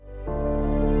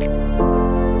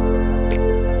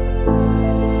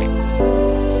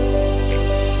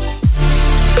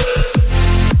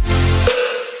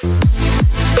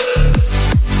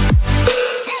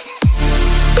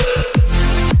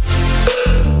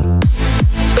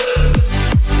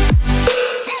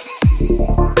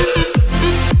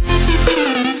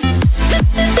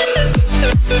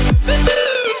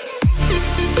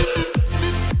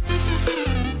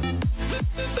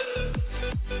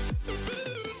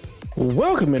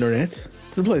Welcome, Internet,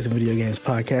 to the Place of Video Games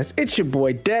podcast. It's your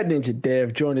boy, Dad Ninja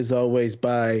Dev, joined as always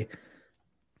by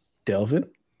Delvin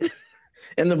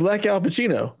and the Black Al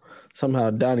Pachino.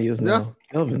 Somehow Donnie is now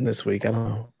Delvin this week. I don't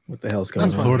know what the hell's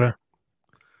going on. Florida.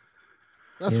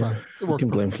 That's fine. You can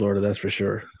blame Florida, that's for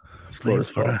sure. It's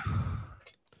Florida's fault.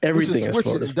 Everything is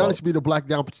Florida's fault. Donnie should be the Black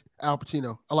Al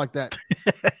Pachino. I like that.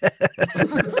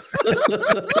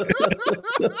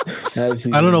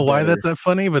 I don't know why that's that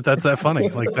funny, but that's that funny.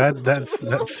 Like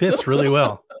that fits really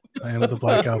well. I am the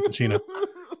Black Al Pachino.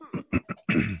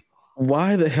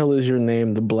 Why the hell is your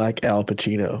name the Black Al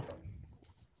Pachino?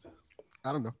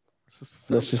 I don't know.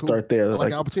 Let's just start there.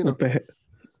 Like Al Pacino.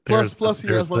 Plus, he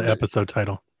has the episode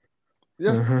title.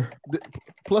 Yeah.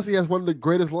 Plus, he has one of the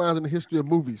greatest lines in the history of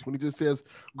movies when he just says,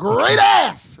 "Great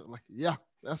ass." I'm like, yeah,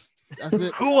 that's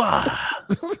it. Hooah!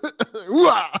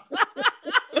 Hooah!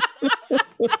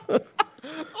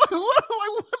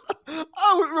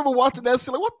 I remember watching that shit.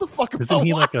 Like, what the fuck? Isn't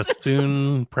he like a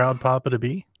soon proud papa to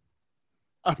be?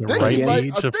 I the think right he might,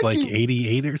 age I of think like he,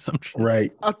 88 or something.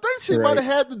 Right. I think she might have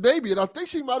had the baby, and I think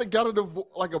she might have got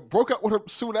a broke up with her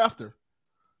soon after.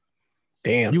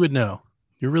 Damn. You would know.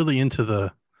 You're really into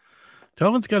the.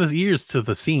 Delvin's got his ears to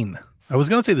the scene. I was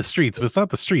gonna say the streets, but it's not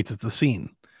the streets; it's the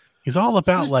scene. He's all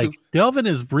about Delvin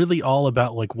is really all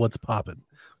about like what's popping,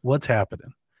 what's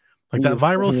happening, like that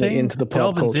viral thing. Into the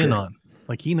pop Delvin's culture. in on.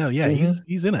 Like he's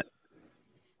in it.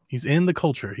 He's in the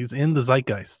culture. He's in the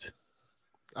zeitgeist.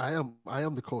 I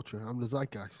am the culture. I'm the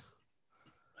zeitgeist.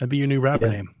 That'd be your new rapper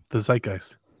name, the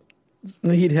zeitgeist.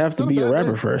 He'd have to Not be a a bad rapper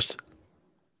name. first.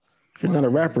 If you're not a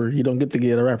rapper, you don't get to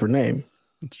get a rapper name.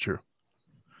 It's true.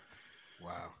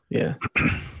 Wow. Yeah.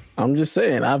 I'm just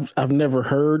saying, I've never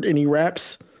heard any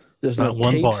raps. There's Not no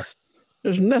one tapes. bar.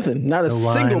 There's nothing. Not a No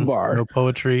single rhyme, bar. no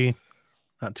poetry,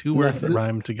 not two words that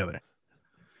rhyme together.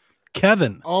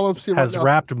 Kevin All I'm seeing has right now,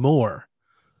 rapped more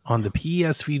on the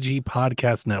PSVG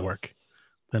podcast network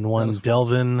than one is false.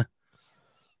 Delvin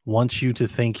wants you to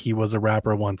think he was a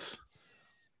rapper once.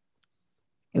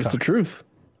 It's the truth.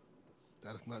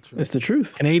 That is not true. It's the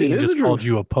truth. Canadian It is just the called truth.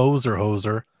 you a poser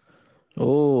hoser.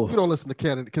 Oh, We don't listen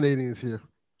to Canadians here.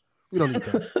 We don't need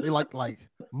that. They like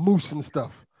moose and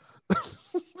stuff.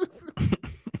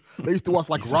 They used to watch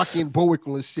like Rocky and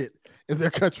Bullwinkle and shit in their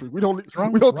country. We don't take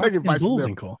advice from them.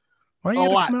 Bullwinkle. Why are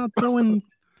you come out throwing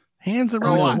hands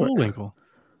around lot. Bullwinkle?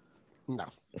 No.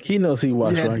 he knows he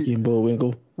watched Rocky and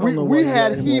Bullwinkle. I don't know We why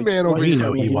had he had him He-Man over why We here.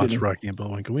 know he watched didn't. Rocky and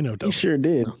Bullwinkle. We know He Delvin. sure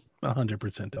did.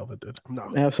 100% Delvin did.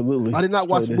 No. Absolutely. I did not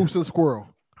watch Sure did. Moose and Squirrel.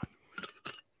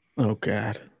 Oh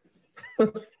God.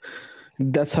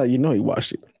 That's how you know he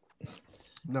watched it.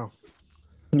 No.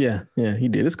 Yeah, he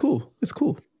did. It's cool. It's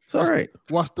all right.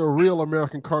 Watch the real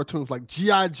American cartoons like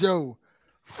G.I. Joe.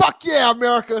 Fuck yeah,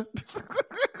 America.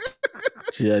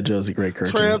 G.I. Joe's a great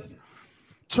cartoon.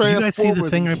 Did you guys see the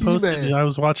Transformers thing I and posted? He-Man. I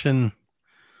was watching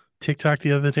TikTok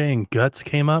the other day and Guts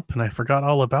came up and I forgot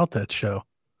all about that show.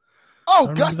 Oh,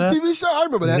 Remember Gus, the that? TV show? I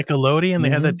remember that. Nickelodeon, they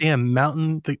had that damn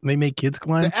mountain they made kids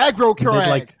climb. The aggro And they'd crag.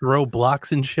 like throw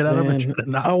blocks and shit at them. And Man, try to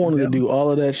knock I wanted to them do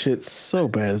all of that shit so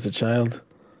bad as a child.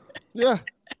 Yeah.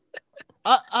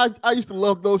 I used to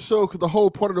love those shows because the whole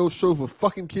point of those shows was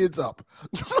fucking kids up.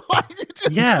 down.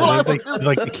 Yeah, like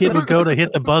the kid would go to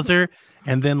hit the buzzer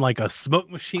and then like a smoke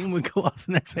machine would go off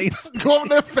in their face. Go in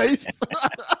their face.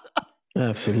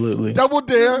 Absolutely. Double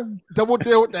dare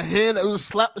with the hand that was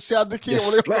slap the shit out of the kid Just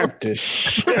when they slap the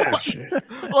shit out of you.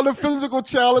 on the physical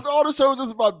challenge. All the shows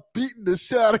just about beating the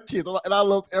shit out of kids, and I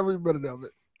loved every minute of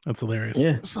it. That's hilarious.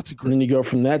 Yeah. It's such a And great. then you go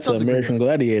from that to Such a great American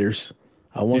Gladiators.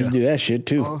 I wanted to do that shit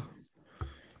too.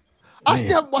 I still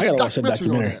haven't watched I the gotta watch that documentary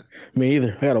on documentary. that. Me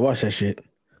either. I gotta watch that shit.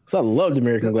 So I loved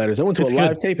American Gladiators. I went to a It's live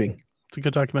good. taping. It's a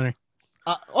good documentary.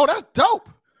 Oh, that's dope.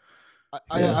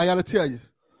 I got to tell you.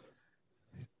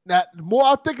 Now, the more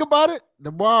I think about it,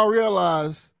 the more I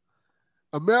realize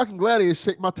American Gladiators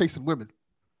shaped my taste in women.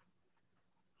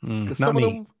 Not some of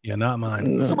me. them- Yeah, not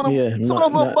mine. Some of them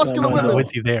little muscular I'm women. not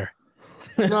with you there.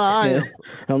 No, I am.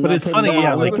 I'm But not it's putting funny, down-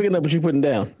 yeah, I'm like- not picking up what you're putting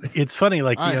down. It's funny,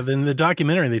 like I- in the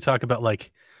documentary they talk about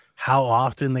like how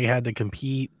often they had to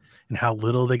compete and how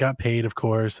little they got paid, of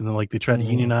course, and then like they tried to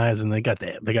unionize and they got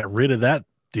rid of that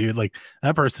dude. Like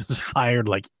that person was fired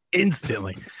like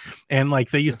instantly, and like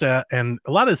they used to, and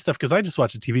a lot of this stuff because I just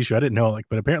watched a TV show, I didn't know like,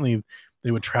 but apparently they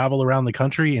would travel around the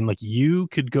country and like you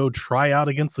could go try out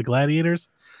against the gladiators.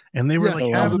 And they were Yeah, like that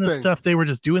was having the this thing. stuff. They were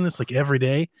just doing this like every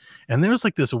day. And there was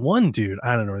like this one dude,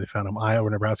 I don't know where they found him, Iowa,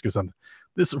 Nebraska or something.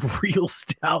 This real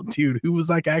stout dude who was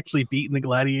like actually beating the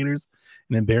gladiators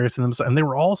and embarrassing themselves. And they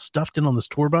were all stuffed in on this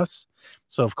tour bus.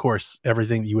 So of course,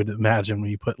 everything you would imagine when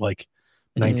you put like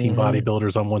 19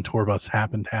 bodybuilders on one tour bus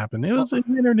happened. It was an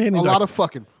entertaining. A lot of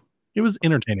fucking. It was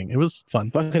entertaining. It was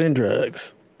fun. Fucking and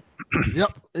drugs.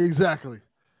 Yep, exactly.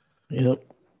 Yep.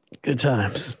 Good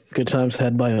times. Good times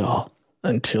had by all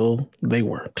until they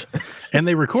weren't. And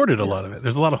they recorded a lot of it.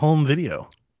 There's a lot of home video.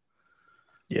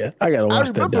 Yeah, I gotta watch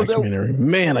that documentary.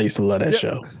 Man, I used to love that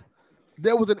show.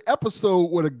 There was an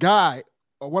episode with a guy,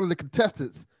 or one of the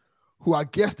contestants, who I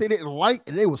guess they didn't like,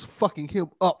 and they was fucking him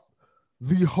up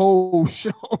the whole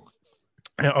show.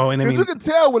 Oh, and I mean, you can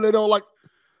tell when they don't like.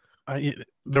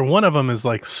 One of them is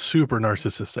like super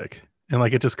narcissistic, and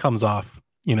like it just comes off,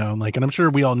 you know, like, and I'm sure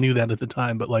we all knew that at the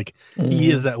time, but like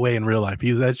he is that way in real life.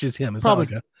 That's just him. It's probably,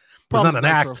 not like it's not an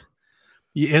Nitro. act.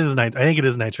 It is I think it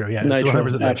is Nitro. Yeah, Nitro,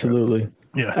 it's 100% absolutely.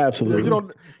 Yeah,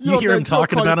 absolutely. You hear him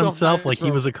talking about himself Nitro. like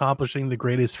he was accomplishing the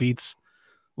greatest feats,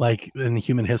 like in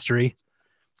human history.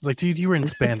 It's like, dude, you were in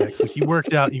spandex. Like you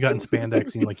worked out, you got in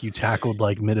spandex, and like you tackled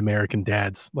like mid-American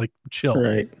dads. Like chill.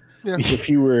 Right. Yeah. If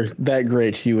you were that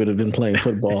great, you would have been playing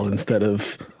football instead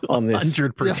of on this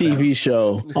 100%. TV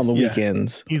show on the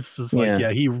weekends. He's just like,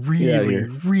 he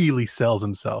really sells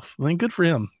himself. I mean, good for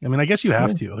him. I mean, I guess you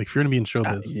have to. Like, if you're going to be in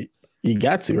showbiz. You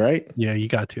got to, right? Yeah, you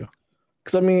got to.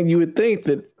 Because, I mean, you would think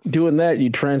that doing that,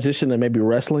 you transition to maybe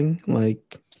wrestling.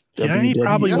 Like, he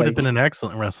probably would have been an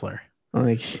excellent wrestler.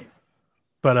 Like,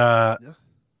 but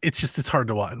it's hard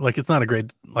to watch. Like, it's not a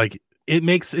great, like, it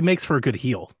makes for a good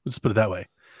heel. Let's put it that way.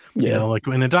 Yeah. You know, like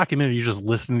in a documentary, you just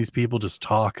listen to these people just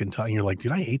talk and talk, and you're like,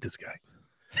 dude, I hate this guy.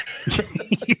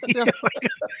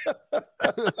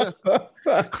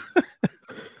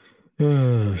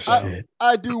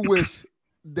 I do wish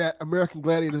that American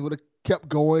Gladiators would have kept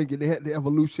going and they had the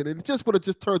evolution, and it just would have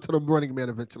just turned to the Running Man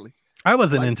eventually. I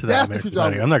wasn't into that American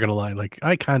Gladiator. I'm not gonna lie. Like,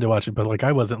 I kind of watch it, but like,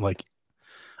 I wasn't like,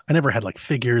 I never had like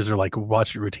figures or like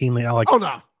watch it routinely. I like, oh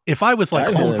no. If I was like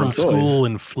home from school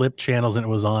and flipped channels and it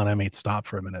was on, I may stop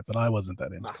for a minute, but I wasn't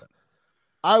that into it.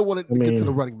 I wanted to get to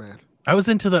the Running Man. I was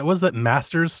into that. Was that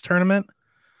Masters tournament?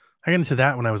 I got into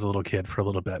that when I was a little kid for a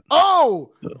little bit.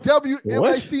 Oh,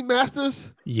 WMAC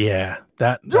Masters. Yeah,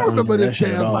 that. You remember this?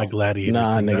 My Gladiators.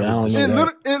 Nah, nigga, I don't know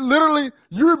that. It literally.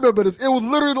 You remember this? It was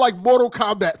literally like Mortal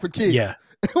Kombat for kids. Yeah.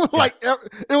 It was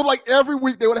like every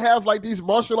week they would have like these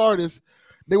martial artists.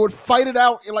 They would fight it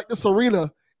out in like this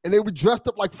arena. And they were dressed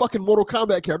up like fucking Mortal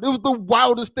Kombat characters. It was the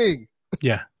wildest thing.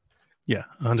 Yeah. Yeah,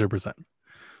 100%.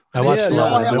 I watched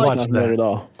that at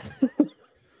all.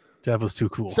 That was too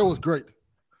cool. Show was great.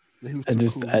 Yeah, was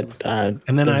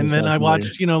and then I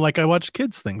watched, you know, like I watched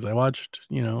kids things. I watched,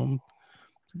 you know,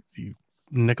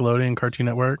 Nickelodeon, Cartoon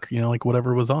Network, you know, like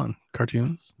whatever was on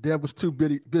cartoons. Dad was too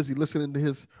busy listening to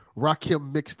his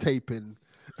Rakim mixtape and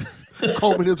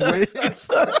combing his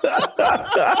waves.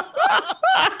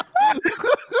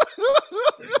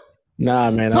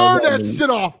 Nah, man. Turn that shit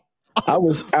off. I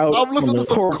was out. I'm listening to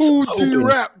some Cool G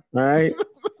rap. All right.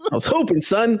 I was hoping,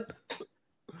 son.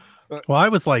 Well, I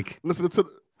was like,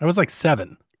 I was like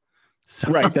 7. So.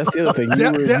 Right. That's the other thing.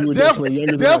 You were definitely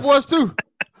younger than Dev was too.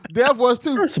 Dev was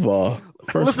too. First of all,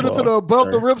 listening to the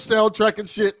Above the Rim soundtrack and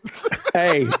shit.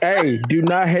 Hey, do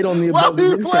not hate on the Above the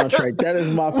Rim soundtrack. That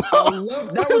is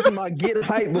that was my get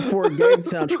hype before a game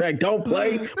soundtrack. Don't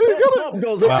play.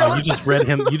 Wow, you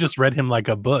just read him like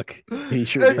a book. He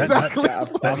sure exactly.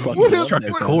 That struck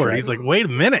a chord. He's like, wait a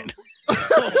minute.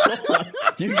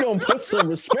 You're gonna put some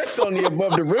respect on the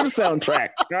Above the Rim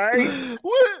soundtrack, right?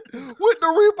 With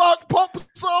the Reebok pump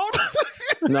song.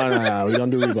 No. We don't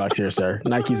do Reeboks here, sir.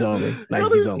 Nike's only.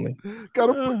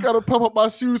 Gotta pump up my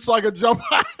shoes so I can jump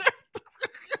high.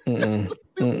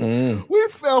 We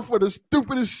fell for the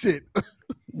stupidest shit.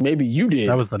 Maybe you did.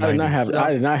 That was the 90s.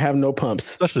 I did not have no pumps,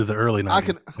 especially the early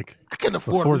 90s. I can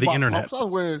afford before the internet. Pumps. I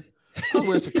was wearing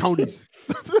Sauconys.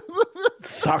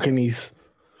 Sauconys.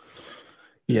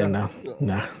 Yeah, no.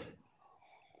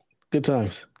 Good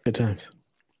times.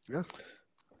 Yeah.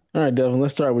 All right, Devin,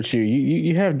 let's start with you.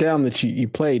 You have down that you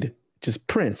played just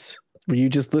Prince. Were you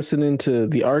just listening to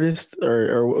the artist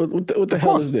or what the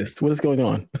hell is this? What is going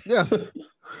on? Yes.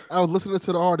 I was listening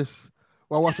to the artist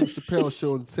while watching the Chappelle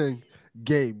show and saying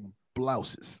gay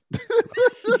blouses.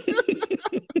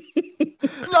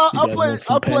 No, I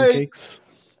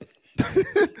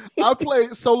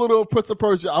played so little Prince of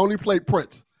Persia. I only played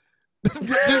Prince. Didn't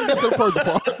get to the Persia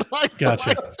part. Like,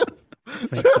 gotcha.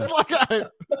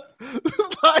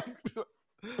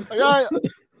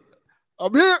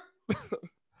 I'm here.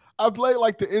 I played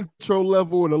like the intro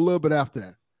level and a little bit after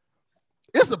that.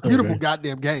 It's a beautiful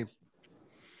goddamn game.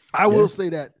 I will say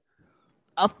that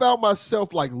I found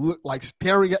myself like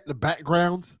staring at the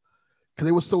backgrounds because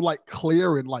they were so like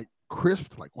clear and like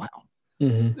crisp. Like, wow,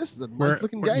 this is a nice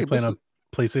looking game. You playing on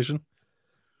PlayStation?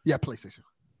 Yeah, PlayStation.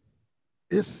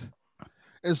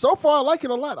 And so far I like it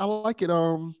a lot. I like it.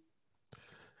 The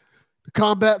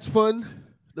combat's fun.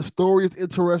 The story is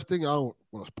interesting. I don't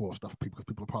want to spoil stuff for people because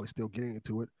people are probably still getting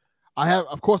into it. I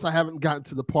haven't gotten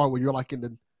to the part where you're like in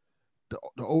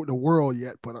the world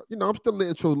yet, but I'm still in the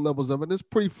intro levels of it. And it's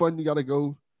pretty fun. You got to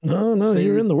go. No,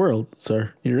 you're in the world,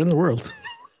 sir. You're in the world.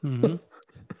 Mm-hmm.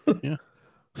 Yeah.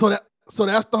 So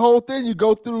that's the whole thing. You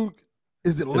go through.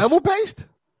 Is it level based?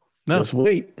 No. Just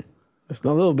wait. It's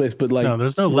not level based, but like no,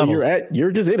 there's no levels.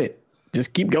 You're just in it.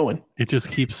 Just keep going. It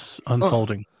just keeps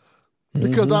unfolding.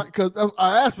 Because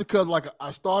I asked because like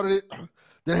I started it,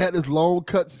 then had this long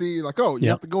cut scene like, oh, you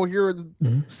have to go here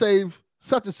and save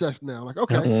such and such now. Like,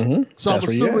 okay. So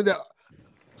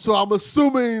I'm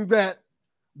assuming that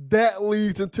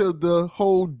leads into the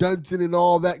whole dungeon and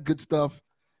all that good stuff.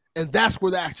 And that's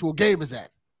where the actual game is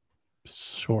at.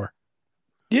 Sure.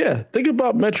 Yeah. Think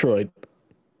about Metroid.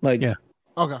 Like, yeah.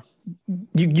 Okay.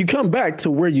 You come back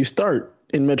to where you start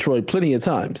in Metroid plenty of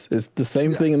times. It's the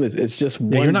same thing in this. It's just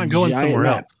one. You're not going somewhere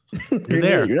else. You're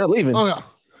there. You're not leaving. Oh yeah.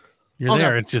 You're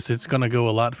there. It's going to go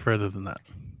a lot further than that.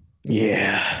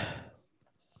 Yeah.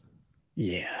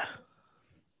 Yeah.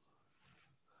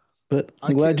 But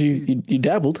I'm glad you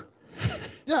dabbled.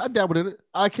 Yeah, I dabbled in it.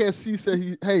 I can't see.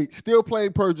 Hey, still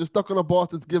playing Purge, stuck on a boss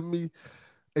that's giving me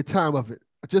a time of it.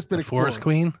 I've just been exploring. Forest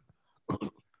Queen.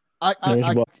 I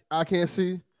can't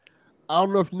see. I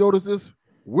don't know if you noticed this.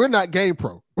 We're not Game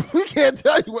Pro. We can't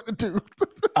tell you what to do.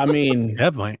 I mean,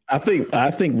 I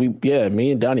think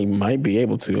me and Donnie might be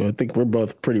able to. I think we're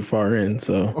both pretty far in.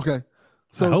 So okay.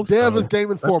 So Dev is Game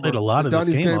Informer. Played a lot of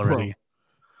Donnie's this game already.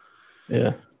 Pro.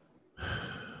 Yeah.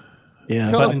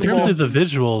 Yeah. But in terms of the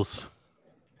visuals,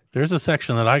 there's a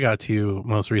section that I got to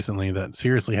most recently that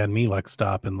seriously had me like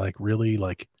stop and like really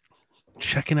like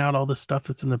checking out all the stuff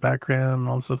that's in the background and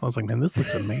all this stuff. I was like, man, this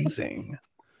looks amazing.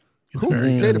 It's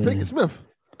very Jada Pinkett Smith.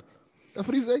 That's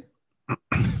what he say?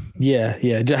 Yeah.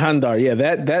 Jahandar. Yeah,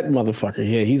 that motherfucker.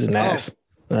 Yeah, he's an ass.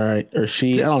 All right. Or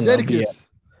she. I don't know.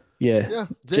 Yeah.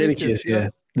 Jadakiss. Yeah.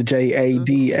 The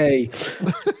JADA.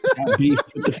 Beef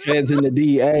with the feds and the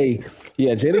DA.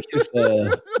 Yeah, Jadakiss.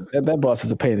 That boss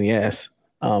is a pain in the ass.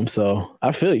 So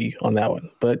I feel you on that one.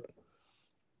 But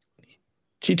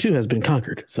she too has been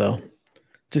conquered. So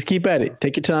just keep at it.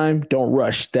 Take your time. Don't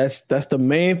rush. That's the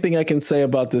main thing I can say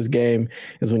about this game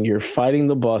is when you're fighting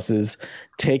the bosses,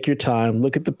 take your time,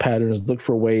 look at the patterns, look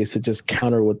for ways to just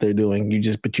counter what they're doing.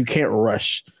 But you can't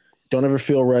rush. Don't ever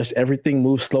feel rushed. Everything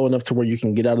moves slow enough to where you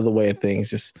can get out of the way of things.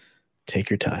 Just take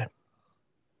your time.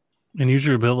 And use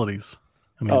your abilities.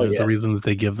 I mean, there's a reason that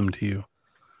they give them to you.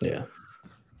 Yeah.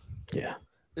 Yeah.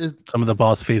 Some of the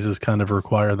boss phases kind of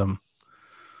require them.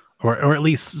 Or at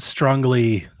least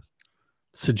strongly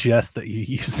suggest that you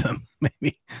use them.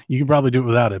 Maybe you can probably do it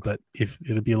without it, but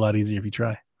it'd be a lot easier if you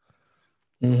try.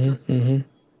 Sean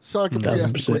Capri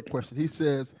asked a great question. He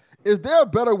says, "Is there a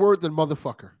better word than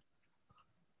motherfucker?"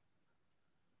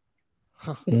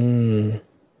 Huh.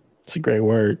 It's a great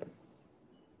word.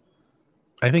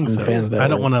 I think so. I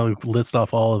don't want to list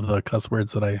off all of the cuss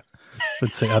words that I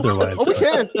would say otherwise. We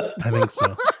can. I think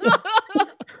so.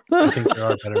 I think there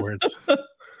are better words.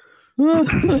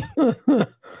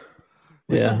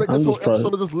 Yeah, make this whole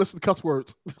episode of just listen to cuss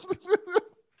words.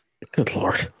 Good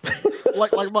Lord.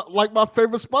 like my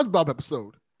favorite SpongeBob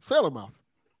episode, Sailor Mouth.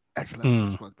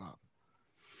 Excellent SpongeBob.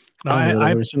 No, I've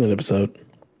never seen that episode.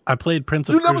 I played Prince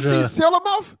of Persia. You never seen Sailor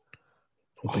Mouth?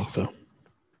 I don't think so.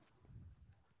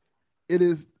 It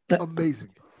is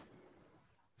amazing.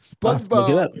 Look it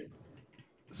up.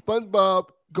 SpongeBob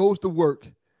goes to work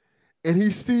and he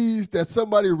sees that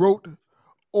somebody wrote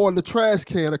on the trash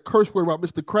can a curse word about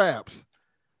Mr. Krabs.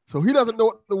 So he doesn't know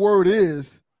what the word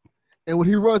is. And when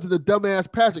he runs into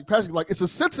dumbass Patrick's like, it's a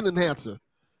sense enhancer.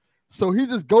 So he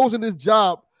just goes in his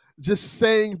job just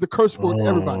saying the curse word to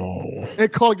everybody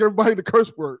and calling everybody the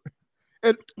curse word.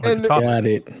 And got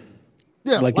it.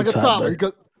 Yeah, like a toddler.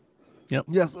 Yep.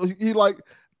 Yeah, so he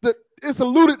it's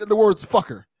alluded to the words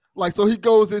fucker. Like, so he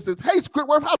goes and says, "Hey,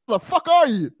 Squidward, how the fuck are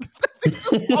you?" He's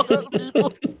just walking up to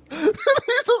people.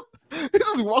 He's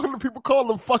just walking to people, calling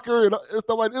them fucker and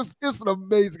stuff like this. It's an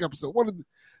amazing episode. One of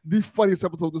the funniest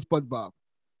episodes of SpongeBob.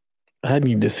 I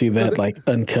need to see that like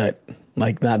uncut,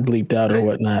 like not bleeped out or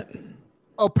whatnot.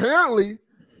 Apparently,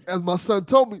 as my son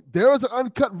told me, there is an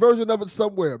uncut version of it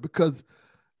somewhere because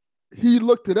he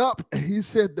looked it up and he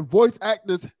said the voice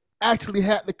actors actually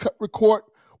had to record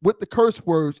with the curse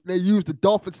words. They used the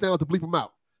dolphin sound to bleep them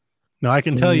out. Now I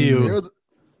can tell you,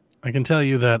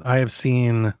 that I have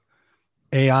seen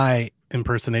AI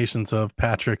impersonations of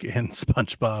Patrick and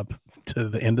SpongeBob to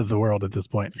the end of the world at this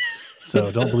point.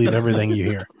 So don't believe everything you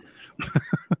hear.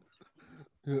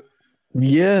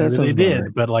 Yeah, maybe they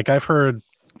did, but like I've heard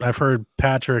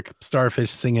Patrick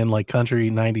Starfish singing like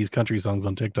 90s country songs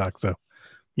on TikTok. So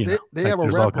you know, they have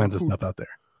there's all kinds of stuff out there.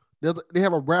 They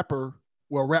have a rap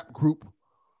group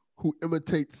who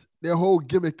imitates. Their whole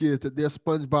gimmick is that they're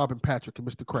SpongeBob and Patrick and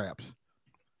Mr. Krabs.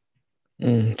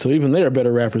 So even they are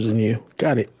better rappers than you.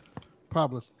 Got it.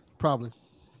 Probably.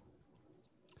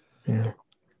 Yeah.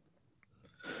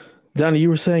 Donnie, you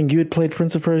were saying you had played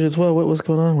Prince of Persia as well. What's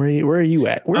going on? Where are you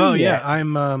at?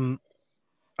 At?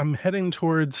 I'm heading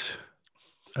towards.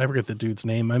 I forget the dude's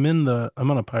name. I'm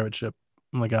on a pirate ship.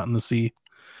 I'm like out in the sea,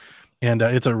 and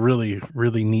it's a really,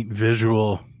 really neat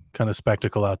visual kind of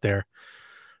spectacle out there.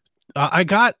 I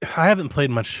haven't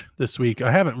played much this week.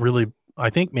 I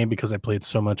think maybe because I played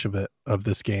so much of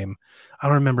this game. I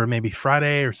don't remember, maybe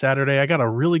Friday or Saturday. I got a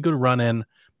really good run in,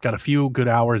 got a few good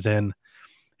hours in.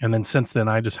 And then since then,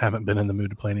 I just haven't been in the mood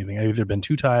to play anything. I've either been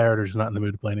too tired or just not in the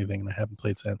mood to play anything. And I haven't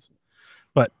played since.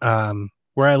 But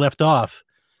where I left off,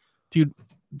 dude,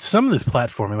 some of this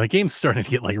platforming, like game's starting to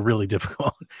get like really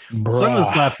difficult. Bruh. Some of this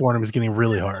platforming is getting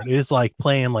really hard. It's like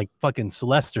playing like fucking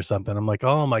Celeste or something. I'm like,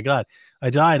 oh my God, I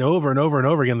died over and over and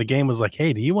over again. The game was like,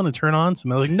 hey, do you want to turn on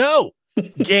some? I was like, no,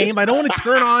 game, I don't want to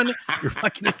turn on your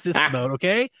fucking assist mode.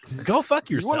 Okay, go fuck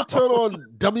yourself. You want to turn on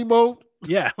dummy mode?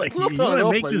 Yeah, like you want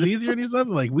to make this easier on yourself.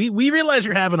 Like we realize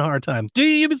you're having a hard time. Do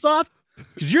you, Ubisoft?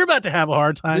 Because you're about to have a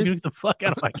hard time. Get the fuck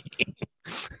out of my game.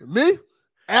 Me?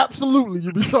 Absolutely,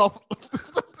 Ubisoft.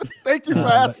 Thank you for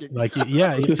asking.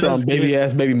 This on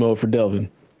baby mode for Delvin.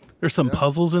 There's some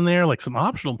puzzles in there, like some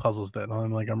optional puzzles that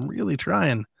I'm really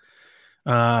trying.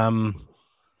 I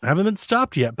haven't been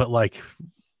stopped yet, but like,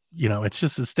 you know, it's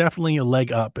definitely a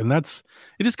leg up, and it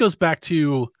just goes back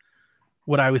to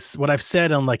what I've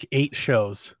said on like 8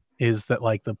 shows is that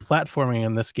like the platforming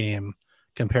in this game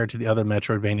compared to the other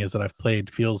Metroidvanias that I've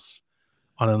played feels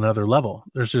on another level.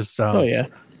 There's just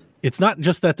it's not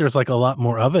just that there's like a lot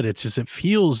more of it. It's just, it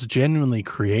feels genuinely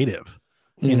creative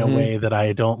in a way that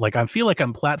I don't like. I feel like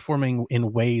I'm platforming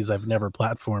in ways I've never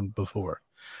platformed before.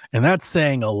 And that's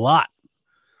saying a lot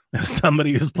as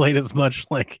somebody who's played as much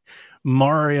like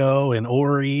Mario and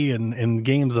Ori and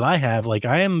games that I have. Like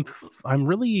I'm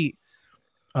really,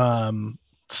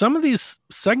 some of these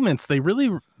segments, they really,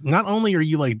 not only are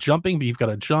you like jumping, but you've got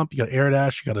to jump, you got to air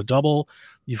dash, you got to double,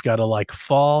 you've got to like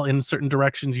fall in certain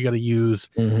directions, you got to use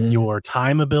your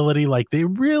time ability. Like they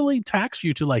really tax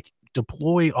you to like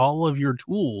deploy all of your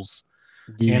tools.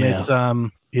 And it's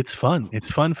fun.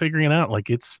 It's fun figuring it out. Like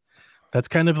that's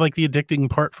kind of like the addicting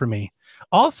part for me.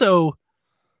 Also,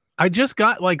 I just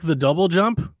got like the double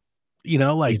jump, you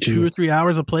know, like 2 or 3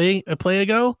 hours of play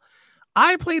ago.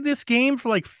 I played this game for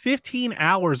like 15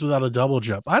 hours without a double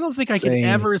jump. I don't think I can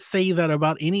ever say that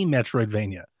about any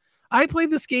Metroidvania. I played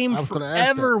this game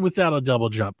forever without a double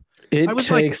jump. It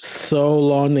takes so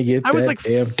long to get that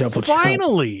damn double jump.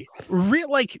 Finally,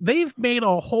 like they made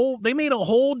a whole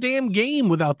damn game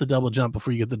without the double jump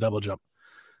before you get the double jump.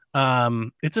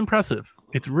 It's impressive.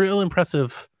 It's real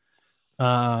impressive.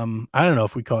 I don't know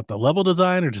if we call it the level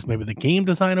design or just maybe the game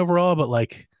design overall, but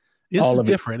like, it's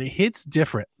different. It hits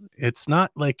different. It's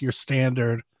not like your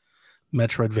standard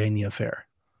Metroidvania fare.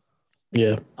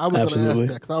 Yeah, I was going to ask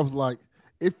that because I was like,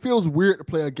 it feels weird to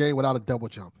play a game without a double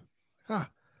jump. Huh.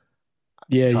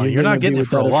 Yeah, you're not getting it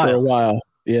for a while.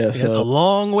 Yeah, it's a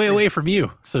long way away from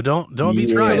you. So don't be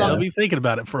trying. Don't be thinking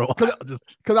about it for a while. Because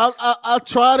I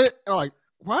tried it and I'm like,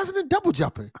 why isn't it double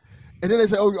jumping? And then they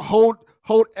say, oh,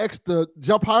 hold X to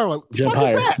jump higher. Like, jump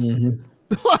higher. Like,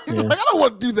 I don't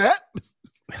want to do that.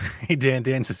 Hey,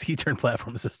 Dan says he turned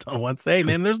platform assist on once. Hey,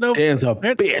 man, there's no... Dan's a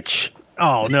bitch.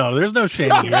 Oh, no, there's no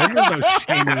shaming here. There's no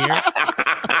shaming here.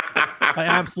 I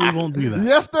absolutely won't do that.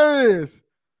 Yes, there is.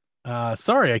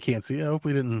 Sorry, I can't see. I hope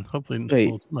we didn't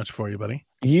spoil too much for you, buddy.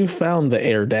 You found the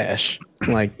air dash.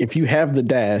 Like, if you have the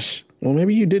dash, well,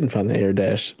 maybe you didn't find the air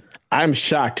dash. I'm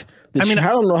shocked. I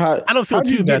don't know how... I don't feel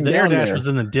too bad. The air dash was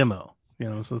in the demo. You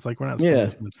know, so it's like we're not spoiling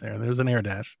too much there. There's an air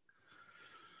dash.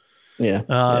 Yeah.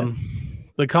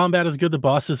 The combat is good. The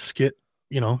bosses get,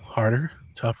 harder,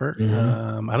 tougher.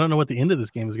 I don't know what the end of this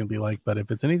game is going to be like, but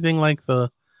if it's anything like the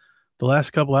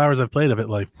last couple hours I've played of it,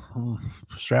 like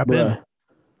strap in.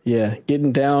 Yeah,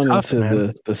 getting down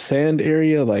into the sand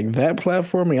area, like that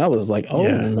platforming, I was like,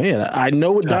 man, I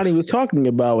know what Donnie was talking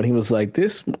about when he was like,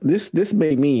 this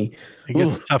made me. It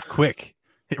gets tough quick.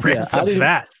 It ramps up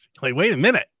fast. Like, wait a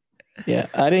minute. Yeah,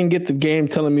 I didn't get the game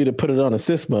telling me to put it on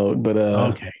assist mode, but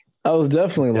okay. I was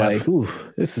definitely like, ooh,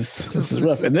 this is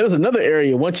rough. And there's another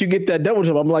area. Once you get that double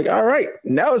jump, I'm like, all right,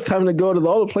 now it's time to go to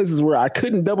all the places where I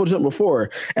couldn't double jump before.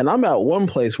 And I'm at one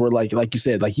place where, like you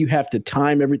said, like you have to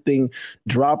time everything,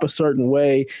 drop a certain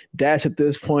way, dash at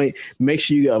this point, make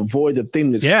sure you avoid the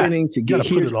thing that's spinning to get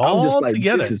here. I'm just like,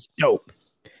 together. This is dope.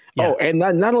 Yeah. Oh, and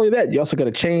not only that, you also got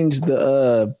to change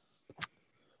the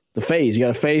phase. You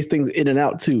got to phase things in and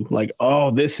out too. Like, oh,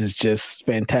 this is just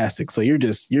fantastic. So your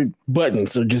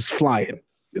buttons are just flying.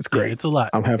 It's great. Yeah, it's a lot.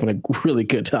 I'm having a really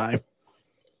good time.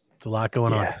 It's a lot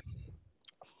going on.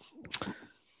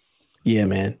 Yeah,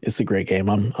 man, it's a great game.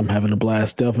 I'm having a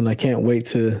blast, Delvin. I can't wait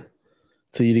to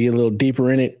you to get a little deeper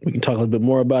in it. We can talk a little bit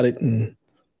more about it and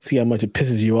see how much it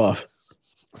pisses you off.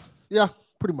 Yeah,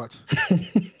 pretty much.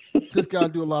 Just got to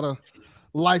do a lot of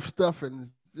life stuff, and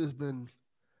it's just been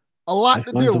a lot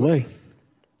to deal with.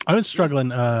 I've been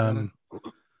struggling. I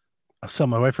saw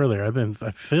my wife earlier. I'm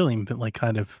feeling like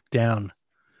kind of down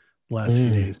the last few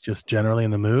days, just generally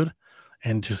in the mood,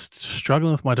 and just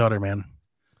struggling with my daughter, man.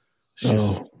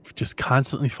 Just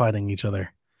constantly fighting each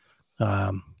other.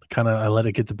 I let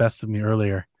it get the best of me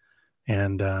earlier,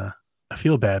 and I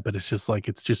feel bad, but it's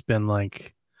just been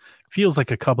like, feels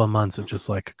like a couple of months of just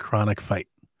like a chronic fight,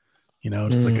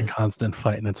 just like a constant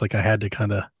fight. And it's like I had to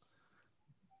kind of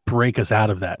break us out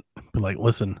of that. But like,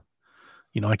 listen,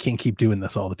 I can't keep doing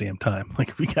this all the damn time.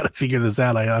 Like, we got to figure this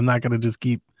out. I'm not going to just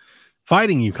keep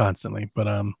fighting you constantly. But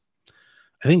I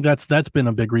think that's been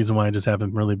a big reason why I just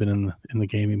haven't really been in the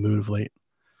gaming mood of late.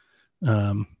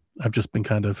 I've just been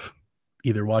kind of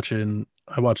either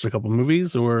I watched a couple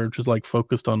movies or just like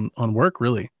focused on work,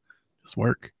 really. Just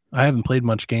work. I haven't played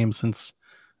much games since,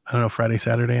 I don't know, Friday,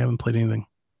 Saturday. I haven't played anything.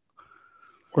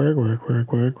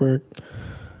 Work.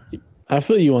 I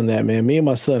feel you on that, man. Me and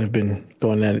my son have been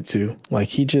going at it too. Like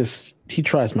he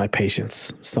tries my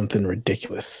patience, something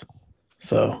ridiculous.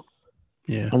 So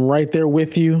yeah, I'm right there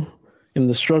with you in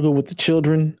the struggle with the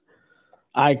children.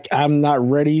 I'm not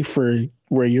ready for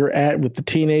where you're at with the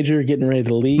teenager getting ready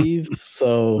to leave.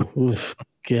 So,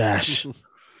 gosh,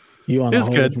 you on a whole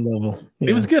different level.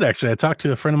 Yeah. It was good, actually. I talked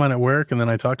to a friend of mine at work, and then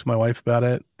I talked to my wife about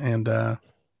it, and it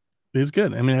was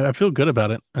good. I mean, I feel good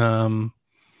about it.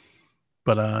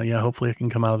 But yeah, hopefully I can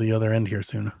come out of the other end here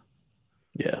soon.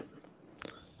 Yeah,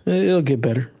 it'll get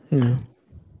better,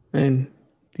 and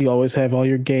you always have all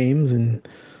your games, and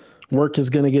work is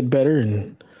going to get better,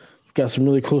 and got some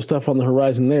really cool stuff on the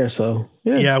horizon there. So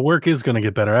yeah, work is going to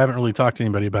get better. I haven't really talked to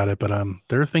anybody about it, but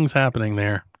there are things happening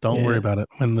there. Don't worry about it.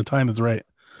 When the time is right,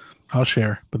 I'll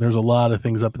share. But there's a lot of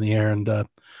things up in the air, and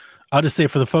I'll just say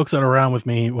for the folks that are around with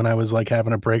me when I was like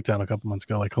having a breakdown a couple months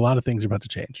ago, like a lot of things are about to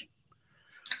change.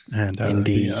 And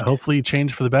indeed, hopefully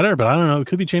change for the better, but I don't know. It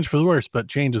could be change for the worse, but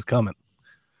change is coming.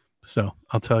 So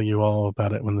I'll tell you all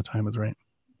about it when the time is right.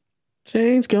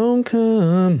 Change gonna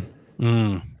come.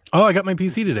 Oh, I got my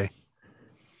PC today.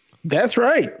 That's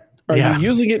right. Are you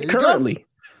using it currently?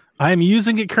 I am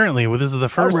using it currently. Well, this is the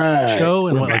first show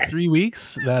in like 3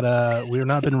 weeks that we've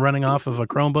not been running off of a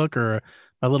Chromebook or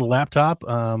my little laptop.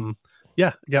 Got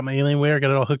my Alienware, got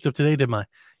it all hooked up today. Did my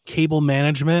cable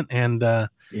management and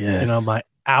my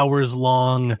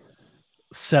hours-long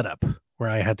setup where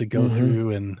I had to go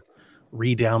through and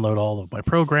re-download all of my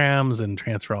programs and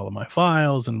transfer all of my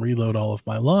files and reload all of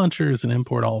my launchers and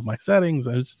import all of my settings.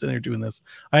 I was just sitting there doing this.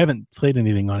 I haven't played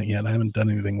anything on it yet. I haven't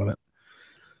done anything with it.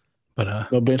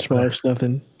 But no benchmarks,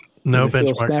 nothing. No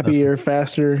benchmarks. Feel snappier,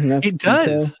 faster. It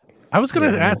does. I was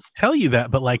going to tell you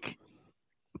that, but like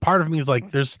part of me is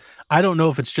like, I don't know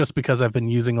if it's just because I've been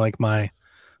using like my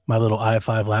little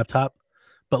i5 laptop.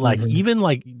 But like even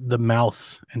like the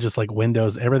mouse and just like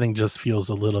Windows, everything just feels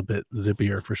a little bit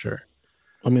zippier for sure.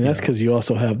 I mean, that's because you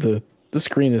also have the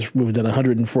screen that's moved at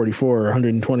 144 or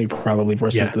 120 probably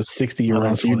versus the 60 you're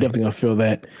on. So you're definitely gonna feel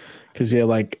that. Because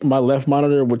like my left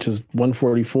monitor, which is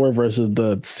 144 versus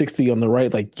the 60 on the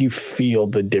right, like you feel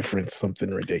the difference,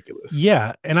 something ridiculous.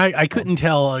 Yeah, and I couldn't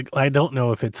tell. Like, I don't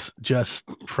know if it's just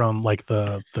from like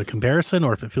the comparison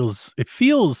or if it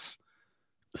feels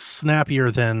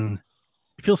snappier than.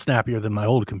 It feels snappier than my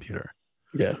old computer.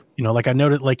 Yeah. Like I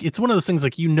noted, like it's one of those things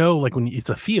like, like when it's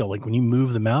a feel, like when you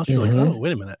move the mouse, you're like, oh,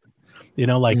 wait a minute.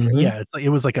 It's like, it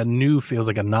was like a new feels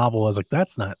like a novel. I was like,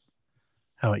 that's not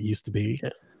how it used to be. Yeah.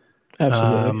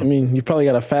 Absolutely. I mean, you've probably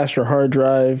got a faster hard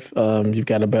drive. You've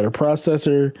got a better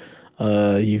processor.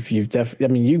 You've definitely, I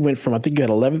mean, you went from, I think you had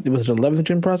 11th, was it 11th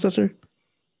gen processor?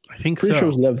 I think Pretty sure it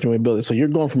was 11th gen we built it. So you're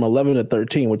going from 11 to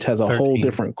 13, which has a whole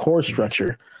different core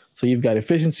structure. So you've got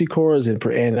efficiency cores and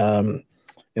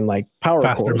like power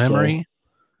faster cores. memory.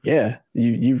 So, yeah,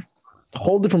 you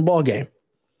whole different ball game.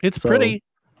 It's pretty.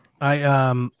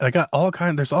 I got all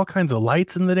kinds. There's all kinds of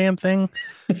lights in the damn thing.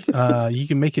 You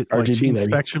can make it like RGB, change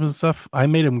baby. spectrum and stuff. I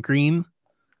made them green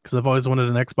because I've always wanted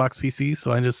an Xbox PC,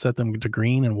 so I just set them to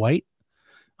green and white.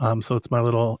 So it's my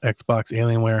little Xbox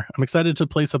Alienware. I'm excited to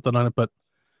play something on it, but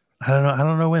I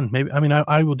don't know when. Maybe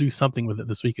I will do something with it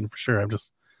this weekend for sure. I'm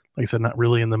just, like I said, not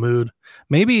really in the mood.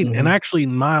 Maybe and actually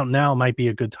now might be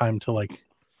a good time to like.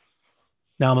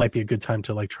 Now might be a good time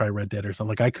to like try Red Dead or something.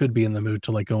 Like I could be in the mood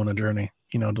to like go on a journey,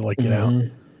 to like get out,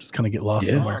 just kind of get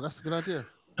lost somewhere. Oh, that's a good idea.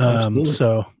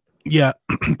 So yeah,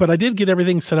 but I did get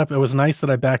everything set up. It was nice that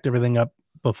I backed everything up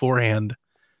beforehand,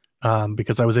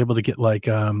 because I was able to get like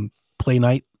Play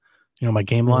Night, my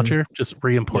game launcher, just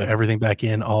re-import everything back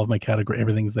in, all of my category,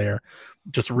 everything's there.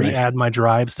 Just re-add my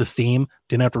drives to Steam.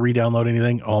 Didn't have to re-download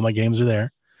anything. All my games are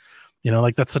there.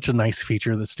 Like that's such a nice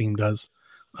feature that Steam does.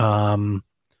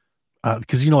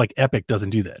 Because like Epic doesn't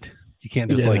do that. You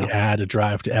can't just add a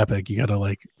drive to Epic. You gotta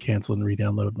like cancel and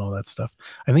re-download and all that stuff.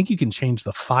 I think you can change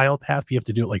the file path. You have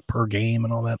to do it like per game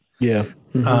and all that. Yeah.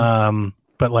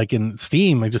 But like in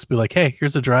Steam, I just be like, hey,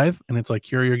 here's a drive, and it's like,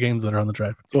 here are your games that are on the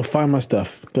drive. Go find my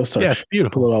stuff. Go search. Yeah, it's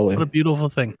beautiful. Pull it all in. What a beautiful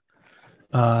thing.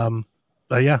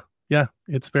 Yeah,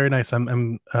 it's very nice.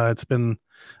 It's been.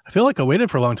 I feel like I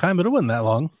waited for a long time, but it wasn't that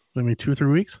long. Maybe 2 or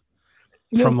 3 weeks.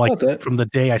 From the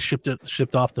day I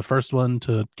shipped off the first one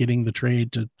to getting the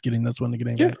trade to getting this one to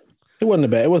getting back. It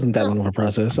wasn't that long of a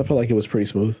process. I feel like it was pretty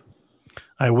smooth.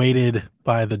 I waited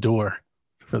by the door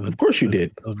for the. Of course you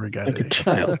did. Delivery guy like today. A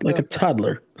child, like a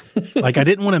toddler. Like I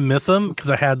didn't want to miss them because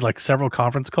I had like several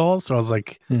conference calls, so I was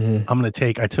like,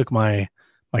 I took my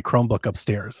Chromebook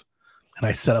upstairs and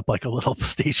I set up like a little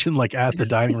station like at the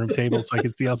dining room table so I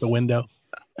could see out the window.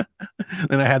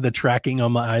 Then I had the tracking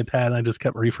on my iPad and I just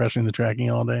kept refreshing the tracking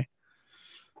all day.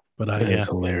 But that's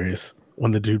hilarious.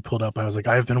 When the dude pulled up, I was like,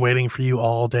 I've been waiting for you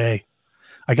all day.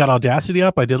 I got Audacity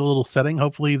up. I did a little setting.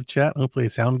 Hopefully the chat, hopefully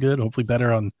it sound good. Hopefully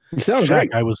better on Sound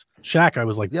great. I was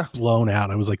like blown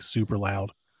out. I was like super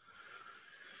loud.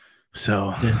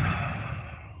 So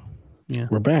yeah.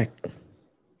 We're back.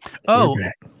 Oh, We're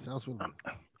back.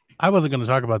 I wasn't going to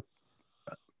talk about,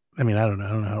 I don't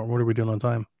know. What are we doing on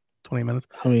time? 20 minutes.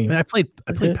 I played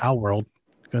Pal World.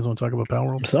 You guys want to talk about Pal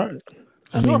World? I'm sorry.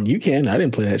 I mean, you can. I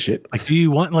didn't play that shit. Like, do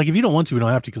you want? Like, if you don't want to, we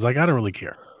don't have to. Because like, I don't really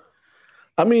care.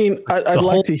 I mean, I'd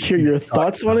like to hear your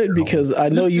thoughts on it because I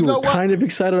know you were kind of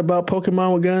excited about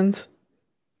Pokemon with guns.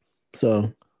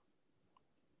 So,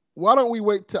 why don't we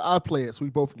wait till I play it so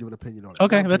we both give an opinion on it?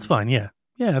 Okay, that's fine. Yeah,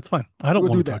 that's fine. I don't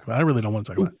want to talk about it. I really don't want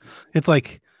to talk about it. It's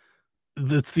like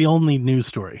it's the only news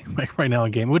story like right now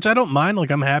in game, which I don't mind.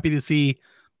 Like, I'm happy to see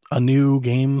a new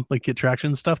game like get traction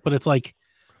and stuff, but it's like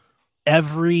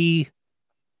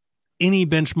any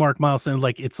benchmark milestone,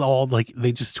 like it's all like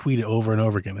they just tweet it over and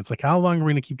over again. It's like, how long are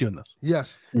we gonna keep doing this?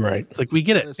 Yes, right. It's like we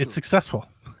get it. It's successful.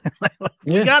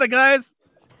 We got it, guys.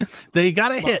 They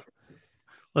got a hit.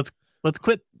 Let's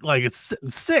quit. Like it's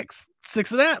 6,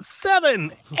 6.5,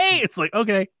 7, 8. It's like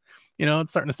okay, it's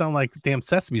starting to sound like damn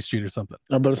Sesame Street or something.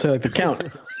 I'm about to say like the count.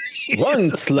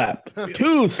 1 slap,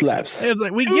 2 slaps. It's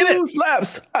like we get it. 2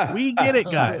 slaps. We get it,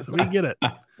 guys. We get it.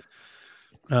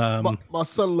 My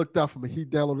son looked out for me. He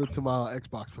downloaded it to my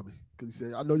Xbox for me because he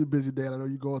said, "I know you're busy, Dad. I know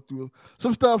you're going through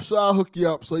some stuff, so I'll hook you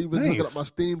up." So he was looking up my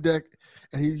Steam Deck,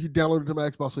 and he downloaded it to my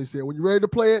Xbox. So he said, "When you're ready to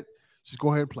play it, just go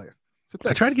ahead and play it." So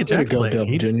I tried to get Jack to play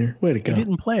it. Junior. Way to go. He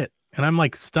didn't play it, and I'm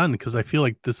like stunned because I feel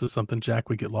like this is something Jack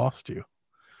would get lost to.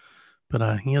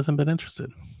 But he hasn't been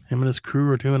interested. Him and his crew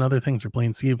are doing other things. They're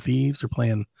playing Sea of Thieves. They're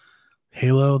playing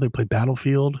Halo. They play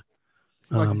Battlefield.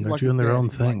 They're doing their own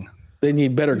thing. They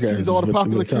need better guns. He's all the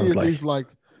popular kids.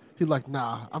 He's like,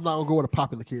 nah, I'm not gonna go with the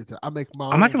popular kids. I make my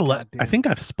own. I'm not gonna let. I think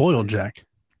I've spoiled Jack.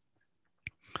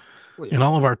 In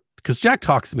all of our, because Jack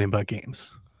talks to me about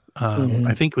games.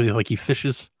 I think he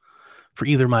fishes for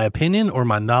either my opinion or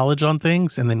my knowledge on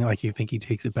things, and then he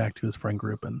takes it back to his friend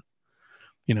group and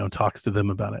talks to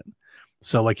them about it.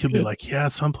 So he'll be like, yeah,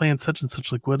 so I'm playing such and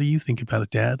such. Like, what do you think about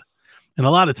it, Dad? And a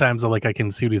lot of times I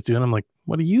can see what he's doing. I'm like,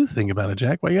 what do you think about it,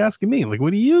 Jack? Why are you asking me? Like,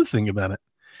 what do you think about it?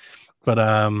 But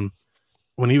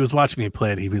when he was watching me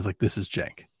play it, he was like, this is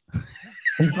jank.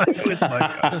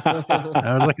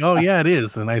 I was like, oh yeah, it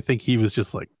is. And I think he was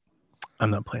just like,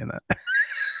 I'm not playing that.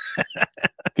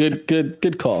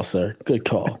 Good call, sir. Good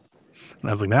call. And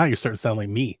I was like, now you're starting to sound like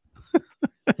me.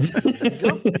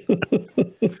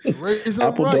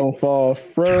 Apple don't fall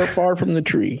far from the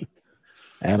tree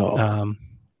at all.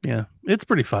 Yeah, it's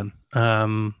pretty fun.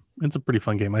 It's a pretty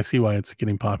fun game. I see why it's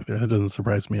getting popular. That doesn't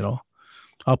surprise me at all.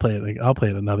 I'll play it. I'll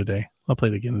play it another day. I'll play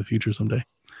it again in the future someday.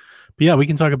 But yeah, we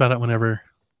can talk about it whenever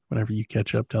you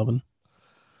catch up, Delvin.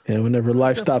 Yeah, whenever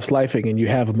life stops lifing and you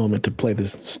have a moment to play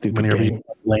this stupid game.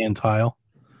 Laying tile.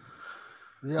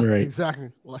 Yeah, Right. exactly.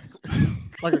 Like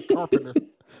a carpenter.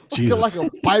 Jesus. Like a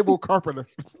Bible carpenter.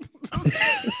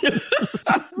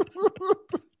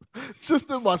 Just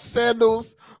in my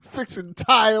sandals, fixing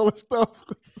tile and stuff.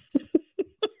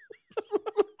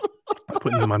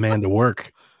 Putting my man to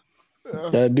work.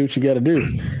 Gotta do what you gotta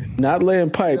do. Not laying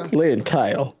pipe, laying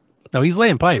tile. No, he's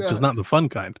laying pipe, just not the fun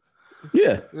kind.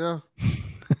 Yeah. Yeah.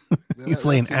 He's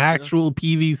laying actual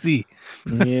PVC.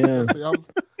 Yeah. See,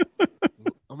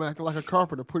 I'm acting like a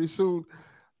carpenter. Pretty soon,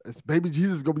 baby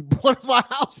Jesus is gonna be born in my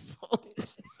house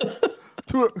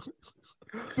through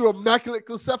immaculate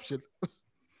conception.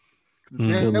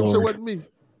 Damn sure wasn't me.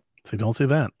 So don't say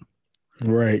that.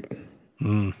 Right.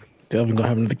 Delvin gonna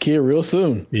have another kid real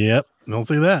soon. Yep. Don't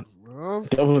say that.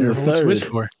 Delvin the third. Wish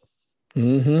for.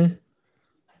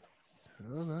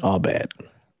 All bad.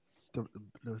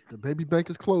 The baby bank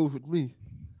is closed with me.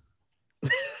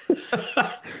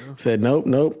 Said nope.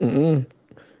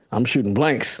 I'm shooting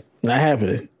blanks. Not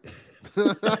happening.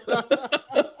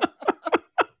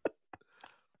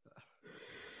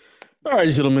 All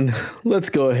right, gentlemen, let's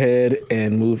go ahead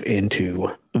and move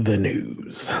into the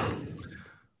news.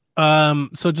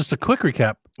 So just a quick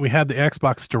recap. We had the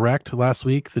Xbox Direct last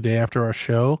week, the day after our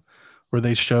show, where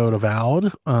they showed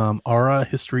Avowed, Aura,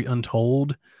 History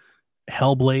Untold,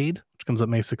 Hellblade, which comes up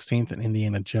May 16th, and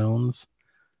Indiana Jones.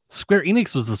 Square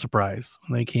Enix was the surprise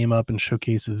when they came up and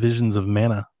showcased Visions of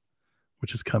Mana,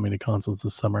 which is coming to consoles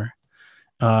this summer.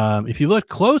 If you look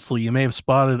closely, you may have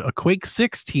spotted a Quake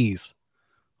 6 tease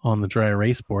on the dry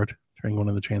erase board during one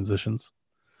of the transitions.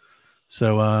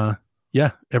 So,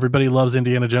 yeah, everybody loves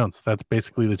Indiana Jones. That's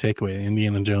basically the takeaway.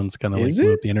 Indiana Jones kind of like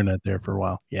blew up the internet there for a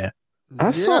while. Yeah.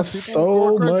 I saw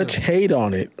so much hate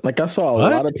on it. Like I saw a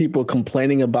lot of people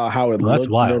complaining about how it looked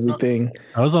and everything.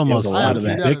 I was almost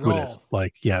ubiquitous.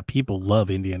 Like, yeah, people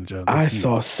love Indiana Jones. I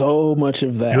saw so much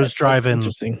of that. It was driving.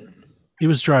 Interesting. It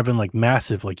was driving like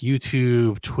massive, like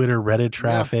YouTube, Twitter, Reddit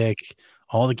traffic,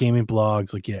 all the gaming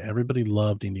blogs. Like, yeah, everybody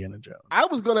loved Indiana Jones. I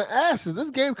was gonna ask, is this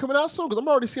game coming out soon? Because I'm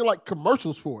already seeing like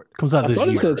commercials for it. Comes out this year. I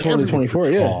thought it said 2024.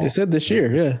 Yeah, it said this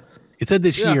year. Yeah. It said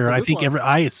this year. I think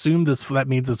I assumed that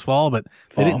means this fall, but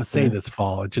they didn't say this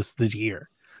fall. It's just this year.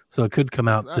 So it could come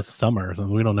out this summer or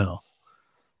something. We don't know.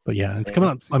 But yeah, it's coming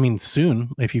out. I mean,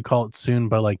 soon. If you call it soon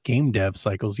by like game dev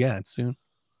cycles, yeah, it's soon.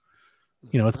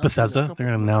 You know, it's Bethesda. They're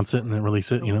going to announce it and then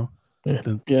release it,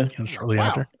 shortly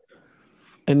after.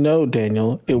 And no,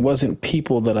 Daniel, it wasn't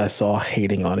people that I saw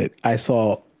hating on it. I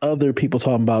saw other people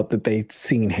talking about that they'd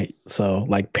seen hate. So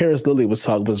like Paris Lily was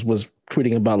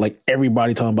tweeting about like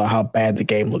everybody talking about how bad the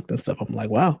game looked and stuff. I'm like,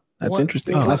 wow, that's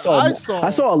interesting. I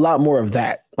saw a lot more of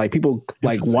that. Like people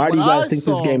like, why do you guys think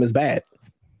this game is bad?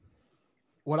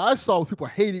 What I saw was people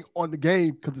hating on the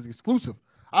game because it's exclusive.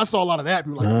 I saw a lot of that.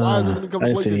 People like, why is it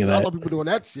coming to PlayStation? I saw people doing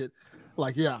that shit.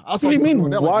 Like, yeah. I saw what do you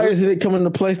mean? Why isn't it coming to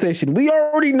PlayStation? We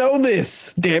already know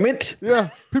this. Damn it. Yeah.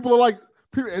 People are like,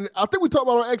 and I think we talked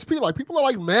about on XP. Like, people are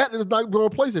like mad that it's not going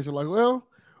on PlayStation. Like, well,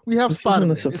 we have Spider-Man.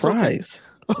 This isn't a surprise.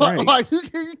 Okay. Right. Like you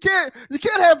can't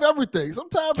have everything.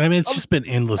 Sometimes I mean, it's just been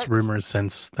endless rumors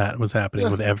since that was happening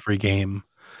with every game.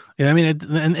 Yeah, I mean,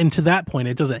 and to that point,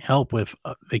 it doesn't help if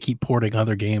they keep porting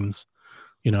other games.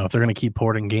 You know, if they're going to keep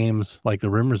porting games like the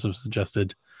rumors have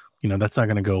suggested, you know, that's not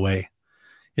going to go away.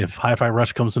 If Hi-Fi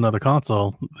Rush comes to another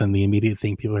console, then the immediate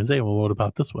thing people are going to say, well, what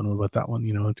about this one? What about that one?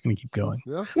 You know, it's going to keep going.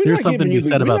 Yeah. There's something you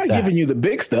said about that. We're not giving you the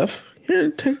big stuff.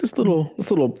 Here, take this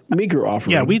little meager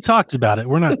offering. Yeah, we talked about it.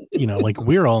 We're not, you know, like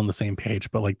we're all on the same page,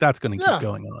 but like that's going to keep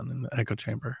going on in the echo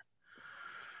chamber.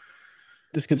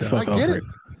 Just get the fuck off it.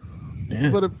 Yeah.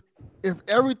 But if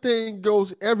everything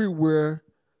goes everywhere,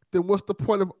 then what's the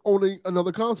point of owning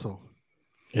another console?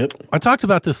 Yep. I talked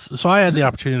about this. So I had the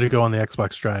opportunity to go on the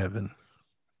Xbox Drive and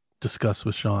discuss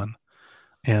with Sean.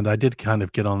 And I did kind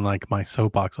of get on like my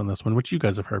soapbox on this one, which you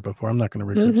guys have heard before. I'm not going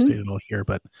to regurgitate it all here,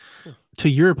 but to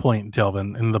your point,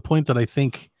 Delvin, and the point to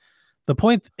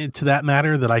that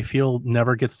matter that I feel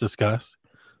never gets discussed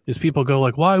is people go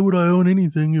like, why would I own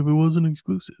anything if it wasn't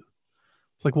exclusive?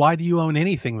 It's like, why do you own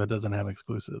anything that doesn't have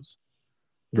exclusives?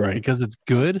 Right. Because it's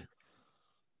good?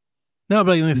 No,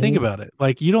 but you think about it.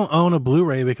 Like, you don't own a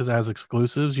Blu-ray because it has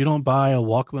exclusives. You don't buy a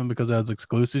Walkman because it has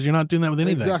exclusives. You're not doing that with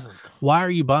anything. Exactly. Why are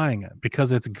you buying it?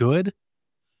 Because it's good?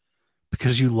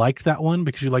 Because you like that one?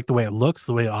 Because you like the way it looks,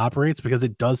 the way it operates? Because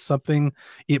it does something?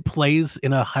 It plays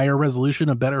in a higher resolution,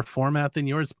 a better format than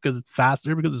yours? Because it's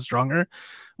faster? Because it's stronger?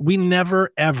 We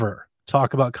never, ever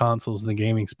talk about consoles in the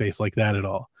gaming space like that at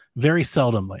all. Very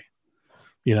seldomly.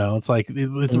 You know, it's like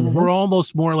we're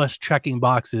almost more or less checking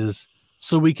boxes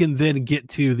so we can then get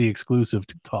to the exclusive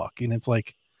to talk. And it's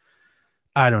like,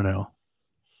 I don't know.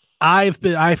 I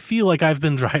feel like I've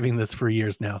been driving this for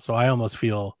years now, so I almost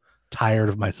feel tired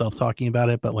of myself talking about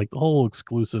it. But like the whole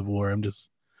exclusive war,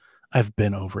 I've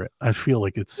been over it. I feel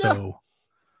like it's so,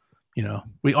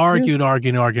 we argue and argue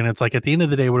and argue, and it's like at the end of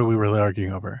the day, what are we really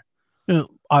arguing over?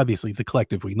 Obviously, the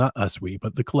collective we, not us we,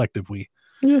 but the collective we.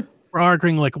 Yeah. We're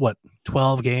arguing like what,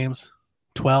 12 games?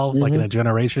 12, like in a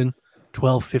generation?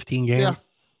 12, 15 games?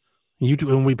 Yeah.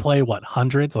 And we play what,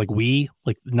 hundreds? Like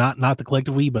not the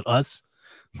collective we, but us.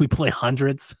 We play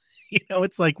hundreds.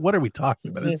 It's like, what are we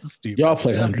talking about? This is stupid. Y'all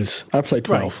play hundreds. I play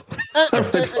 12. Right. I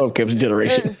play 12 games a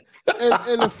generation.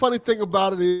 And the funny thing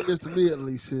about it is, to me at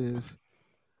least, is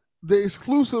the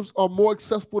exclusives are more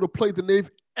accessible to play than they've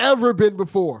ever been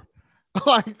before.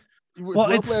 Like,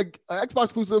 it's play an Xbox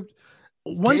exclusive.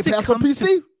 Once it comes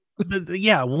to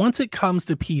PC, once it comes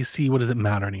to PC, what does it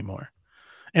matter anymore?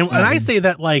 And I say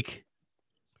that like,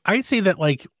 I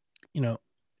don't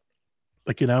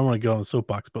want to go on the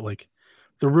soapbox, but like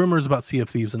the rumors about Sea of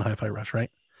Thieves and Hi-Fi Rush,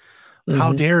 right? Mm-hmm.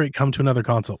 How dare it come to another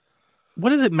console?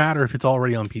 What does it matter if it's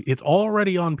already on PC? It's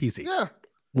already on PC. Yeah.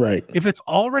 Right. If it's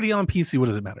already on PC, what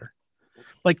does it matter?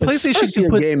 Like PlayStation can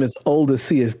put a game as old as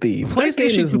Sea of Thieves.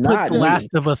 PlayStation can put The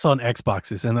Last of Us on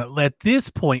Xboxes, and at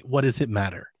this point, what does it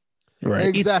matter? Right.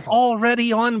 Exactly. It's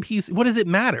already on PC. What does it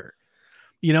matter?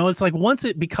 It's like once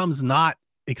it becomes not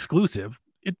exclusive,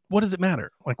 what does it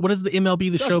matter? Like, what does the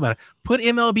MLB The Show matter? Put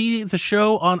MLB The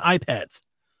Show on iPads.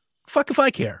 Fuck if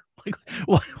I care.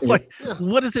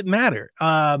 What does it matter?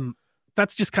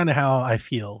 That's just kind of how I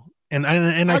feel, and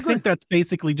I think that's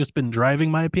basically just been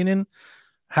driving my opinion.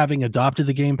 Having adopted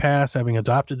the Game Pass, having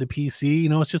adopted the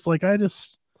PC, it's just like I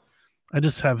just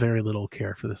have very little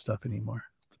care for this stuff anymore.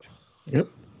 Yep.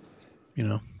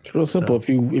 It's real simple.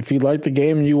 So, if you like the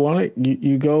game and you want it,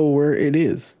 you go where it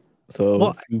is.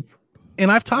 So,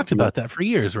 and I've talked about that for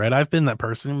years, right? I've been that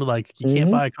person who like you can't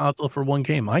buy a console for one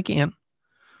game. I can.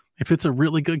 If it's a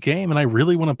really good game and I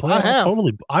really want to play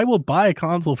it, I will buy a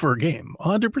console for a game.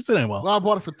 100% I will. Well, I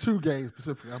bought it for 2 games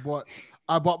specifically.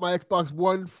 I bought my Xbox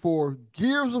One for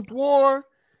Gears of War,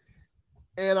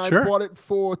 and I bought it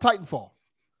for Titanfall.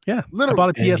 Yeah, literally. I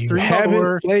bought a PS3. You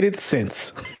haven't played it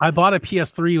since. I bought a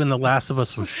PS3 when The Last of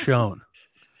Us was shown.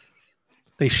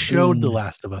 They showed The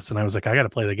Last of Us, and I was like, I got to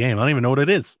play the game. I don't even know what it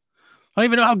is. I don't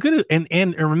even know how good it is.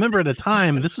 And remember at a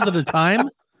time, this was at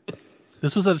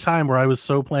a time where I was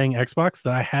so playing Xbox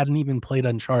that I hadn't even played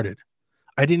Uncharted.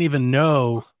 I didn't even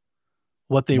know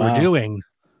what they were doing.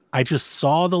 I just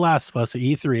saw The Last of Us at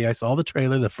E3. I saw the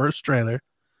trailer, the first trailer,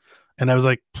 and I was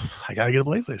like, I got to get a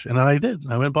PlayStation. And I did.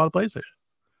 I went and bought a PlayStation.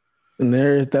 And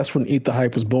that's when Eat the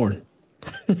Hype was born.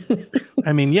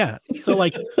 I mean, yeah. So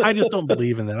like, I just don't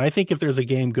believe in that. I think if there's a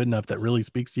game good enough that really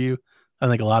speaks to you, I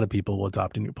think a lot of people will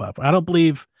adopt a new platform. I don't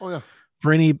believe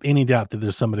for any doubt that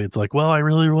there's somebody that's like, well, I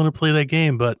really want to play that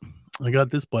game, but I got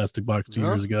this plastic box 2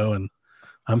 years ago and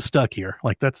I'm stuck here.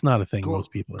 Like, that's not a thing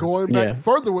most people are. Going back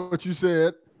further with what you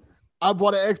said, I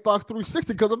bought an Xbox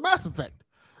 360 because of Mass Effect.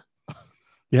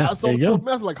 Yeah. I saw the show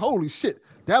Mass Effect, like, holy shit,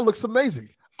 that looks amazing.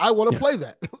 I want to play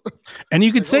that. And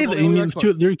you could say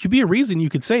that there could be a reason you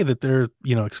could say that they're,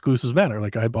 exclusives matter.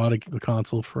 Like, I bought a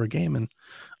console for a game, and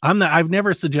I've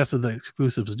never suggested that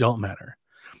exclusives don't matter.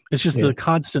 It's just the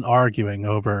constant arguing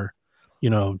over,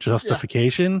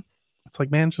 justification. Yeah. It's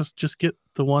like, man, just get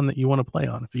the one that you want to play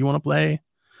on. If you want to play,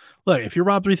 look, if you're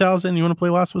Rob 3000, you want to play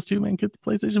Last of Us 2, man, get the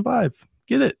PlayStation 5.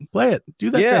 Get it, play it, do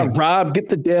that. Yeah, thing. Rob, get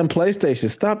the damn PlayStation.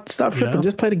 Stop tripping.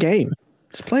 Just play the game.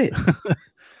 Just play it.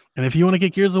 And if you want to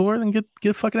get Gears of War, then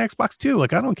get fucking Xbox 2.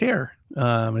 Like, I don't care.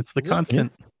 It's the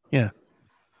constant. Yeah.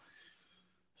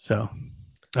 So,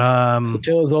 the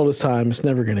tale as old as time. It's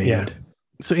never going to end.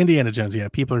 So Indiana Jones,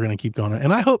 people are going to keep going.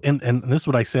 And I hope, and this is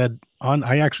what I said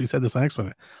I actually said this on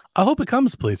X-Men. I hope it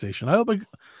comes to PlayStation. I hope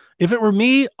if it were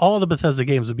me, all the Bethesda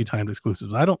games would be timed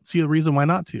exclusives. I don't see a reason why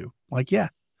not to. Like,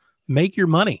 make your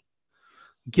money.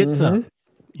 Get some.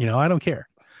 I don't care.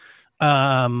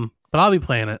 But I'll be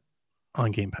playing it on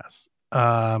Game Pass.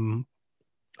 I don't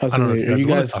know if are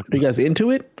you guys into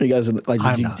it? Are you guys like?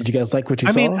 Did you guys like what you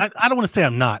saw? I mean, I don't want to say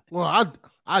I'm not. Well,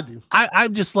 I do.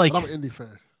 I'm just like, I'm an indie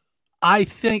fan. I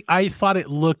thought it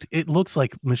looks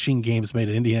like Machine Games made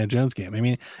an Indiana Jones game. I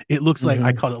mean, it looks like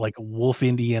I called it like Wolf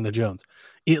Indiana Jones.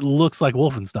 It looks like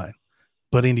Wolfenstein,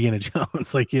 but Indiana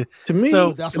Jones. Like to me, it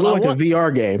looked like a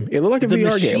VR game. It looked like a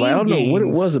VR game. Like, I don't know what it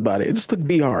was about it. It just looked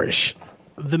VR-ish.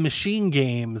 The Machine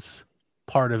Games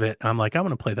part of it, I'm like, I'm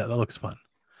gonna play that. That looks fun.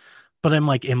 But I'm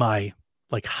like, am I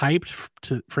like hyped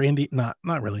for indie? Not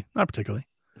really, not particularly.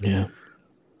 Yeah,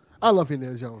 I love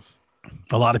Indiana Jones.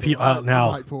 A lot of people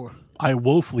now. I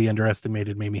woefully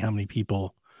underestimated maybe how many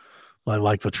people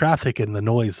Like the traffic and the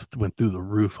noise went through the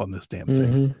roof on this damn thing.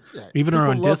 Mm-hmm. Yeah, Even people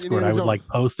on love Discord, Indiana I would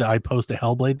Jones. like I'd post a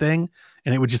Hellblade thing,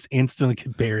 and it would just instantly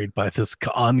get buried by this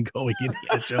ongoing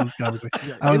Indiana Jones conversation.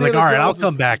 Yeah, I was like, Indiana all right, I'll Jones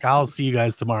come is- back. I'll see you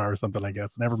guys tomorrow or something, I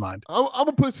guess. Never mind. I'm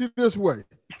gonna put you this way: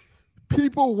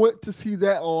 people went to see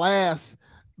that last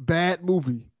bad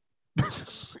movie,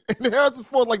 and Harrison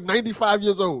Ford's like 95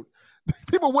 years old.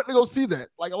 People went to go see that.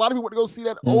 Like a lot of people went to go see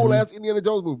that old ass Indiana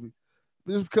Jones movie,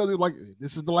 just because it's like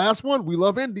this is the last one. We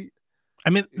love Indy. I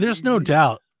mean, there's no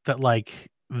doubt that like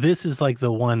this is like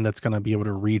the one that's going to be able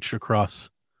to reach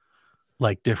across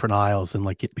like different aisles and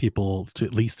like get people to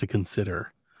at least to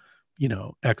consider,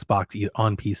 Xbox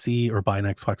on PC or buy an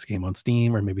Xbox game on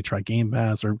Steam or maybe try Game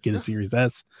Pass or get a Series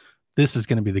S. This is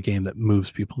going to be the game that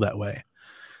moves people that way.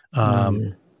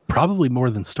 Probably more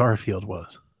than Starfield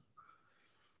was.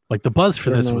 Like the buzz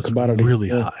for this was really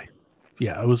high.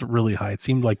 Yeah, it was really high. It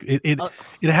seemed like it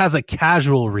has a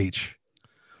casual reach.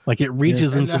 Like it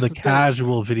reaches into the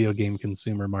casual video game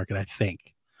consumer market, I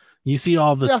think. You see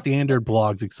all the standard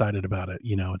blogs excited about it.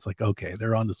 It's like, okay,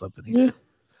 they're onto something here.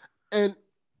 Yeah.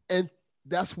 And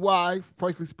that's why,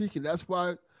 frankly speaking, that's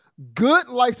why good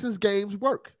licensed games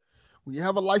work. When you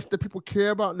have a license that people care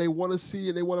about and they want to see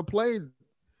and they want to play,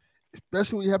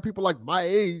 especially when you have people like my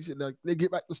age and they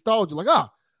get back nostalgia, like,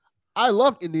 I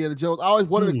love Indiana Jones. I always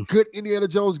wanted a good Indiana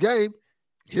Jones game.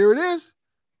 Here it is.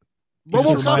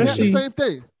 RoboCop had the same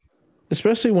thing.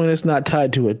 Especially when it's not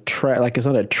tied to it's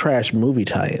not a trash movie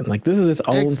tie-in. Like this is its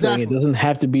own thing. It doesn't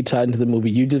have to be tied into the movie.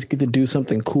 You just get to do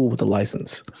something cool with the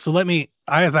license. So I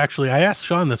asked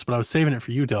Sean this, but I was saving it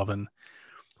for you, Delvin.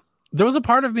 There was a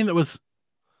part of me that was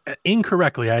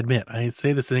incorrectly, I admit. I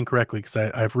say this incorrectly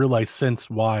because I've realized since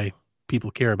why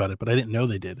people care about it, but I didn't know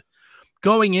they did.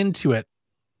 Going into it,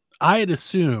 I had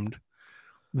assumed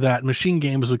that Machine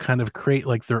Games would kind of create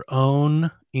like their own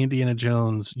Indiana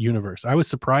Jones universe. I was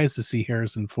surprised to see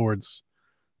Harrison Ford's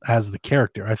as the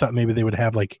character. I thought maybe they would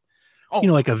have like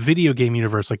a video game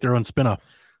universe, like their own spinoff.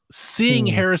 Seeing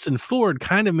Harrison Ford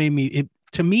kind of made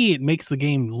it makes the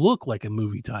game look like a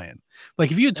movie tie-in.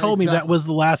 Like if you had told me that was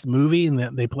the last movie and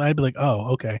that they played, I'd be like,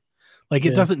 oh, okay. Like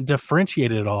it doesn't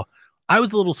differentiate it at all. I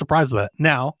was a little surprised by that.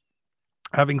 Now,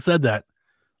 having said that,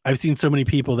 I've seen so many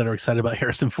people that are excited about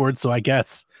Harrison Ford, so I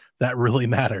guess that really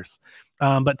matters.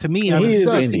 But to me,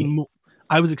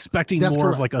 I was expecting more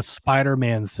of like a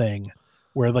Spider-Man thing,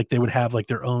 where like they would have like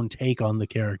their own take on the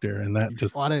character, and that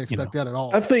just I didn't expect that at all.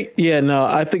 I think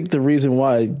the reason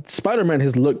why Spider-Man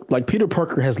has looked like Peter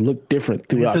Parker has looked different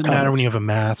throughout. It doesn't matter when you have a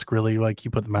mask, really. Like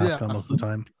you put the mask on most of the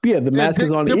time. Yeah, the mask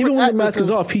is on. Even when the mask is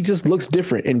off, he just looks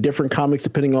different in different comics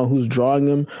depending on who's drawing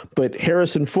him. But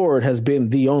Harrison Ford has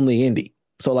been the only Indy.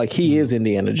 So like he is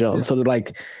Indiana Jones. So to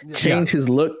like change his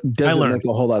look doesn't make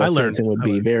a whole lot of sense and would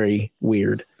be very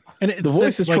weird. And the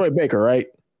voice is Troy Baker, right?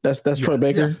 That's Troy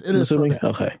Baker. Yes, it is assuming.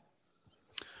 Okay.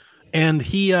 And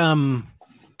he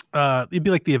it'd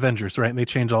be like the Avengers, right? And they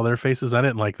change all their faces. I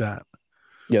didn't like that.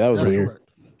 Yeah, that was weird. Correct.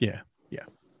 Yeah.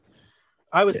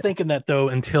 I was thinking that though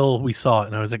until we saw it,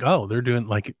 and I was like, oh, they're doing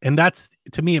like, and that's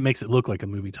to me, it makes it look like a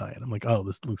movie tie-in. I'm like, oh,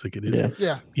 this looks like it is.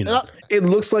 Yeah. It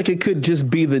looks like it could just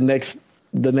be the next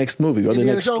movie or the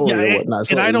next story or whatnot.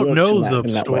 So and I don't know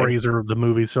the stories or the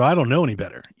movies, so I don't know any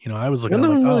better. I was looking.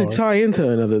 None of them really tie into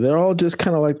another. They're all just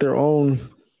kind of like their own.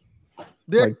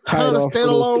 They're kind of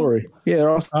standalone story. Yeah, they're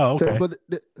all. Okay. But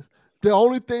the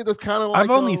only thing that's kind of like I've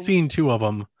only seen two of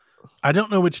them. I don't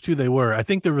know which two they were. I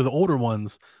think they were the older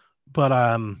ones, but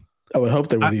I would hope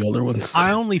they were the older ones.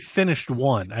 I only finished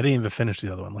one. I didn't even finish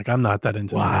the other one. Like I'm not that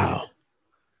into. Wow.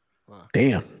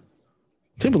 Damn.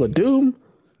 Temple of Doom.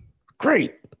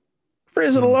 Great.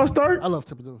 Raiders of the Lost Ark. I love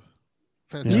Temple of Doom.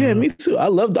 Fantastic. Yeah, me too. I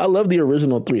love the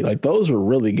original three. Like those were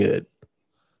really good.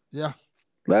 Yeah.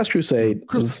 Last Crusade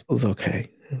was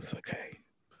okay. It's okay.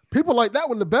 People like that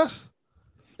one the best.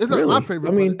 It's not my favorite.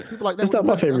 I mean, people like that it's not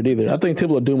my favorite either. I think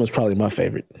Temple of Doom was probably my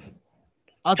favorite.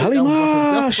 That's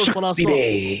the first one I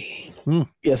saw.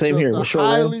 Yeah, same here.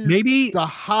 Maybe the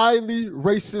highly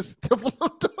racist Temple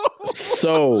of Doom.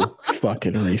 So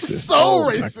fucking racist.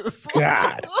 Racist.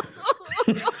 God.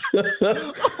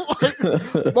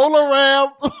 Like Bola Ram.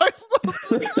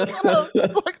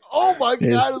 Like, oh my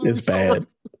God. It's bad.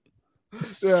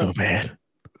 So bad.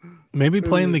 Maybe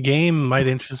playing the game might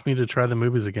interest me to try the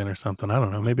movies again or something. I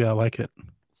don't know. Maybe I like it.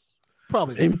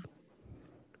 Probably. Maybe.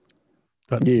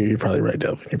 But you're probably right,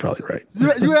 Delvin. You're probably right.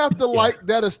 You have to like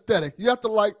that aesthetic. You have to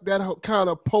like that kind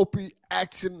of pulpy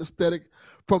action aesthetic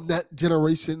from that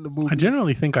generation. The movie. I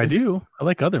generally think I do. I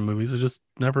like other movies. I've just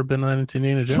never been on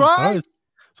Indiana Jones.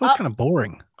 So it's kind of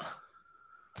boring.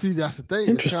 See, that's the thing.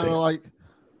 Interesting. It's kind of like.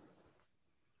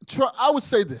 I would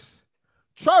say this: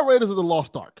 Try Raiders of the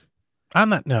Lost Ark. I'm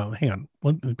not. No, hang on.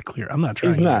 Let me be clear. I'm not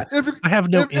trying. He's not. I have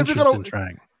no interest in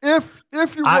trying. If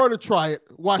you were to try it,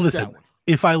 watch that one.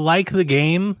 If I like the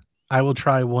game, I will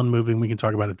try one movie and we can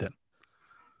talk about it then.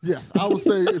 Yes, I would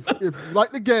say if you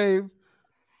like the game,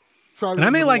 try. And I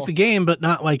may like the game, but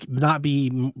not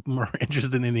be more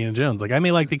interested in Indiana Jones. Like I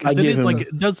may like the because it is like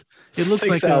it does. It looks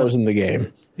 6 like hours in the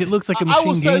game. It looks like a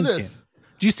Machine Games game.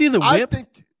 Do you see the whip?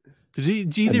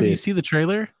 Did either of you see the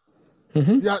trailer?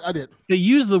 Mm-hmm. Yeah, I did. They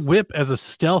use the whip as a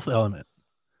stealth element.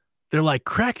 They're like,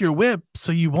 crack your whip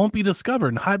so you won't be discovered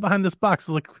and hide behind this box.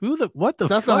 I was like, what the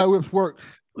That's fuck? not how whips work.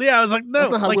 Yeah, I was like, no.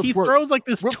 Like he throws like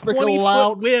this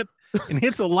 20-foot whip and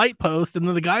hits a light post, and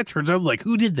then the guy turns out like,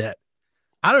 who did that?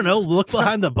 I don't know. Look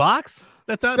behind the box.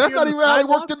 That's out. That's not even how they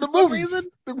worked in the movies.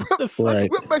 The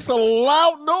whip makes a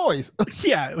loud noise.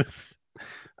 Yeah, it was.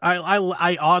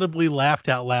 I audibly laughed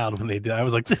out loud when they did. I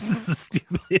was like, this is the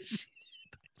stupidest shit.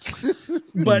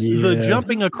 But the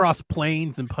jumping across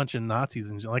planes and punching Nazis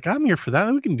and like, I'm here for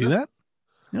that. We can do that.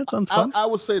 Yeah, that sounds fun. I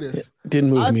would say this. It didn't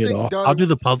move me at all. I'll do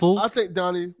the puzzles. I think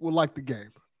Donnie will like the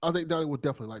game. I think Donnie would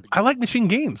definitely like the game. I like Machine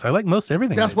Games. I like most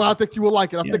everything. That's why I think you will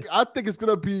like it. I think it's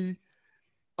gonna be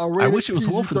a rated I wish it was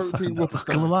PG-13 Wolfenstein. I'm not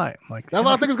gonna lie. Like, that's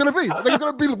what I think it's gonna be. I think it's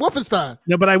gonna be Wolfenstein.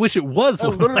 No, but I wish it was.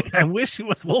 Like, I wish it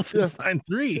was Wolfenstein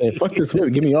 3. Hey, fuck this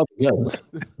whip. Give me all the guns.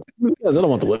 I don't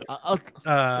want the whip.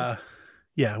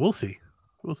 Yeah, we'll see.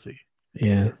 We'll see.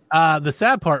 Yeah. The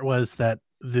sad part was that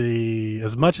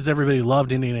as much as everybody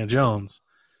loved Indiana Jones,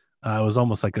 it was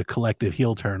almost like a collective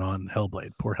heel turn on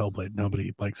Hellblade. Poor Hellblade.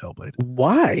 Nobody likes Hellblade.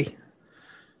 Why?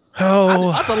 Oh,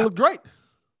 I thought it looked great.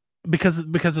 Because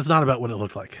it's not about what it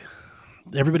looked like.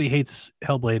 Everybody hates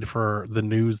Hellblade for the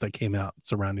news that came out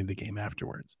surrounding the game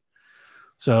afterwards.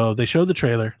 So they showed the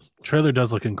trailer. Trailer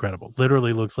does look incredible.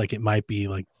 Literally looks like it might be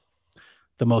like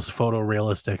the most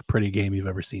photorealistic, pretty game you've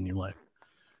ever seen in your life.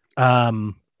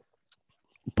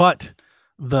 But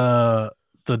the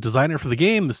designer for the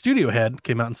game, the studio head,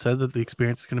 came out and said that the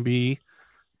experience is going to be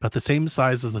about the same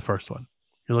size as the first one.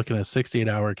 You're looking at a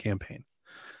 68-hour campaign.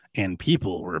 And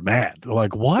people were mad. They're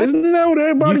like, what? Isn't that what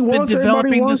everybody You've wants? been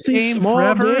developing Everybody wants this these game small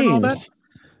forever and all that? games.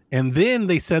 And then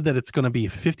they said that it's going to be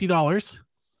 $50.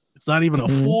 It's not even a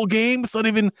full game. It's not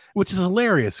even, which is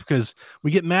hilarious because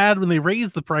we get mad when they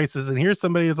raise the prices. And here's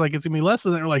somebody that's like, it's going to be less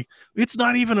than that. They're like, it's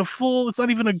not even it's not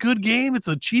even a good game. It's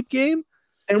a cheap game.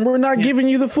 And we're not giving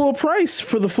you the full price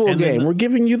for the full game. We're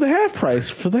giving you the half price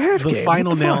for the half game. The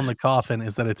final nail in the coffin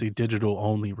is that it's a digital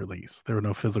only release. There are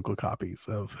no physical copies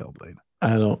of Hellblade.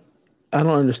 I don't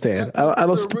understand. I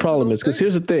don't see the problem is because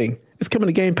here's the thing. It's coming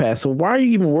to Game Pass. So why are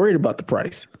you even worried about the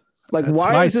price? Like,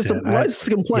 why is this a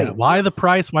complaint? Yeah, why the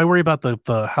price? Why worry about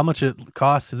the how much it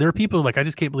costs? There are people like, I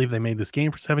just can't believe they made this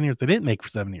game for 7 years. They didn't make for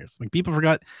 7 years. Like, people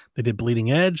forgot they did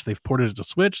Bleeding Edge. They've ported it to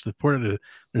Switch. They've ported it.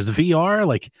 There's VR.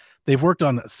 Like, they've worked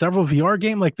on several VR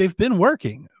games. Like, they've been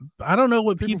working. I don't know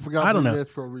what people forgot. I don't know.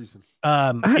 For a reason.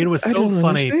 It was so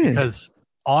funny because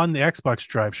on the Xbox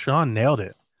Drive, Sean nailed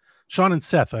it. Sean and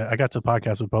Seth, I got to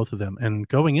podcast with both of them, and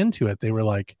going into it, they were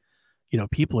like,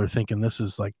 people are thinking this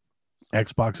is like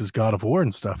Xbox's God of War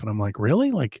and stuff. And I'm like,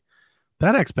 really? Like,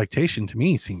 that expectation to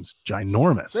me seems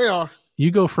ginormous. They are.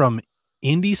 You go from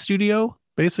indie studio,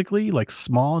 basically, like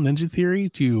small Ninja Theory,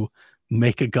 to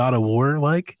make a God of War,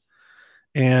 like,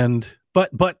 and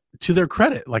but to their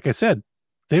credit, like I said,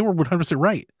 they were 100%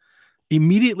 right.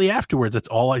 Immediately afterwards, that's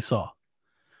all I saw.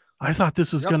 I thought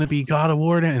this was going to be God of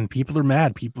War, and people are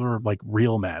mad. People are like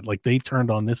real mad. Like, they turned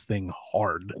on this thing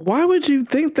hard. Why would you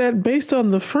think that based on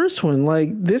the first one? Like,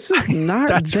 this is not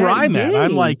that's where I'm at.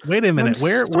 I'm like, wait a minute,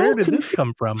 where did this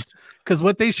come from? Because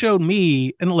what they showed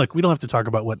me, and look, we don't have to talk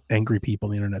about what angry people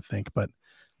on the internet think, but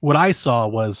what I saw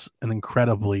was an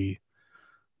incredibly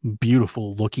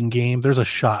beautiful looking game. There's a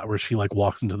shot where she like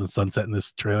walks into the sunset in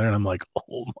this trailer, and I'm like,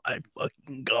 oh my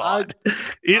fucking God.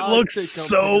 It looks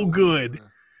so good.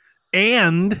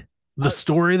 And the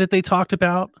story that they talked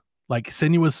about, like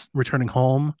Senua's returning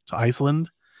home to Iceland,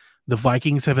 the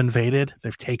Vikings have invaded.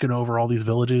 They've taken over all these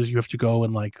villages. You have to go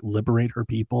and like liberate her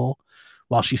people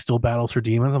while she still battles her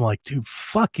demons. I'm like, dude,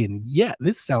 fucking yeah,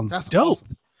 this sounds dope.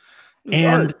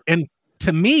 Awesome. And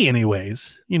to me,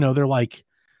 anyways, they're like,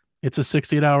 it's a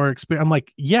 68-hour experience. I'm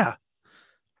like, yeah,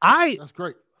 that's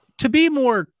great. To be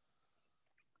more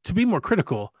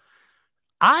critical,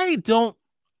 I've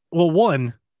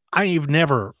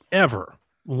never, ever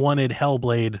wanted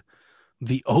Hellblade,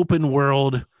 the open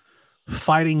world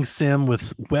fighting sim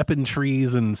with weapon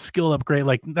trees and skill upgrade.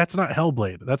 Like, that's not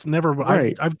Hellblade. That's never what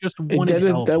I've just wanted.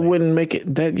 That wouldn't make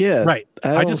it that. Yeah. Right.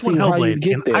 I just want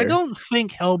Hellblade. And I don't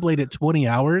think Hellblade at 20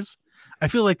 hours. I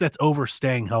feel like that's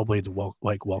overstaying Hellblade's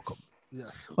welcome.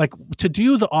 Yes. Like to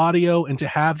do the audio and to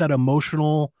have that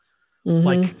emotional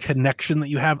like connection that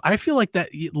you have, I feel like that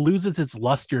it loses its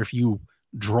luster if you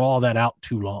draw that out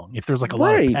too long. If there's like a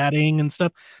lot of padding and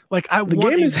stuff, like the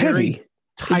game is heavy.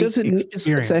 It doesn't.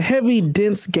 It's a heavy,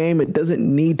 dense game. It doesn't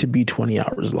need to be 20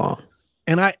 hours long.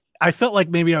 And I felt like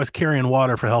maybe I was carrying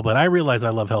water for Hellblade. I realize I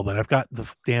love Hellblade. I've got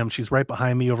she's right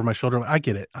behind me over my shoulder. I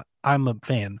get it. I'm a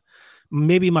fan.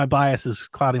 Maybe my bias is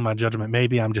clouding my judgment.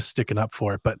 Maybe I'm just sticking up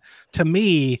for it. But to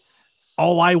me,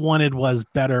 all I wanted was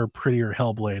better, prettier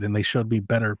Hellblade, and they showed me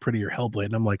better, prettier Hellblade.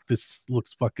 And I'm like, this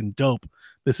looks fucking dope.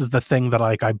 This is the thing that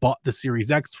like I bought the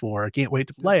Series X for. I can't wait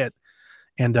to play it.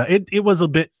 And it was a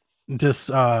bit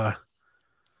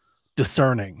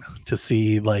discerning to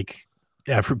see like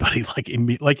everybody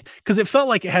like because it felt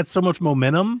like it had so much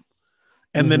momentum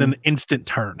and then an instant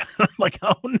turn. Like,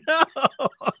 oh no.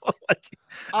 Like,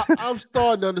 I'm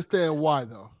starting to understand why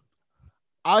though.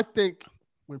 I think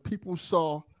when people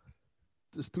saw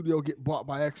the studio get bought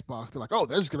by Xbox, they're like, oh,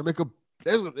 they're just gonna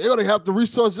they're gonna have the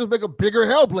resources to make a bigger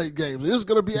Hellblade game. This is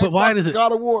gonna be but Xbox why does it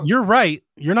God of War. You're right,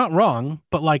 you're not wrong,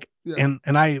 but like and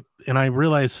I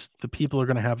realize the people are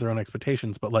gonna have their own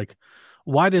expectations, but like,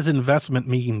 why does investment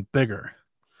mean bigger?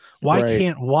 Why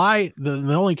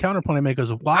the only counterpoint I make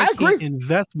is why can't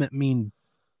investment mean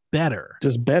better?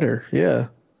 Just better, yeah.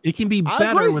 It can be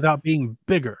better without being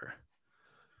bigger.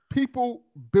 People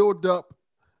build up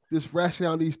this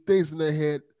rationale, these things in their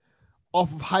head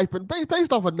off of hype and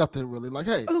based off of nothing really. Like,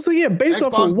 hey, so yeah, based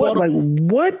off of what? Like,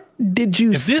 what did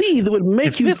you see that would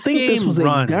make you think this was a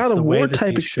God of War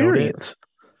type experience?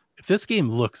 If this game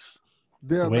looks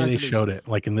the way they showed it,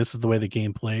 like, and this is the way the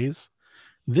game plays,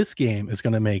 this game is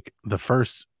going to make the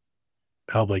first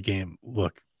Hellblade game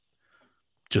look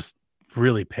just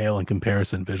really pale in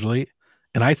comparison visually.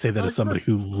 And I say that as somebody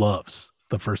who loves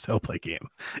the first Hellblade game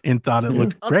and thought it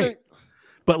looked great.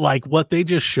 But like what they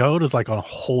just showed is like on a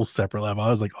whole separate level. I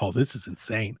was like, oh, this is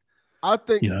insane. I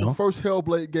think the first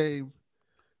Hellblade game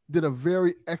did a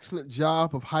very excellent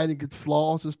job of hiding its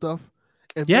flaws and stuff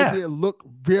and making it look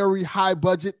very high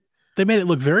budget. They made it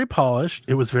look very polished.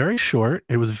 It was very short.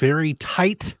 It was very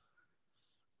tight.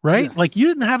 Right? Yeah. Like you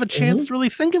didn't have a chance to really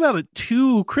think about it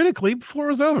too critically before it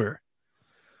was over.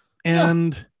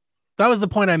 And that was the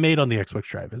point I made on the Xbox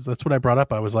Drive. That's what I brought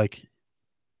up. I was like,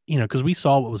 because we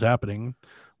saw what was happening.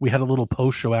 We had a little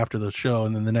post show after the show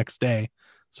and then the next day.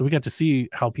 So we got to see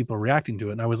how people are reacting to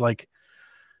it. And I was like,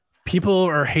 people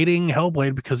are hating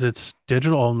Hellblade because it's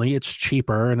digital only, it's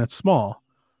cheaper, and it's small.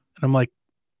 And I'm like,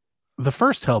 the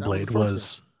first Hellblade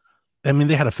was I mean,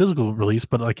 they had a physical release,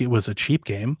 but like it was a cheap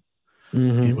game.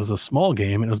 It was a small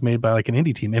game. It was made by like an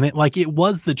indie team. And it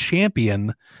was the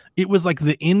champion. It was like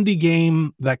the indie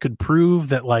game that could prove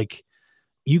that like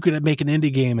you could make an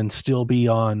indie game and still be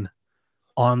on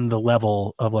the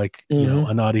level of like,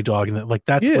 a Naughty Dog. And like,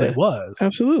 that's what it was.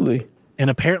 Absolutely. And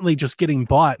apparently just getting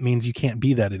bought means you can't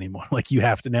be that anymore. Like you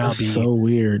have to now be so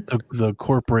weird. The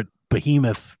corporate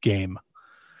behemoth game.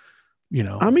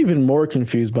 I'm even more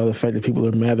confused by the fact that people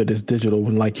are mad that it's digital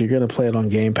when like you're going to play it on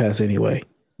Game Pass anyway.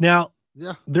 Now,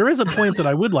 there is a point that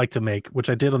I would like to make, which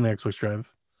I did on the Xbox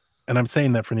Drive. And I'm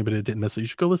saying that for anybody that didn't miss it, you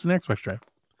should go listen to Xbox Drive,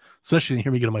 especially when you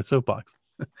hear me get on my soapbox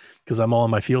because I'm all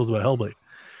in my feels about Hellblade.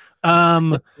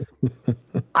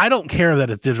 I don't care that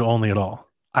it's digital only at all.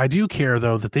 I do care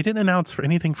though that they didn't announce for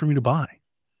anything for me to buy.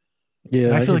 Yeah,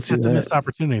 and I feel like that's a missed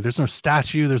opportunity. There's no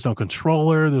statue, there's no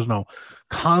controller, there's no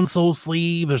console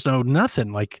sleeve, there's no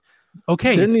nothing. Like,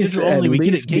 okay, it's digital only. We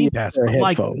get it Game Pass, but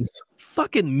like,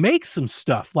 fucking make some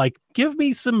stuff. Like, give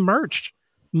me some merch.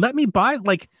 Let me buy.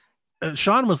 Like,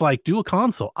 Sean was like, do a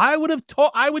console. I would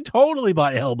totally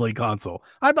buy a Hellblade console.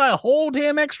 I'd buy a whole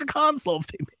damn extra console if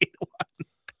they made one.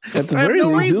 At the very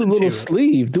least, do a little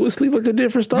sleeve. Do a sleeve like they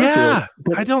did for Starfield. Yeah,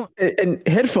 but I don't. And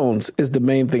headphones is the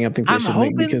main thing I think they should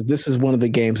make because this is one of the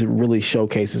games that really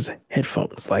showcases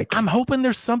headphones. Like, I'm hoping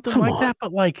there's something like that,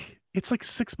 but like, it's like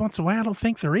 6 months away. I don't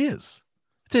think there is.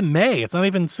 It's in May. It's not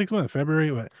even 6 months.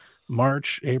 February,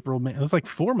 March, April, May. It's like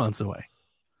 4 months away.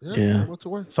 Yeah. 4 months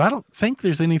away. So I don't think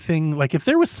there's anything like if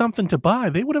there was something to buy,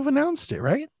 they would have announced it,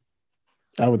 right?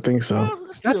 I would think so. Well,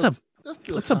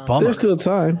 that's a bummer. There's still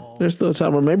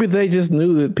time. Or maybe they just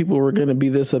knew that people were going to be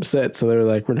this upset, so they're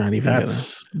like, "We're not even going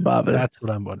to bother." That's what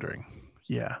I'm wondering.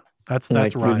 Yeah, that's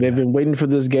right. They've been waiting for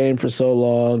this game for so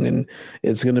long, and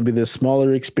it's going to be this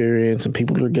smaller experience, and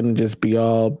people are going to just be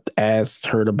all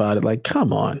hurt about it. Like,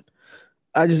 come on!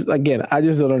 I just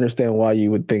don't understand why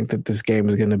you would think that this game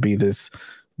is going to be this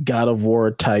God of War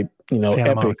type,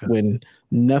 epic when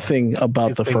nothing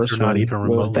about the first one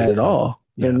was that at all.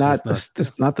 They're not.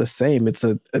 It's not the same. It's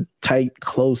a tight,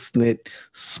 close knit,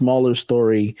 smaller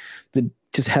story that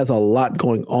just has a lot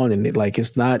going on in it. Like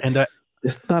it's not And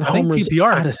Homer's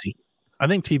Odyssey. I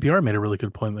think TPR made a really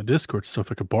good point in the Discord. So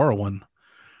if I could borrow one,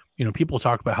 people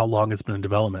talk about how long it's been in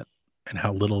development and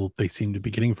how little they seem to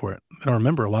be getting for it. And I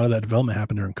remember a lot of that development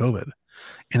happened during COVID,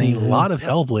 and a lot of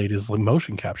Hellblade is like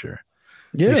motion capture.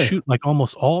 Yeah, they shoot like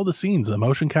almost all the scenes, the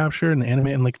motion capture and the anime,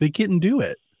 and like they get and do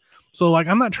it. So like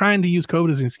I'm not trying to use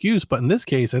COVID as an excuse, but in this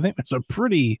case, I think it's a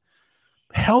pretty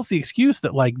healthy excuse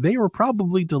that like they were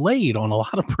probably delayed on a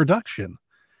lot of production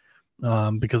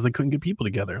because they couldn't get people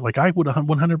together. Like I would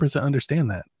 100% understand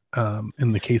that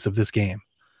in the case of this game.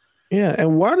 Yeah,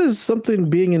 and why does something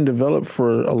being in develop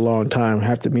for a long time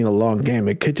have to mean a long game?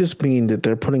 It could just mean that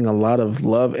they're putting a lot of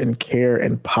love and care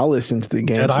and polish into the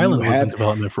game. Dead Island was in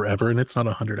development forever, and it's not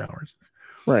 100 hours.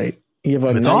 Right. You have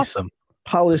a nice, awesome,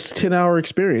 polished 10-hour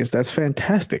experience. That's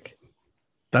fantastic.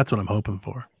 That's what I'm hoping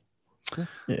for.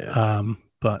 Yeah.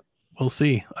 But we'll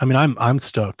see. I mean, I'm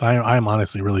stoked. I'm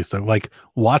honestly really stoked. Like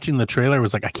watching the trailer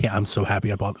was like, I'm so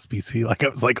happy I bought this PC. Like I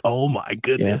was like, oh my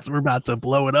goodness, we're about to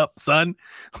blow it up, son.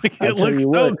 Like it looks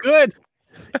so good.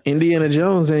 Indiana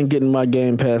Jones ain't getting my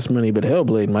Game Pass money, but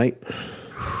Hellblade might.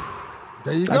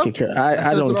 There you go.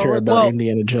 I don't care about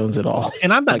Indiana Jones at all.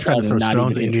 And I'm not trying to throw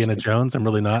stones at Indiana Jones. I'm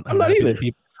really not. I'm not either.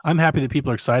 I'm happy that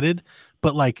people are excited,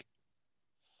 but like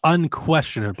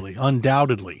unquestionably,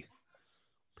 undoubtedly,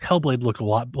 Hellblade looked a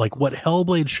lot like what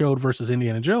Hellblade showed versus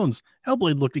Indiana Jones.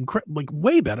 Hellblade looked like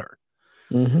way better.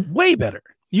 Way better.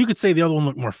 You could say the other one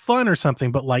looked more fun or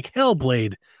something, but like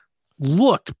Hellblade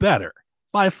looked better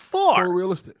by far. More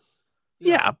realistic.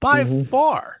 Yeah, by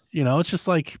far. It's just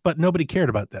like, but nobody cared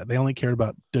about that. They only cared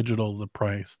about digital, the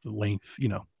price, the length,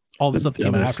 all the stuff that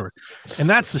came out afterward. And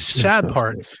that's the sad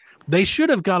part. They should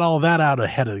have got all that out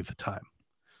ahead of the time.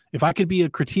 If I could be a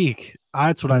critique,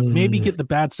 that's what I maybe get the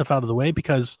bad stuff out of the way,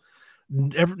 because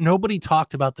nobody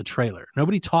talked about the trailer.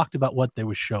 Nobody talked about what they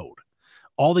was showed.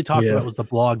 All they talked about was the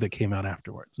blog that came out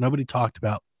afterwards. Nobody talked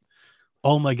about,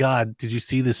 oh my God, did you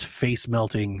see this face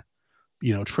melting,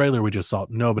 trailer we just saw?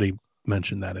 Nobody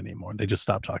mentioned that anymore. They just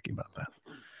stopped talking about that.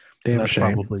 Damn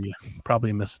shame. Probably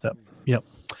a misstep. Yep.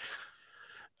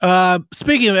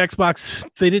 Speaking of Xbox,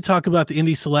 they did talk about the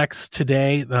Indie Selects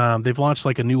today. They've launched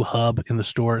like a new hub in the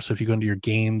store. So if you go into your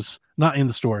games, not in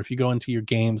the store, if you go into your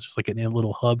games, there's like a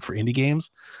little hub for indie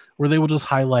games where they will just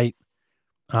highlight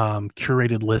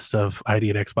curated list of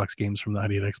ID at Xbox games from the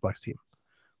ID at Xbox team,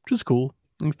 which is cool.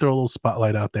 You can throw a little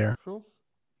spotlight out there. Cool.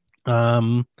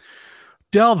 Delvin,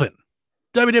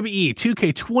 WWE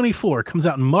 2K24 comes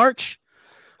out in March.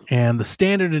 And the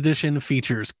standard edition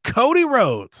features Cody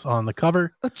Rhodes on the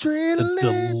cover.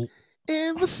 Adrenaline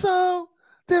in the soul.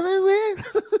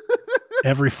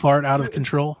 Every fart out of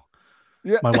control.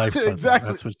 Yeah, my wife said exactly.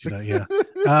 That's what you know. Yeah.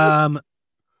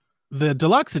 The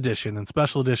deluxe edition and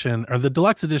special edition, or the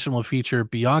deluxe edition, will feature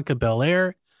Bianca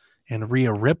Belair and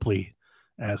Rhea Ripley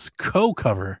as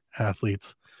co-cover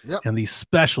athletes. Yep. And the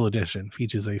special edition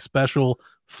features a special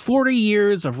 40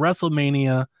 years of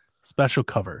WrestleMania special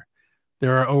cover.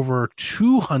 There are over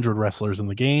 200 wrestlers in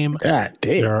the game. God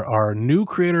damn. There are new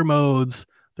creator modes.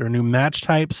 There are new match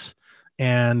types.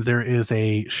 And there is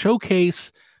a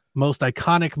showcase most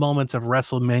iconic moments of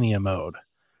WrestleMania mode.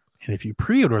 And if you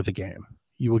pre-order the game,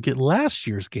 you will get last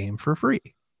year's game for free.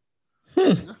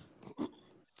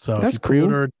 So That's if you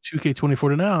pre-order 2K24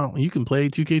 to now, you can play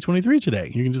 2K23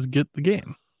 today. You can just get the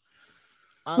game.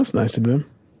 That's nice of them.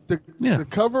 The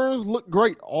covers look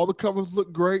great. All the covers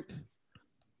look great.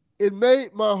 It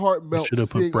made my heart melt. Should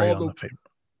have put Bray on the favorite.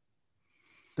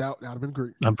 That would have been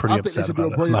great. I'm pretty upset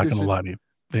about it. I'm not going to lie to you.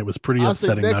 It was pretty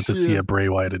upsetting not to see a Bray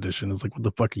Wyatt edition. It's like, what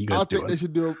the fuck are you guys doing? I think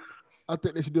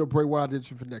they should do a Bray Wyatt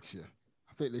edition for next year.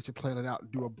 I think they should plan it out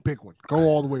and do a big one. Go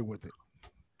all the way with it.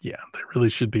 Yeah, there really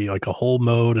should be like a whole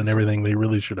mode and everything. They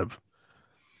really should have.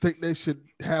 I think they should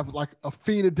have like a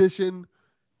Fiend edition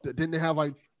that didn't have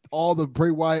like all the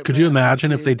Bray Wyatt. Could you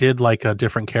imagine if they did like a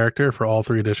different character for all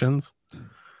 3 editions?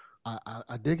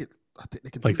 I dig it. I think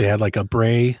they could. Like they had like a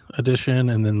Bray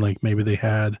edition, and then like maybe they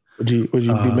had. Would you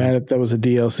be mad if that was a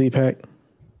DLC pack?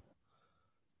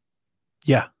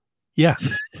 Yeah. Yeah,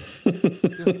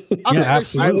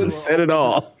 absolutely. I would said it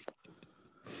all.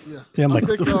 Yeah, I'm like,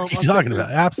 what the fuck are you talking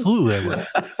about? Absolutely, I would.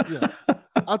 Yeah.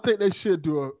 I think they should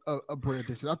do a Bray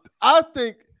edition. I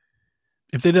think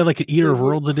if they did like an Eater of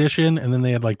Worlds edition, and then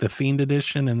they had like the Fiend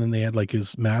edition, and then they had like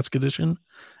his mask edition,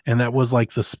 and that was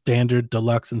like the standard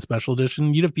deluxe and special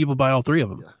edition, you'd have people buy all 3 of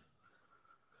them. Yeah.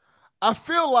 I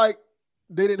feel like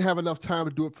they didn't have enough time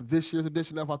to do it for this year's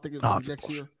edition. I think it's next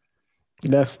year.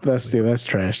 That's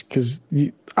trash. Because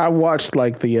I watched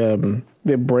like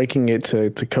they're breaking it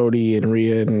to Cody and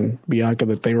Rhea and Bianca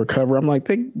that they recover. I'm like,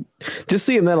 Just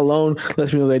seeing that alone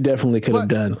lets me know they definitely could have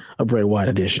done a Bray Wyatt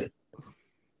edition.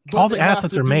 All the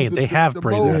assets are made. They have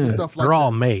Bray's assets. Stuff They're like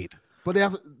all that. made. But they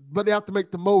have to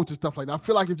make the molds and stuff like that. I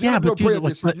feel like if you're but gonna do a Bray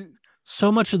dude, edition,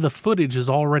 so much of the footage is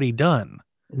already done.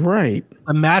 Right.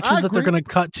 The matches that they're going to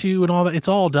cut to and all that, it's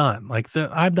all done. Like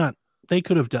they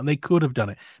could have done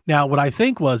it. Now, what I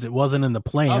think was it wasn't in the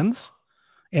plans,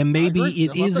 and maybe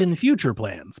it is in future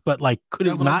plans. But like, could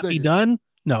it not be done?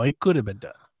 No, it could have been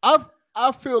done.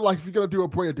 I feel like if you're gonna do a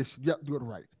Bray edition, you have to do it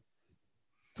right.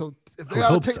 So if they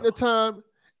gotta take their time,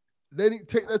 they need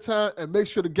to take their time and make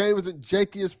sure the game isn't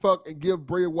janky as fuck and give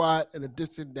Bray Wyatt an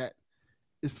edition that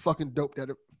is fucking dope, that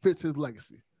it fits his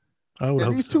legacy.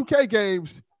 And these 2K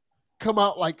games come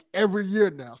out like every year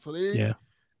now, so they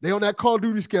on that Call of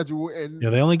Duty schedule, and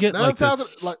they only get like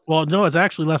this. Well, no, it's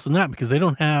actually less than that because they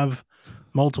don't have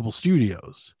multiple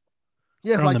studios.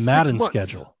 Yeah, they're on the Madden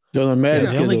schedule. They're on the Madden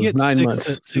schedule. They only get 9 months,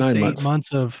 6 to 8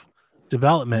 months of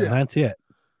development, and that's it.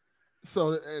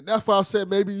 So and that's why I said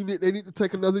maybe they need to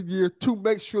take another year to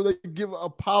make sure they give a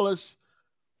polished,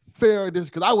 fair edition.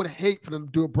 Because I would hate for them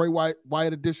to do a Bray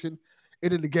Wyatt edition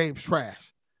and then the game's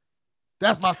trash.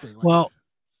 That's my thing. Well,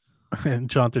 and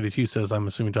John 32 says, I'm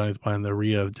assuming Johnny's buying the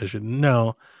Rhea edition.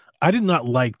 No, I did not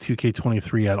like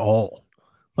 2K23 at all.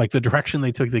 Like the direction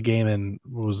they took the game in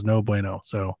was no bueno.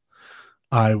 So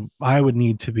I would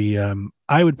need to be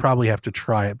I would probably have to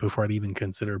try it before I'd even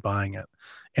consider buying it.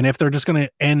 And if they're just gonna,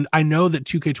 and I know that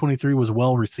 2K23 was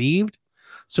well received,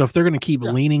 so if they're gonna keep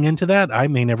leaning into that, I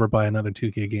may never buy another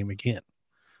 2K game again.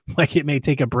 Like it may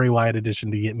take a Bray Wyatt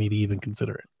edition to get me to even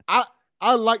consider it.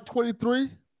 I like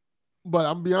 23, but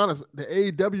I'm gonna be honest, the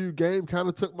AEW game kind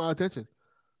of took my attention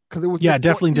because it was it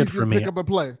definitely did for me. Pick up and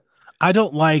play. I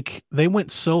don't like they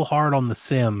went so hard on the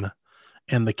sim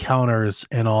and the counters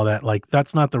and all that. Like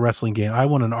that's not the wrestling game. I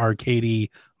want an arcadey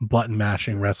button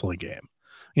mashing wrestling game.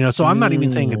 You know, so I'm not even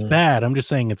saying it's bad. I'm just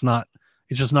saying it's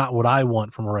just not what I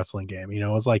want from a wrestling game. You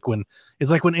know, it's like when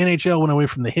NHL went away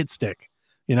from the hit stick.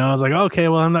 You know, I was like, okay,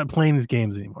 well, I'm not playing these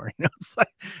games anymore. You know, it's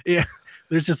like,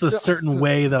 there's just a certain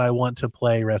way that I want to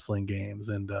play wrestling games,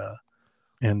 and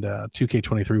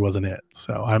 2K23 wasn't it.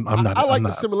 So I'm not. I like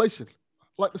the simulation.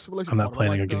 I like the simulation. I'm not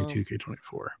planning on getting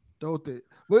 2K24. Don't they?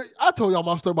 But I told y'all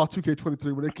my story about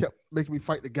 2K23 when they kept making me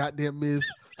fight the goddamn Miz.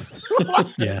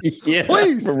 Yeah.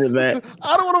 Please, I remember that.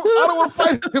 I don't want to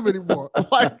fight him anymore.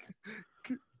 Like,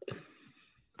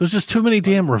 there's just too many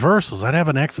damn reversals. I'd have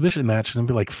an exhibition match and it'd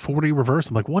be like 40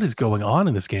 reversals. I'm like, what is going on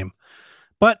in this game?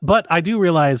 But I do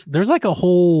realize there's like a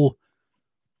whole,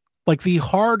 like the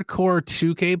hardcore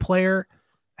 2K player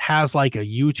has like a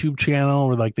YouTube channel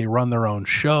where like they run their own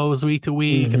shows week to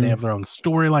week and they have their own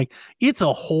story. Like it's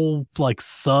a whole like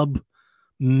sub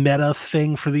meta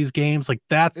thing for these games. Like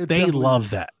they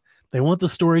love that. They want the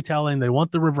storytelling. They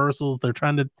want the reversals. They're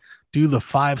trying to do the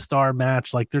 5-star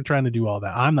match. Like they're trying to do all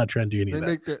that. I'm not trying to do any of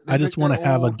that. I just want to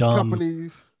have a dumb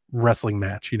wrestling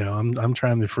match. You know, I'm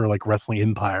trying for like Wrestling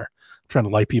Empire. I'm trying to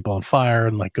light people on fire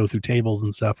and like go through tables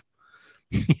and stuff.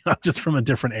 I'm just from a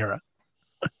different era.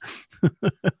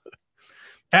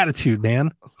 Attitude,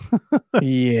 man.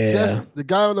 Yeah. Just, the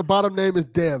guy on the bottom name is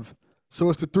Dev, so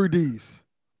it's the 3Ds.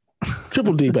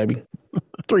 Triple D, baby.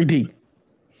 3D.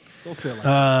 Don't say it like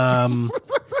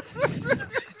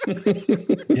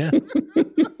that. Yeah.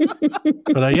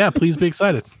 But yeah, please be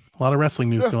excited. A lot of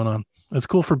wrestling news going on. It's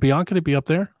cool for Bianca to be up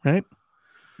there, right?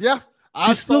 Yeah.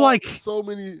 She's still like so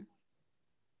many.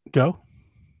 Go.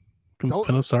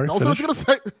 I'm sorry. I was gonna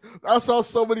say I saw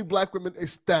so many black women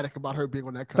ecstatic about her being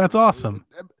on that cover. That's awesome.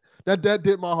 That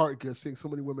did my heart good, seeing so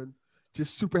many women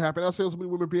just super happy. And I see so many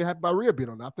women being happy about Rhea being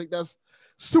on that. I think that's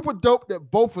super dope that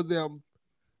both of them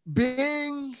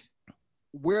being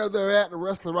where they're at in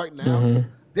wrestling right now.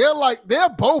 They're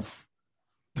both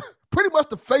pretty much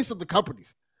the face of the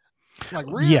companies. Like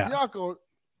Rhea and Bianca.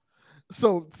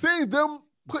 So seeing them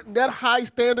putting that high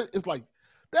standard is like,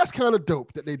 that's kind of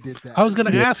dope that they did that. I was going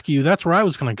to ask you, that's where I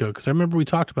was going to go, because I remember we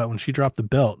talked about when she dropped the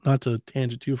belt, not to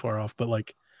tangent too far off, but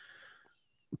like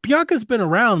Bianca's been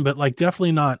around, but like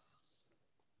definitely not,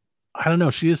 I don't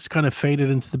know, she just kind of faded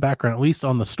into the background, at least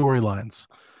on the storylines.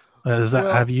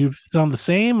 Have you done the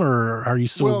same, or are you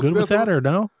still good with that, or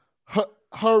no?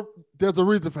 Her there's a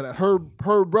reason for that. Her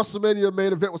WrestleMania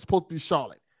main event was supposed to be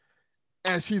Charlotte,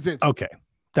 and she's in. Okay,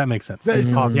 that makes sense.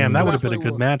 Oh, damn, that would have been a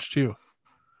good match too.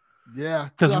 Yeah,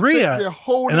 because Rhea,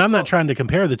 and I'm not trying to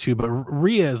compare the two, but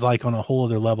Rhea is like on a whole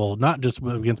other level, not just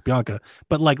against Bianca,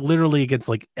 but like literally against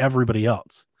like everybody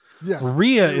else. Yes,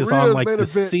 Rhea is on like the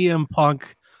CM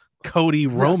Punk, Cody,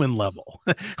 Roman level.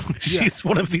 She's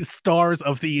one of the stars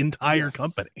of the entire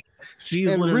company.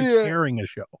 She's literally carrying a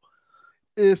show.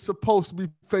 Is supposed to be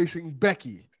facing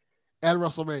Becky at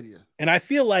WrestleMania. And I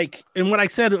feel like, and what I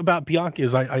said about Bianca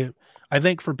is I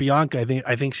think for Bianca,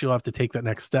 I think she'll have to take that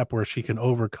next step where she can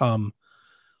overcome.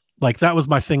 Like, that was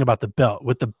my thing about the belt.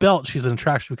 With the belt, she's an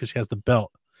attraction because she has the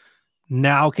belt.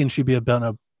 Now can she be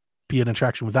an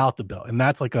attraction without the belt? And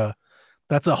that's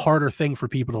a harder thing for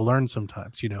people to learn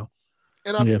sometimes, you know?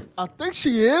 And I think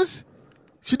she is.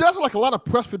 She does like a lot of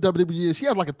press for WWE. She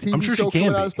has like a TV show coming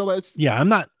out and stuff like that.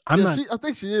 Yeah, I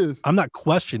think she is. I'm not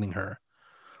questioning her.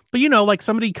 But, you know, like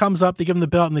somebody comes up, they give them the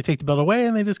belt and they take the belt away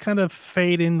and they just kind of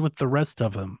fade in with the rest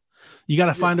of them. You got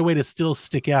to find a way to still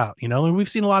stick out, you know? And we've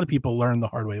seen a lot of people learn the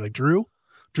hard way. Like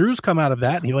Drew's come out of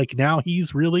that and now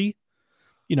he's really,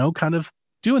 you know, kind of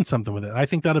doing something with it. I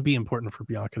think that'll be important for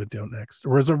Bianca to do next.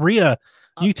 Whereas Rhea,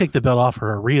 you take the belt off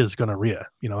her, Rhea's going to Rhea.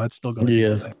 You know, that's still going to be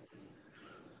a thing.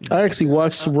 I actually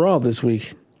watched some Raw this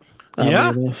week.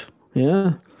 Yeah?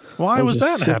 Yeah. Why was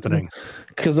that happening?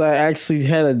 Because I actually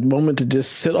had a moment to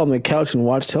just sit on the couch and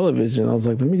watch television. I was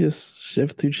like, let me just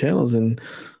shift through channels and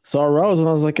saw Raw, and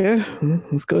I was like,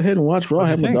 let's go ahead and watch Raw. I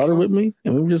have my daughter with me,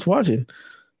 and we were just watching.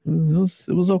 It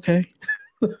was okay.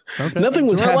 Nothing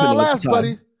was happening last,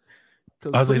 buddy.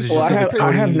 I was like,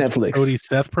 I have Netflix. Cody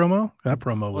Seth promo? That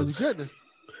promo was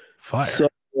fire. So,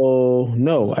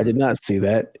 no, I did not see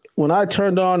that. When I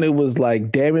turned on, it was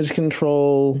like Damage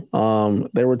Control.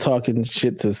 They were talking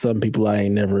shit to some people I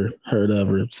ain't never heard of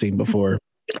or seen before.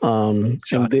 And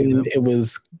then it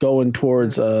was going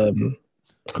towards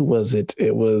who was it?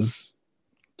 It was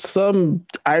some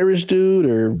Irish dude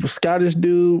or Scottish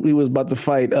dude. He was about to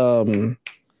fight one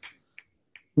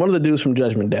of the dudes from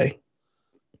Judgment Day.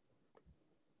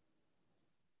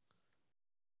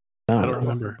 I don't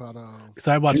remember because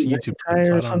I watched YouTube so I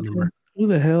don't remember. Who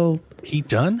the hell? Pete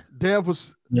Dunne? Dev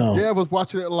was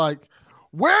watching it like,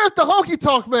 where's the honky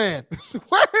tonk man?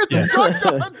 Where's the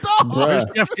junkyard dog? Where's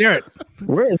Jeff Jarrett?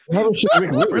 Where's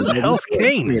the hell's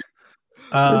Kane?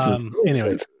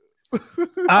 Anyways,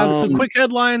 some quick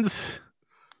headlines.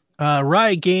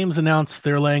 Riot Games announced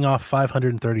they're laying off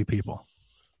 530 people.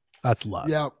 That's a lot.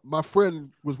 Yeah, my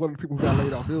friend was one of the people who got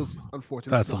laid off. It was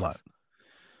unfortunate. That's a lot.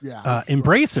 Yeah.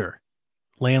 Embracer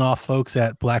laying off folks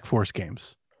at Black Force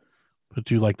Games. But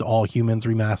do like the All Humans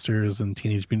remasters and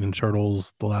Teenage Mutant Ninja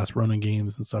Turtles, the last Ronin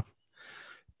games and stuff.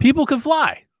 People Can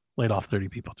Fly laid off 30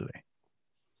 people today.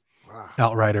 Wow.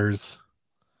 Outriders,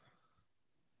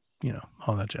 you know,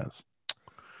 all that jazz.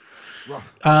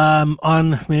 Wow.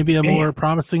 On maybe a more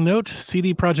promising note,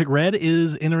 CD Projekt Red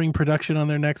is entering production on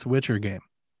their next Witcher game.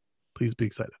 Please be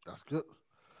excited. That's good.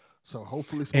 So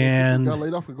hopefully some people got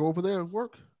laid off and go over there and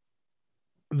work.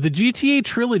 The GTA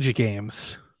Trilogy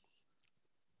games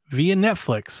via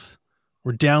Netflix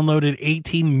were downloaded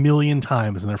 18 million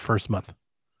times in their first month.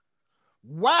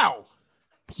 Wow.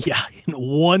 Yeah, in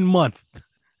 1 month.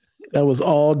 That was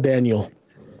all Daniel.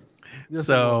 Yes,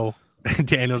 so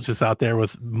Daniel's just out there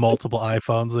with multiple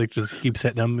iPhones, like just keeps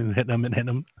hitting them and hitting them and hitting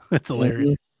them. It's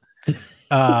hilarious.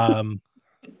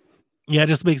 Yeah, it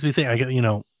just makes me think,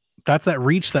 that's that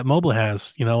reach that mobile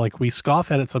has, like we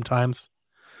scoff at it sometimes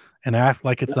and act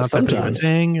like it's not that big of a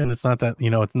thing, and it's not that,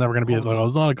 it's never going to be like, oh,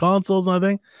 it's not a console, it's not a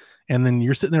thing. And then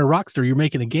you're sitting there, Rockstar, you're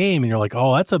making a game, and you're like,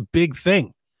 oh, that's a big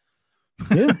thing.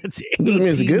 Yeah, it's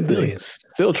a good thing. It's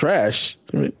still trash.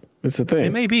 I mean, it's a thing.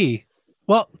 It may be.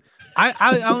 Well,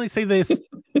 I only say this.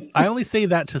 I only say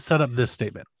that to set up this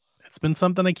statement. It's been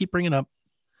something I keep bringing up.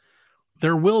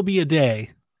 There will be a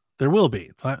day. There will be.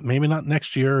 It's not, maybe not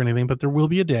next year or anything, but there will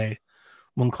be a day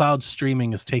when cloud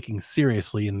streaming is taken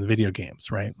seriously in the video games,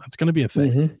 right? That's going to be a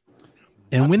thing. Mm-hmm.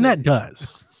 And when that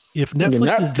does, if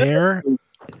Netflix is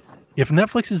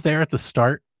there at the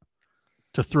start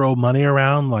to throw money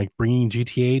around, like bringing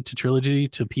GTA to Trilogy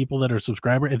to people that are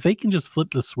subscribers, if they can just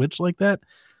flip the switch like that,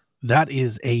 that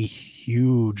is a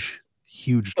huge,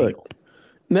 huge deal. Look,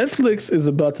 Netflix is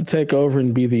about to take over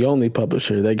and be the only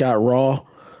publisher. They got Raw.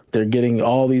 They're getting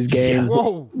all these games. Yeah.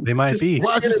 Whoa, they might be.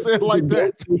 Why'd you say it like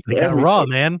that? They got Raw,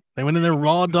 man. They went in there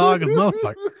raw dog as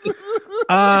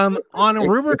motherfucker. On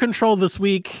Rumor Control this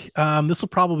week, this will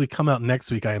probably come out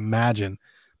next week, I imagine.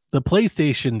 The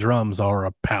PlayStation drums are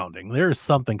a pounding. There is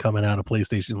something coming out of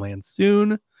PlayStation land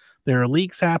soon. There are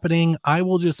leaks happening. I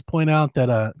will just point out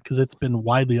that because it's been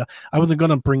widely, I wasn't going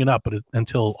to bring it up, but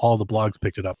until all the blogs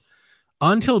picked it up.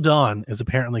 Until Dawn is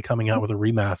apparently coming out with a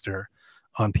remaster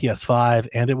on PS5,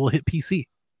 and it will hit PC.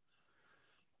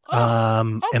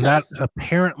 Okay. And that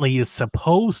apparently is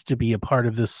supposed to be a part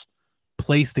of this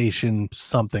PlayStation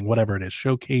something, whatever it is,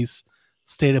 showcase,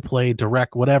 state of play,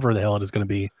 direct, whatever the hell it is going to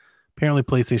be. Apparently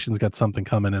PlayStation's got something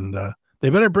coming, and they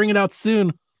better bring it out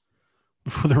soon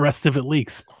before the rest of it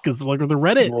leaks. Because like the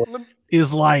Reddit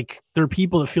is like, there are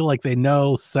people that feel like they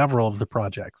know several of the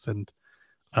projects, and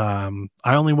I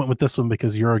only went with this one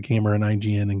because Eurogamer and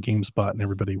IGN and GameSpot and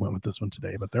everybody went with this one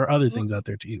today. But there are other things out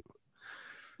there too.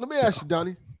 Let me ask you,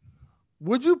 Donnie.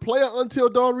 Would you play an Until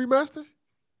Dawn remaster?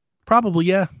 Probably,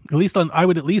 yeah. I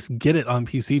would at least get it on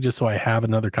PC just so I have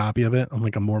another copy of it on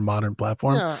like a more modern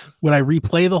platform. Yeah. Would I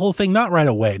replay the whole thing? Not right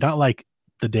away. Not like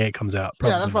the day it comes out.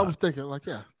 Probably That's what not. I was thinking. Like,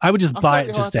 yeah. I would just buy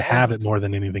it just to have it more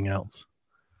than anything else.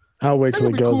 I'll wait till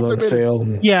it goes on sale.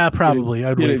 Yeah, probably.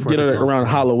 I'd wait for get it around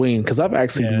Halloween because I've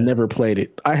actually never played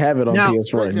it. I have it on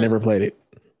PS4 and never played it.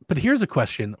 But here's a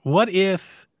question: What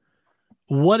if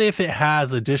it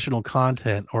has additional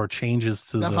content or changes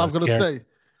to That's what I was gonna say.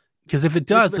 Because if it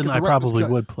does, then I probably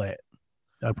would play it.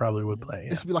 I probably would play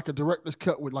it. It should be like a director's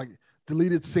cut with like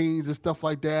deleted scenes and stuff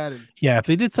like that. And yeah, if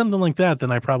they did something like that,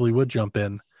 then I probably would jump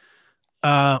in.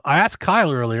 I asked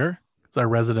Kyle earlier, it's our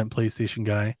resident PlayStation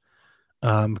guy,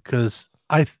 because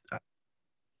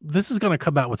this is going to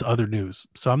come out with other news,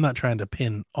 so I'm not trying to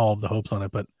pin all of the hopes on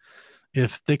it, but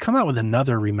if they come out with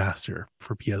another remaster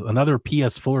for another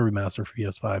PS4 remaster for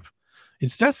PS5,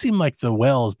 it does seem like the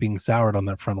well is being soured on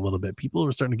that front a little bit. People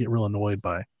are starting to get real annoyed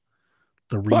by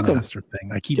the remaster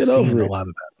thing. I keep seeing a lot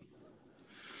of that.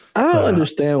 I don't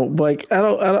understand. Like,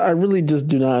 I really just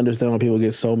do not understand why people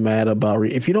get so mad about.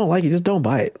 If you don't like it, just don't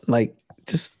buy it. Like,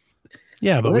 just.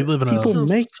 Yeah, but we live in a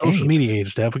social media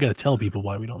age, Dad. We got to tell people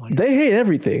why we don't like it. They hate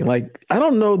everything. Like, I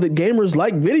don't know that gamers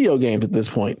like video games at this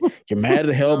point. You're mad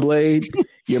at Hellblade.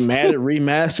 You're mad at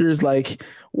remasters. Like,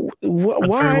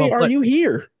 why are you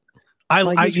here?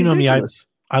 You know me.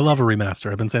 I love a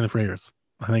remaster. I've been saying it for years.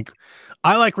 I think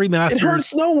I like remasters. It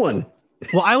hurts no one.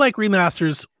 Well, I like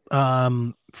remasters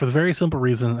for the very simple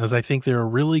reason as I think they're a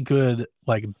really good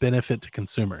like benefit to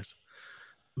consumers.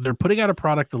 They're putting out a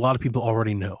product that a lot of people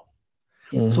already know.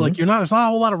 Mm-hmm. So like there's not a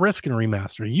whole lot of risk in a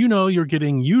remaster. You know, you're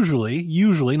getting usually,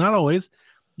 not always,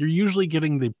 you're usually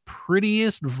getting the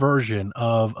prettiest version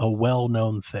of a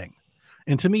well-known thing.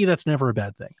 And to me, that's never a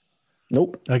bad thing.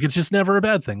 Nope. Like it's just never a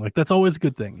bad thing. Like that's always a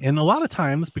good thing. And a lot of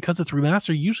times, because it's remaster,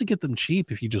 you usually get them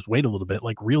cheap if you just wait a little bit,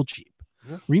 like real cheap.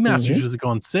 Yeah. Remasters usually go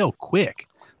on sale quick.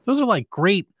 Those are like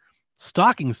great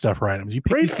stocking stuffer items. You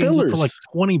pick these games up for like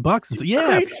 $20. And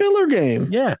great filler game.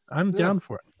 Yeah, I'm down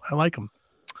for it. I like them.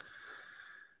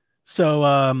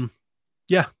 So,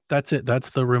 yeah, that's it. That's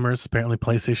the rumors. Apparently,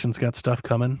 PlayStation's got stuff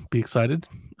coming. Be excited.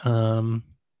 I'm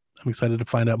excited to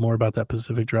find out more about that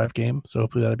Pacific Drive game. So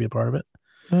hopefully that'll be a part of it.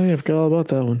 Oh yeah, I forgot all about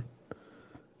that one.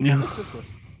 Yeah,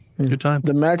 good time.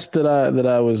 The match that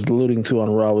I was alluding to on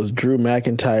Raw was Drew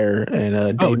McIntyre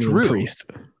and Damian Priest.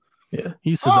 Yeah,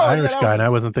 you said the Irish guy, and I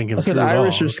wasn't thinking. I said Drew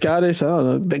Irish or Scottish. I don't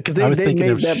know because they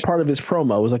made that part of his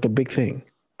promo. It was like a big thing.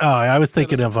 Oh, I was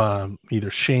thinking of either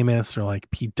Sheamus or like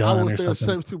Pete Dunne or something.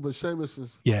 Sheamus too, but Sheamus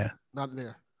is not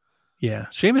there. Yeah,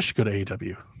 Sheamus should go to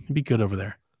AEW. He'd be good over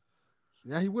there.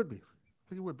 Yeah, he would be. I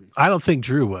think he would be. I don't think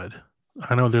Drew would.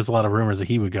 I know there's a lot of rumors that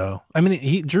he would go. I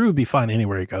mean, Drew would be fine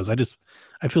anywhere he goes. I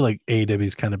feel like AEW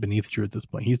is kind of beneath Drew at this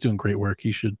point. He's doing great work.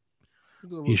 He should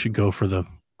go for the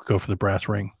brass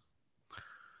ring.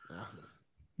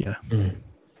 Yeah.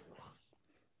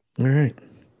 All right.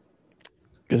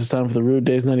 Guess it's time for the Rude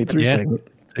Days 93 segment.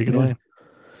 Take it away.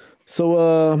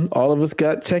 So all of us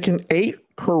got Tekken 8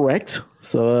 correct.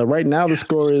 So right now the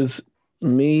score is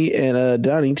me and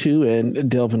Donnie 2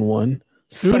 and Delvin 1.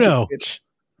 Uno.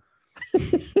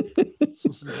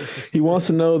 He wants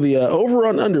to know the over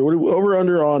on under. Over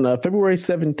under on February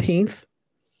 17th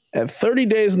at 30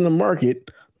 days in the market.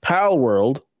 Pal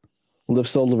World will have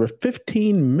sold over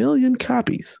 15 million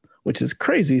copies, which is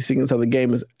crazy seeing as how the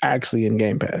game is actually in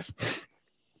Game Pass.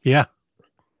 Yeah.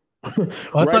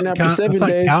 Well, right now, after 7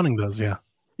 days, counting those. Yeah.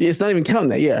 It's not even counting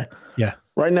that. Yeah. Yeah.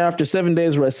 Right now, after 7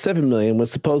 days, we're at 7 million, which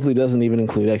supposedly doesn't even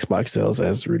include Xbox sales,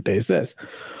 as Root Day says.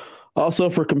 Also,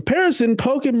 for comparison,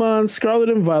 Pokemon Scarlet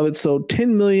and Violet sold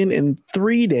 10 million in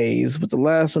 3 days, with the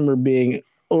last number being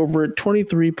over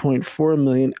 23.4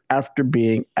 million after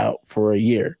being out for a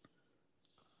year.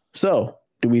 So,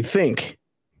 do we think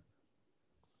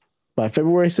by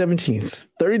February 17th,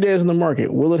 30 days in the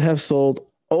market, will it have sold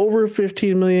over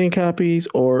 15 million copies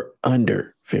or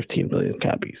under 15 million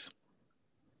copies?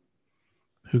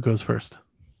 Who goes first?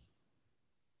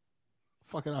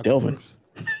 Fucking Delvin.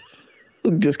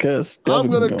 Just because. I'm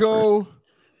gonna go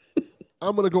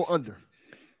under.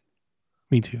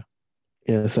 Me too.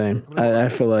 Yeah, same. I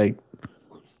feel like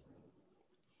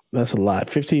that's a lot.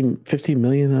 15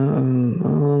 million? I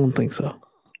don't think so.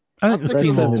 I think the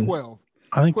Steam will. 12.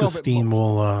 I think the Steam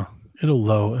will.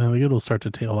 It'll start to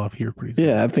tail off here pretty soon.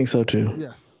 Yeah, I think so too.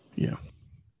 Yes. Yeah.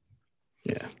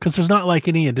 Yeah. Because there's not like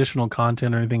any additional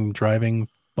content or anything driving,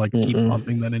 like keep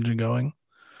pumping that engine going.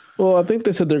 Well, I think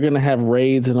they said they're going to have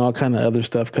raids and all kind of other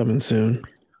stuff coming soon.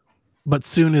 But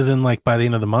soon is in like by the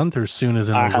end of the month, or soon is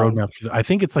in the roadmap. I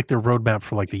think it's like their roadmap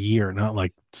for like the year, not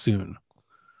like soon.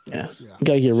 Yeah. You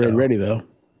got to get raid ready though.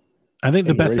 I think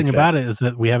the best thing about it is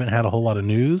that we haven't had a whole lot of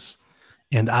news.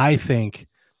 And I think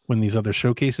when these other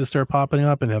showcases start popping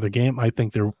up in the other game, I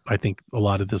think a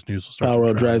lot of this news will start. Power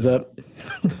World dries up.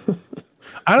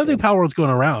 I don't think Power World's going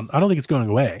around. I don't think it's going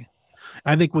away.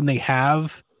 I think when they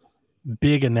have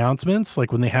big announcements,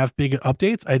 like when they have big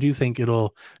updates, I do think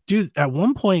it'll do. At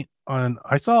one point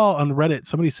I saw on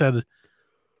Reddit,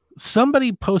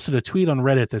 somebody posted a tweet on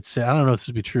Reddit that said, I don't know if this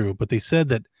would be true, but they said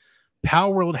that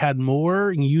Power World had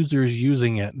more users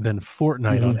using it than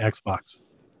Fortnite on Xbox.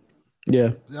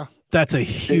 Yeah. That's a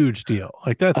huge deal.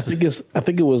 Like that's I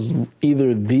think it was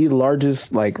either the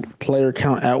largest like player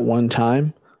count at one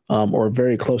time, or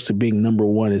very close to being number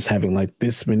one, is having like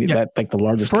this many, that like the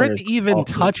largest for it to even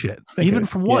touch it, even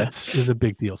for once, is a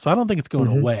big deal. So I don't think it's going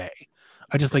away.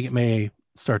 I just think it may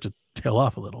start to tail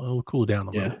off a little. It'll cool down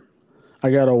a little.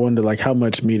 I gotta wonder like how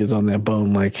much meat is on that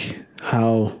bone. Like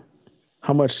how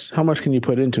much can you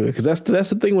put into it? Because that's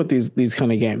the thing with these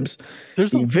kind of games.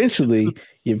 Eventually,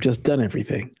 you've just done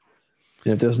everything.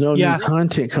 And if there's no new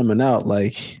content coming out,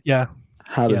 like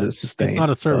how does it sustain? It's not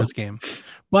a service game.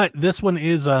 But this one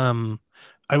is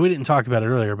we didn't talk about it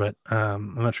earlier, but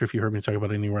I'm not sure if you heard me talk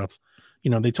about it anywhere else.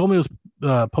 You know, they told me it was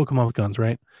Pokemon with guns,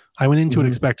 right? I went into it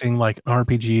expecting like an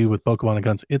RPG with Pokemon and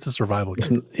guns. It's a survival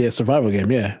game. Survival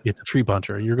game, yeah. It's a tree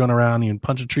puncher. You're going around, you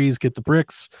punch the trees, get the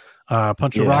bricks,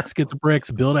 punch the rocks, get the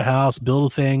bricks, build a house,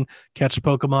 build a thing, catch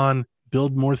Pokemon,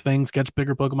 build more things, catch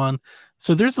bigger Pokemon.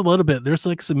 So there's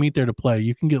like some meat there to play.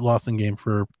 You can get lost in game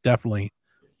for definitely,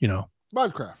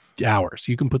 Minecraft hours.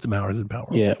 You can put some hours in Power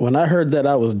World. Yeah, when I heard that,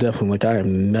 I was definitely like, I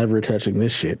am never touching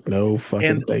this shit. No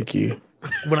fucking thank you.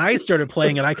 When I started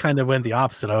playing it, I kind of went the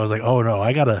opposite. I was like, oh no,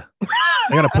 I gotta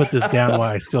put this down while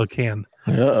I still can.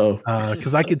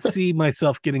 Because I could see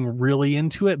myself getting really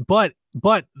into it. But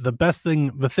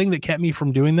the thing that kept me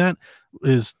from doing that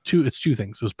is two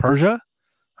things. It was Persia.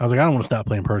 I was like, I don't want to stop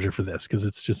playing Persia for this because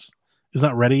it's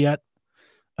not ready yet.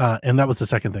 And that was the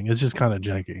second thing. It's just kind of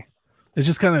janky. It's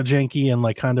just kind of janky and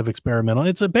like kind of experimental.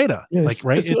 It's a beta,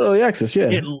 right? It's early access, yeah.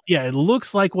 It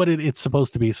looks like what it's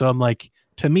supposed to be. So I'm like,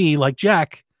 to me, like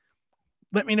Jack,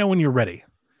 let me know when you're ready.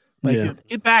 Like,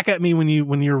 get back at me when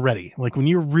you're ready. Like when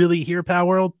you're really here, Power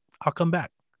World, I'll come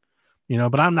back.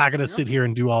 But I'm not gonna sit here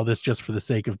and do all this just for the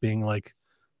sake of being like,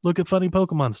 look at funny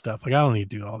Pokemon stuff. Like I don't need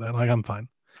to do all that. Like I'm fine.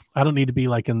 I don't need to be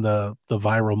like in the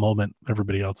viral moment.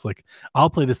 Everybody else, like I'll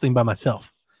play this thing by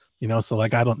myself. So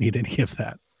like I don't need any of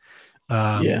that.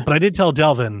 But I did tell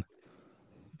Delvin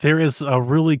there is a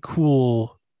really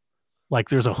cool, like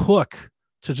there's a hook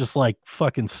to just like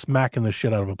fucking smacking the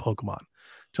shit out of a Pokemon,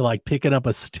 to like picking up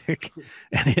a stick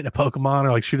and hit a Pokemon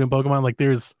or like shooting a Pokemon. Like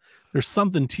there's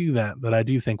something to that I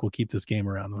do think will keep this game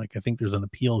around. Like I think there's an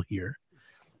appeal here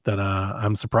that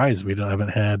I'm surprised we haven't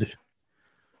had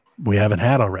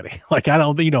already. Like I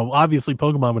don't think, obviously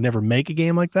Pokemon would never make a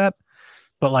game like that,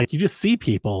 but like you just see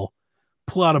people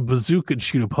pull out a bazooka and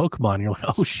shoot a Pokemon. You're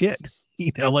like, oh shit.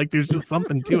 Like there's just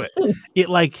something to it. It's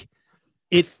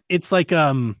like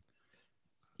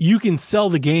you can sell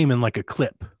the game in like a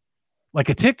clip, like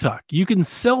a TikTok. You can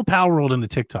sell Power World into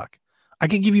TikTok. I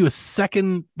can give you a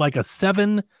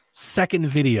 7-second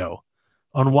video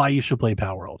on why you should play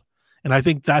Power World. And I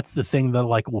think that's the thing that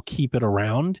like will keep it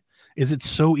around, is it's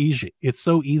so easy. It's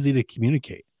so easy to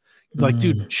communicate. Like,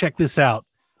 dude, check this out.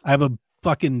 I have a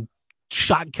fucking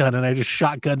shotgun and I just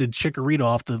shotgunned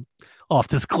Chikorita off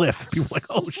this cliff. People are like,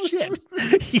 oh shit.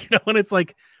 And it's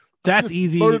like, that's just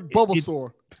easy.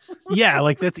 Bulbasaur.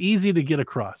 Like that's easy to get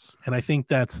across. And I think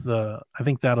that's maybe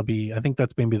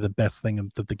the best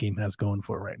thing that the game has going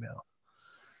for it right now.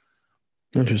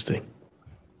 Interesting.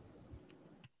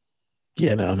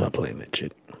 Yeah, no, I'm not playing that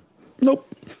shit. Nope.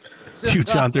 Dude,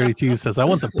 John 32 says, I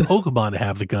want the Pokemon to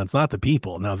have the guns, not the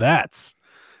people. Now that's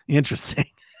interesting.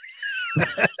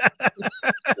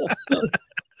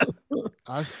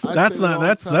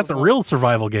 That's a real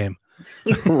survival game.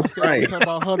 Right.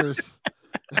 About hunters.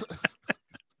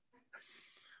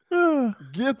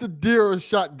 Get the deer a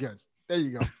shotgun. There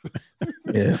you go.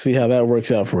 Yeah, see how that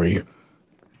works out for you.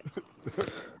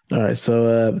 All right,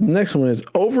 so the next one is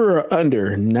over or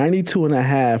under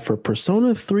 92.5 for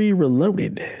Persona 3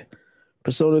 Reloaded.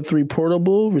 Persona 3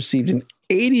 Portable received an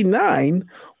 89,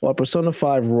 while Persona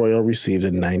 5 Royal received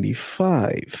a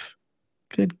 95.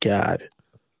 Good God.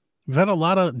 We've had a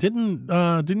lot of didn't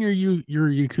your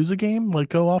Yakuza game like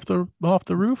go off the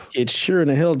roof? It sure in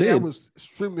the hell did. Yeah, it was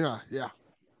extremely high, yeah.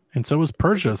 And so was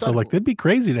Persia. So like it'd be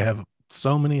crazy to have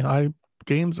so many high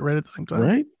games right at the same time.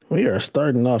 Right? We are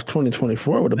starting off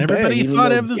 2024 with a Everybody bang.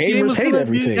 thought this game was hate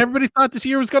everything. Everybody thought this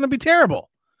year was going to be terrible.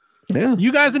 Yeah,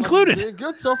 you guys included.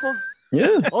 Good so far.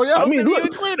 Yeah. Oh yeah. I mean, look, you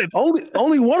included.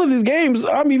 Only one of these games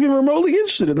I'm even remotely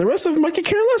interested in. The rest of them I could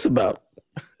care less about.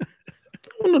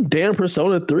 No damn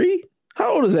Persona 3.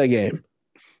 How old is that game?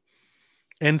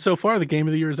 And so far, the game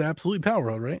of the year is absolutely Power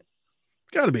World, right?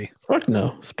 Got to be. Fuck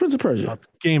no. It's Prince of Persia. No, it's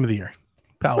game of the year.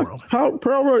 Power World.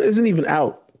 Power World isn't even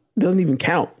out. It doesn't even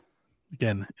count.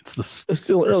 Again, it's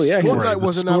still early access.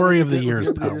 The story of the year is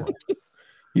Power World.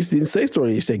 You didn't say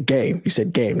story. You said game. You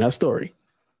said game, not story.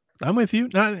 I'm with you.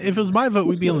 Now, if it was my vote,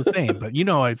 we'd be on the same. But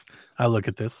I look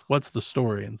at this. What's the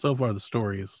story? And so far, the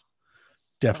story is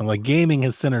definitely like gaming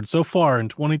has centered so far in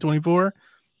 2024.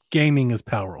 Gaming is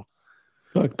Power World.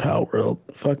 Fuck Power World.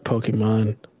 Fuck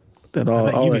Pokemon. That all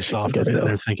Ubisoft is sitting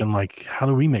there thinking like, how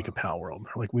do we make a Power World?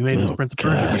 Like we made this Prince of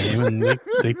Persia game, and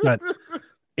they've got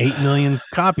 8 million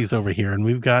copies over here, and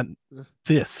we've got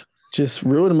this. Just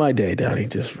ruined my day, Donnie.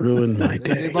 Just ruined my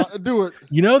day. They're about to do it.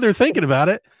 They're thinking about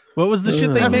it. What was the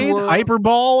shit they made?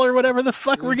 Hyperball or whatever the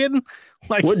fuck we're getting?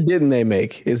 Like, what didn't they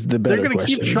make is the better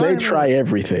question. They try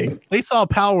everything. They saw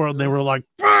Power World and they were like,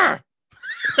 why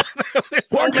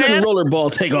couldn't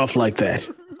Rollerball take off like that?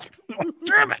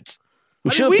 Damn it.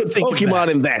 We should have put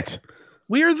Pokemon in that.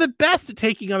 We are the best at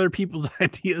taking other people's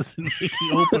ideas and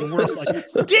making open world. Like,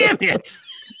 damn it.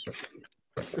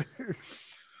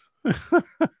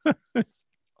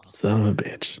 Son of a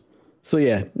bitch. So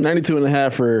yeah,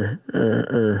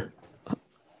 92.5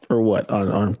 or what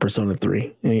on Persona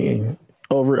 3?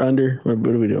 Over, under? What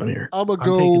are we doing here? I'm gonna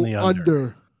go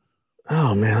under.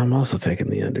 Oh man, I'm also taking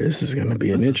the under. This is gonna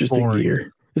be an interesting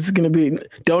year. This is gonna be.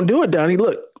 Don't do it, Donnie.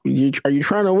 Look, are you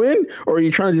trying to win or are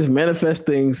you trying to just manifest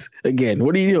things again?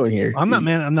 What are you doing here? I'm not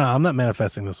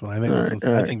manifesting this one. I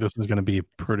think this is gonna be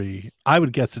pretty. I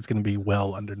would guess it's gonna be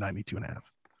well under 92.5.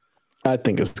 I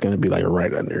think it's gonna be like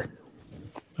right under.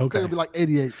 Okay, it'll be like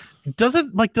 88.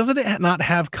 Doesn't it not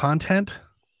have content?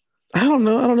 I don't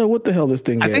know what the hell this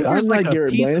thing is. I think there's like a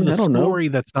piece of the story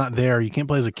know. that's not there. You can't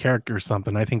play as a character or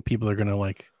something. I think people are gonna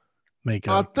like make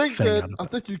a I think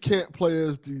you can't play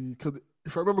as because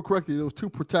if I remember correctly, there was 2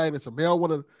 protagonists, a male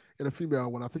one and a female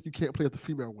one. I think you can't play as the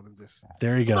female one in this.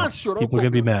 There you go. I'm not sure. People are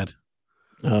gonna be mad.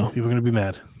 Oh, people are gonna be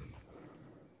mad.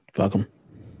 Fuck them.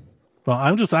 Well,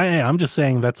 I'm just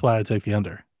saying that's why I take the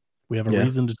under. We have a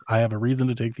reason to. I have a reason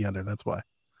to take the under. That's why.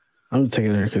 I'm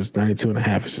taking it because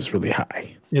 92.5 is just really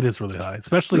high. It is really high,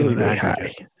 especially in aggregate.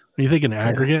 High. When you think in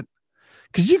aggregate,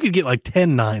 because you could get like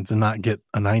 10 9s and not get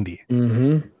a 90.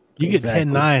 Mm-hmm. You get 10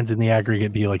 9s in the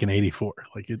aggregate, be like an 84.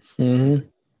 Like it's, And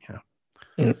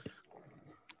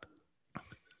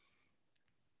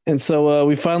so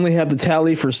we finally have the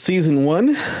tally for season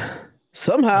 1.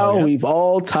 Somehow we've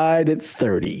all tied at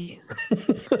 30.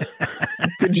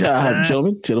 Good job,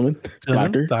 gentlemen.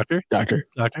 Doctor.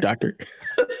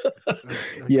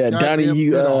 Yeah, Donnie,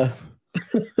 you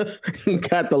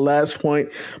got the last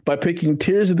point by picking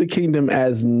Tears of the Kingdom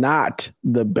as not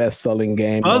the best-selling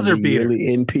game. Buzzer beater.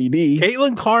 NPD.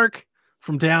 Caitlin Clark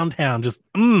from downtown. Just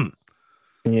Yeah,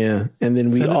 and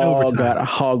then we all got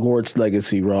Hogwarts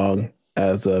Legacy wrong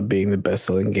as being the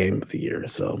best-selling game of the year.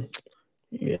 So.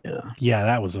 Yeah,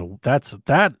 that was that's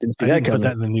that. I didn't put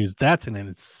that in the news. That's an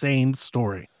insane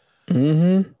story.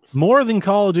 Mm-hmm. More than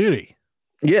Call of Duty.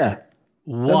 Yeah, that's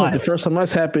like the first time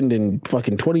that's happened in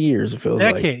fucking 20 years. It feels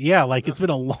like. Yeah, like it's been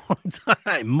a long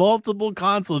time. Multiple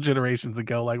console generations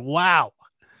ago. Like wow.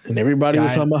 And everybody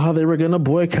was talking about how they were going to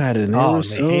boycott it. And they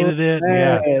hated it.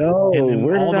 Mad. Yeah. Oh,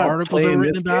 and all the articles are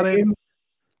written about it.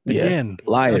 Again,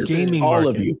 liars. All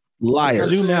of you liars.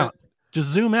 Just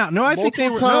zoom out. No, I think they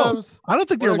were. No, I don't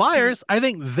think they're liars. I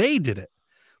think they did it.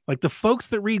 Like the folks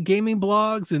that read gaming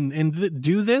blogs and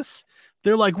do this,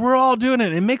 they're like, we're all doing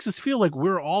it. It makes us feel like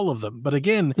we're all of them. But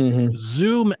again,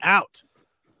 zoom out.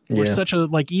 We're such a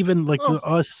even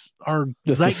us, our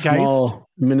zeitgeist small,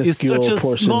 minuscule is such a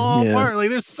portion. Small part. Like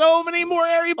there's so many more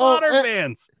Harry Potter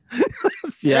fans. I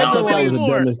thought that was the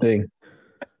dumbest thing.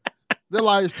 They're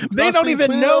liars. They don't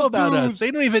even know about us.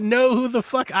 They don't even know who the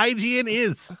fuck IGN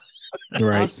is.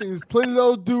 Right. I've seen plenty of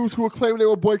those dudes who were claiming they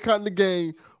were boycotting the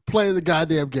game, playing the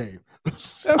goddamn game.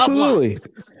 Absolutely.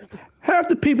 Half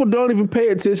the people don't even pay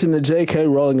attention to J.K.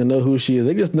 Rowling and know who she is.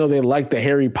 They just know they like the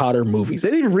Harry Potter movies. They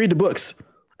didn't even read the books.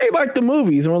 They like the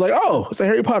movies and we're like, oh, it's a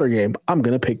Harry Potter game. I'm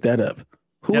going to pick that up.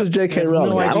 Who is J.K. Rowling?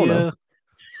 No I don't know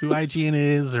who IGN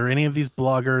is or any of these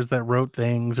bloggers that wrote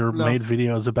things or made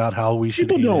videos about how we should.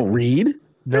 People don't read.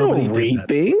 Nobody don't read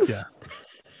things.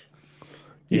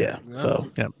 Yeah. So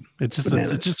it's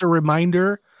just a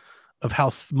reminder of how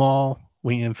small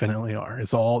we infinitely are.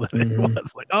 Is all that it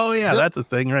was. Like, oh yeah, that's a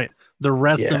thing, right? The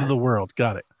rest of the world.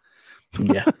 Got it.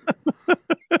 Yeah.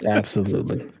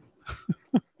 Absolutely.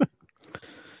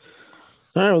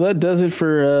 All right, well, that does it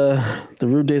for the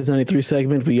Rude Days 93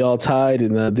 segment. We all tied,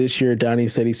 and this year Donnie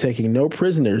said he's taking no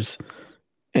prisoners,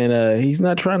 and he's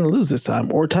not trying to lose this time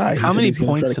or tie. How many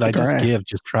points did I just give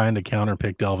just trying to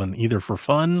counterpick Delvin, either for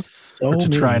fun or to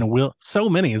try and will? So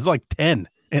many. It's like 10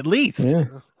 at least. Yeah.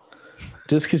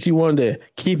 Just because you wanted to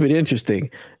keep it interesting.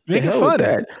 Make it fun.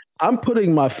 That. I'm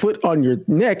putting my foot on your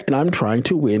neck and I'm trying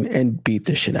to win and beat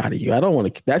the shit out of you. I don't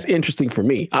want to. That's interesting for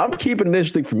me. I'm keeping it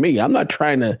interesting for me. I'm not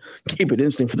trying to keep it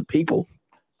interesting for the people.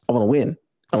 I want to win.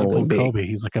 I want to win big. Kobe,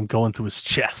 he's like, I'm going through his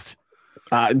chest.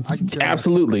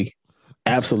 Absolutely.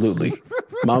 Absolutely.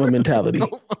 Mama mentality.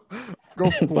 Go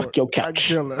for Fuck your couch.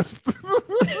 That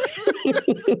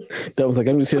was like,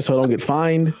 I'm just here so I don't get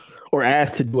fined or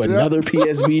asked to do another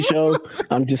PSV show.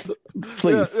 I'm just,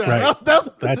 please. Right.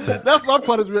 That's it. That's my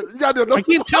punishment. You gotta do I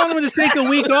keep telling him to take a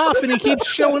week off and he keeps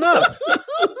showing up.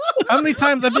 How many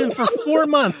times I've been for 4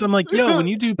 months? I'm like, yo, when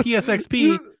you do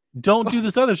PSXP, don't do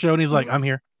this other show. And he's like, I'm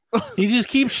here. He just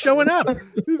keeps showing up.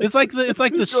 It's like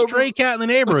the stray cat in the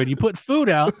neighborhood. You put food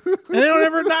out and they don't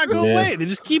ever not go away. They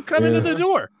just keep coming to the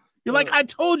door. You're like, I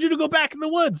told you to go back in the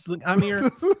woods. Like, I'm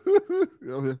here.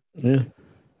 Yeah.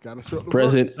 Gotta show up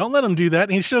present. Don't let him do that.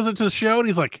 And he shows up to the show and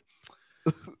he's like,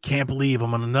 can't believe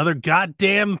I'm on another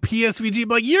goddamn PSVG. I'm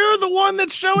like, you're the one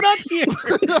that showed up here.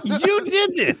 You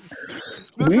did this.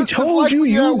 We told you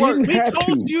you didn't have to. We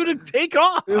told you to take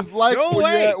off. It's like go when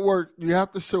away. you're at work, you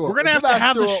have to show up. We're gonna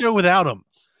have to the show without him.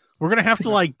 We're gonna have to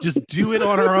like just do it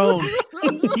on our own.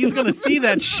 He's gonna see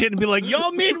that shit and be like,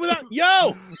 y'all meet without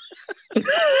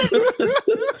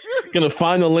Gonna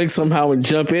find the link somehow and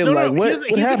jump in. What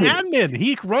he's an admin.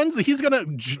 He runs. He's gonna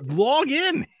log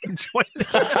in and join.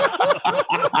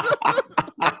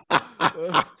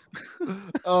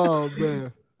 Oh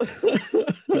man.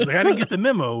 He's like, I didn't get the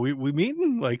memo. We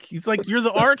meeting? Like, he's like, you're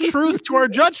the R-Truth to our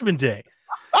judgment day.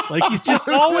 Like, he's just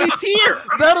always here.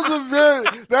 That is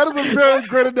a very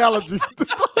great analogy. That is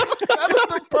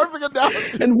the perfect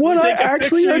analogy. And what I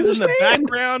actually understand in the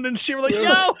background and shit. We're like,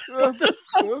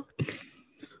 yo.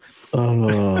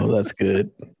 Oh, that's good.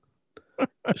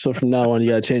 So from now on, you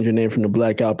gotta change your name from the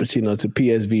Black Al Pachino to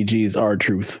PSVG's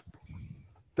R-Truth.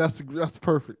 That's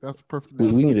perfect. That's perfect.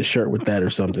 We need a shirt with that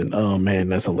or something. Oh man,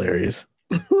 that's hilarious.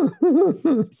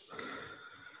 All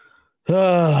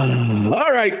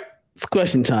right, it's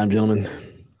question time, gentlemen.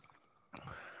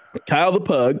 Kyle the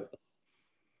Pug.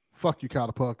 Fuck you, Kyle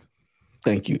the Pug.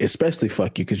 Thank you, especially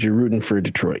fuck you because you're rooting for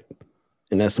Detroit,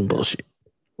 and that's some bullshit.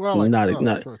 Well, like, not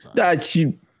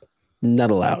you,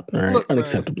 not allowed. All right, look,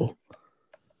 unacceptable.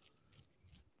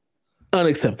 Man.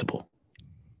 Unacceptable.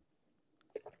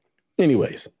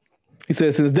 Anyways, he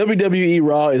says, since WWE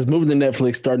Raw is moving to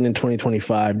Netflix starting in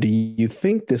 2025, do you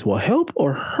think this will help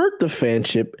or hurt the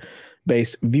fanship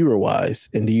base viewer-wise?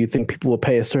 And do you think people will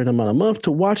pay a certain amount a month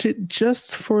to watch it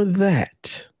just for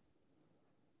that?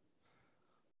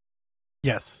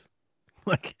 Yes.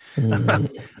 Like,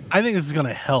 I think this is going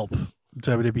to help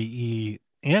WWE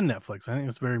and Netflix. I think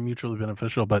it's very mutually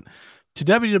beneficial, but to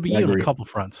WWE on a couple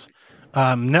fronts.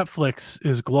 Netflix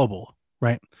is global,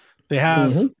 right? They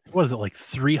have, what is it, like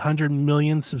 300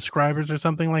 million subscribers or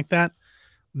something like that?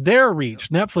 Their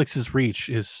reach, Netflix's reach,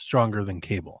 is stronger than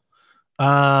cable.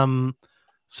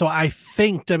 So I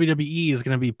think WWE is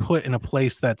going to be put in a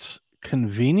place that's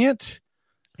convenient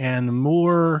and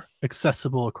more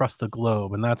accessible across the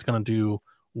globe, and that's going to do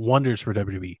wonders for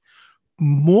WWE.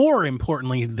 More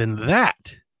importantly than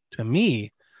that, to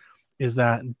me, is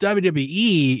that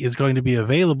WWE is going to be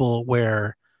available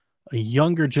where a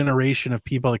younger generation of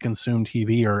people that consume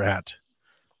TV are at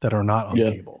that are not on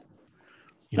cable.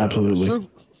 Absolutely.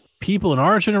 People in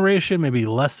our generation, maybe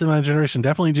less than my generation,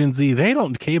 definitely Gen Z, they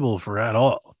don't cable for at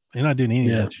all. They're not doing any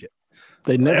of that shit.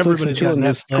 Everybody's got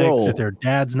Netflix or their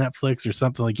dad's Netflix or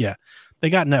something like, they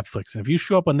got Netflix. And if you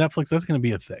show up on Netflix, that's going to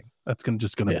be a thing. That's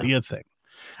just going to be a thing.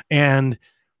 And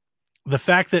the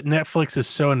fact that Netflix is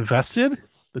so invested,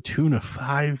 the tune of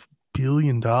 $5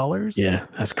 billion. Yeah,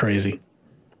 that's crazy.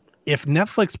 If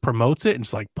Netflix promotes it and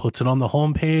just like puts it on the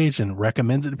homepage and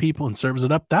recommends it to people and serves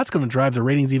it up, that's going to drive the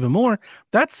ratings even more.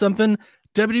 That's something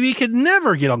WWE could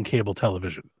never get on cable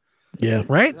television. Yeah.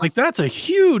 Right? Like, that's a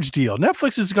huge deal.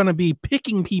 Netflix is going to be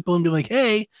picking people and be like,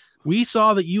 hey, we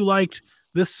saw that you liked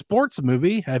this sports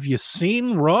movie. Have you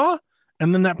seen Raw?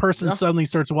 And then that person suddenly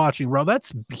starts watching Raw.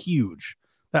 That's huge.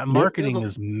 That marketing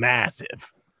is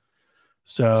massive.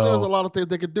 So there's a lot of things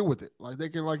they could do with it. Like, they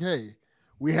can, like, hey,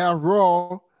 we have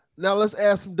Raw. Now let's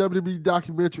add some WWE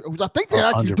documentary. I think they're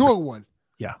actually doing one.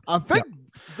 Yeah. I think.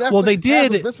 Well, they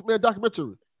did Vince McMahon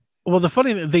documentary. Well, the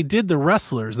funny thing, they did The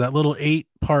Wrestlers, that little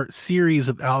 8-part series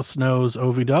of Al Snow's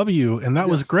OVW, and that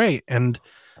was great. And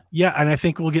and I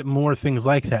think we'll get more things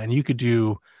like that. And you could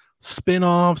do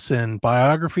spin-offs and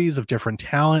biographies of different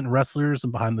talent and wrestlers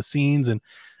and behind the scenes. And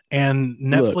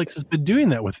Netflix has been doing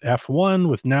that with F1,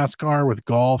 with NASCAR, with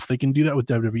golf. They can do that with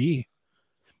WWE.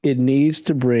 It needs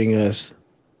to bring us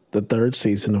the 3rd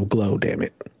season of Glow, damn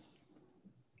it.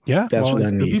 Yeah, that's what I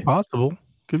need. Could be possible.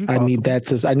 I need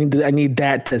that I need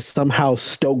that to somehow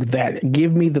stoke that.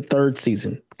 Give me the 3rd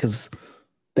season, because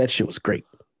that shit was great.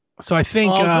 So I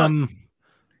think, and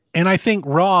I think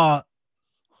Raw,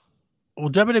 well,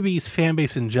 WWE's fan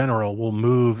base in general will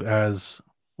move as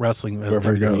wrestling as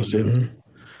wherever it goes.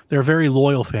 They're a very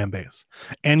loyal fan base,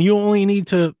 and you only need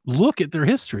to look at their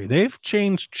history. They've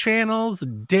changed channels,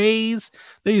 days.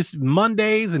 They use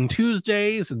Mondays and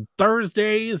Tuesdays and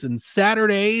Thursdays and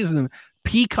Saturdays and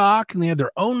Peacock, and they have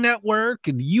their own network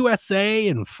and USA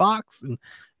and Fox, and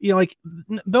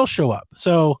they'll show up.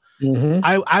 So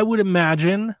I would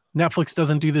imagine Netflix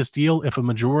doesn't do this deal if a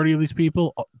majority of these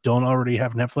people don't already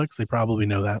have Netflix. They probably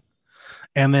know that,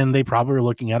 and then they probably are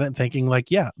looking at it and thinking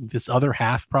this other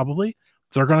half probably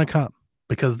they're going to come,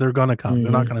 because they're going to come.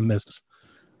 They're not going to miss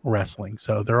wrestling,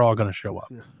 so they're all going to show up.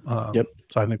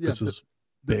 So I think this is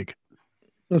big.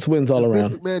 This wins all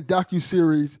around. Vince McMahon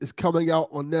docuseries is coming out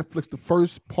on Netflix the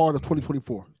first part of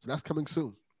 2024. So that's coming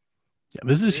soon. Yeah,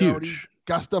 this is huge.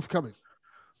 Got stuff coming.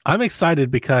 I'm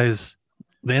excited because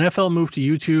the NFL moved to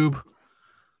YouTube.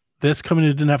 This coming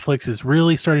into Netflix is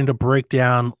really starting to break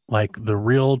down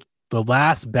the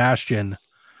last bastion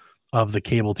of the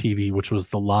cable TV, which was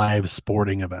the live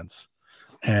sporting events.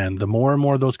 And the more and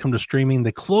more those come to streaming,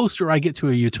 the closer I get to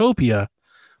a utopia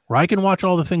where I can watch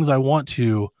all the things I want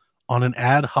to on an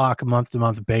ad hoc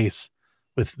month-to-month base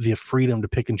with the freedom to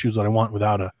pick and choose what I want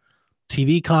without a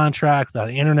TV contract, without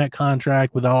an internet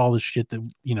contract, without all the shit that,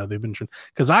 they've been,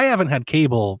 because I haven't had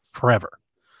cable forever.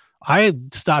 I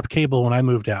had stopped cable when I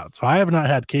moved out. So I have not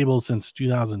had cable since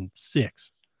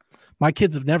 2006. My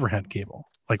kids have never had cable.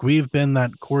 We've been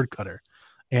that cord cutter,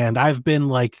 and I've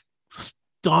been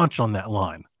staunch on that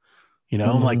line.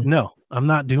 I'm no, I'm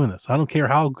not doing this. I don't care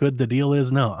how good the deal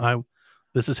is. No,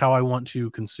 this is how I want to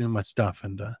consume my stuff.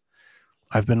 And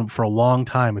I've been for a long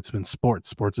time. It's been sports.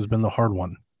 Sports has been the hard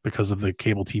one because of the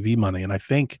cable TV money. And I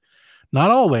think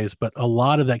not always, but a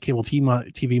lot of that cable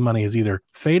TV money is either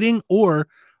fading or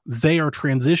they are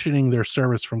transitioning their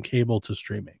service from cable to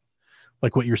streaming.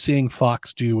 Like what you're seeing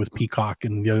Fox do with Peacock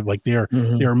and the other,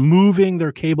 they're moving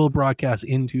their cable broadcast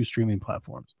into streaming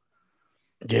platforms.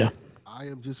 Yeah. I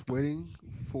am just waiting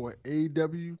for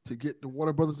AEW to get the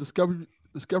Warner Brothers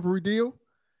Discovery deal,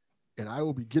 and I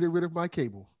will be getting rid of my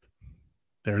cable.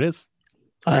 There it is.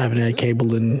 I haven't had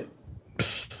cable in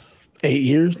 9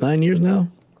 years now.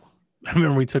 I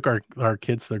remember we took our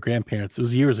kids to their grandparents. It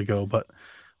was years ago, but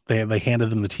they handed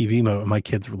them the TV remote, and my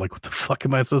kids were like, "What the fuck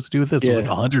am I supposed to do with this?" There's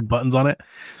 100 buttons on it.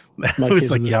 It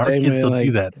was like, our kids don't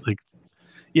do that.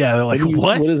 They're like,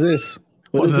 what? What is this?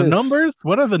 What are the numbers?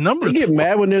 What are the numbers? They get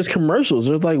mad when there's commercials.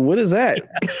 They're like, "What is that?"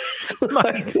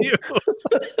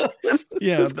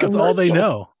 That's all they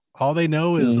know. All they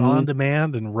know is on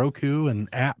demand and Roku and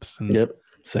apps. And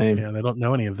same. Yeah, they don't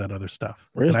know any of that other stuff.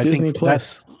 Where's Disney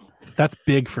Plus? That's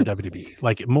big for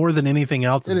WWE. More than anything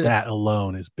else, that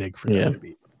alone is big for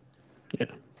WWE. Yeah.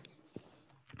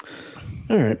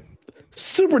 All right.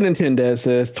 Super Nintendo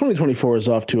says 2024 is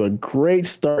off to a great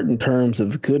start in terms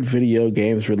of good video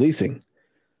games releasing.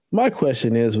 My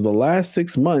question is, will the last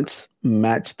 6 months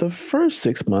match the first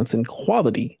 6 months in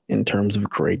quality in terms of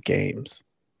great games?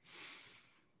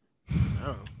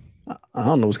 I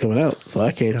don't know what's coming out, so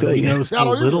I can't tell you. He knows so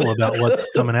little about what's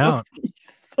coming out.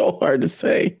 So hard to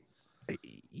say.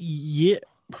 Yeah.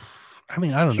 I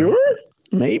mean, I don't know. Sure?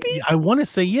 Maybe? I want to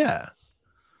say yeah.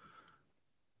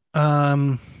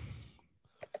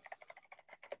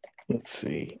 Let's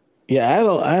see.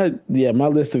 Yeah, my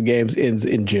list of games ends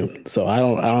in June, so I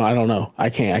don't know. I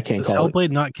can't Does call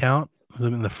Hellblade not count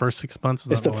in the first 6 months?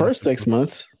 It's the first 6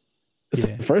 months. It's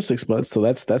the first 6 months, so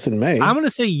that's in May. I'm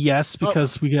gonna say yes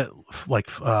because we get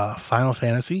Final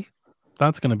Fantasy.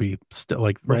 That's gonna be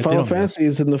right. Final Fantasy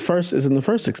is in the first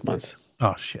 6 months.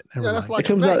 Oh shit! That's it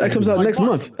comes out next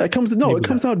month. It comes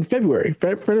out in February.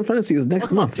 Final Fantasy is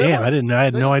next month. Damn, I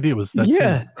had no idea it was that.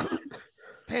 Yeah.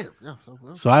 Damn.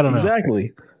 So I don't know.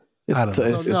 Exactly. It's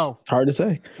hard to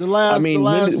say.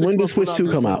 When does Switch 2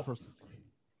 come out?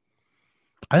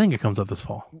 I think it comes out this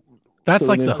fall. That's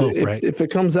the hope, right? If it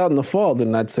comes out in the fall,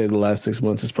 then I'd say the last 6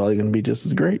 months is probably going to be just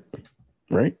as great,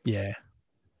 right? Yeah,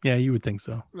 you would think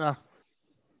so. Nah.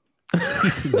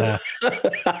 Nah.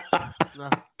 Nah.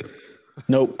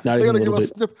 Nope, not They're even a gonna little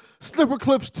give bit. us snipper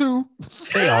clips too.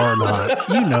 They are not.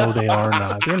 You know they are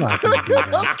not. They're not going to do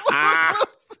that.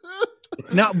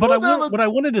 Now, but what I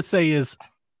wanted to say is,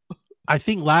 I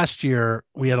think last year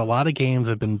we had a lot of games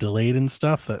that have been delayed and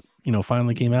stuff that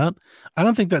finally came out. I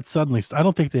don't think that suddenly. I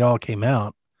don't think they all came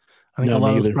out. I think a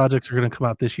lot of those projects are going to come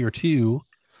out this year too,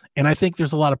 and I think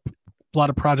there's a lot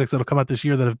of projects that'll come out this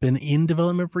year that have been in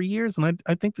development for years, and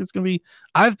I think there's going to be.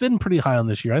 I've been pretty high on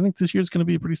this year. I think this year is going to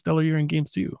be a pretty stellar year in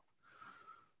games too.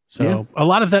 So a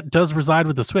lot of that does reside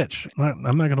with the Switch. I'm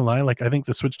not going to lie. Like I think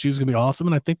the Switch 2 is going to be awesome,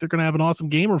 and I think they're going to have an awesome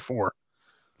game or 4.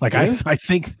 Like I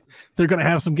think they're going to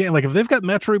have some game. Like if they've got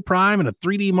Metroid Prime and a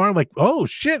 3D Mario, like oh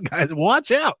shit, guys,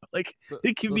 watch out! Like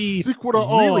it can be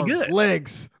really good.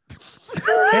 Legs. Hey,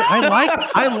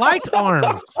 I liked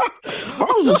Arms.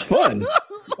 Arms was fun.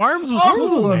 Arms was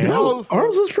cool, man.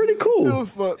 Arms was pretty cool. It was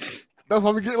fun. That's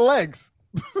why we getting legs.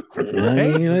 I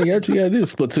mean, you got to do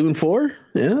Splatoon 4.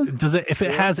 Yeah. If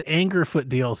it has Angerfoot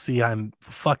DLC, I'm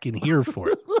fucking here for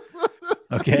it.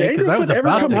 Okay, because I was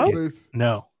about to get it.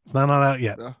 No, it's not out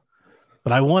yet. No.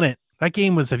 But I want it. That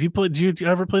game was. Have you played? Did you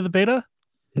ever play the beta?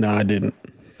 No, I didn't.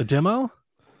 The demo?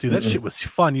 Dude, that shit was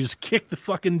fun. You just kick the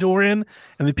fucking door in,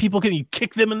 and the people you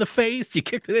kick them in the face. You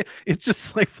kick it. It's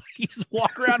just like you just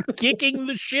walk around kicking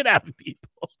the shit out of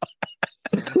people.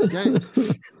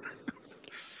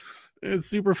 It's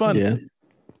super fun. Yeah.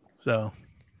 So.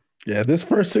 Yeah, this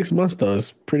first 6 months though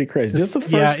is pretty crazy. Just the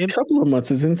first couple of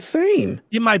months is insane.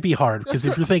 It might be hard because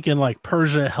if you're thinking like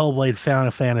Persia, Hellblade,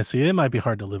 Final Fantasy, it might be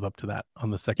hard to live up to that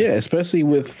on the second. Yeah, especially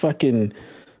with fucking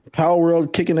Power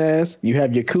World kicking ass. You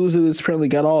have Yakuza that's apparently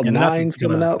got all 9s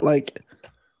coming out. Like,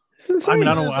 it's insane. I mean,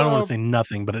 I don't want to say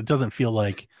nothing, but it doesn't feel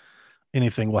like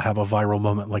anything will have a viral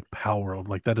moment like Power World.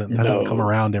 Like that doesn't come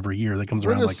around every year. That comes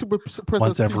around like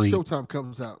once every Showtime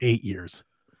comes out 8 years.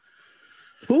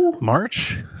 Who?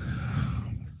 March.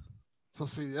 So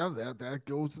see, that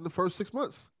goes in the first 6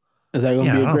 months. Is that going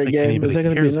to be a great game? Is that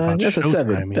going to be a 9? That's a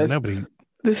 7. I mean, nobody.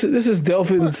 This is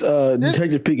Delphin's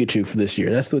Detective Pikachu for this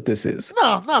year. That's what this is.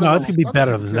 No, it's going to be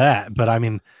better than that. But I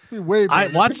mean,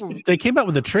 I watched. They came out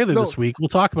with a trailer this week. We'll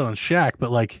talk about it on Shaq.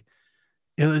 But like,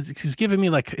 it's giving me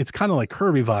like it's kind of like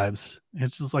Kirby vibes.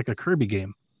 It's just like a Kirby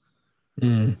game.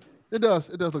 Mm. It does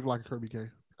look like a Kirby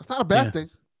game. It's not a bad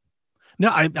thing. No,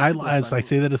 I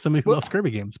say that as somebody who loves Kirby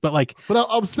games, but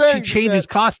I'm saying she changes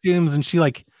costumes and she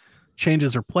like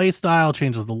changes her play style,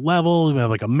 changes the level. You have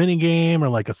like a mini game or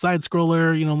like a side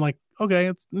scroller. I'm like, okay,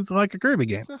 it's like a Kirby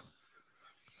game. Yeah.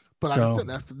 But like I said,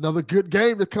 that's another good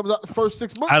game that comes out the first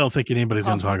 6 months. I don't think anybody's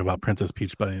going to talk about Princess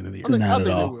Peach by the end of the year. Not at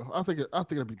all. They will. I think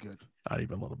it'll be good. Not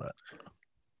even a little bit.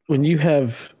 When you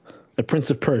have a Prince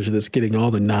of Persia that's getting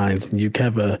all the 9s, and you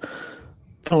have a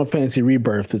Final Fantasy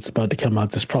Rebirth that's about to come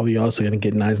out that's probably also going to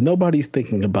get 9s. Nobody's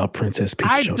thinking about Princess Peach.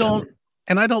 I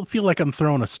don't feel like I'm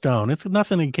throwing a stone. It's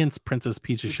nothing against Princess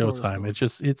Peach's Showtime.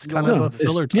 It's kind of a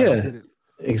filler time. Yeah,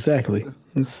 exactly.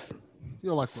 It's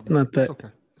not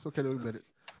that. It's okay to admit it.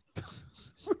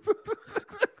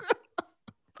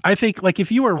 I think like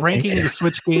if you were ranking the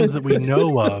Switch games that we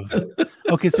know of,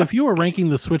 okay, so if you were ranking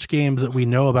the Switch games that we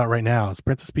know about right now, is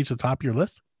Princess Peach at the top of your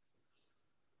list?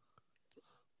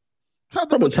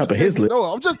 Probably top of his list. No,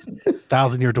 I'm just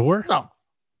Thousand Year Door. No,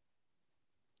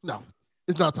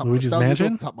 it's not top. Luigi's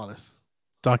Mansion. Top of my list.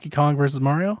 Donkey Kong versus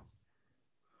Mario.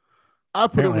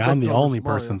 Apparently, I'm the only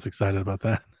person that's excited about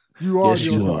that. You are. Yes,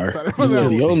 you are. You're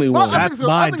the only one. That's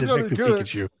my Detective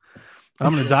Pikachu.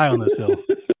 I'm going to die on this hill.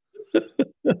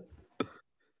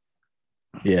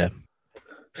 Yeah,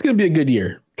 it's going to be a good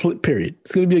year. Period.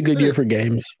 It's going to be a good year for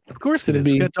games. Of course it is.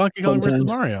 We got Donkey Kong versus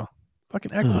Mario.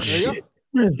 Fucking excellent. Shit.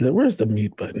 Where's the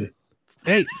mute button?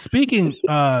 Hey, speaking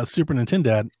Super Nintendo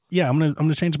Dad, yeah, I'm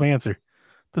gonna change my answer.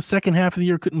 The second half of the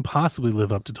year couldn't possibly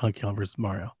live up to Donkey Kong versus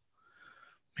Mario.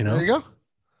 There you go.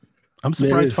 I'm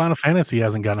surprised Final Fantasy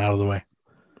hasn't gotten out of the way.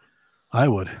 I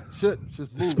would.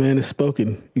 This man is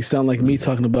spoken. You sound like me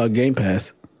talking about Game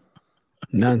Pass.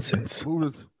 Nonsense.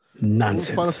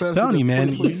 Nonsense. I'm telling you,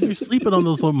 man, you're sleeping on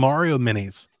those little Mario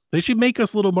minis. They should make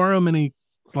us little Mario mini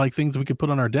like things we could put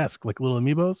on our desk, like little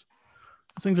amiibos.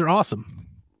 Those things are awesome.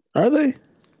 Are they?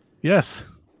 Yes,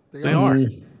 they are.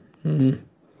 I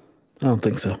don't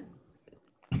think so.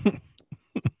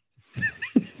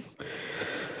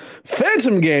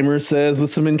 Phantom Gamer says,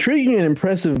 with some intriguing and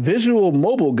impressive visual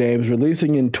mobile games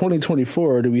releasing in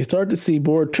 2024, do we start to see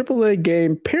more AAA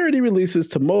game parody releases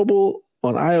to mobile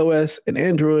on iOS and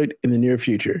Android in the near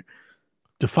future?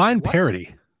 Define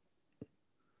parody.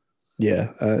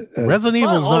 Yeah. Resident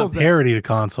Evil is not parody to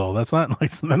console. That's not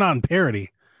like they're not in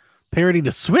parody. Parody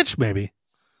to Switch, maybe.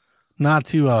 not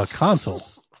to a console.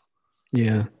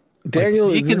 Yeah. Daniel,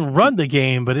 like, it can run the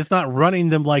game, but it's not running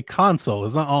them like console.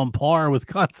 It's not on par with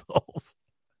consoles.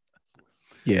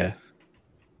 Yeah.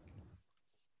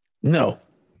 No.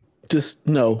 Just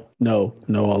no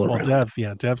all around.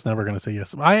 Dev's never going to say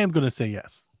yes. I am going to say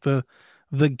yes.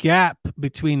 The gap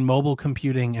between mobile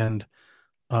computing and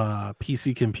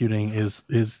PC computing is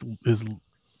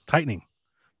tightening.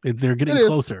 They're getting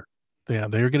closer. Yeah,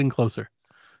 they're getting closer.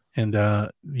 And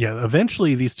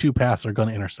eventually these two paths are going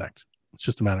to intersect. It's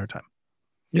just a matter of time.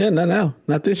 Yeah, not now.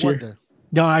 Not this year.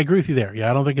 No, I agree with you there. Yeah,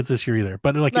 I don't think it's this year either.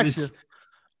 But like Next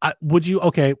year. would you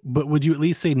at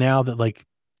least say now that like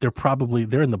they're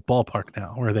in the ballpark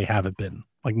now, or they haven't been?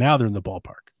 Like now they're in the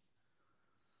ballpark.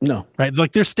 No. Right?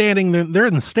 Like they're standing there, they're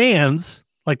in the stands.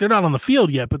 Like they're not on the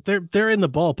field yet, but they're in the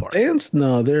ballpark. Stands?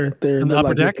 No, they're in the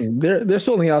upper deck. They're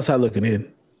still on the outside looking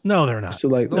in. No, they're not.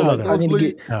 So I need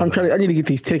to get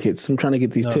these tickets. I'm trying to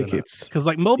get these tickets. Because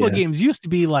like mobile games used to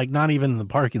be like not even in the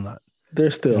parking lot. They're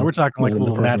still. We're talking like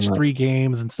little match 3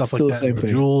 games and stuff still like that.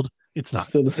 Jeweled. It's not.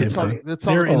 Still the same thing.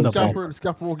 They're in the ballpark.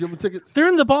 Scalper will give them tickets. They're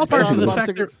in the ballpark. The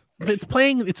fact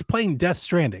it's playing Death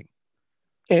Stranding.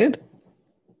 And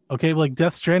okay, like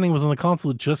Death Stranding was on the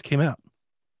console that just came out.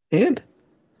 And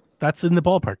that's in the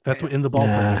ballpark. That's what in the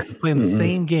ballpark. It's playing the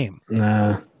same game.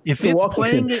 Nah. If it's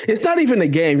playing, it's not even a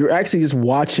game. You're actually just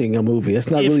watching a movie. It's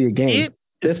not really a game.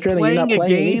 It's playing a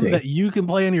game that you can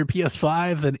play on your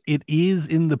PS5, and it is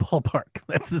in the ballpark.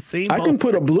 That's the same. I can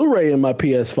put a Blu-ray in my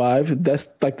PS5. That's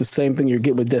like the same thing you're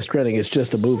getting with Death Stranding. It's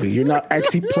just a movie. You're not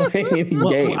actually playing any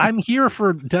game. I'm here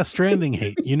for Death Stranding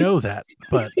hate. You know that,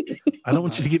 but I don't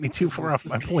want you to get me too far off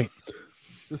my point.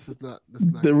 This is not.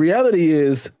 The reality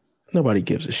is nobody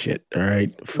gives a shit. All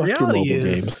right. Fuck your mobile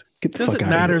games. Get the fuck out of here. Doesn't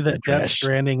matter that Death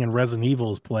Stranding and Resident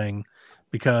Evil is playing,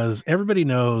 because everybody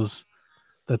knows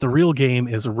that the real game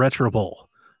is Retro Bowl.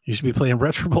 You should be playing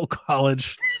Retro Bowl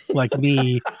College like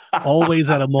me, always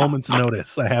at a moment's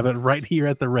notice. I have it right here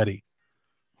at the ready.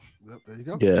 Yep, there you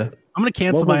go. Yeah. I'm going to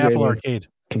cancel my Apple Arcade.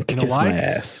 Can kiss my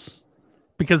ass.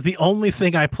 Because the only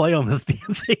thing I play on this damn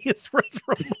thing is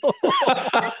Retro Bowl.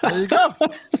 There you go.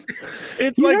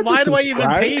 It's like, why do I even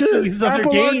pay for these other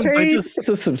games? It's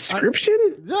a subscription?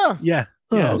 Yeah. Yeah.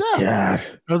 Oh, God.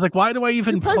 I was like, why do I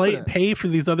even pay for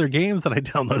these other games that I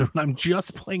downloaded when I'm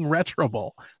just playing Retro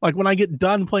Bowl? Like when I get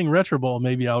done playing Retro Bowl,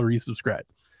 maybe I'll resubscribe.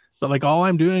 But like all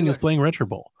I'm doing is playing Retro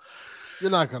Bowl.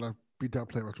 You're not gonna be done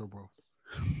playing Retro Bowl.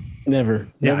 Never.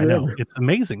 Yeah, never, I know. Ever. It's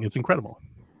amazing. It's incredible.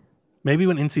 Maybe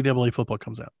when NCAA football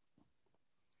comes out.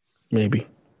 Maybe.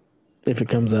 If it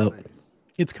comes out.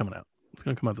 It's coming out. It's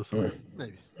gonna come out this summer.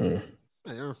 Maybe.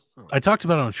 I talked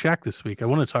about it on Shaq this week. I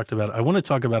want to talk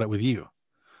about it with you.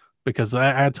 Because I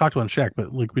had talked about Shaq,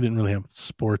 but like we didn't really have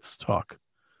sports talk.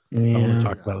 Yeah. I want to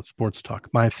talk about it, sports talk.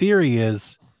 My theory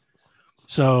is,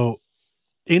 so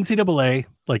NCAA,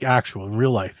 like actual in real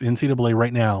life, NCAA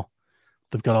right now,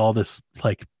 they've got all this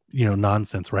like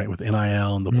nonsense, right, with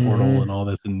NIL and the portal and all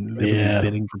this, and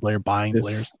bidding for buying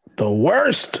players. The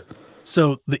worst.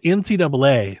 So the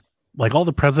NCAA, like all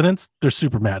the presidents, they're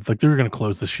super mad. Like they're going to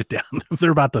close this shit down.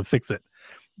 They're about to fix it.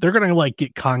 They're going to like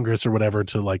get Congress or whatever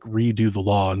to like redo the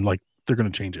law, and like they're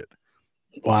going to change it.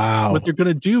 Wow. What they're going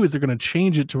to do is they're going to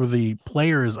change it to where the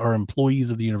players are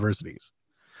employees of the universities.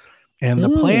 And the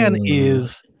plan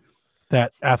is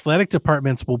that athletic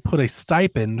departments will put a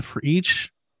stipend for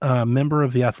each member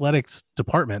of the athletics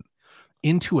department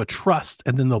into a trust,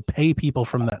 and then they'll pay people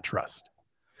from that trust.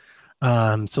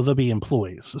 So they'll be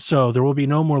employees. So there will be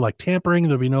no more like tampering.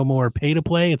 There'll be no more pay to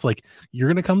play. It's like you're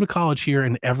going to come to college here,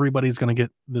 and everybody's going to get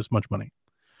this much money.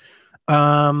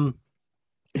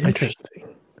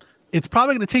 Interesting. It's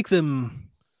probably going to take them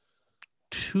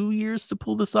 2 years to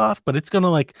pull this off, but it's going to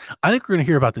I think we're going to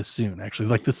hear about this soon. Actually,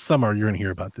 like this summer, you're going to hear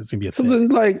about this. It's going to be a thing. Then,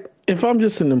 like, if I'm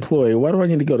just an employee, why do I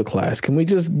need to go to class? Can we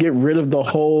just get rid of the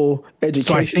whole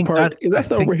education part? Because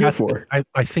that's not what we're here for.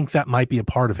 I think that might be a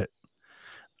part of it.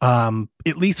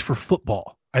 At least for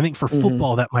football. I think for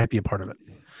football, that might be a part of it,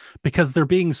 because they're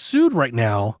being sued right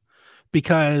now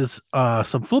because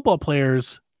some football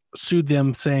players sued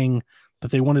them saying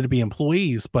that they wanted to be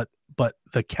employees, but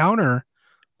the counter,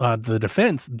 the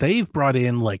defense, they've brought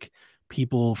in like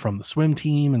people from the swim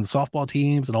team and the softball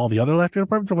teams and all the other elected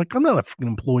departments. They're like, I'm not an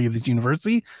employee of this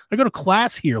university. I go to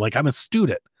class here. Like I'm a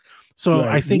student. So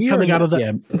I think coming out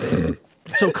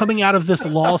of this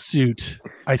lawsuit,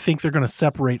 I think they're going to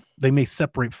separate. They may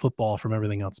separate football from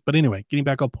everything else. But anyway, getting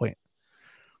back on point.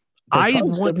 I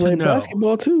want to know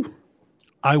basketball too.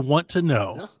 I want to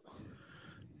know,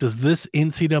 does this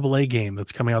NCAA game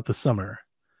that's coming out this summer,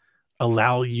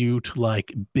 allow you to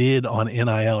like bid on NIL?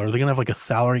 Are they gonna have like a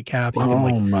salary cap? You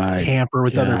can like tamper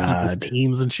with other people's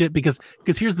teams and shit? Because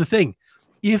here's the thing.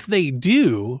 If they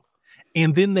do,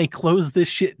 and then they close this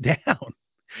shit down,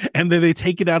 and then they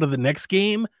take it out of the next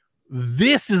game,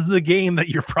 this is the game that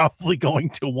you're probably going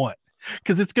to want.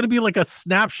 Because it's going to be like a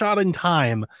snapshot in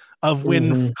time of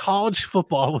when college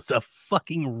football was a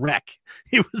fucking wreck.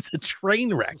 It was a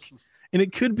train wreck. And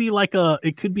it could be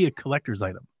a collector's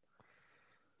item.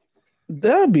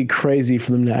 That would be crazy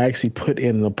for them to actually put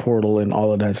in the portal and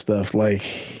all of that stuff.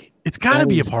 Like, it's got to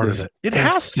be a part of it. It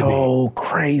has to be. So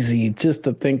crazy just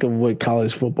to think of what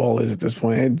college football is at this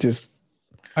point.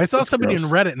 I saw somebody in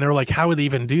Reddit and they were like, how would they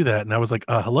even do that? And I was like,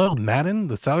 hello, Madden,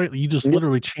 the salary, you just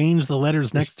literally change the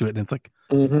letters next to it. And it's like,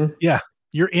 yeah,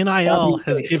 your NIL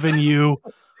has given you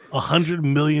 $100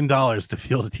 million to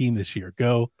field a team this year.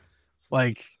 Go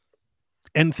like,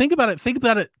 and think about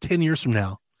it 10 years from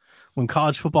now, when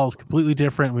college football is completely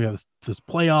different. We have this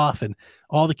playoff and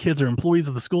all the kids are employees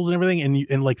of the schools and everything.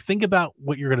 And like, think about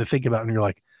what you're going to think about. And you're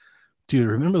like, dude,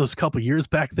 remember those couple years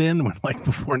back then when like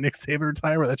before Nick Saban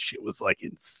retired, where that shit was like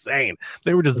insane.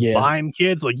 They were just buying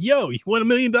kids like, yo, you want $1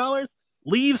 million?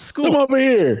 Leave school. Come over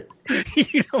here.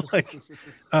 You know, like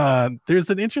there's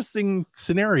an interesting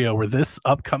scenario where this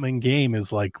upcoming game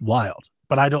is like wild,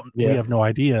 but we have no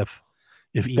idea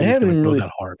if EA is going to go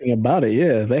that hard about it.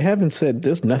 Yeah, they haven't said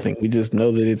there's nothing. We just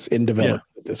know that it's in development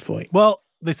at this point. Well,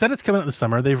 they said it's coming out this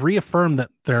summer. They've reaffirmed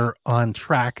that they're on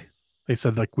track. They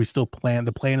said like we still plan.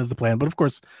 The plan is the plan, but of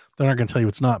course they're not going to tell you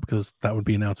it's not, because that would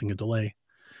be announcing a delay.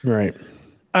 Right.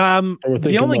 We're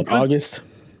thinking August,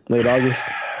 late August,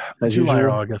 July or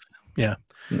August. Yeah.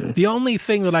 The only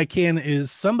thing that I can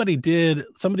is somebody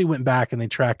went back and they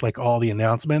tracked like all the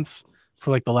announcements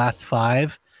for like the last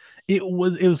 5. It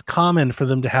was common for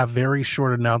them to have very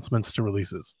short announcements to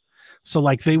releases. So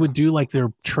like they would do like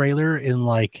their trailer in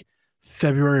like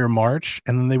February or March,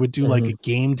 and then they would do like a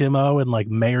game demo in like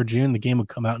May or June. The game would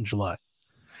come out in July.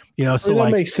 You know, so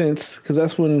that makes sense, because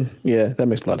that's when that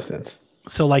makes a lot of sense.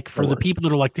 So like for the people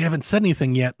that are like they haven't said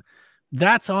anything yet,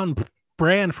 that's on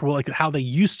brand for like how they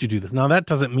used to do this. Now that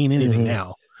doesn't mean anything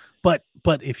now, but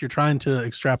if you're trying to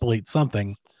extrapolate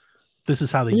something, this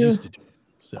is how they used to do it.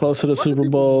 So. Close to the Super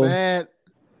Bowl. Mad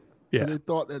they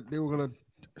thought that they were gonna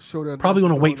show their probably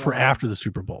going to wait for after the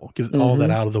Super Bowl, get all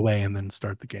that out of the way, and then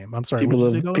start the game. I'm sorry.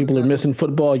 People are missing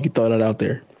football. You throw that out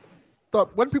there.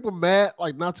 When people mad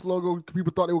like not too long ago,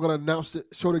 people thought they were going to announce it,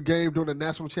 show the game during the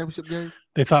national championship game.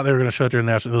 They thought they were going to show it during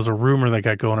the national. There was a rumor that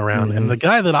got going around, and the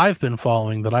guy that I've been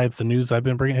following, the news I've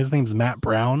been bringing, his name's Matt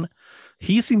Brown.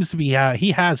 He seems to be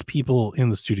he has people in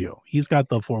the studio. He's got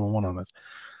the 411 on this.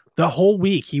 The whole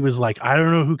week he was like, I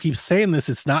don't know who keeps saying this.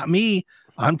 It's not me.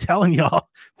 I'm telling y'all,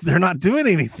 they're not doing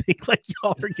anything. Like,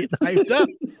 y'all are getting hyped up.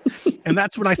 And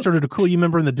that's when I started to cool. You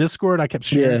remember in the Discord, I kept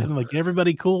sharing something like,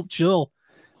 everybody cool, chill.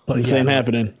 But this ain't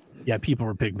happening. Yeah, people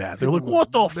were big mad. They're like,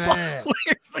 what the fuck?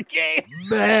 Where's the game?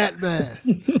 Mad.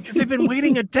 Because they've been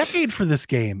waiting a decade for this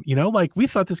game. You know, like we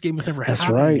thought this game was never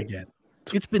happening again.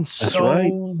 It's been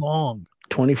long.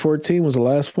 2014 was the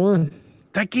last one.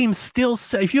 That game still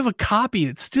if you have a copy,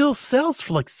 it still sells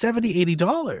for like $70,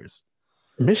 $80.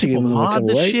 Michigan mod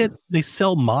the shit. They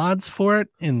sell mods for it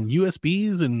and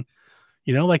USBs, and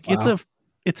you know, like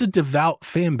it's a devout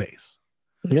fan base.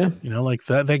 Yeah, you know, like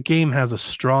that game has a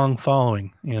strong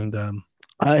following, and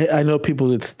I know people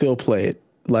that still play it.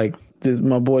 Like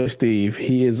my boy Steve,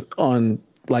 he is on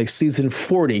like season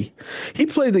 40. He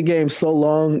played the game so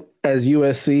long as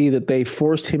USC that they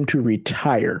forced him to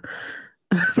retire.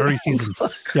 30 seasons.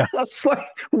 Yeah. I was like,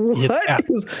 what?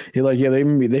 He's like,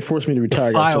 they forced me to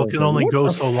retire. The file can only go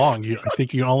so long. I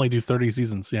think you can only do 30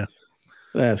 seasons. Yeah.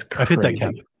 That's crazy.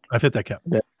 I've hit that cap.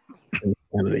 That's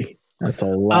insanity. That's a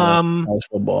lot of college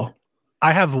football.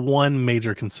 I have one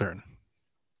major concern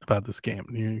about this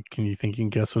game. Can you think you can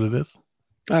guess what it is?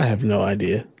 I have no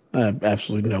idea. I have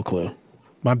absolutely no clue.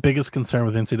 My biggest concern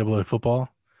with NCAA football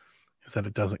is that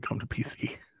it doesn't come to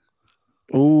PC.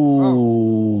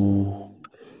 Ooh.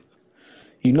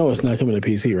 You know it's not coming to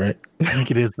PC, right? I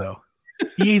think it is, though.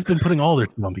 EA's been putting all their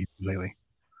teams on PC lately.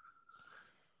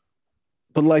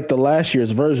 But like the last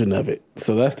year's version of it.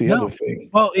 So that's the other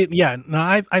thing. Well, I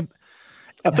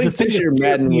think this year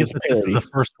Madden was this is the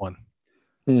first one.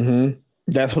 Mm-hmm.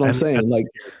 That's what I'm saying. Like,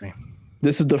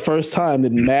 this is the first time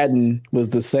that Madden was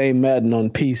the same Madden on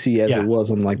PC as it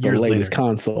was on like the latest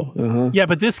console. Uh-huh. Yeah,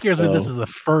 but this scares me. This is the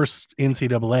first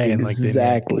NCAA, and like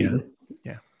exactly.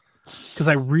 Because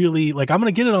I really I'm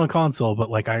gonna get it on console, but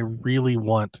like I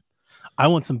want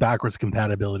some backwards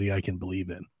compatibility I can believe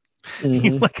in.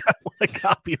 Mm-hmm. Like I want a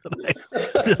copy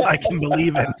that I can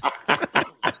believe in.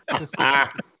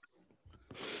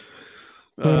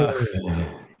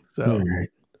 So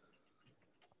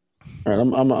all right,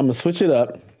 I'm gonna switch it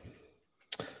up.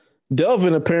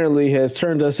 Delvin apparently has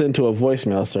turned us into a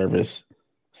voicemail service.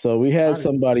 So we had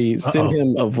somebody send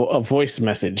him a voice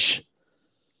message.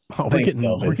 Oh, Thanks,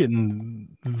 we're getting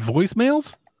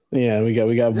voicemails? Yeah, we got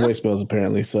voicemails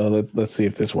apparently. So let's see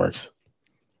if this works.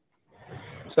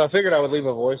 So I figured I would leave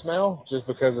a voicemail just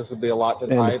because this would be a lot to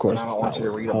type, And of course, I don't want you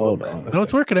to read a hold book. on. No,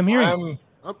 it's working. I'm hearing. I'm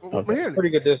Okay. hearing it. Pretty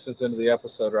good distance into the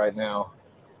episode right now.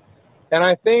 And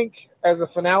I think as a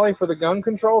finale for the gun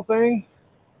control thing,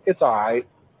 it's all right.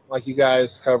 Like you guys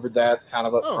covered that kind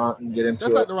of up front and get into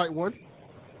That's it. not the right one.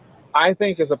 I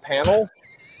think as a panel,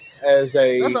 as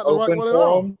a open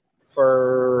forum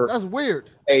for that's weird.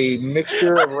 A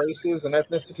mixture of races and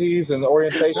ethnicities and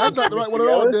orientations. That's not the right one at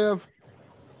all, Dev.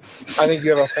 I think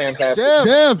you have a fantastic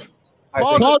Dev. I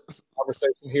think the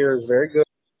conversation here is very good.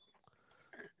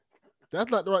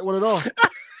 That's not the right one at all.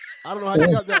 I don't know how you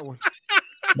got that one.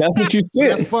 That's what you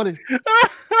said. That's funny.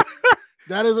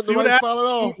 That isn't the right file at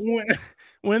all.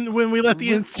 When we let the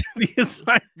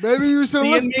maybe you should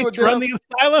have listened to it, run the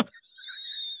asylum.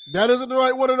 That isn't the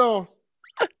right one at all.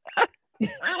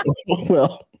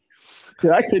 Well,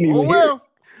 I couldn't even hear it.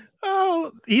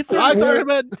 Oh, he started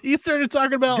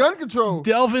talking about gun control.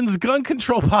 Delvin's gun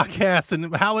control podcast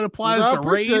and how it applies to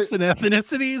race and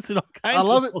ethnicities and all kinds of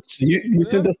love it. You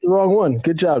sent us the wrong one.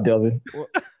 Good job, Delvin. Well,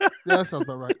 yeah, that sounds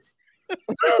about right.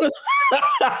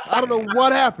 I don't know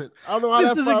what happened. I don't know how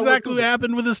this is exactly what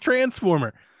happened with this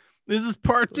transformer. This is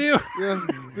part 2. Yeah,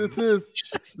 this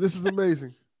is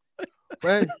amazing.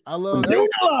 Hey, I love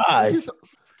it.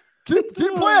 Keep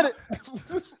playing it.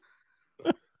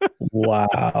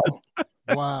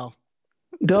 Wow.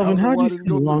 Delvin, how did you say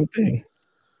the wrong thing?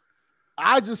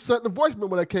 I just sent the voicemail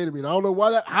when that came to me. And I don't know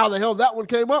how the hell that one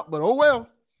came up, but oh well.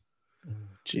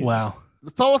 Jesus. Wow.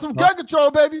 Let's talk about some gun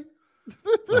control, baby.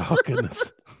 Oh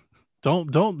goodness. Don't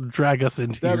drag us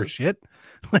into your shit.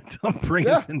 Like don't bring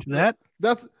us into that.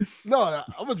 I'm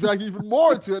gonna drag you even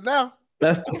more into it now.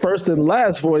 That's the first and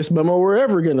last voice memo we're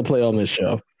ever gonna play on this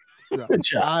show. Yeah. Good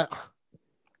job.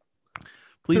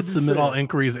 Please submit all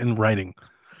inquiries in writing.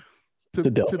 To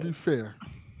be fair,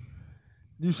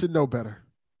 you should know better.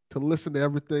 To listen to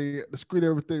everything, to screen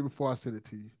everything before I send it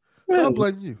to you. So I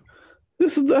blame you.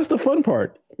 That's the fun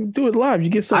part. Do it live. You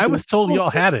get something. I was told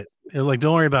y'all had it. It was like,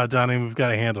 don't worry about it, Donnie. We've got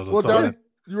to handle this. Well, Donnie,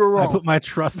 you were wrong. I put my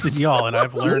trust in y'all, and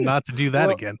I've learned not to do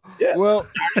that again. Yeah. Well,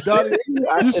 Donnie,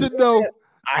 you should know.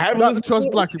 I have not to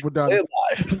trust black people, Donnie.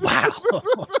 Wow.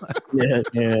 Yeah.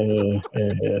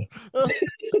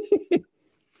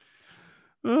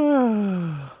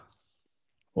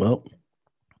 Well,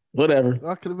 whatever.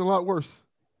 That could have been a lot worse.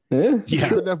 Yeah.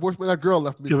 That voicemail that girl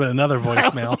left me. Give it another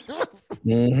voicemail.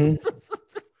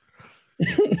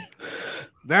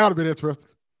 Now it'd been interesting.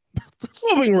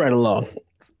 Moving right along.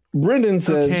 Brendan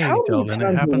says, okay, how Delvin,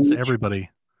 it happens to everybody.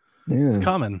 Yeah. It's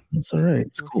common. It's all right.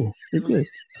 It's cool. You're good.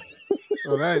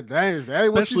 So that ain't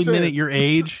what she Especially said. men at your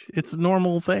age. It's a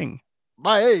normal thing.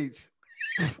 My age.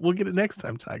 We'll get it next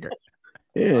time, Tiger.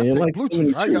 Yeah, you're like blue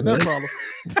cheese. I ain't got that problem.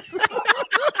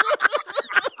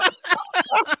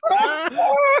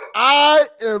 I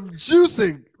am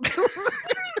juicing.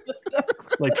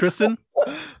 Like Tristan?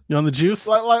 You on the juice?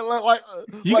 Like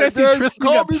you guys see Tristan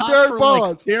got popped for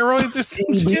like steroids or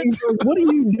some shit? What are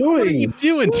you doing? What are you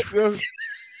doing, Tristan?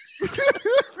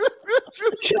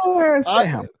 Sit your ass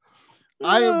down.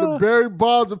 I am the Barry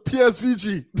Bonds of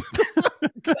PSVG.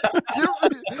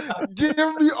 give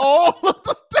me all of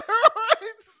the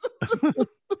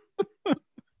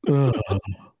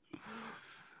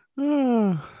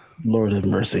steroids. Lord have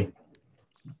mercy.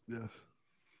 Yes.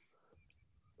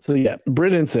 So yeah,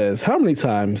 Brendan says, how many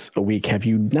times a week have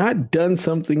you not done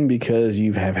something because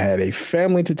you have had a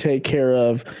family to take care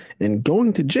of and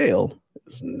going to jail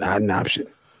is not an option?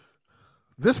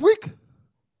 This week?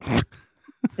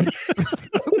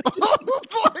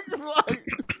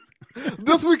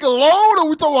 This week alone, or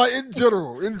we talking about in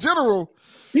general? In general,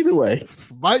 either way,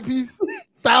 might be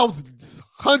thousands,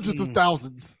 hundreds of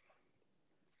thousands.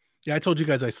 Yeah, I told you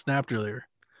guys I snapped earlier.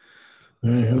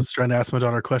 Mm-hmm. I was trying to ask my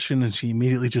daughter a question, and she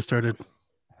immediately just started,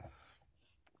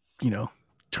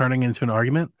 turning into an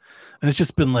argument. And it's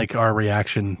just been like our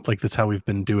reaction, like that's how we've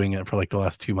been doing it for like the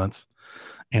last 2 months.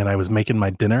 And I was making my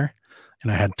dinner,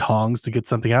 and I had tongs to get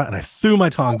something out, and I threw my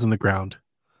tongs in the ground.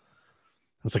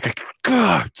 I was like,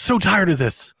 God, I'm so tired of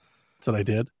this. That's what I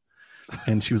did.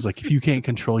 And she was like, if you can't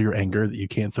control your anger, that you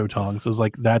can't throw tongs. I was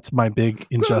like, that's my big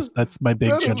that's my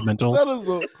big judgmental. That is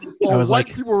a I was white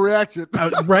like, people reaction.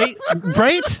 Right.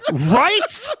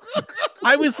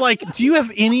 I was like, do you have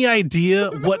any idea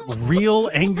what real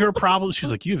anger problems?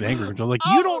 She's like, you have anger control. Like,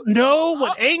 you don't know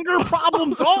what anger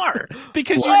problems are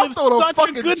because you live such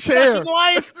a good fucking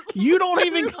life. You don't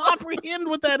even comprehend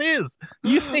what that is.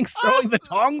 You think throwing the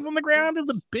tongs on the ground is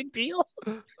a big deal?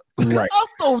 Right. I'm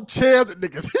throwing chairs at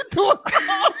niggas. He doing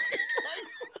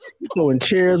throwing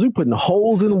chairs. We putting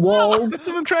holes in walls. That's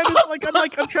what I'm trying to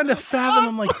I'm trying to fathom.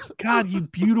 I'm like, God, you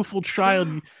beautiful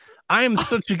child. I am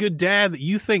such a good dad that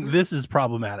you think this is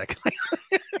problematic.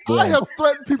 I have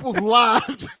threatened people's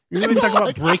lives. You're going to talk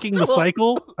about breaking the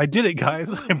cycle? I did it,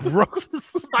 guys. I broke the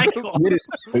cycle.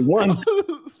 We won. He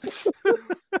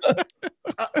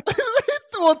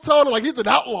threw a tone like he's an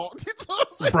outlaw.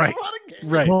 Right.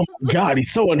 Right. Oh, God,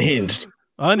 he's so unhinged.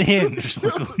 Unhinged.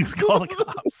 Let's call the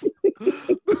cops.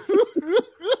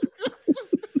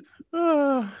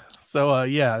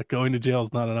 Yeah, going to jail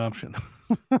is not an option.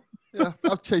 Yeah,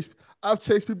 I've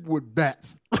chased people with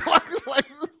bats. like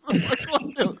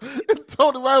and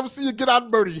told him I will see you get out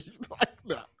and murder you.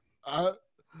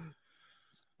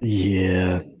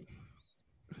 Yeah.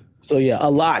 So yeah, a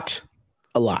lot.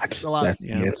 That's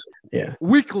the answer. Yeah.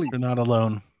 Weekly. You're not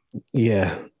alone.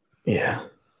 Yeah.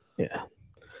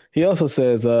 He also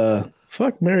says,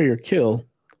 fuck, marry or kill,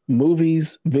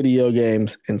 movies, video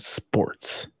games, and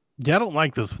sports. Yeah, I don't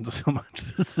like this one so much.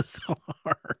 This is so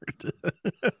hard.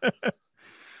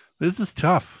 This is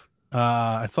tough.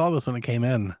 I saw this when it came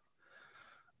in.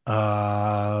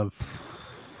 How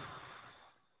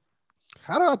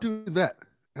do I do that?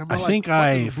 I think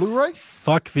I Blu-ray?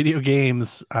 Fuck video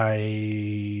games.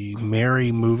 I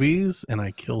marry movies and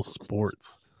I kill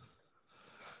sports.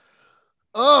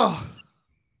 Oh,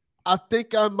 I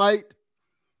think I might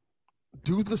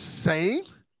do the same.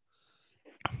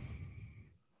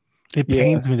 It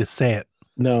pains me to say it.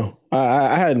 No,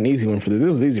 I had an easy one for this.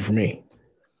 This was easy for me.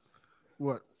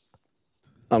 What?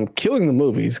 I'm killing the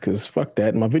movies because fuck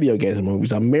that. My video games and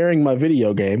movies. I'm marrying my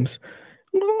video games.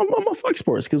 I'm gonna fuck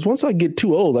sports because once I get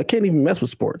too old, I can't even mess with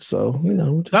sports. So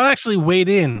that actually weighed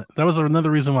in. That was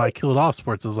another reason why I killed off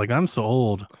sports. Is like I'm so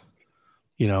old,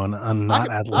 and I'm not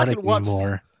athletic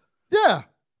anymore. Yeah,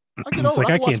 I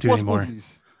can't do it anymore.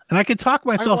 Movies. And I could talk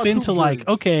myself into like,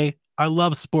 okay, I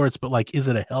love sports, but like, is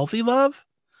it a healthy love?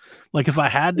 Like, if I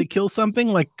had to kill something,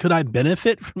 like, could I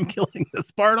benefit from killing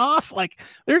this part off? Like,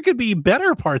 there could be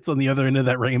better parts on the other end of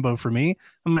that rainbow for me.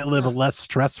 I might live a less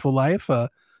stressful life, a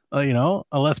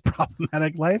less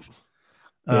problematic life.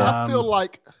 I feel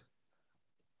like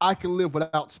I can live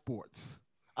without sports.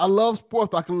 I love sports,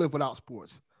 but I can live without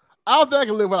sports. I don't think I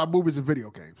can live without movies and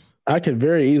video games. I could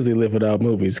very easily live without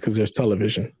movies because there's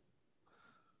television.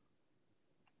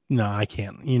 No, I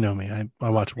can't. You know me. I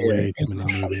watch way too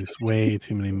many movies. Way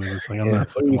too many movies. Like I'm not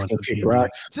fucking watching TV.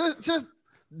 Just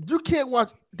you can't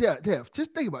watch. Dev.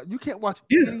 Just think about it. You can't watch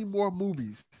any more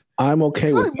movies. I'm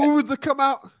okay with movies that come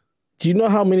out. Do you know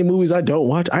how many movies I don't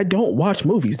watch? I don't watch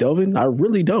movies, Delvin. I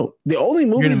really don't. The only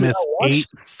movies you're gonna miss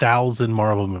 8,000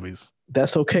 Marvel movies.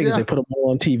 That's okay because they put them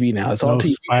all on TV now. It's all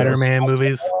TV. Spider-Man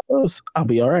movies. I'll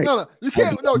be all right. No, you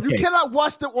can't. No, you cannot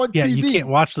watch them on TV. Yeah, you can't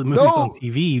watch the movies on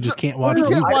TV. You just can't watch. You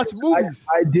can't watch movies.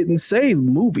 I didn't say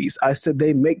movies. I said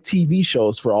they make TV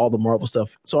shows for all the Marvel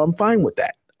stuff. So I'm fine with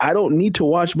that. I don't need to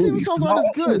watch movies.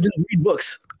 Good. Just read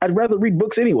books. I'd rather read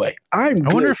books anyway. I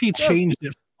wonder if he changed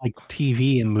it like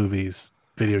TV and movies,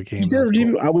 video games.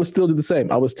 I would still do the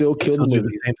same. I would still kill the movies.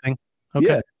 The same thing.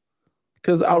 Okay. Yeah,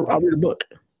 because I'll read a book.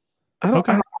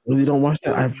 I really don't watch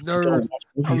that. I don't watch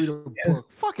movies.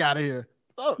 Fuck out of here.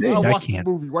 I can't.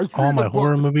 All my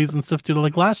horror movies and stuff, dude.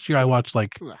 Like last year, I watched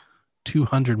like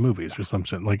 200 movies or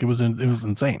something. Like it was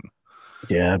insane.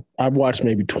 Yeah, I've watched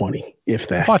maybe 20, if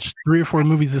that. I watched 3 or 4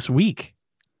 movies this week.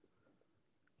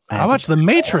 I watched The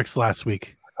Matrix last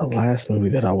week. The last movie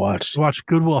that I watched. I watched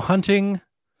Good Will Hunting.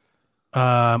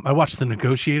 I watched The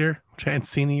Negotiator, which I hadn't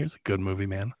seen in years. A good movie,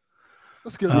 man.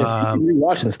 That's good. Yes, you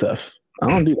rewatching stuff. I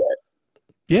don't do that.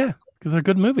 Yeah, because they're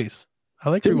good movies. I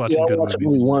like rewatching good movies. A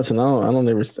movie once, and I don't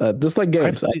ever just like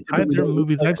games.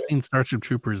 I've seen Starship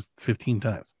Troopers 15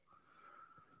 times.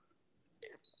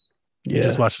 You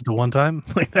just watched it the one time?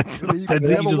 Like that's it. You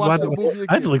just watch it.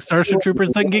 I feel like Starship Troopers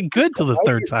doesn't get good till the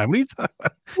third time. It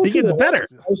gets better.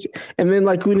 And then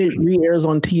like when it re-airs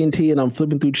on TNT and I'm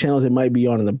flipping through channels, it might be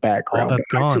on in the background. Oh,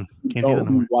 that's gone. Can't do that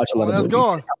anymore. Watch a lot of movies.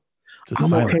 Gone. Just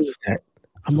silence. Okay with that.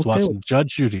 I'm just watching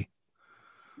Judge Judy.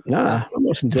 Nah, I'm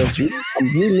watching Judge Judy. I'm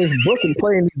reading this book and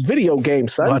playing these video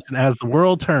games, son. Watching As the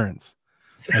World Turns.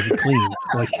 As he cleans.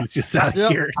 Like he's just out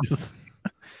here. Just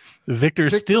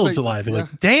Victor's still alive. Yeah.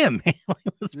 Like, damn, man.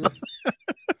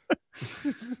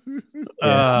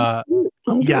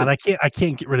 And I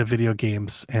can't get rid of video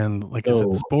games. And like I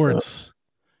said, sports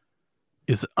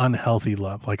is unhealthy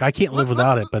love. Like I can't live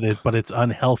without it, but it's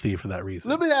unhealthy for that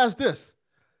reason. Let me ask this.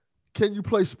 Can you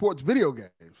play sports video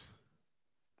games?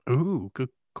 Ooh, good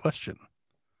question.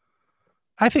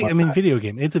 I mean, video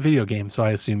game. It's a video game, so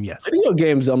I assume yes. Video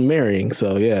games I'm marrying,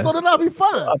 so yeah. So then I'll be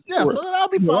fine. So then I'll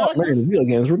be fine. Video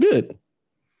games were good.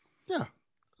 Yeah.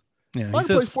 Yeah, he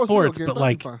says sports, but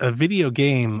like a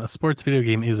sports video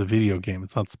game is a video game.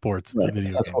 It's not sports. It's a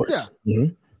video game. Sports. Yeah.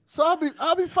 Mm-hmm. So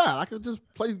I'll be fine. I could just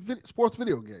play sports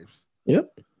video games.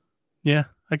 Yep. Yeah,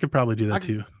 I could probably do that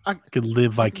too. I could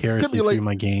live vicariously through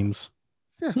my games.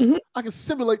 Yeah, I can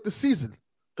simulate the season.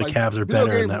 The Cavs are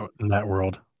better in that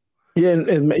world. Yeah,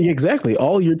 and exactly.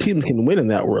 All your teams can win in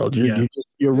that world.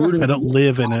 You're rooting. I don't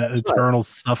live in an eternal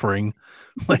suffering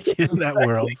like in that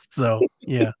world. So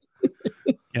yeah,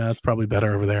 that's probably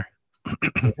better over there.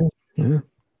 Yeah.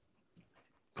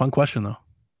 Fun question though.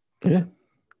 Yeah.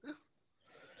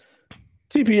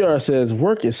 TPR says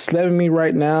work is slamming me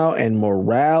right now, and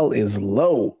morale is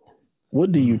low.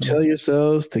 What do you tell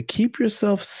yourselves to keep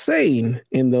yourself sane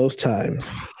in those times?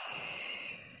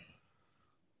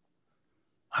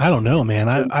 I don't know, man.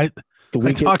 I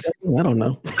don't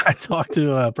know. I talked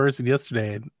to a person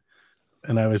yesterday,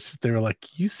 and they were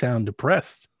like, "You sound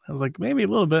depressed." I was like, "Maybe a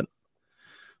little bit."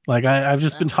 Like I've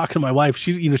just been talking to my wife.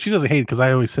 She doesn't hate it because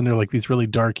I always send her like these really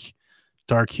dark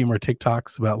humor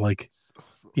TikToks about like,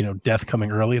 death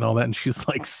coming early and all that, and she's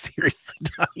like, "Seriously,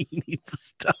 Donnie, you need to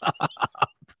stop."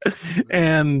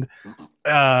 And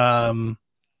I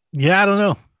don't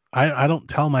know. I don't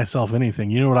tell myself anything.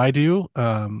 You know what I do?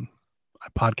 I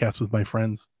podcast with my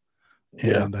friends,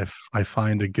 and I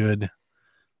find a good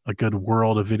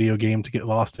world of video game to get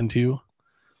lost into,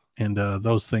 and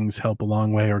those things help a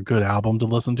long way. Or a good album to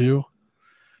listen to.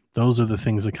 Those are the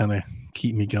things that kind of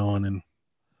keep me going and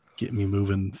get me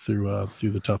moving through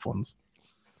the tough ones.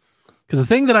 Because the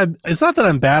thing it's not that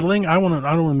I'm battling. I don't want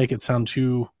to make it sound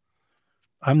too.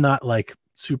 I'm not like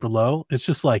super low. It's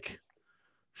just like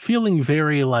feeling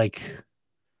very like.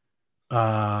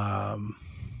 I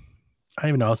don't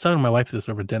even know. I was telling my wife this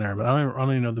over dinner, but I don't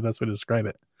even know the best way to describe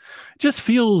it. It just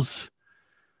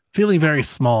feeling very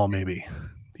small, maybe.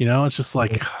 It's just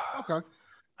like okay.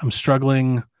 I'm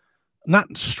struggling.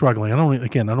 Not struggling. I don't want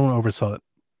to oversell it.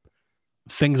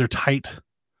 Things are tight.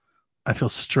 I feel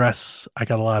stress. I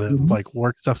got a lot of like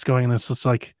work stuff's going, and it's just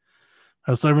like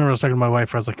I remember I was talking to my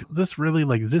wife. I was like, "Is this really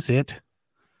like? Is this it?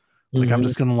 Like I'm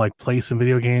just gonna like play some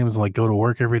video games and like go to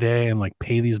work every day and like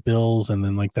pay these bills and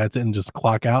then like that's it and just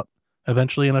clock out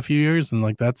eventually in a few years and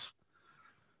like that's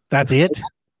it."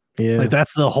 Yeah, like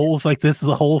that's the whole like this is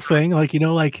the whole thing. Like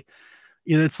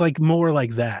it's like more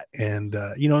like that. And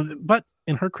but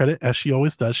in her credit, as she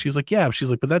always does, she's like,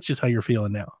 but that's just how you're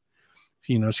feeling now.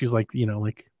 She's like,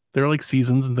 like there are like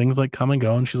seasons and things like come and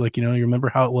go, and she's like, you remember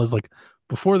how it was like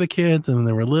before the kids and when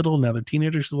they were little, now they're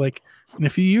teenagers. She's like, in a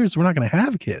few years we're not going to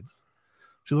have kids.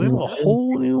 She's like, well, a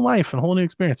whole new life and a whole new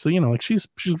experience. So like she's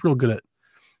real good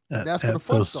at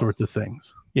those sorts of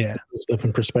things. Yeah, stuff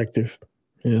in perspective.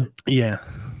 Yeah,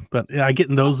 but I get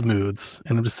in those moods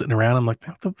and I'm just sitting around. I'm like,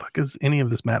 what the fuck does any of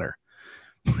this matter?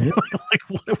 Like,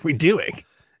 what are we doing?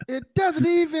 It doesn't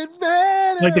even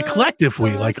matter. Like the collective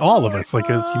we, like all of us, like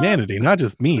as humanity, not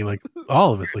just me, like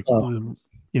all of us, like When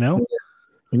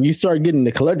you start getting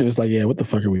the collective, it's like, yeah, what the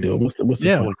fuck are we doing? What's the point?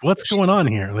 Like what's going on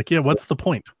here? Like, what's the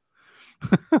point?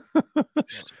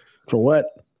 For what?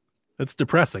 It's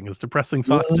depressing. It's depressing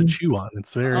thoughts to chew on.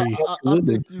 It's very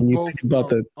absolutely. When you think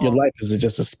about your life is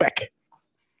just a speck.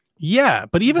 Yeah,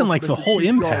 but even like the whole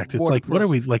impact, it's like, what are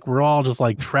we like? We're all just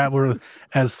like traveling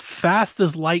as fast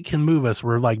as light can move us.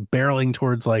 We're like barreling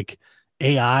towards like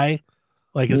AI.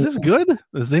 Like, is this good?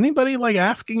 Is anybody like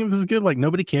asking if this is good? Like,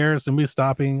 nobody cares. Nobody's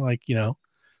stopping. Like,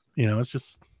 it's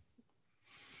just,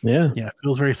 it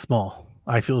feels very small.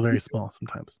 I feel very small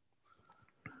sometimes.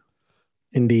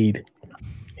 Indeed.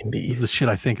 This is the shit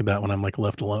I think about when I'm like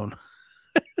left alone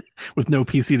with no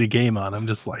PC to game on. I'm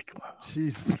just like,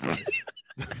 Jesus.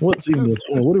 What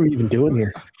are we even doing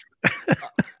here? I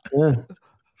know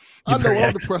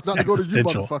I'm depressed not to go to you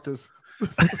motherfuckers.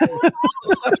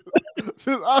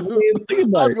 I'm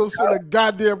gonna sit in a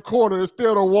goddamn corner and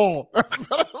stare at a wall. I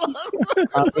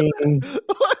mean,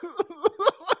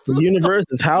 the universe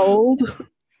is how old?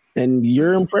 And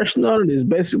your impression on it is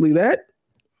basically that?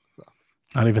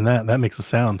 Not even that. That makes a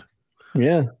sound.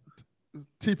 Yeah.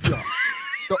 TPR.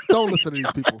 Don't listen to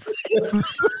these people.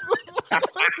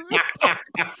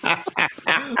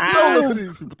 Don't listen to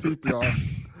these people, TPR.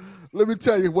 Let me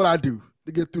tell you what I do.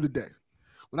 to get through the day.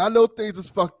 When I know things is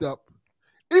fucked up,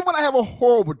 even when I have a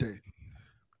horrible day,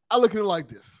 I look at it like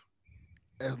this.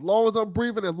 As long as I'm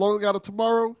breathing, as long as I got a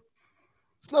tomorrow,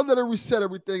 it's not that I reset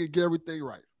everything and get everything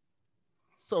right.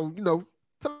 So,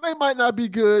 today might not be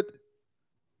good.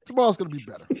 Tomorrow's going to be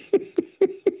better.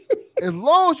 As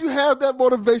long as you have that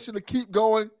motivation to keep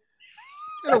going,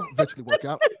 it'll eventually work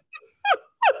out.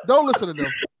 Don't listen to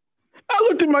them. I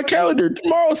looked at my calendar.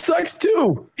 Tomorrow sucks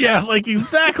too. Yeah, like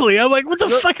exactly. I'm like, what the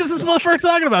fuck is this motherfucker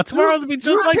talking about? Tomorrow's gonna be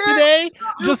just like today,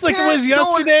 just like it was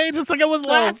yesterday, just like it was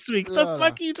last week. What the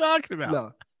fuck are you talking about?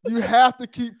 No. You have to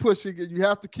keep pushing and you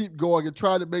have to keep going and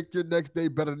try to make your next day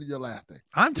better than your last day.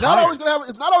 I'm tired.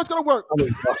 It's not always gonna work.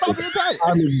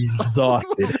 I'm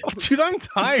exhausted. Dude, I'm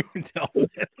tired.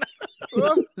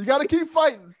 Well, you got to keep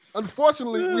fighting.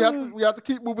 Unfortunately, we have to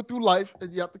keep moving through life,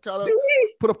 and you have to kind of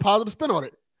put a positive spin on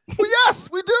it. Well, yes,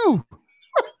 we do.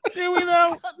 Do we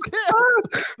though?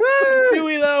 Do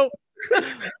we though? We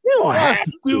don't have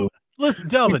to. Listen,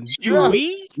 Delvin.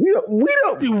 We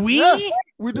don't. Do we? Yes,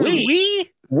 we do.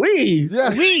 We.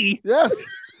 Yes. We. Yes.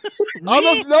 I don't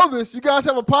know if you know this. You guys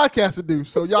have a podcast to do,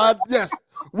 so y'all. Yes,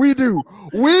 we do.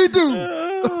 We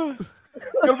do. It's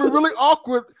gonna be really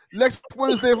awkward next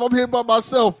Wednesday if I'm here by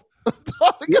myself.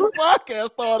 To get a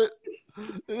podcast started.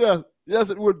 Yes,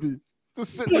 it would be.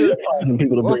 Just sitting there. Find some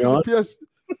people to bring on.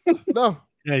 No.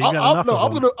 Yeah, you got enough of them.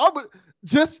 I'm gonna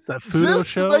just that Fudo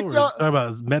show. Or talk y'all,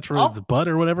 about Metroid's butt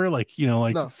or whatever. Like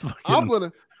no,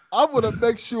 fucking... I'm gonna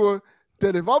make sure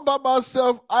that if I'm by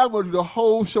myself, I'm gonna do the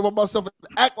whole show by myself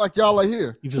and act like y'all are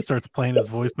here. He just starts playing his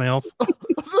voicemails.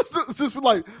 just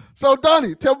like, so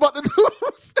Donnie, tell me about the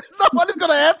news. Nobody's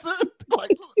gonna answer.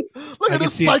 Like, look at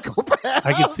this psychopath.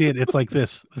 I can see it. It's like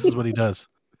this. This is what he does.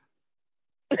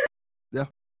 Yeah.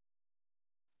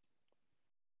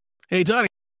 Hey, Johnny,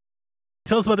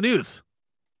 tell us about the news.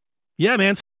 Yeah,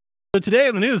 man. So today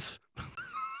in the news,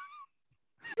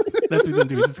 that's what he's gonna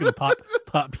do. He's just gonna pop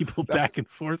people back and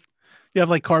forth. You have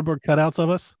like cardboard cutouts of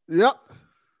us. Yep.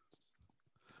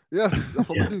 Yeah, that's what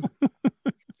we do.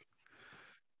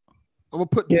 I'm gonna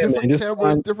put different cameras,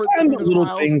 different find the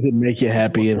little things that make you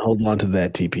happy and hold on to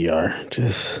that TPR.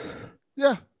 Just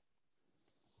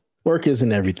work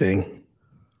isn't everything.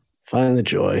 Find the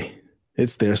joy.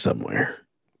 It's there somewhere.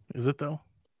 Is it though?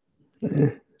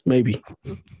 Maybe.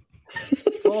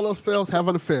 All those fails, have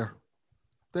an affair.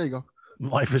 There you go.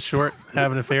 Life is short.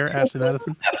 Have an affair, Ashley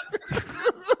Madison.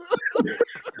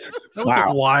 That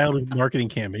was a wild marketing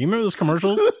campaign. You remember those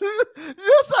commercials?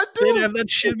 Yes, I do. They'd have that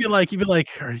shit. You'd be like,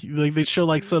 they'd show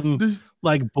like some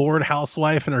like bored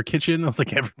housewife in her kitchen. I was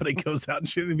like, everybody goes out and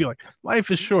shit. And be like, life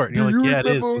is short. And you're like, yeah, it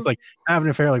is. It's like having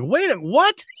an affair. Like, wait a minute,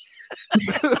 what? Do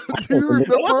you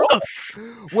remember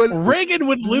when Reagan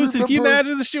would lose? Can you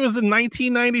imagine if she was in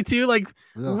 1992? Like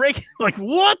Reagan, like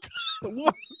what?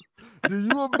 What? Do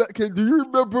you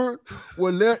remember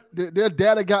when their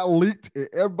data got leaked and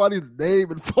everybody's name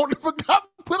and phone number got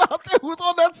put out there? Who was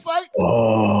on that site?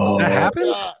 Oh, that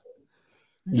happened.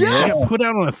 Yes, put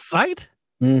out on a site.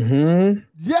 Mm-hmm.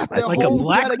 Yes, like a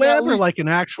black web or like an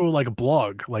actual like a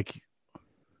blog. Like,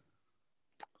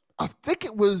 I think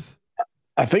it was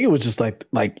just like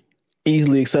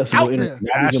easily accessible.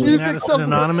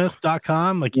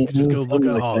 Anonymous.com. Like you could just go look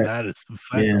at. That's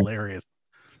hilarious.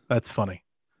 That's funny.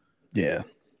 Yeah.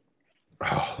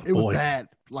 Oh, it was bad.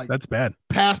 Like that's bad.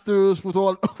 Pastors was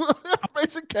on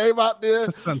information came out there.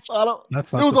 That's not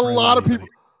it was a lot of people,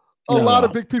 a lot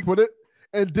of big people in it.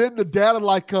 And then the data,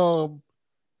 like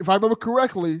if I remember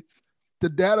correctly, the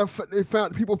data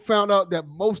people found out that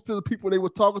most of the people they were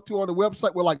talking to on the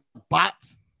website were like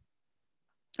bots.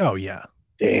 Oh yeah.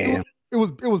 Damn. It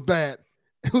was bad.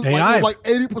 It was like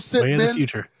 80% men. In the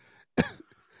future.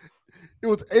 It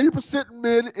was 80%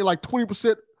 men and like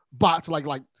 20% bots. Like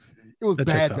it was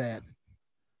bad.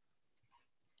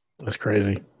 That's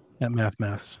crazy. That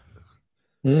maths.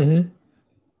 Mm-hmm.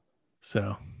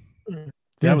 So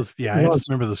that was I just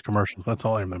remember those commercials. That's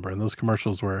all I remember. And those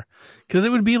commercials were because it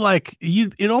would be like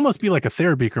it'd almost be like a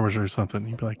therapy commercial or something.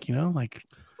 You'd be like, you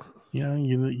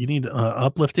need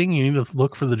uplifting. You need to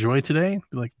look for the joy today.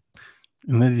 Be like,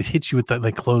 and then it hits you with that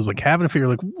like clothes, like having a figure,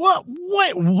 like what?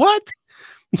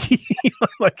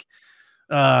 Like,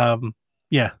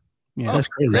 that's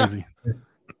crazy.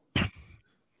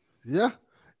 Yeah.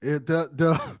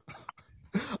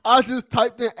 I just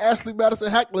typed in Ashley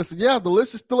Madison hack list. Yeah, the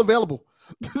list is still available.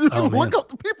 You can look up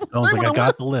the people. I was like, I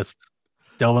got the list.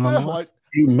 Delvin on the list.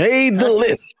 You made the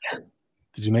list.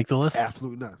 Did you make the list?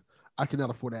 Absolutely not. I cannot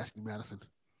afford Ashley Madison.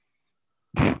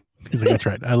 He's like, I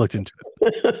tried. I looked into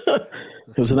it.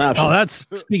 It was an option. Oh, that's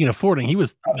speaking of affording. He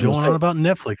was going on about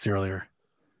Netflix earlier.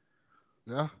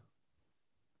 Yeah.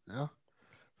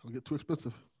 It'll get too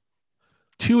expensive.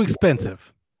 Too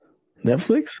expensive.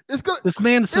 Netflix? This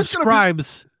man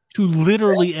subscribes to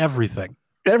literally everything.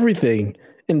 Everything.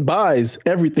 And buys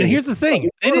everything. And here's the thing.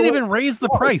 They didn't even raise the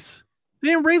price. They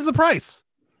didn't raise the price.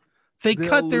 They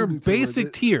cut their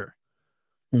basic tier.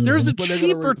 There's a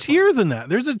cheaper tier than that.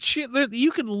 There's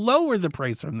you could lower the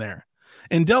price from there.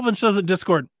 And Delvin shows in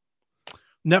Discord,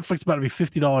 Netflix about to be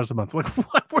 $50 a month. Like,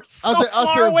 what? We're so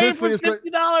far away from $50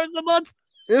 a month.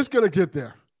 It's gonna get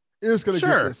there. It's gonna get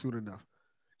there soon enough.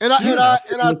 And I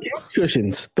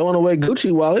cushions throwing away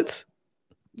Gucci wallets.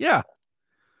 Yeah.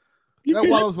 That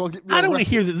wallet was gonna get me arrested. I don't want to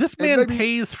hear that this man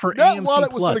pays for that AMC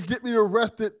wallet Plus. Was gonna get me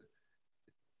arrested.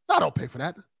 I don't pay for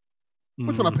that.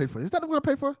 Which one I pay for? Is that what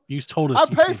I pay for? You told us. I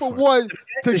pay for one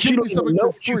to give me something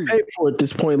for free. You pay for at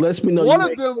this point. Let me know. One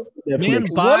of them, man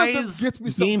buys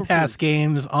Game Pass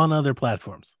games on other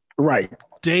platforms. Right.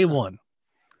 Day one.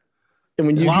 And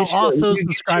when you while also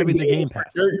subscribing to Game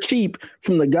Pass, dirt cheap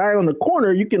from the guy on the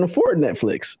corner, you can afford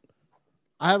Netflix.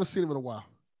 I haven't seen him in a while.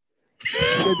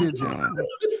 Maybe in jail.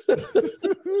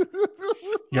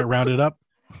 You got rounded up?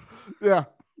 Yeah.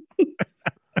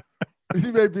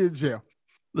 He may be in jail.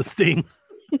 The sting.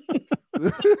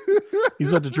 He's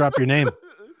about to drop your name.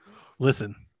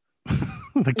 Listen,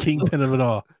 the kingpin of it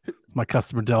all. It's my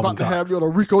customer Delvin. About to have me on a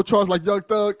RICO charge like Young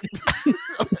Thug.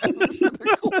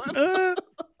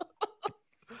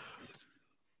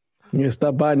 Yeah,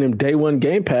 stop buying them day one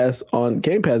Game Pass games on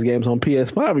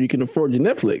PS5, and you can afford your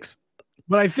Netflix.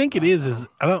 What I think it is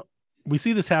we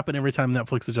see this happen every time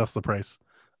Netflix adjusts the price.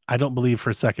 I don't believe for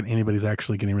a second anybody's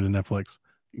actually getting rid of Netflix,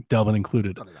 Delvin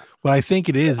included. What I think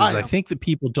it is I think that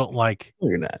people don't like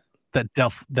that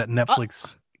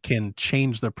Netflix can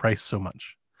change their price so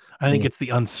much. I think it's the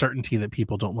uncertainty that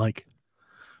people don't like.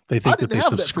 They think that they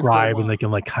subscribe and they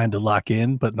can like kind of lock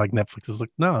in, but like Netflix is like,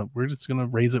 no, we're just gonna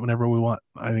raise it whenever we want.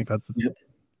 I think that's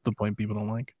the point people don't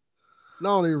like.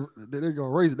 No, they're gonna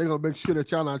raise it. They're gonna make sure that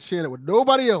y'all not sharing it with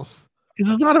nobody else. Because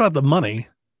it's not about the money.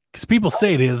 Because people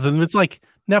say it is, and it's like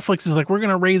Netflix is like, we're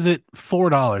gonna raise it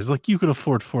 $4. Like you could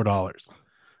afford $4.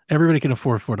 Everybody can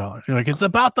afford $4. You're like, it's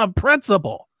about the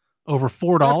principle over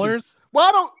 $4. Well,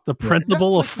 I don't. The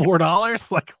principle of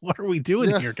 $4. Like, what are we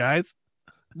doing here, guys?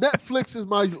 Netflix is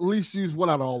my least used one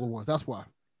out of all the ones. That's why.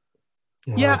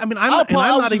 Yeah, I mean, I'm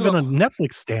not even a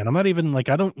Netflix stan. I'm not even like,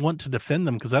 I don't want to defend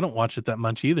them because I don't watch it that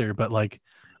much either. But like,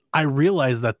 I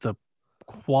realize that the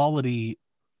quality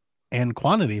and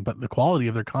quantity, but the quality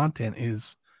of their content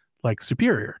is like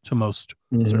superior to most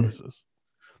services.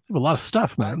 They have a lot of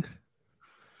stuff, man.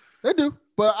 They do,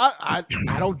 but I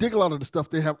don't dig a lot of the stuff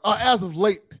they have as of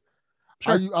late.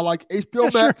 Sure. I like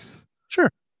HBO Max. Sure.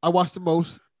 I watch the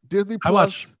most. Disney Plus. I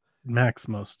watch Max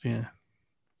most, yeah.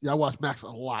 Yeah, I watch Max a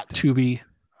lot. Tubi.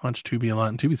 I watch Tubi a lot,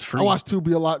 and Tubi's free. I watch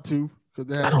Tubi a lot too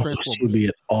because they have Transformers. Tubi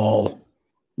at all.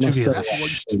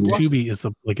 Tubi is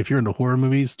the like if you're into horror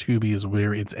movies, Tubi is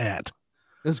where it's at.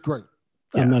 It's great.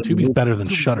 Yeah, Tubi's better than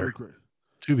Shudder.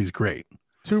 Tubi's great.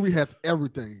 Tubi has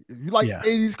everything. If you like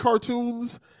 80s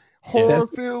cartoons, horror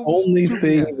films, only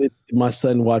thing that my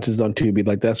son watches on Tubi,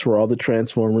 like that's where all the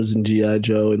Transformers and G.I.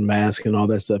 Joe and Mask and all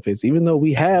that stuff is, even though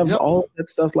we have all that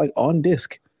stuff like on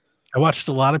disc. I watched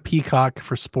a lot of Peacock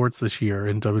for sports this year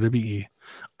in WWE.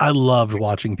 I loved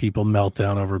watching people melt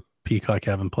down over Peacock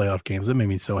having playoff games. It made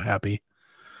me so happy.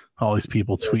 All these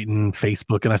people tweeting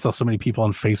Facebook, and I saw so many people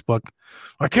on Facebook.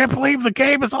 I can't believe the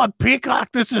game is on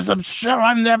Peacock. This is a show.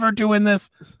 I'm never doing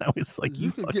this. I was like,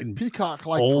 you fucking Peacock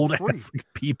like old ass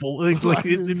people. Like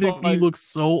it made me look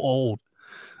so old.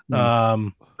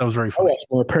 That was very funny. I watch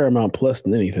more Paramount Plus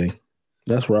than anything.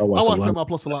 That's where I watch. I watch Paramount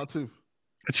Plus a lot too.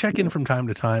 I check in from time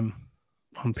to time.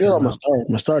 I'm still on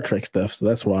my Star Trek stuff, so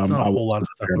that's why I'm a whole lot of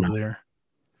stuff over there.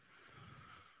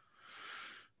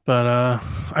 But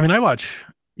I mean, I watch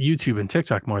YouTube and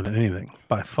TikTok more than anything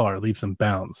by far, leaps and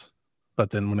bounds. But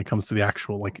then when it comes to the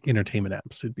actual like entertainment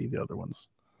apps, it'd be the other ones.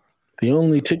 The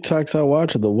only TikToks I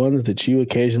watch are the ones that you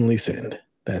occasionally send.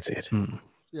 That's it.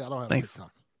 Yeah, I don't have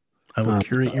TikTok. I will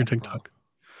curate your TikTok.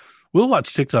 We'll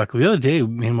watch TikTok. The other day,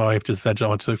 me and my wife just veg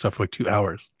on TikTok for like 2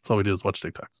 hours. That's all we do is watch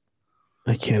TikToks.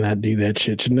 I cannot do that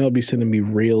shit. Chanel be sending me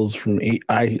reels from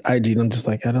IG, and I'm just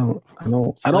like, I don't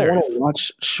want to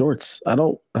watch shorts. I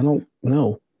don't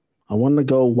know. I want to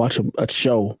go watch a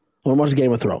show. I want to watch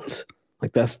Game of Thrones.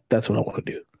 Like that's what I want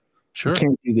to do. Sure. I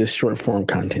can't do this short form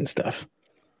content stuff.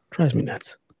 Drives me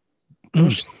nuts.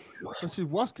 Since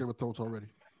you've watched Game of Thrones already.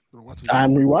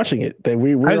 I'm rewatching it. I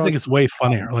just think it's way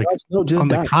funnier. Like on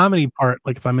the comedy part,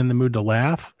 like if I'm in the mood to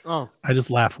laugh, I just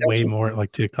laugh way more at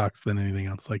like TikToks than anything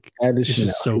else. Like it's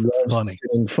just so funny.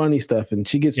 And funny stuff. And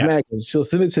she gets mad because she'll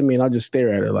send it to me and I'll just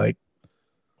stare at her like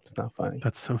it's not funny.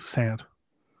 That's so sad.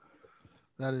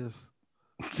 That is.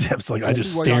 Steph's like, I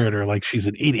just stare at her like she's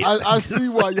an idiot. I see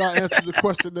why y'all answered the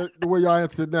question the way y'all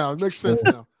answered it now. It makes sense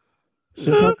now. It's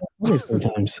just not funny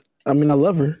sometimes. I mean, I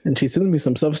love her, and she sends me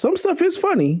some stuff. Some stuff is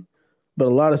funny, but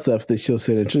a lot of stuff that she'll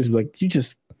say, and she's like, "You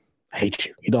just I hate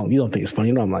you. You don't think it's funny."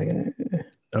 You know, I'm like,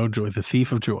 No joy, the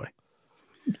thief of joy.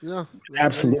 Yeah,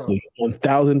 absolutely,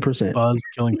 1000%. Buzz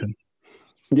Killington.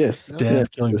 Yes, Dave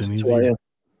Killington.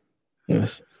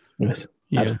 Yes. Yeah.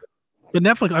 Absolutely. But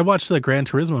Netflix, I watched the Gran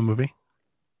Turismo movie. It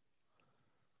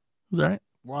was all right.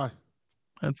 Why?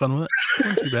 I had fun with it. It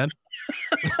wasn't too bad.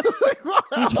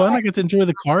 It was fun. I get to enjoy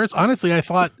the cars. Honestly, I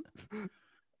thought,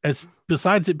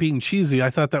 besides it being cheesy, I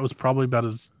thought that was probably about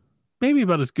as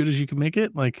good as you can make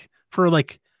it. Like for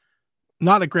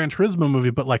not a Gran Turismo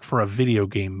movie, but like for a video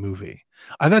game movie.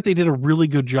 I thought they did a really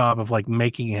good job of like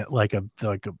making it like a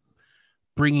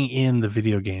bringing in the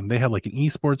video game. They had like an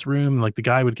esports room, and like the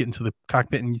guy would get into the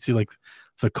cockpit and you see like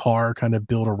the car kind of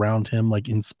build around him like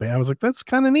in space. I was like, that's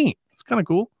kind of neat. It's kind of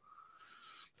cool.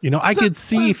 You know, I could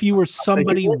see if you were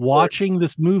somebody watching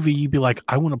this movie, you'd be like,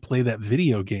 I want to play that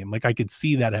video game. Like I could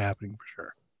see that happening for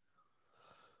sure.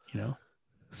 You know?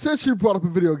 Since you brought up a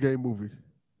video game movie.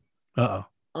 Uh-oh.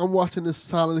 I'm watching this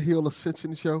Silent Hill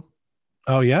Ascension show.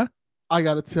 Oh, yeah? I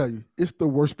got to tell you, it's the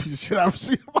worst piece of shit I've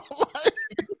seen in my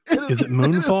life. Is it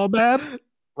Moonfall bad?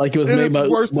 Like it was made by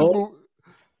worse than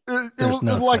it was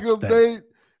like it was made.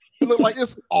 It looked like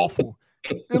it's awful.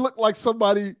 It looked like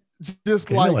somebody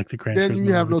just like the then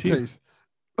you have no taste.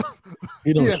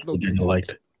 You don't have no taste.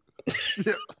 Liked.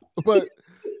 Yeah, but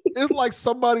it's like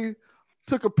somebody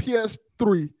took a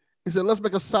PS3 and said, "Let's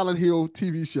make a Silent Hill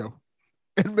TV show,"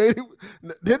 and made it.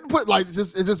 Didn't put it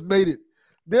just made it.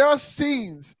 There are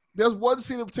scenes. There's one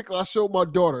scene in particular I showed my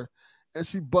daughter, and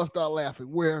she bust out laughing.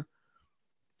 Where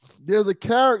there's a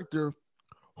character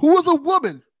who is a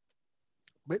woman.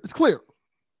 It's clear.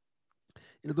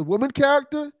 It is a woman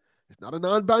character. It's not a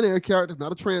non-binary character. It's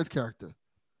not a trans character.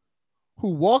 Who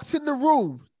walks in the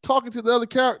room talking to the other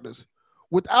characters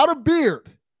without a beard.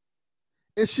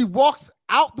 And she walks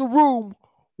out the room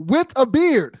with a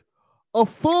beard. A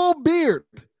full beard.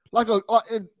 Like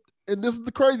and this is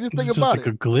the craziest thing about it. Just like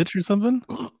a glitch or something?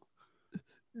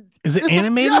 Is it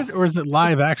animated or is it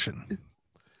live action?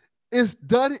 It's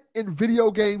done in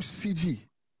video game CG.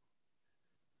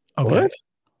 Okay. What?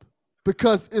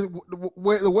 Because the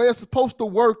way it's supposed to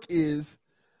work is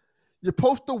you're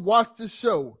supposed to watch the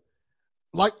show,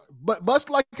 but much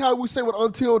like how we say with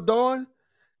Until Dawn,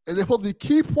 and there's supposed to be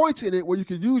key points in it where you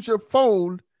can use your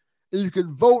phone and you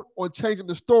can vote on changing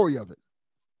the story of it.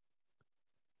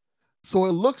 So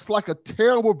it looks like a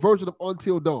terrible version of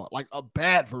Until Dawn, like a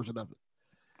bad version of it.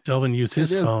 Delvin used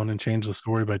his phone and changed the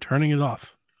story by turning it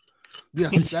off.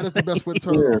 Yes, that is the best way to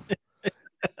turn it off.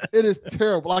 It is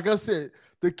terrible. Like I said,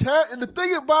 and the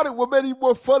thing about it, what made it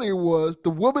more funny was the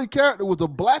woman character was a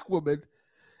black woman,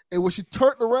 and when she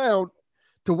turned around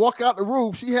to walk out the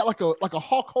room, she had like a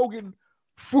Hulk Hogan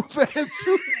Fu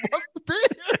Manchu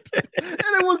beard, and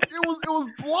it was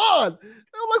blonde.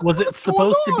 Was it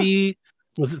supposed to be?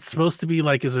 Was it supposed to be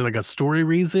like? Is it like a story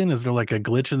reason? Is there like a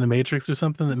glitch in the Matrix or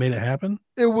something that made it happen?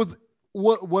 It was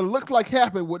what it looked like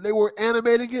happened when they were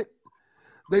animating it.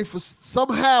 They for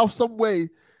somehow, some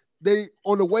way. They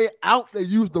on the way out, they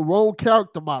used the wrong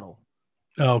character model.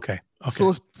 Oh, okay.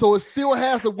 So it still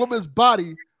has the woman's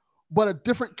body, but a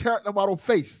different character model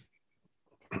face.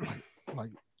 Like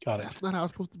got it. That's not how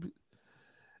it's supposed to be.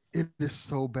 It is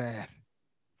so bad.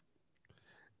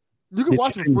 You can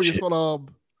watch it for free. It's on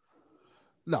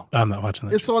no. I'm not watching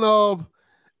that. It's on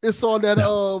it's on that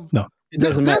no. It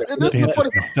doesn't matter. It doesn't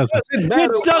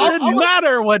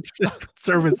matter what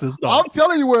services are. I'm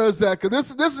telling you where it's at,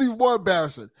 because this is even more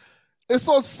embarrassing. It's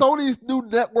on Sony's new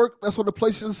network. That's on the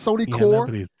PlayStation Sony Core.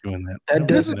 Nobody's doing that.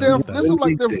 This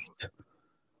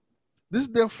is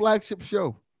their flagship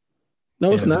show.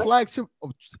 No, it's not.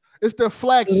 It's their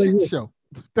flagship show.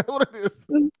 That's what it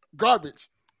is. Garbage.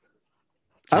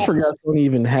 I forgot Sony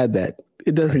even had that.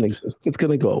 It doesn't exist. It's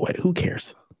gonna go away. Who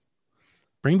cares?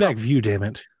 Bring back View, damn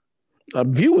it.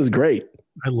 View was great.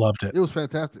 I loved it. It was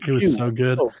fantastic. It was so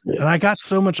good. And I got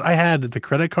so much. I had the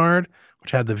credit card,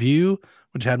 which had the View,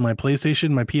 which had my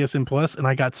PlayStation, my PSN Plus, and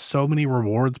I got so many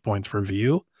rewards points for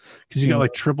View because you got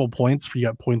like triple points. You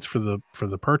got points for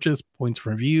the purchase, points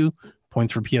for View,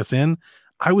 points for PSN.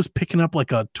 I was picking up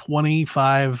like a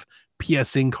 25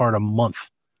 PSN card a month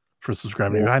for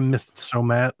subscribing. I missed so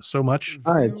much.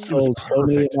 I had so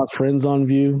many of my friends on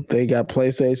View. They got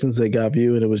PlayStations, they got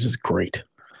View, and it was just great.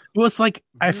 It was like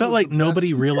I felt like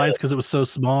nobody realized because it was so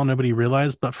small. Nobody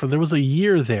realized, but there was a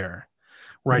year there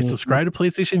where I subscribed to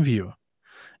PlayStation View.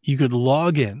 You could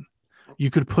log in. you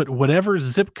could put whatever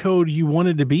zip code you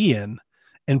wanted to be in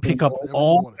and pick up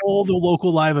all the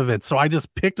local live events. So I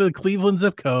just picked a Cleveland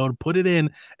zip code, put it in,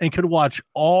 and could watch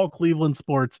all Cleveland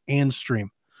sports and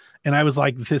stream. And I was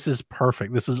like, this is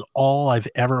perfect. This is all I've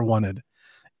ever wanted.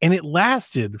 And it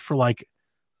lasted for like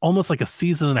almost like a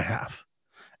season and a half.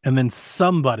 And then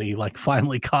somebody like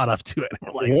finally caught up to it.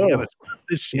 And we're like, we gotta turn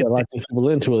this shit. Like people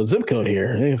into a zip code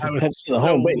here. I was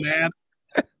so mad.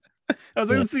 I was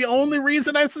like, it's the only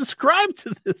reason I subscribed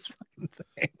to this fucking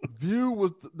thing. View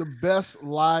was the best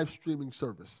live streaming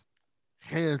service,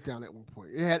 hands down. At one point,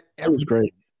 it had everything. It was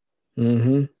great.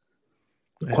 Mm-hmm.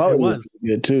 The quality was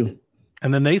good too.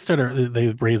 And then they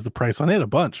raised the price on it a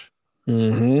bunch.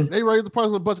 Mm-hmm. They raised the price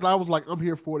on a bunch, and I was like, I'm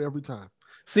here for it every time.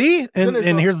 See, and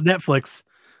here's Netflix.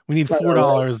 We need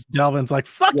 $4. Delvin's like,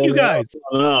 fuck you guys.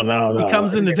 No. He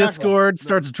comes into Discord,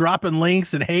 starts dropping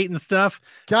links and hate and stuff.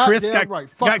 Chris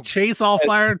got Chase all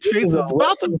fired. Chase is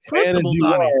about some principle,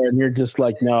 and you're just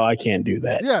like, no, I can't do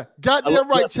that. Yeah, goddamn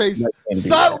right, Chase.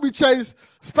 Side with me, Chase.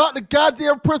 Spout the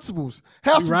goddamn principles.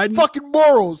 Have some fucking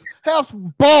morals. Have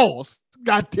some balls.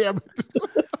 Goddamn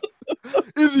it.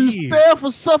 Either you stand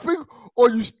for something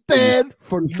or you stand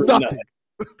for nothing.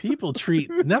 People treat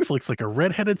Netflix like a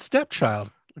redheaded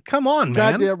stepchild. Come on,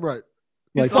 man. Goddamn right.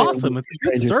 It's awesome. It's a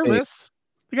good service.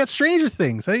 They got Stranger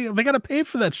Things. They got to pay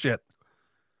for that shit.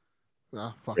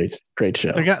 Great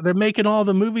show. They're making all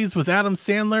the movies with Adam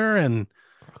Sandler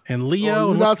and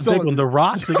Leo and what's the big one? The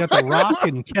Rock. They got The Rock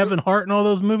and Kevin Hart and all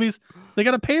those movies. They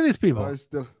got to pay these people.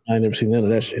 I never seen none of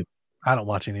that shit. I don't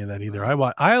watch any of that either.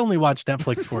 I only watch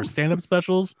Netflix for stand-up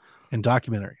specials and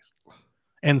documentaries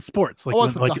and sports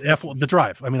like The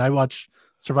Drive. I mean, I watch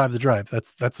Survive the Drive.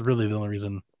 That's really the only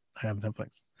reason I have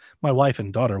Netflix. My wife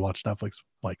and daughter watch Netflix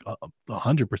like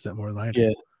 100% more than I do.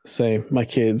 Yeah, same. My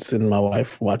kids and my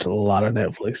wife watch a lot of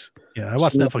Netflix. Yeah, I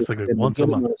watch Netflix like once a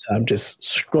month. I'm just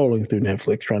scrolling through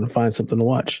Netflix trying to find something to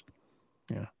watch.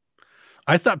 Yeah,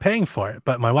 I stopped paying for it,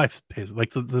 but my wife pays.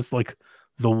 Like this, like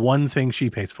the one thing she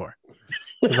pays for.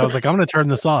 Because I was like, I'm going to turn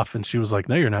this off, and she was like,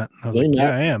 no, you're not. And I was like,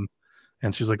 yeah, I am.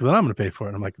 And she's like, then I'm going to pay for it.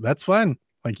 And I'm like, that's fine.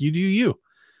 Like, you do you.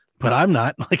 But I'm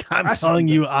not. Like, I'm telling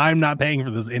you, I'm not paying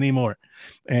for this anymore.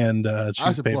 And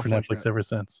she's paid for Netflix ever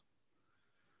since.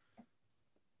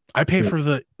 I pay for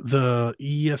the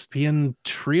ESPN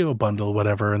Trio bundle,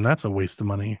 whatever, and that's a waste of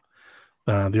money.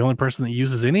 The only person that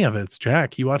uses any of it's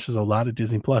Jack. He watches a lot of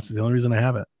Disney Plus. It's the only reason I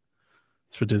have it.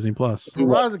 It's for Disney Plus.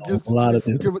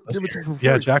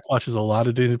 Yeah, Jack watches a lot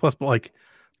of Disney Plus, but like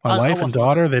my wife and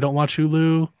daughter, they don't watch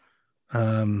Hulu. I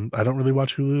don't really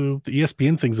watch Hulu. The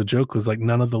ESPN thing's a joke because like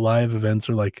none of the live events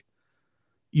are like.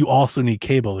 You also need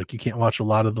cable. Like you can't watch a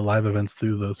lot of the live events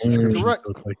through the subscription.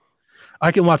 So it's like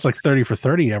I can watch like 30 for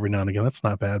 30 every now and again. That's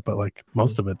not bad, but like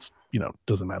most of it's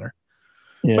doesn't matter.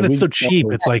 Yeah, but it's so cheap.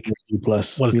 It's like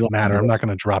Plus. What does it matter? I'm not going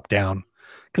to drop down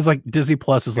because like Disney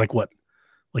Plus is like what.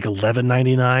 Like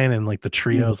 $11.99 and like the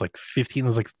trio is like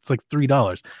 $15. It's like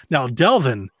 $3. Now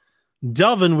Delvin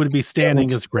would be standing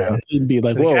his ground. He'd be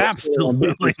like, "Whoa,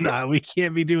 absolutely not. We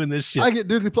can't be doing this shit." I get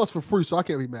Disney Plus for free, so I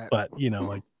can't be mad. But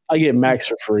like I get Max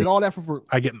for free. Get all that for free.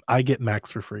 I get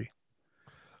Max for free.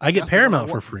 I get Paramount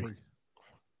for free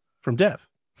from Dev.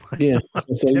 Yeah,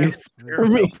 for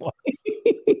me.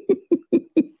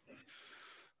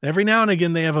 Every now and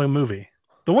again they have a movie.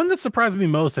 The one that surprised me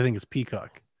most, I think, is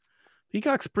Peacock.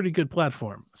 Peacock's a pretty good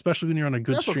platform, especially when you're on a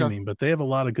good streaming, but they have a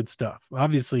lot of good stuff.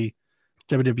 Obviously,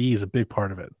 WWE is a big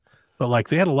part of it, but like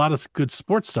they had a lot of good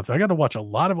sports stuff. I got to watch a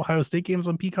lot of Ohio State games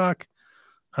on Peacock.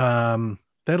 They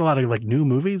had a lot of like new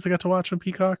movies I got to watch on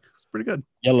Peacock. It's pretty good.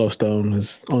 Yellowstone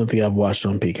is the only thing I've watched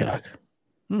on Peacock.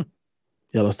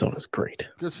 Yellowstone is great.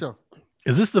 Good show.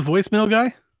 Is this the voicemail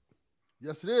guy?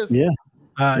 Yes, it is. Yeah.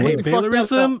 Hey,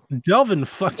 Baylorism, Delvin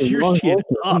fucked your shit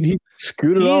up. He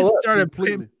screwed it all up. He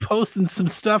started posting some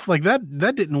stuff like that.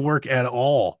 That didn't work at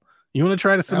all. You want to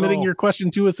try to submitting your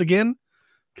question to us again?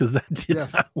 Because that did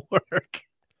not work.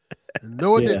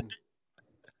 No, it didn't.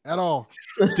 At all.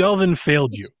 Delvin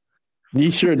failed you.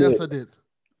 You sure did. Yes, I did.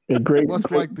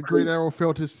 Much like the Green Arrow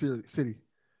failed his city.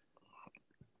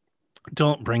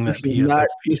 Don't bring that.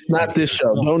 It's not this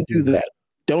show. Don't do that.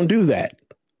 Don't do that.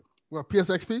 Well,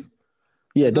 PSXP?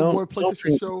 Yeah, don't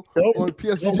PlayStation show on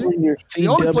PSVG. The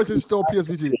only PlayStation show on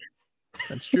PSVG.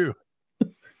 That's true.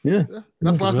 Yeah.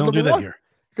 That's why I don't do that here.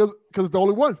 Because it's the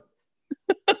only one.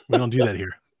 We don't do that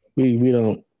here. We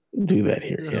don't do that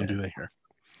here. We don't do that here.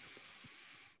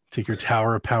 Take your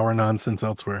Tower of Power nonsense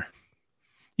elsewhere.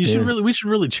 We should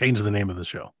really change the name of the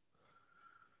show.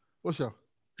 What show?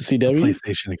 The CW? The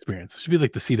PlayStation Experience. It should be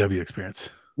like the CW Experience.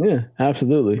 Yeah,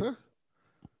 absolutely. Huh?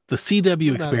 the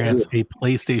CW Experience, a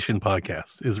PlayStation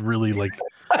podcast, is really like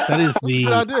that is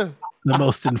the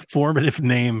most informative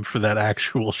name for that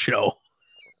actual show.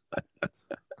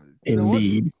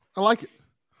 Indeed, I like it.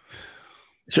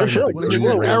 Sure. Want to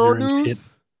hear Arrow news?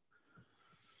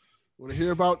 Want to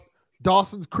hear about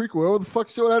Dawson's Creek, wherever the fuck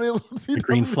show that is? The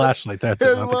green flashlight. That's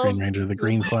it, not the Green Ranger. The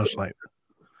green flashlight.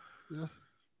 Yeah.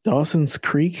 Dawson's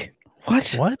Creek.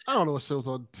 What? I don't know what shows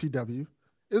on CW.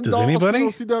 Does anybody?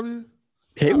 On CW?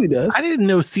 Haley does. I didn't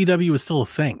know CW was still a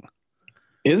thing.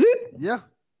 Is it? Yeah.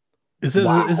 Is it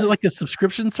like a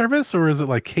subscription service or is it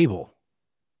like cable?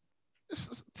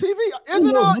 It's TV. Is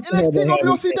it on NXT gonna be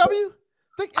on CW?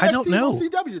 I don't know.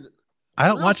 CW. I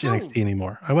don't watch NXT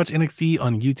anymore. I watch NXT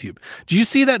on YouTube. Do you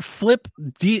see that flip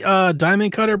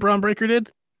diamond cutter Braun Breaker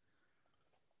did?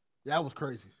 That was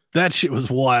crazy. That shit was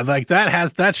wild. Like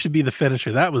that should be the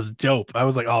finisher. That was dope. I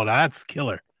was like, oh, that's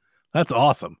killer. That's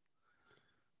awesome.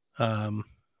 But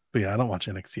yeah, I don't watch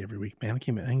NXT every week, man. I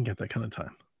can get that kind of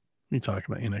time. What are you talking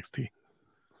about NXT?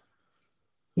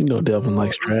 You know, Delvin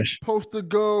likes trash. Supposed to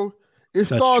go. It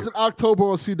starts in October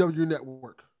on CW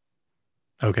Network.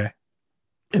 Okay.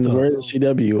 And where is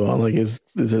CW on? Like, is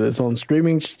it its own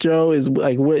streaming show? Is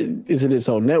like what? Is it its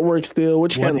own network still?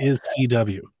 Which what channel is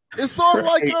CW? It's sort of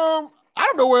like I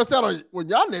don't know where it's at on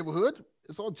y'all neighborhood.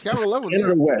 It's on Channel 11.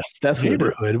 Canada West. That's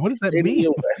neighborhood. What does that mean?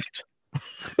 West.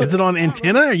 Is it on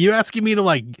antenna? Are you asking me to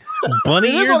like bunny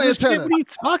ears? On antenna. What are you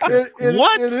talking?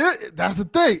 What? That's the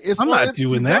thing. I'm not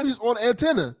doing that. It's on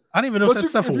antenna. I don't even know if that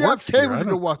stuff works. If you have cable, you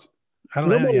can watch it. I don't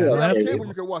know. Yeah, I have cable,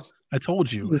 you can watch it. I told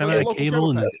you. I haven't had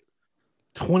cable in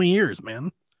 20 years,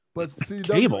 man. But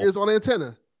CW is on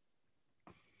antenna.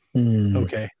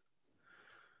 Okay.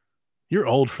 You're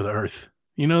old for the earth.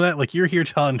 You know that? Like, you're here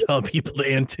telling people to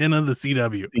antenna the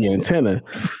CW. The antenna.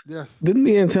 Yes. Didn't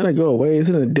the antenna go away?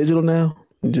 Isn't it digital now?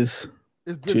 It's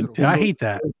digital. Yeah, I hate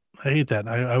that.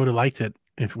 I would have liked it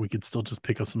if we could still just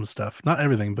pick up some stuff. Not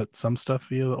everything, but some stuff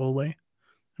via the old way.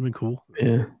 It'd be cool.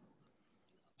 Yeah.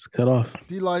 It's cut off.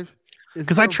 D-Life.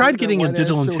 Because I tried getting a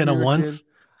digital antenna once,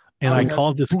 and I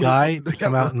called this guy to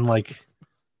come out and like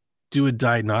do a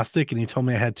diagnostic, and he told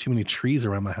me I had too many trees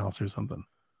around my house or something.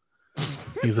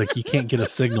 He's like, you can't get a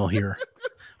signal here.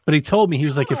 But he told me, he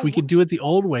was like, if we could do it the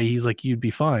old way, he's like, you'd be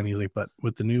fine. He's like, but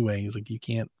with the new way, he's like,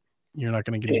 you're not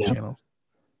going to get any channels.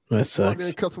 That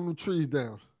sucks. Cut some trees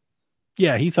down.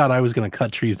 Yeah, he thought I was going to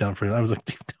cut trees down for it. I was like,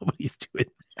 dude, nobody's doing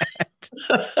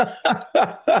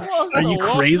that. Are you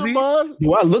crazy?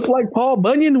 Do I look like Paul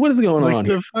Bunyan? What is going on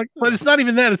here? But it's not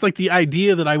even that. It's like the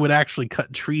idea that I would actually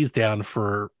cut trees down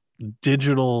for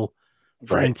digital,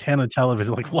 for antenna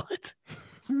television. Like, what?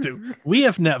 Dude, we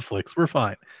have Netflix. We're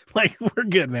fine. Like, we're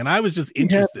good, man. I was just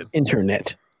interested.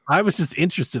 Internet. I was just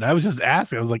interested. I was just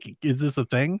asking. I was like, is this a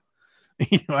thing?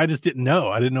 I just didn't know.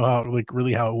 I didn't know how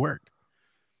it worked.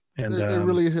 And they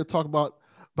really here talk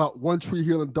about One Tree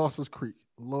Hill and Dawson's Creek.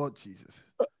 Lord Jesus.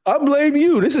 I blame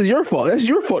you. This is your fault. That's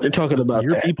your fault. They're talking about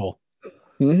your people.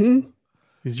 Mm-hmm.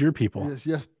 These your people.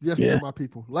 Yes, they're my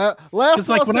people. Last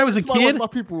like when I was a kid, my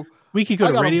people. We could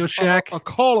go to Radio Shack, a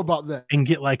call about that, and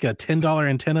get like a $10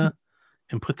 antenna,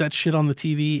 and put that shit on the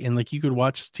TV, and like you could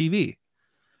watch TV.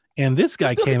 And this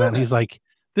guy came out, and he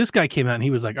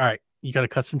was like, all right, you got to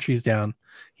cut some trees down.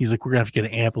 He's like, we're gonna have to get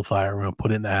an amplifier. We're gonna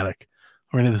put it in the attic.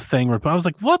 Or into the thing. I was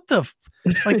like, what the?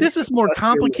 Like, this is more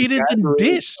complicated than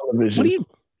Dish. What are you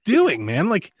doing, man?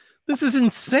 Like, this is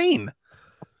insane.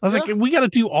 I was like, we got to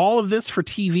do all of this for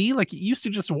TV? Like, it used to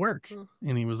just work.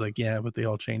 And he was like, yeah, but they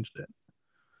all changed it.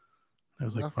 I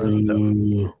was like,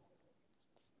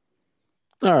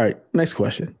 all right, next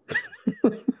question.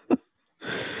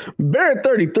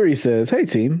 Barrett33 says, hey,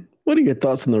 team, what are your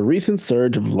thoughts on the recent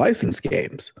surge of licensed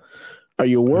games? Are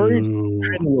you worried the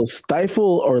trend will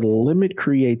stifle or limit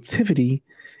creativity?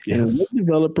 Yes. And what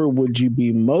developer would you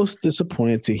be most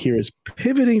disappointed to hear is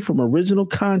pivoting from original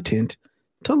content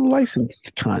to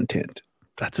licensed content?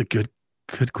 That's a good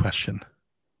question.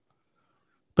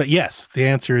 But yes, the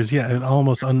answer is yeah. It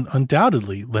almost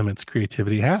undoubtedly limits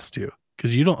creativity. It has to,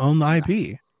 because you don't own the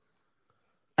IP.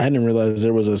 I didn't realize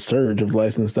there was a surge of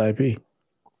licensed IP.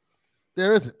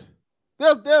 There isn't.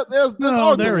 There's there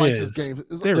is. Games.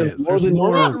 There's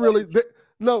more. Not really.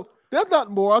 No, there's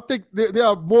not more. I think there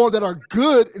are more that are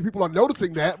good, and people are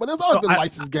noticing that. But there's always been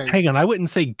licensed games. Hang on, I wouldn't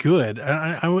say good.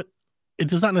 I would.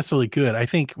 It is not necessarily good. I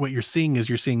think what you're seeing is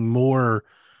you're seeing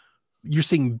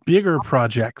bigger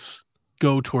projects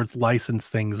go towards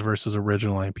licensed things versus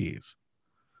original IPs.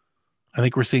 I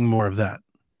think we're seeing more of that.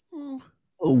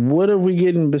 What are we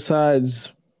getting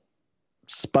besides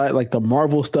like the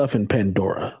Marvel stuff in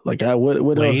Pandora. Like what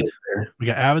else is there? We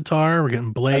got Avatar. We're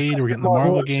getting Blade. We're getting the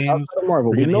Marvel games.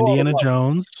 Marvel. We're getting Indiana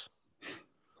Jones.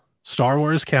 Star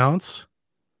Wars counts.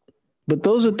 But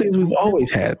those are things we've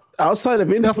always had outside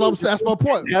of Indiana. That's my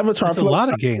point. Avatar. It's a lot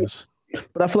of games.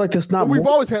 But I feel like that's not. We've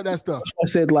always had that stuff. I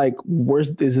said, like,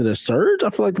 is it a surge? I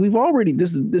feel like we've already.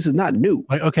 This is not new.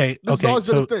 Like, okay. This has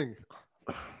been a thing.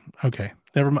 Okay,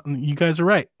 never mind. You guys are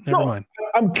right. Never mind.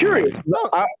 I'm curious.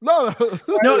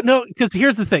 No. Because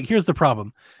here's the thing. Here's the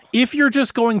problem. If you're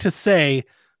just going to say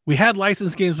we had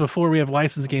licensed games before, we have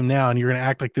licensed game now, and you're going to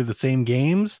act like they're the same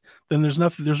games, then there's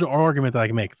nothing. There's no argument that I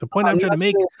can make. The point I'm trying to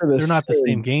make, they're not the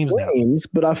same games now.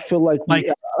 But I feel like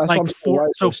for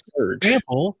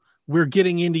example, we're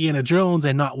getting Indiana Jones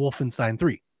and not Wolfenstein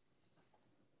 3.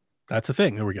 That's the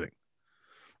thing that we're getting.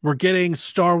 We're getting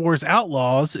Star Wars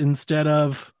Outlaws instead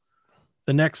of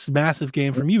the next massive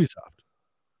game from Ubisoft,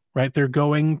 right? They're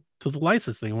going to the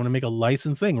license thing. They want to make a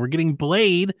license thing. We're getting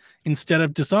Blade instead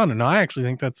of Dishonored. Now, I actually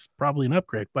think that's probably an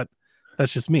upgrade, but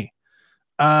that's just me.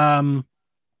 I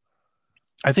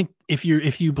think if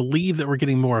you believe that we're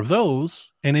getting more of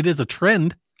those, and it is a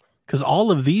trend, because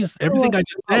all of these, everything I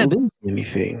just said,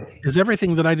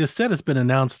 everything that I just said has been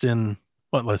announced in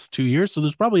last 2 years. So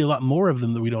there's probably a lot more of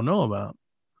them that we don't know about.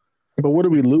 But what are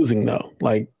we losing though?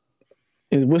 Like,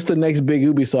 what's the next big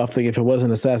Ubisoft thing if it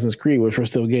wasn't Assassin's Creed, which we're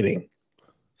still getting?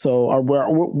 So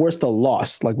where's the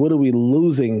loss? Like, what are we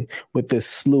losing with this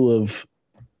slew of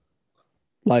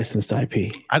licensed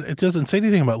IP? It doesn't say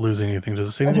anything about losing anything. Does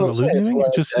it say anything about losing anything?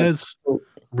 It just says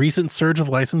recent surge of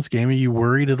licensed game. Are you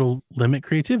worried it'll limit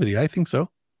creativity? I think so.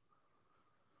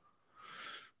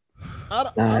 I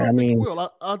don't think it will. I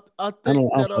think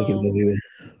that, think it will either.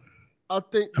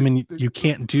 I mean, you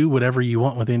can't do whatever you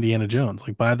want with Indiana Jones.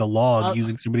 Like, by the law of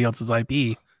using somebody else's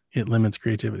IP, it limits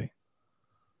creativity.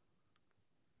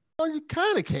 Well, you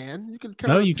kind of can. You can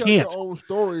kind of tell your own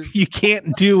story. You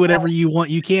can't do whatever you want.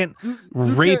 You can't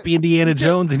rape Indiana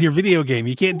Jones in your video game.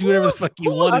 You can't do whatever the fuck you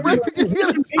want to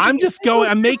do.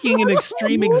 I'm making an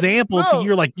extreme example to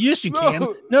you. Like, yes, you can.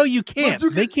 No, you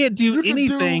can't. They can't do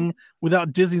anything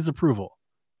without Disney's approval.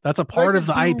 That's a part of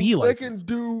the IP license. They can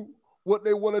do what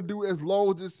they want to do as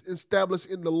long as it's established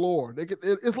in the lore.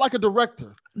 It's like a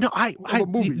director. No,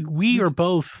 we are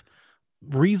both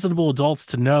reasonable adults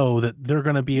to know that they're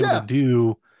going to be able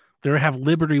to have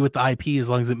liberty with the IP as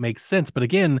long as it makes sense. But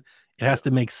again, it has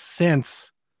to make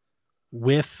sense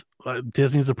with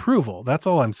Disney's approval. That's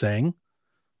all I'm saying.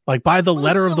 Like, by the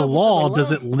letter of the law, does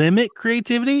it limit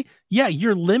creativity? Yeah,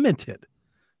 you're limited.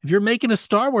 If you're making a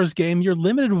Star Wars game, you're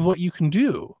limited with what you can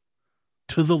do.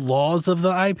 To the laws of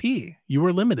the IP, you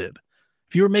are limited.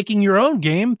 If you were making your own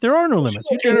game, there are no limits.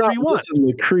 You do whatever you want.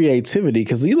 With creativity,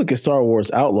 because you look at Star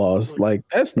Wars Outlaws, like,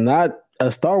 that's not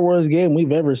a Star Wars game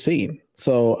we've ever seen.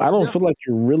 So I don't feel like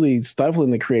you're really stifling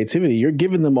the creativity. You're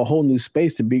giving them a whole new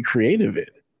space to be creative in.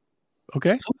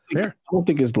 Okay, fair. I don't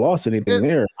think it's lost anything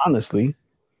there, honestly.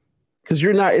 Because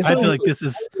you're not. I feel like this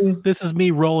is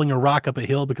me rolling a rock up a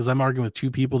hill because I'm arguing with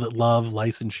two people that love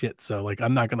licensed shit. So, like,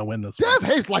 I'm not going to win this. Dev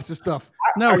hates licensed stuff.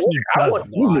 No, he does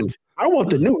not. I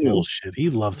want the new bullshit. He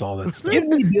loves all that stuff. Give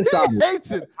me this. He hates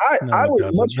it.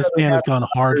 This man has gone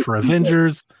hard for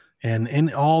Avengers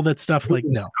and all that stuff. Like,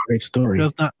 no, great story.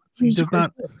 He does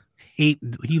not hate.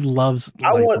 He loves.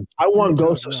 I want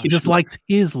Ghost of Tsushima. He just likes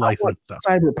his licensed stuff.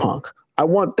 Cyberpunk. I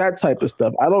want that type of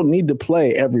stuff. I don't need to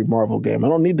play every Marvel game. I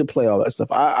don't need to play all that stuff.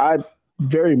 I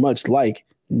very much like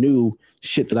new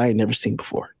shit that I ain't never seen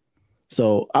before.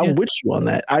 So I'm with you on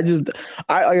that. Like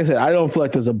I said, I don't feel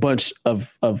like there's a bunch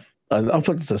of I feel like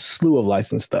there's a slew of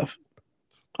licensed stuff.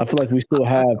 I feel like we still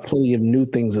have plenty of new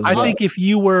things as well. I think if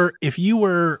you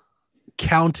were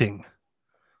counting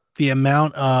the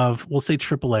amount of, we'll say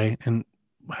AAA, and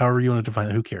however you want to define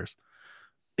it, who cares?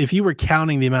 If you were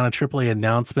counting the amount of AAA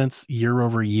announcements year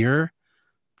over year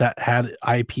that had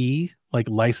IP, like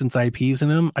licensed IPs in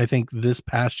them, I think this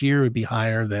past year would be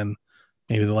higher than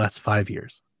maybe the last 5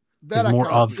 years. There's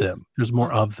more of them. There's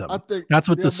more of them. I think that's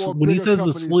what when he says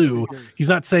the slew, he's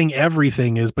not saying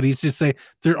everything is, but he's just saying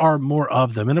there are more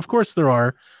of them. And of course there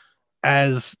are,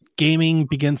 as gaming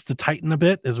begins to tighten a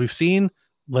bit, as we've seen,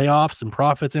 layoffs and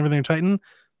profits and everything tighten,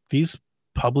 these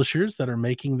publishers that are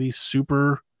making these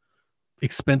super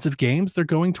expensive games, they're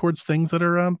going towards things that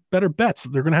are better bets.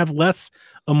 They're going to have less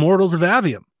Immortals of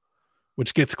Avium,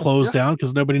 which gets closed down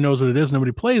because nobody knows what it is,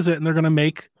 nobody plays it, and they're going to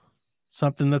make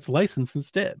something that's licensed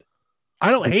instead.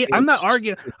 I'm not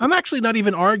arguing. I'm actually not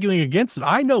even arguing against it.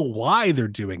 I know why they're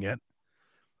doing it.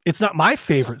 It's not my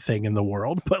favorite thing in the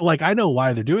world, but like, I know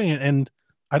why they're doing it, and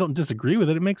I don't disagree with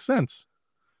it. It makes sense.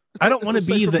 I don't want to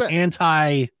be the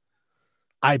anti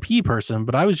IP person,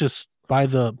 but I was just by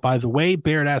the way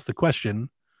Barrett asked the question.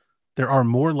 There are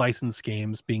more licensed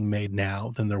games being made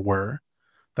now than there were.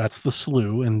 That's the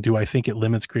slew. And do I think it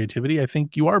limits creativity? I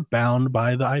think you are bound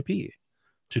by the IP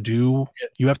to do.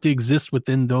 You have to exist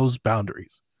within those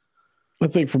boundaries. I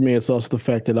think for me, it's also the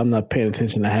fact that I'm not paying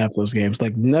attention to half those games.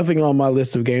 Like nothing on my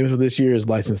list of games for this year is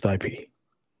licensed IP.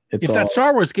 If that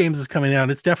Star Wars games is coming out,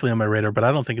 it's definitely on my radar, but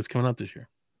I don't think it's coming out this year.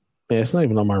 Yeah, it's not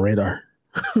even on my radar.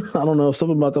 I don't know if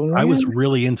something about them. I was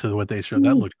really into what they showed.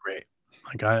 That looked great.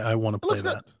 Like I want to play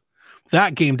that.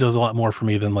 That game does a lot more for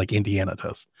me than like Indiana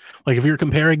does. Like if you're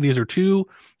comparing, these are two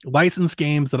licensed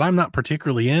games that I'm not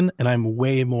particularly in, and I'm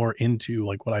way more into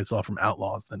like what I saw from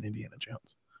Outlaws than Indiana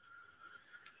Jones.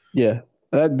 Yeah,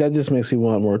 that just makes me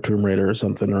want more Tomb Raider or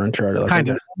something or Uncharted. Like, kind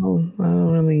of. I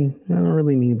don't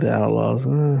really need the Outlaws.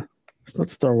 It's not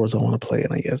Star Wars I want to play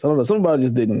in. I guess I don't know. Something about it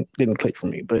just didn't click for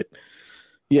me. But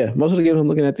yeah, most of the games I'm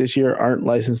looking at this year aren't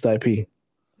licensed IP.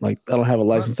 Like I don't have a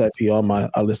licensed IP on my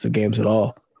list of games at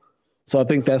all. So I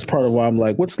think that's part of why I'm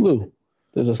like, what's slew?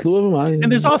 There's a slew of them.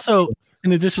 And there's also,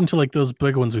 in addition to like those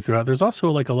big ones we threw out, there's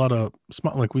also like a lot of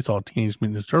small, like we saw Teenage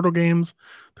Mutant Ninja Turtle games.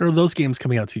 There are those games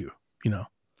coming out too, you know.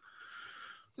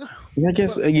 I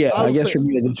guess, I guess for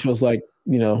me, it just feels like,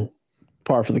 you know,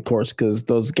 par for the course because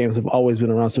those games have always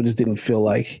been around. So it just didn't feel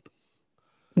like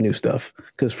new stuff.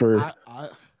 Because for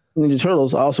Ninja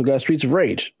Turtles, I also got Streets of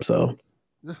Rage. So,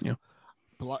 yeah.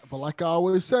 But like I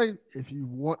always say, if you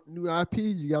want new IP,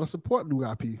 you got to support new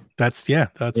IP. That's a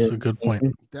good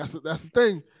point. That's the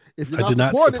thing. If you're I did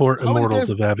not support Immortals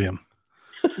of Avium.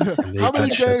 How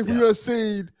many games we have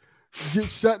seen get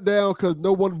shut down because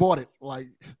no one bought it? Like,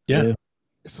 it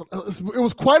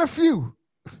was quite a few.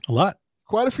 A lot.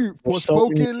 Quite a few.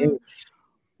 Forspoken.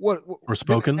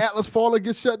 Forspoken. Atlas Fallen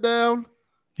gets shut down.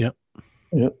 Yep.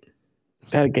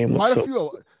 That game quite a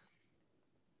few.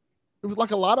 It was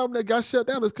like a lot of them that got shut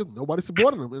down is because nobody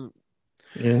supported them.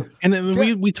 Yeah, and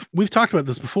then we've talked about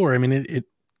this before. I mean, it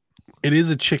is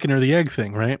a chicken or the egg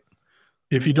thing, right?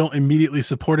 If you don't immediately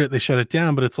support it, they shut it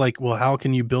down. But it's like, well, how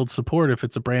can you build support if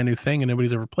it's a brand new thing and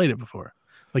nobody's ever played it before?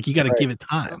 Like you got to give it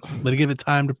time. Give it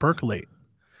time to percolate.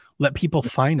 Let people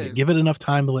find it. Give it enough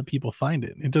time to let people find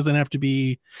it. It doesn't have to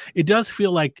be. It does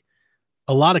feel like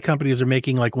a lot of companies are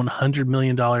making like $100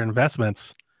 million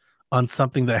investments on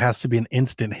something that has to be an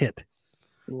instant hit.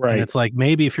 Right. And it's like,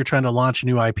 maybe if you're trying to launch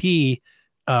new IP,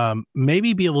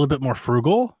 maybe be a little bit more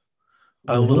frugal,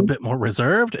 a little bit more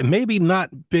reserved, and maybe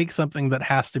not big something that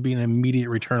has to be an immediate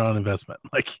return on investment.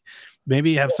 Like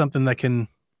maybe have something that can,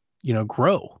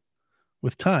 grow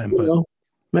with time, but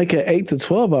make an 8 to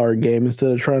 12 hour game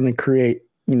instead of trying to create,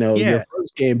 your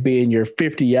first game being your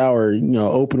 50-hour,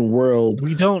 open world.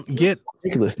 We don't get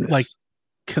ridiculousness. Like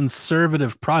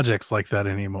conservative projects like that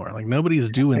anymore. Like nobody's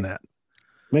doing that.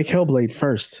 Make Hellblade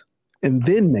first and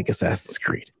then make Assassin's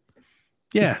Creed.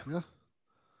 Yeah.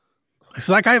 It's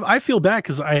like I feel bad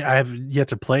because I have yet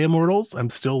to play Immortals. I'm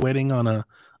still waiting on a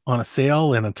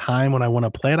sale and a time when I want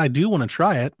to play it. I do want to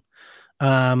try it.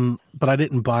 But I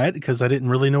didn't buy it because I didn't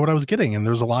really know what I was getting. And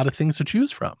there's a lot of things to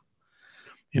choose from.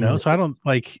 So I don't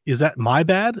is that my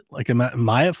bad? Like am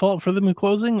I at fault for them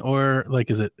closing? Or like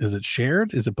is it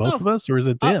shared? Is it both of us or is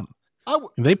it them?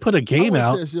 They put a game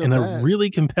out in a really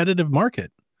competitive market.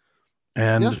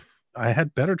 And I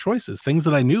had better choices, things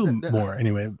that I knew more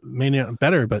anyway, maybe not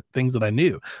better, but things that I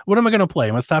knew. What am I going to play?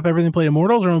 Am I stop everything, play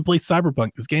Immortals, or am I play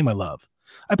Cyberpunk? This game I love.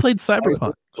 I played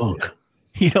Cyberpunk.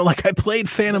 I played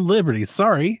Phantom Liberty.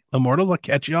 Sorry, Immortals. I'll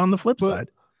catch you on the flip side.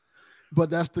 But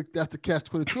that's the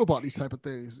catch-22 about these type of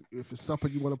things. If it's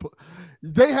something you want to put,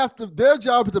 they have to. Their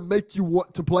job is to make you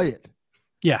want to play it.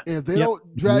 Yeah. And if they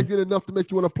don't drag you enough to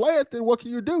make you want to play it, then what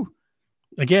can you do?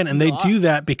 Again, and they do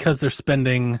that because they're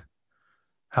spending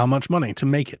how much money to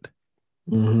make it.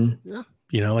 Mm-hmm.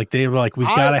 Yeah. Like they're like, we've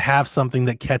got to have something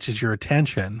that catches your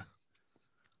attention.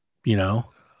 I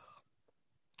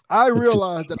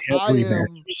realize that I am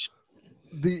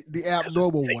the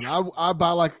abnormal one. I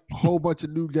buy like a whole bunch of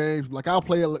new games. Like I'll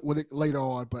play it later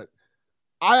on, but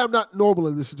I am not normal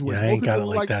in this situation. Yeah, I ain't got it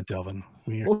like that, Delvin.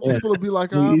 Most people will be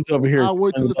like, he's over here. I'll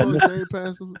wait till it's on Game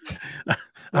Pass.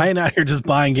 I ain't out here just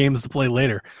buying games to play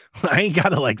later. I ain't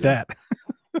got it like that.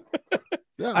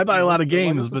 Yeah, I buy a lot of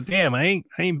games, but damn, I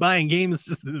ain't buying games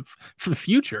just for the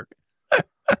future.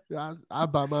 Yeah, I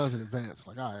buy mine in advance.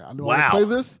 Like, all right, I know I play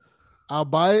this. I'll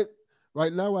buy it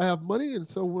right now. I have money, and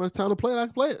so when it's time to play it, I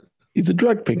can play it. He's a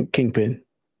drug kingpin.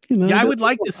 I would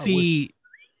like to see.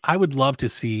 I would love to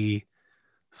see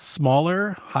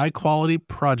smaller, high quality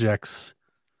projects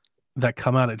that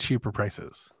come out at cheaper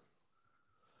prices.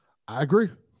 I agree.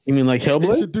 You mean like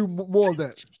Hellblade? They should do more of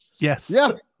that. Yes.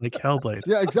 Yeah. Like Hellblade.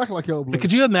 Yeah, exactly like Hellblade. Like,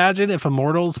 could you imagine if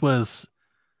Immortals was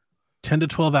 10 to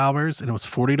 12 hours and it was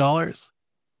 $40?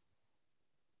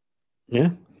 Yeah.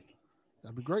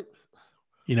 That'd be great.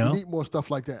 You We know? need more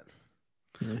stuff like that.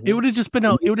 Mm-hmm. It would have just been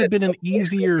it would have been an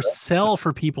easier sell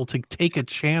for people to take a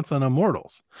chance on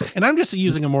Immortals. And I'm just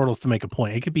using Immortals to make a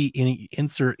point. It could be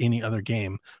insert any other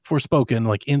game. Forspoken,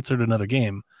 like insert another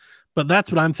game. But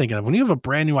that's what I'm thinking of. When you have a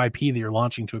brand new IP that you're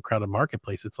launching to a crowded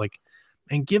marketplace, it's like,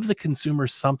 and give the consumer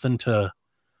something to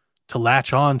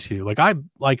latch on to. Like I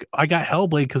got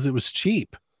Hellblade because it was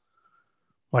cheap.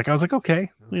 Like I was like, okay,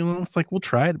 you know, it's like we'll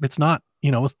try it. It's not,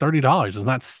 you know, it's $30. It's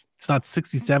not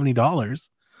 $60, $70.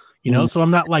 You know, so I'm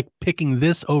not like picking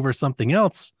this over something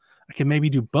else. I can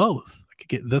maybe do both. I could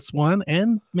get this one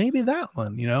and maybe that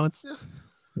one. You know, it's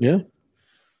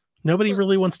nobody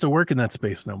really wants to work in that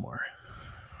space no more.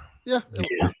 Yeah.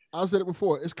 I said it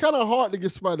before. It's kind of hard to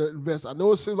get somebody to invest. I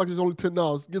know it seems like it's only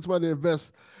 $10. Get somebody to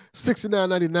invest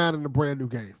 $69.99 in a brand new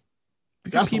game.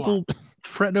 Because people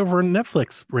fretting over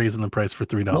Netflix raising the price for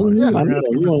 $3. Yeah, They're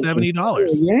asking for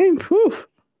 $70. Game? Poof.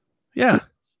 Yeah.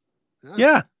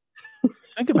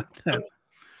 Think about that.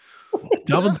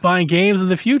 Delvin's buying games in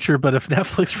the future, but if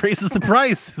Netflix raises the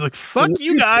price, like fuck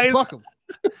you guys. Fuck them.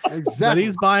 Exactly. But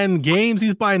he's buying games.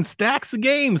 He's buying stacks of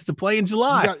games to play in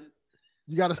July.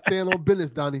 You got to stand on business,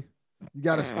 Donnie. You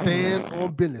got to stand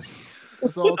on business.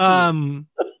 That's all.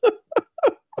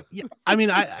 Yeah, I mean,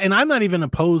 I'm not even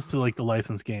opposed to like the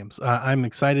licensed games. I'm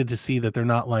excited to see that they're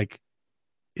not like.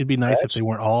 It'd be nice if they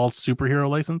weren't all superhero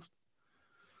licensed.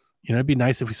 You know, it'd be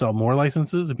nice if we saw more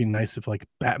licenses. It'd be nice if like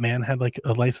Batman had like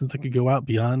a license that could go out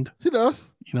beyond. He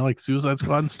does. You know, like Suicide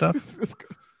Squad and stuff.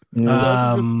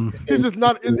 He's just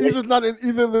not in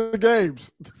either of the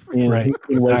games. Right.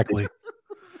 Exactly.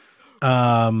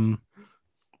 I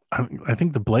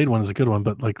think the Blade one is a good one,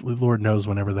 but like Lord knows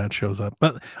whenever that shows up.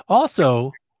 But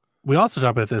also, we also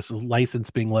talk about this license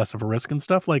being less of a risk and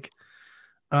stuff. Like,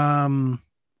 what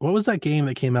was that game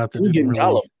that came out that didn't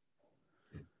really?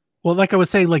 Well, like I was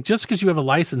saying, like just because you have a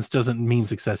license doesn't mean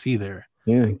success either.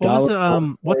 Yeah. What's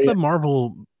the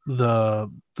Marvel the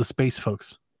space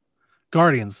folks?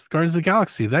 Guardians of the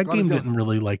Galaxy. That game didn't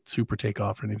really like super take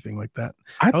off or anything like that.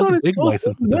 That was a big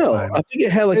license at the time. I think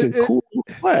it had like a cool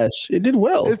flash. It did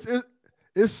well.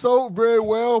 It's sold very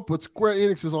well, but Square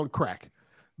Enix is on crack.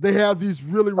 They have these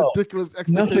really ridiculous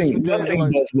expectations.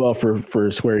 Nothing does well for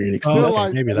Square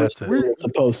Enix. Maybe that's it. We're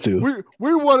supposed to.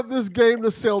 We wanted this game to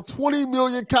sell 20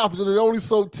 million copies, and it only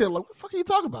sold 10. Like, what the fuck are you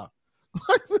talking about?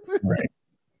 Right.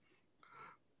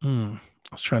 I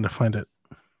was trying to find it.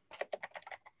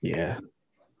 Yeah.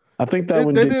 I think that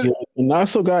one did good. And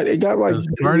also got like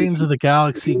Guardians of the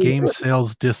Galaxy game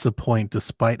sales disappoint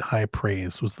despite high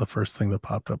praise was the first thing that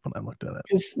popped up when I looked at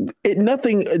it.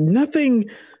 Nothing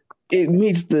it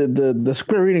meets the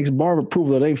Square Enix bar of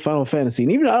approval that ain't Final Fantasy.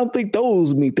 And even I don't think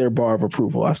those meet their bar of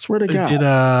approval. I swear to God. They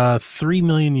did 3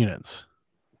 million units.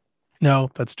 No,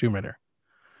 that's Tomb Raider.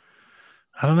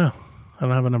 I don't know. I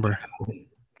don't have a number.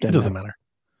 It doesn't matter.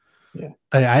 Yeah.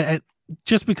 I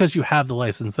just because you have the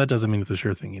license, that doesn't mean it's a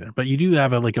sure thing either. But you do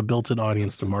have a built-in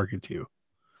audience to market to.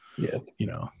 Yeah. You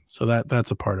know, so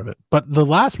that's a part of it. But the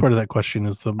last part of that question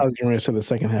is I was going to say the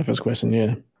second half of this question.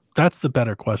 Yeah. That's the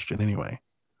better question anyway.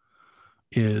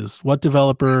 Is what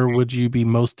developer would you be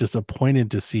most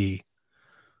disappointed to see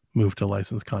move to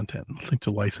licensed content, like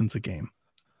to license a game?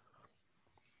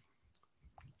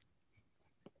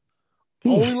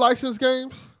 Only licensed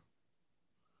games?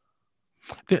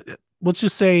 Let's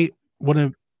just say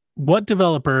what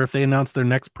developer, if they announced their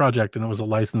next project and it was a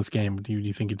licensed game, do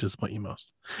you think it disappoint you most?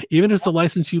 Even if it's a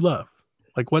license you love.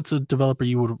 Like what's a developer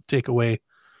you would take away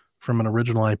from an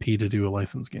original IP to do a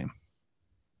licensed game?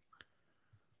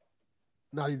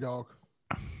 Naughty Dog.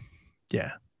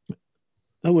 Yeah.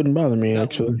 That wouldn't bother me,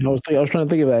 actually. I was trying to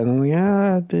think of that. And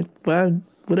I'm like,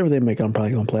 whatever they make, I'm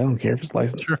probably going to play. I don't care if it's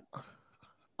licensed. Sure.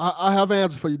 I have an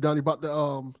answer for you, Donnie, about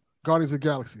the Guardians of the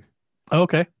Galaxy. Oh,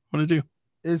 okay. What did it do?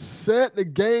 It said the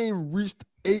game reached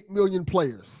 8 million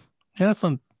players. Yeah, that's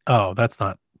not. Oh, that's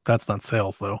not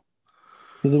sales though.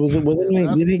 Did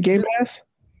it Game Pass?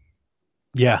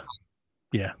 Yeah.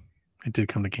 It did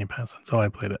come to Game Pass. That's how I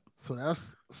played it.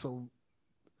 So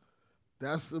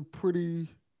that's a pretty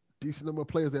decent number of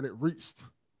players that it reached.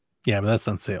 Yeah, but that's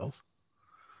not sales.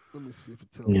 Let me see if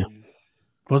it tells me.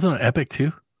 Wasn't it Epic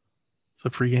too? It's a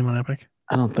free game on Epic?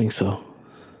 I don't think so.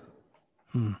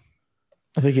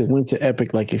 I think it went to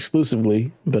Epic like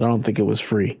exclusively, but I don't think it was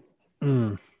free.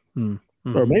 Or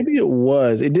maybe it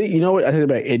was. It did. You know what? I take it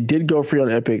back. It did go free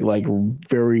on Epic like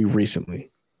very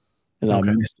recently, and I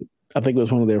missed it. I think it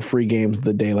was one of their free games of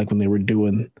the day, like when they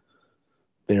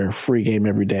their free game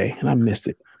every day, and I missed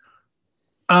it.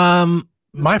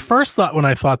 My first thought when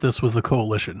I thought this was the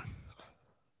Coalition.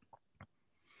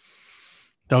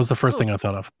 That was the first thing I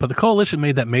thought of. But the Coalition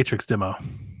made that Matrix demo.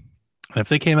 And if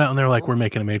they came out and they're like, we're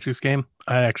making a Matrix game,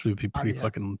 I'd actually be pretty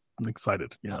fucking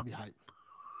excited. You know?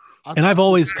 And I've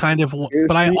always kind of,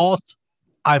 but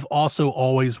I've also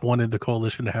always wanted the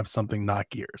Coalition to have something not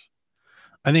Gears.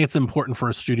 I think it's important for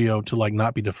a studio to like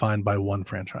not be defined by one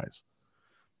franchise.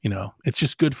 You know, it's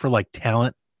just good for like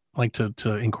talent, like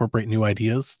to incorporate new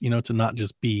ideas, you know, to not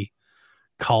just be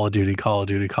Call of Duty,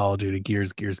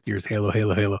 Gears,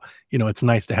 Halo. You know, it's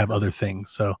nice to have other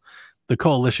things. So the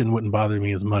Coalition wouldn't bother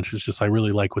me as much. It's just I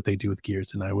really like what they do with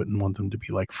Gears, and I wouldn't want them to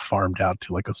be like farmed out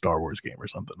to like a Star Wars game or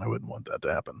something. I wouldn't want that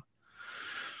to happen.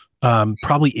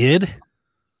 Probably id.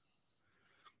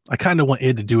 I kind of want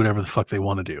id to do whatever the fuck they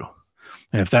want to do.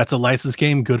 And if that's a licensed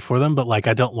game, good for them. But like,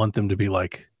 I don't want them to be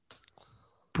like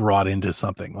brought into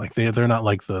something. Like they're not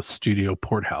like the studio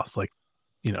Porthouse. Like,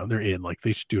 you know, they're in. Like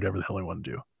they should do whatever the hell they want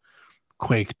to do.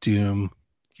 Quake, Doom,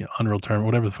 you know, Unreal Tournament,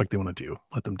 whatever the fuck they want to do,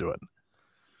 let them do it.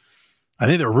 I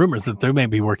think there are rumors that they may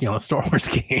be working on a Star Wars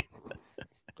game.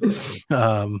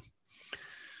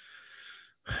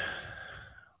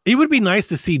 It would be nice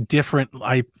to see different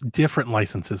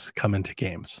licenses come into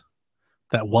games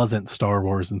that wasn't Star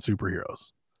Wars and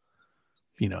superheroes.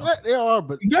 You know, they are,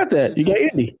 but you got that. You got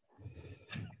indie.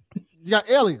 You got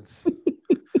aliens.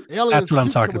 That's what I'm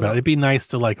talking about. It'd be nice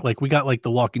to like we got like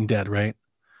The Walking Dead, right?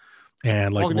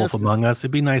 And like Wolf Among Us. It'd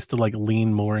be nice to like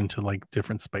lean more into like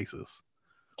different spaces,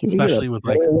 especially with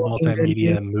like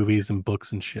multimedia and movies and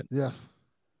books and shit. Yes.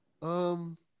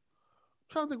 I'm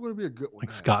trying to think what would be a good one.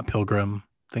 Like Scott Pilgrim,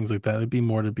 things like that. It'd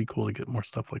be cool to get more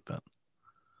stuff like that.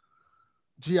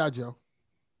 G.I. Joe.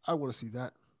 I want to see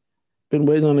that. Been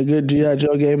waiting on a good G.I.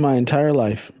 Joe game my entire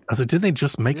life. I said, didn't they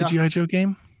just make a G.I. Joe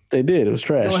game? They did. It was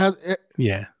trash.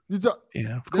 Yeah.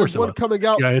 Yeah, of course. There's one coming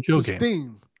out G.I. Joe game.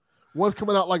 Steam. One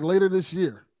coming out like later this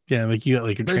year. Yeah, like you got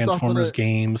like your Transformers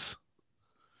games.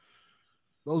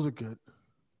 Those are good.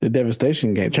 The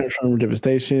Devastation game, Transformer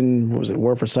Devastation. What was it,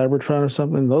 War for Cybertron or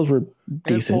something? Those were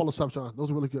decent. And Fall of Cybertron. Those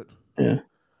are really good. Yeah.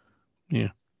 Yeah.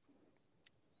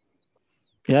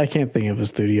 Yeah, I can't think of a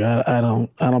studio. I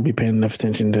don't be paying enough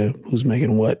attention to who's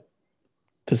making what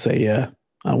to say, yeah,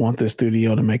 I want this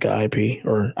studio to make an IP,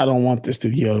 or I don't want this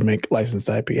studio to make licensed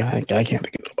IP. I can't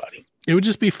think of nobody. It would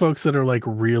just be folks that are like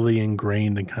really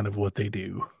ingrained in kind of what they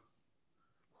do.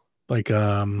 Like,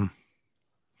 who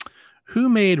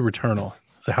made Returnal?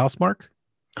 Is it Housemarque?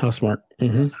 Housemarque.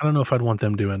 Mm-hmm. I don't know if I'd want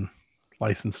them doing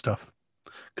licensed stuff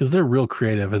because they're real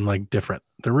creative and like different.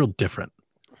 They're real different,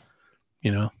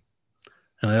 you know?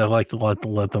 And I like to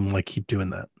let them like keep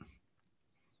doing that.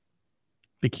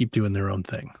 They keep doing their own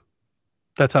thing.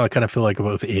 That's how I kind of feel like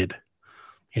about id,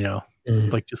 you know?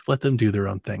 Like just let them do their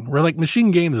own thing. Where like Machine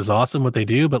Games is awesome what they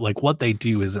do, but like what they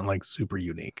do isn't like super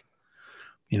unique,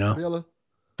 you know?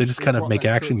 They just kind of make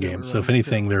action games. So if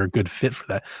anything, they're a good fit for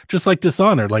that. Just like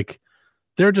Dishonored, like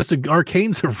they're just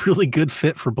Arcane's a really good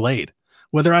fit for Blade.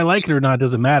 Whether I like it or not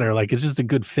doesn't matter. Like it's just a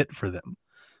good fit for them.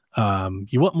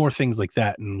 You want more things like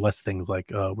that and less things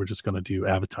like we're just going to do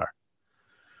Avatar.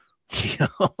 You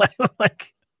know,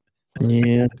 like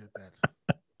yeah.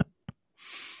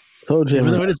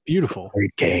 Even though it is beautiful,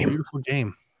 great game, beautiful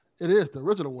game. It is the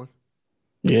original one.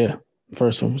 Yeah,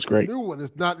 first one was great. The new one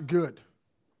is not good.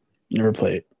 Never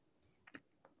played.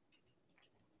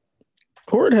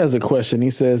 Cord has a question. He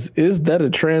says, "Is that a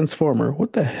transformer?"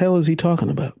 What the hell is he talking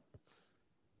about?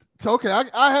 So, okay,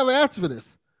 I have an answer for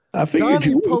this. I figured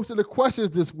Johnny posted the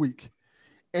questions this week,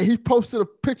 and he posted a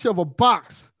picture of a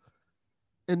box,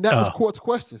 and that was Court's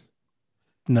question.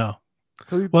 No.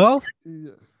 Well,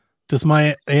 does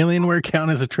my Alienware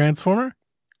count as a transformer?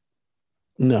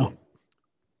 No.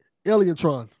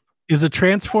 Alientron. Is a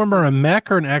transformer a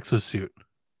mech or an exosuit?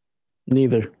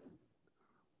 Neither.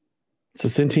 It's a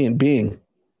sentient being.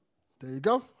 There you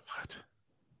go. What?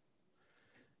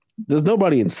 There's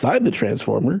nobody inside the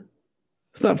transformer.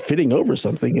 It's not fitting over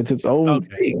something. It's its own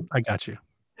thing. I got you.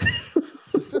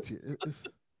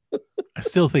 I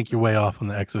still think you're way off on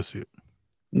the exosuit.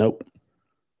 Nope.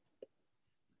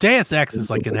 Deus Ex is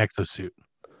like an exosuit.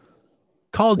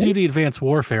 Call of Duty Advanced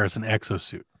Warfare is an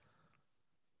exosuit.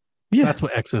 Yeah. That's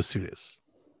what exosuit is.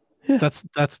 Yeah. That's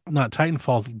not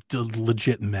Titanfall's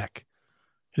legit mech.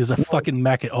 It is a fucking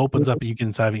mech. It opens up and you get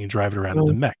inside of it and you drive it around. It's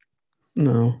a mech.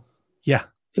 No. Yeah.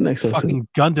 It's an exosuit. Fucking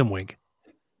Gundam wing.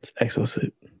 It's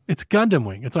exosuit. It's Gundam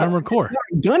wing. It's armored core.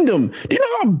 It's not Gundam. Do you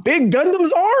know how big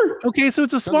Gundams are? Okay, so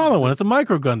it's a smaller one. It's a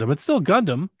micro Gundam. It's still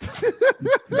Gundam.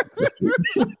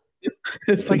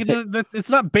 It's like it's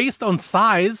not based on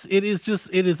size. It is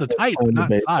a type,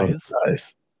 not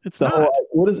size. It's the not.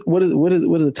 whole, what is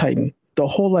a Titan? The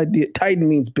whole idea. Titan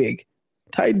means big.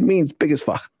 Titan means big as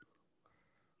fuck.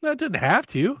 That didn't have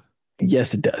to.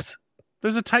 Yes, it does.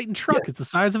 There's a Titan truck. Yes. It's the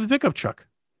size of a pickup truck.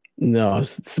 No,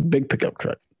 it's a big pickup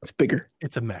truck. It's bigger.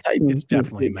 It's a mech. Titan It's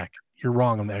definitely a big. mech. You're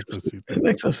wrong on the exosuit. An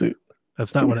exosuit.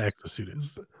 That's not what an exosuit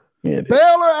is. Yeah,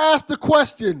 Baylor asked the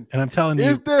question. And I'm telling you,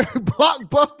 is there a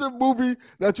blockbuster movie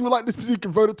that you would like to see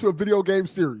converted to a video game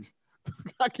series?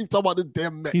 I keep talking about this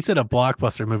damn mech. he said a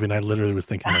blockbuster movie, and I literally was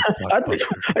thinking like blockbuster.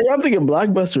 I'm thinking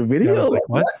blockbuster video. I was like,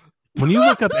 what? When you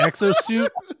look up exosuit,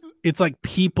 it's like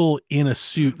people in a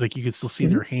suit, like you can still see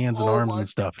their hands and arms and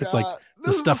stuff. God. It's like the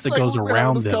This stuff is that goes second we're having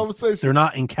around this them. conversation. They're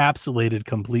not encapsulated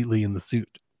completely in the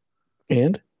suit.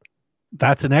 And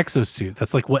That's an exosuit.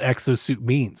 That's like what exosuit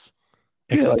means.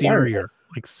 Yeah, like Exterior,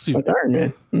 like suit. like Iron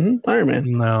Man. Mm-hmm. Iron Man.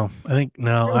 No, I think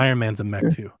Iron Man's a mech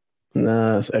too.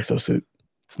 Nah, it's exosuit.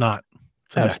 It's not.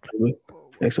 It's a mech. Absolutely.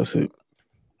 Exosuit.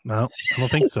 No, I don't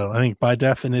think so. I think by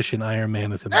definition, Iron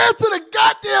Man is a mech. Answer the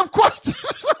goddamn question.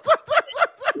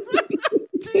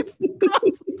 Jesus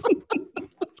Christ.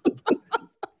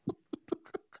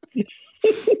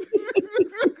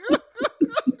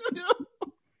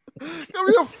 Give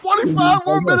me a 45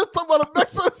 more minutes talking about a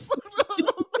Mexican.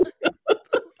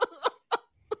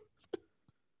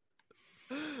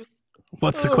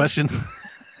 What's the question?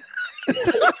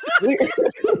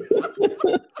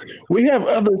 We have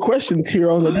other questions here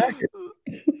on the docket.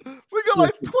 We got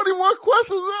like 21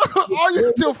 questions. Are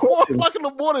you till 4 o'clock in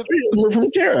the morning? We're from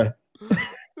Tara.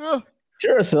 Yeah.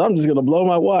 Tara said, I'm just going to blow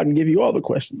my wad and give you all the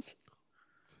questions.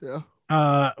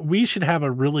 Yeah. We should have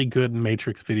a really good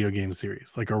Matrix video game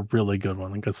series, like a really good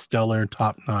one, like a stellar,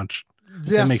 top notch. Yes,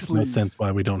 That makes no please. sense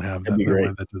why we don't have that. That'd be Why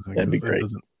great. that doesn't That'd be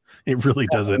exist. great. It really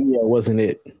doesn't. Yeah, wasn't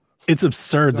it? It's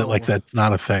absurd that No. like that's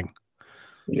not a thing.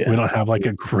 Yeah. We don't have like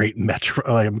a great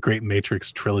great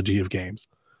Matrix trilogy of games.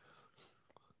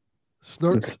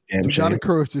 Snurk, It's a damn you gotta shame.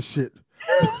 encourage this shit.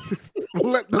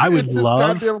 Let them I would end this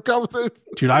love- goddamn conversation.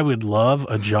 Dude, I would love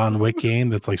a John Wick game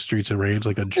that's like Streets of Rage,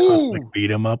 like a John Wick Ooh.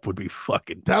 beat 'em up would be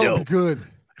fucking That would dope. be good.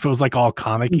 If it was like all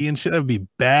comic-y and shit, that would be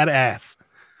badass.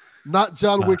 Not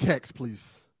John Wick Hex,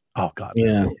 please. Oh god,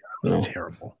 Yeah. that was No.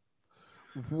 terrible.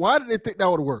 Why did they think that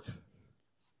would work?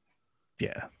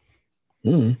 Yeah.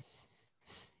 Mm.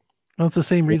 Well, it's the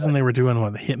same reason they were doing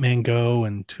what Hitman Go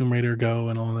and Tomb Raider Go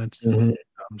and all that just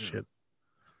dumb shit.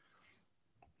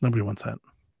 Nobody wants that.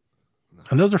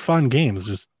 And those are fun games.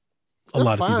 Just a They're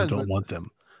lot of fine, people don't but want them.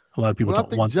 A lot of people When I don't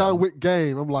think want John them. Wick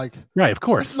game, I'm like, Right, of this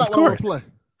course, is not of what I want course. to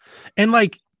play. And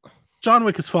like John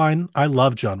Wick is fine. I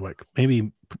love John Wick.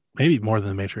 Maybe more than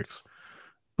the Matrix.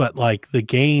 But like the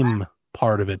game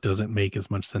part of it doesn't make as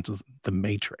much sense as the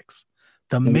Matrix.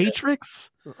 The Matrix,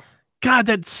 God,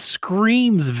 that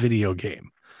screams video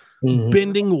game. Mhm.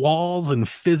 Bending walls and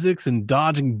physics and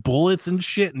dodging bullets and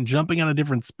shit and jumping on a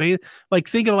different space. Like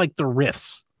think of like the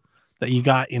riffs that you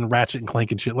got in Ratchet and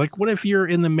Clank and shit. Like what if you're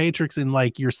in the Matrix and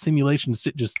like your simulation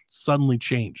just suddenly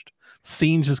changed?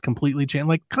 Scenes just completely changed.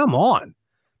 Like, come on.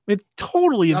 It's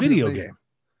totally a That'd be video amazing. game.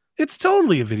 It's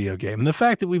totally a video game. And the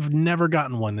fact that we've never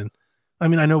gotten one, and I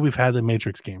mean, I know we've had the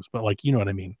Matrix games, but like, you know what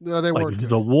I mean? No, they Like weren't.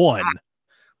 the one,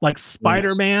 like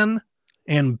Spider-Man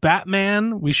and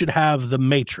Batman, we should have the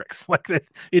Matrix. Like that,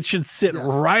 it should sit Yes.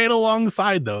 right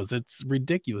alongside those. It's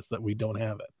ridiculous that we don't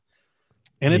have it.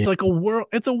 And it's like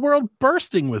it's a world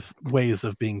bursting with ways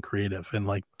of being creative and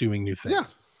like doing new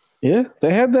things. Yeah,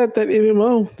 they had that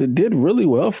MMO that did really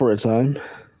well for a time.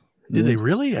 Did they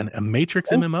really? A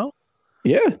Matrix MMO?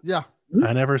 Yeah, Yeah,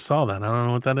 I never saw that. I don't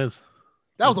know what that is.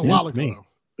 that was a That's while news to ago. me.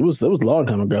 though. it was a long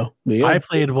time ago. But yeah, I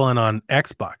played one on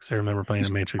Xbox. I remember playing a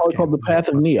Matrix it's game. called The Path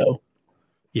of Neo.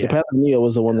 Yeah. The Path of Neo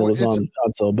was the one that Or was on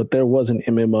console, but there was an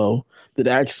MMO that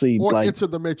actually Or like Into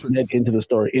the Matrix. led into the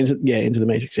story. Into the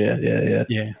Matrix. Yeah.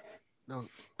 Yeah. No.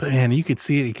 But man, you could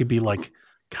see it. It could be like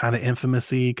kind of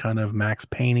Infamous-y, kind of Max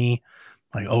Payne-y,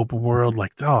 like open world.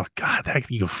 Like, oh god, that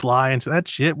you could fly into that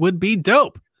shit would be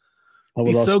dope. I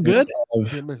would Be also so good.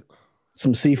 have Yeah, man.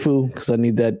 some Sifu because I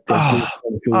need that.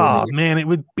 Oh man, it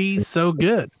would be so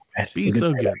good. Be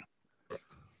so good.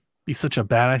 Be such a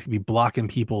badass. Be blocking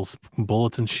people's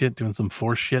bullets and shit, doing some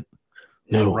force shit.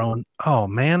 No. Throwing. Oh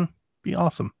man, be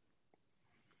awesome.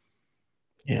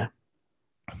 Yeah.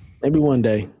 Maybe one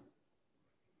day.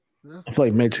 Yeah. I feel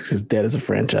like Matrix is dead as a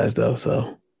franchise, though.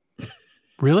 So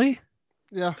Really?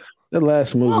 Yeah. the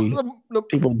last movie, Well,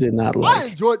 people did not I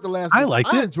like. enjoyed the last. I movie.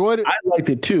 liked I it. enjoyed it. I liked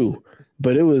it too,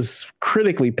 but it was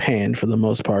critically panned for the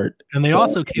most part. And they So-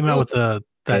 also came out with that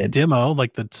Yeah. demo,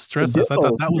 like the stress The test. I demo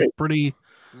thought was that was great. pretty.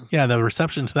 Yeah, the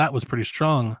reception to that was pretty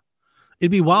strong.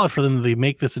 It'd be wild for them to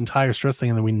make this entire stress thing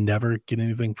and then we never get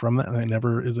anything from that. And it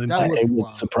never is. That would It be would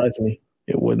wild. surprise me.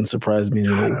 It wouldn't surprise me.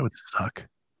 God, that would suck.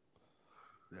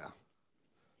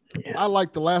 Yeah. I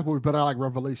like the last movie, but I like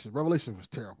Revelation. Revelation was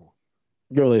terrible.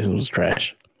 Revelation was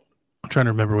trash. I'm trying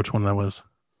to remember which one that was.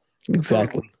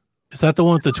 Exactly. Is that the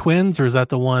one with the twins, or is that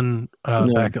the one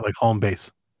No. back at like home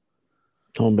base?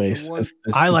 Home base.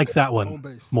 I like that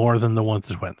one more than the one with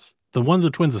the twins. The one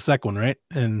with the twins, the second one, right?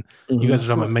 And you guys are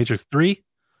talking about Matrix 3.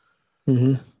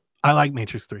 Mm-hmm. I like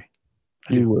Matrix 3.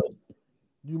 You would.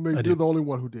 You're the only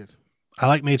one who did. I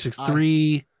like Matrix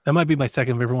 3. That might be my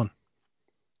second favorite one.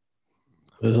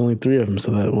 There's only 3 of them,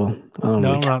 so that I don't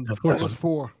no, really not the fourth one.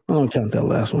 4. I don't count that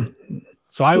last one.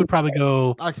 So I would probably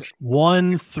go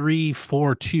 1, 3,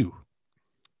 4, 2.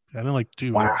 I didn't like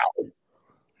 2. Wow.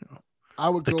 I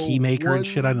would the go key maker 1, and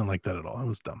shit. I didn't like that at all. It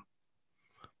was dumb.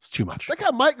 It's too much. I think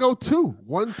I might go 2.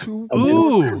 1, 2.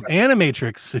 Ooh,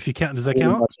 Animatrix. If you count, does that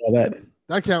count?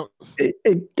 That counts.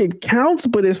 It counts,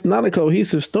 but it's not a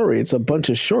cohesive story. It's a bunch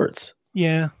of shorts.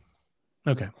 Yeah.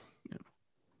 Okay. Yeah.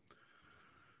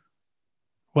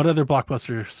 What other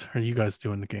blockbusters are you guys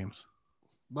doing the games?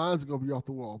 Mine's gonna be off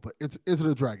the wall, but it's Enter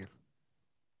the Dragon.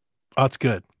 Oh, it's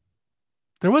good.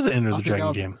 There was an Enter the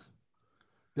Dragon game.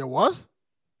 There was?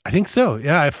 I think so.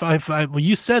 Yeah. Well,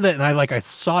 you said that, and I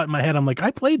saw it in my head. I'm like,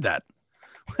 I played that.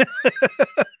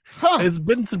 It's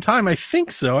been some time. I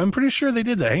think so. I'm pretty sure they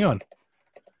did that. Hang on.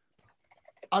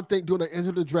 I think doing an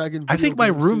Enter the Dragon. I think my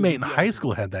roommate in high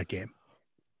school had that game.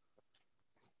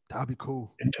 That'd be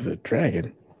cool. Enter the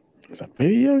Dragon. It's a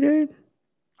video game?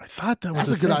 I thought that was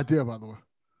That's a good idea, by the way.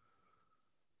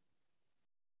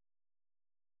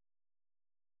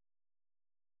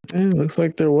 Yeah, looks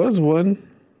like there was one.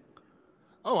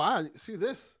 Oh, I see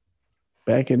this.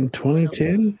 Back in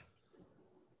 2010.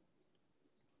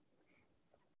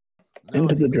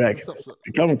 Enter the Dragon.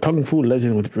 Become a Kung Fu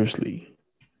legend with Bruce Lee.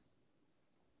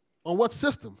 On what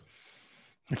system?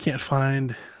 I can't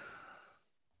find.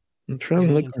 I'm trying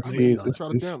to look and see.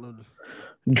 It's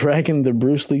Dragon the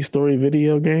Bruce Lee story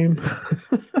video game.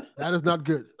 That is not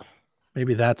good.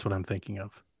 Maybe that's what I'm thinking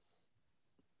of.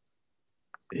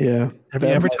 Yeah.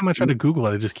 Every time I try to Google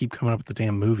it, I just keep coming up with the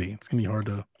damn movie. It's gonna be hard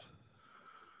to.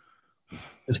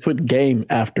 Just put game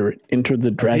after it. Enter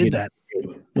the Dragon. I did that.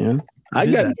 Yeah. I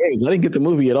got games. I didn't get the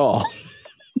movie at all.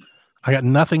 I got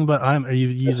nothing but are you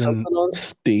using something on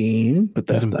Steam? But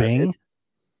that's not Bing. It.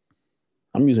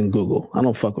 I'm using Google. I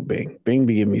don't fuck with Bing. Bing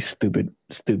be giving me stupid.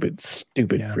 Yeah,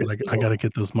 but I got to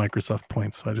get those Microsoft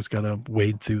points. So I just got to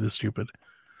wade through the stupid.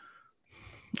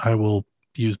 I will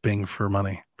use Bing for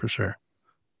money for sure.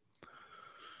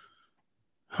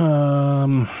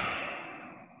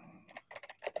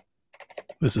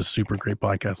 This is super great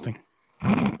podcasting.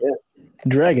 Yeah.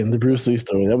 Dragon, the Bruce Lee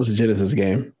story. That was a Genesis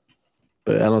game,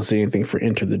 but I don't see anything for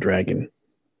Enter the Dragon.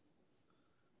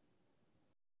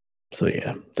 So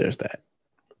yeah, there's that.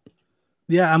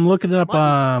 Yeah, I'm looking up.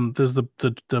 There's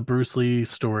the Bruce Lee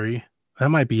story. That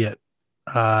might be it.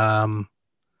 But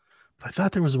I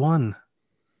thought there was one.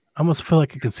 I almost feel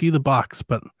like I could see the box,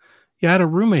 but yeah, I had a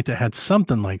roommate that had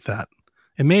something like that.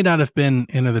 It may not have been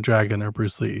Enter the Dragon or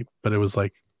Bruce Lee, but it was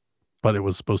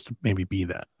supposed to maybe be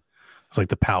that. It's like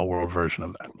the Pal World version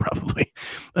of that, probably.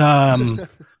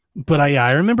 But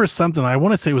I remember something. I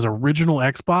want to say it was original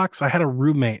Xbox. I had a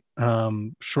roommate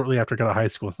shortly after I got out of high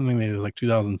school. Something that was like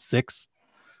 2006.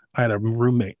 I had a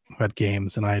roommate who had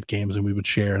games, and I had games, and we would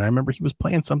share. And I remember he was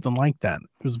playing something like that.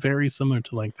 It was very similar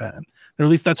to like that, or at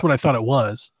least that's what I thought it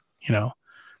was.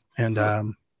 And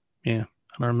yeah,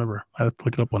 I don't remember. I had to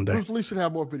look it up one day. Bruce Lee should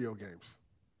have more video games.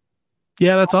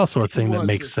 Yeah, that's also a thing that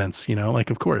makes sense. Like,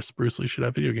 of course, Bruce Lee should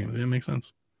have video games. It makes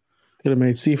sense. Could have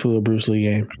made Sifu a Bruce Lee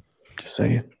game. Just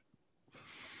saying.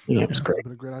 Yeah, it was great. A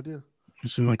great idea. It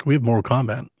seemed like we have Mortal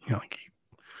Kombat. Like he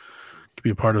could be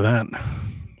a part of that.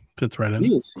 Fits right in.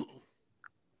 He's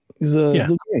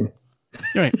Liu Kang.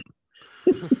 Right.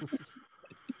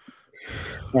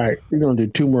 All right, we're gonna do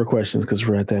 2 more questions because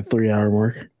we're at that 3-hour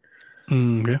mark.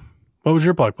 Okay. What was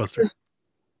your blockbuster?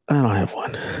 I don't have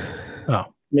one. Oh,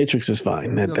 Matrix is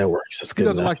fine. That works. That's good. He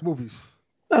doesn't like movies.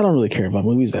 I don't really care about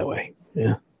movies that way.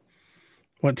 Yeah.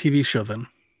 What TV show then?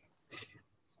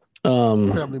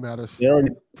 Family Matters.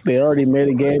 They already made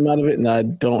a game out of it, and I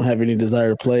don't have any desire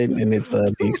to play it. And it's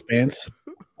The Expanse.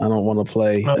 I don't want to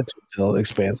play a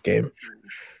Expanse game.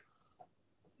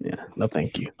 Yeah, no,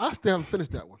 thank you. I still haven't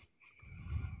finished that one.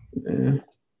 Yeah.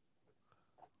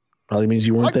 Probably means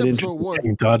you weren't that interested.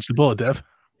 You dodged the bullet, Dev.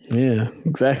 Yeah,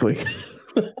 exactly.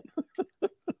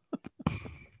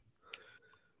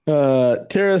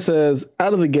 Tara says,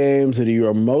 out of the games that you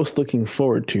are most looking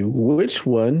forward to, which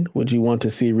one would you want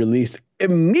to see released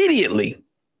immediately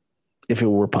if it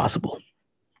were possible.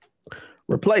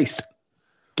 Replaced.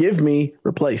 Give me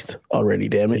replaced already,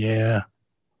 damn it. Yeah.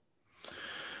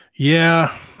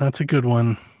 Yeah, that's a good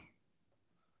one.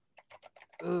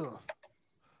 Ugh.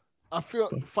 I feel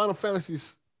Final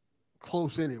Fantasy's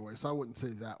close anyway, so I wouldn't say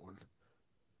that one.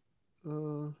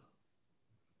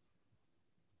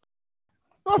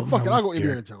 Oh, fuck it. I'll go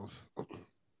Indiana Jones.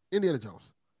 Indiana Jones.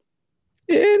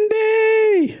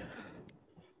 Indy.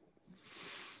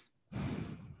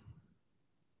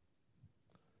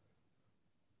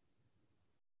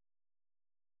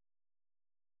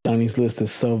 Donnie's list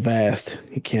is so vast,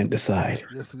 he can't decide.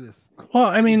 Yes, it is. Well,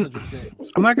 I mean,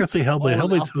 I'm not going to say Hellblade. All in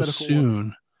Hellblade's so alphabetical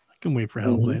soon. I can wait for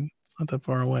Hellblade. It's not that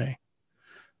far away.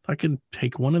 If I could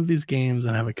take one of these games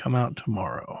and have it come out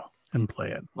tomorrow and play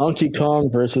it. Donkey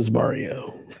Kong versus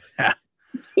Mario.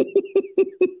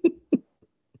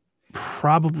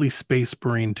 Probably Space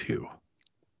Marine 2.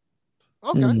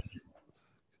 Okay. I'm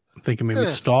thinking maybe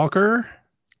Stalker.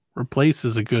 Replace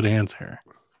is a good answer.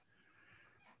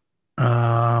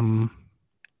 The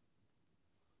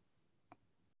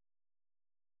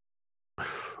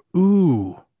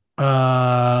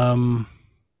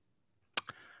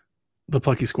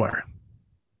Plucky Squire.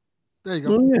 There you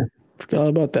go. Oh yeah, forgot all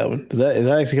about that one. Is that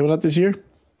actually coming out this year?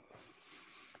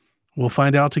 We'll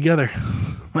find out together.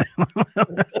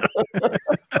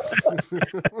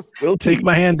 We'll take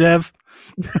my hand, Dev.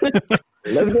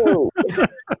 Let's go.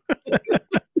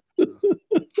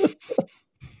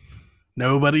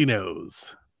 Nobody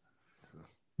knows.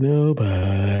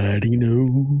 Nobody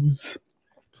knows.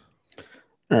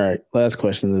 All right, last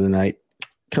question of the night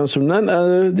comes from none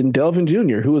other than Delvin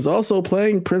Jr., who is also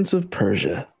playing Prince of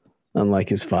Persia, unlike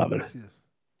his father.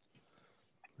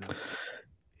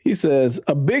 He says,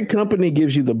 a big company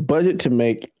gives you the budget to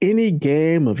make any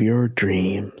game of your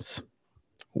dreams.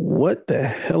 What the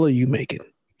hell are you making?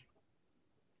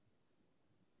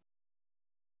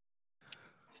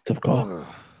 It's a tough call.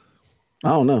 I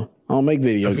don't know. I don't make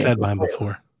video games. I've said mine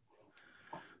before.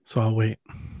 So I'll wait.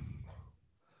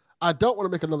 I don't want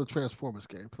to make another Transformers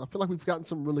game because I feel like we've gotten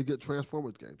some really good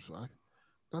Transformers games. So I'm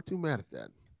not too mad at that.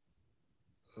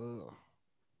 You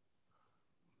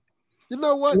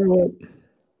know what?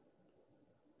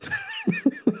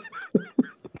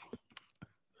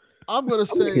 I'm going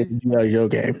to say your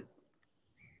game.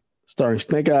 Starring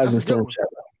Snake Eyes and Storm Shadow.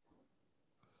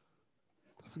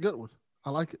 That's a good one. I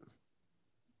like it.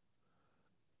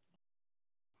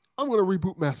 I'm going to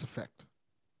reboot Mass Effect.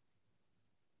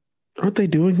 Aren't they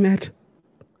doing that?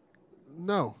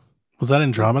 No. Was that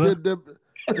Andromeda?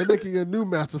 They're making a new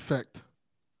Mass Effect.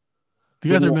 Do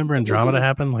you guys remember Andromeda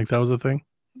happened? Like that was a thing?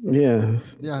 Yeah.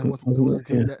 Yeah.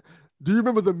 Do you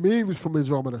remember the memes from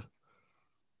Andromeda?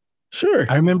 Sure.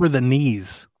 I remember the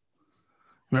knees.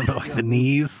 Remember the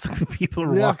knees? People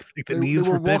were walking like the knees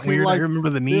were bent weird. I remember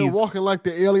the knees. They were walking like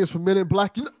the aliens from Men in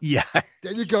Black. Yeah.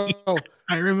 There you go.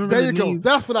 I remember There you go.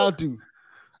 That's what I'll do.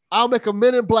 I'll make a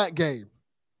Men in Black game.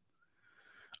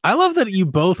 I love that you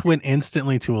both went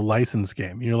instantly to a license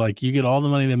game. You're like, you get all the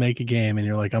money to make a game, and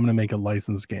you're like, I'm going to make a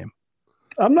license game.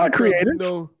 I'm not creative.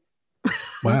 Wow.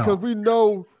 Because we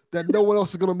know that no one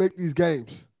else is going to make these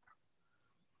games.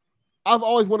 I've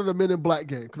always wanted a Men in Black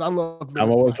game because I love Men I've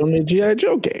in always Black. wanted a G.I.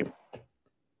 Joe game.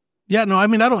 Yeah, no, I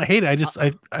mean, I don't hate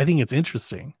it. I think it's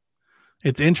interesting.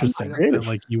 It's interesting that,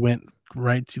 like, you went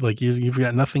right to, like, you've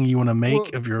got nothing you want to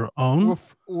make of your own.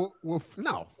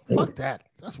 No, fuck that.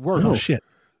 That's work. Oh, shit.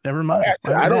 Never mind.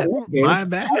 I don't want games. My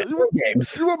bad. You want me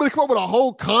to come up with a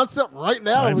whole concept right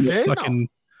now of a game? No.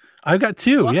 I've got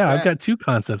two. Fuck yeah, that. I've got two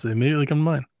concepts that immediately come to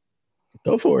mind.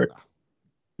 Go for it.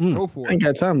 Go for I ain't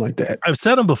got time like that. I've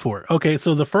said them before. Okay,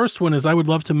 so the first one is I would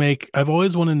love to make, I've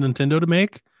always wanted Nintendo to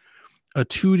make a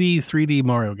 2D, 3D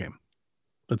Mario game.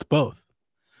 That's both.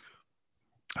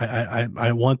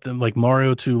 I want them, like,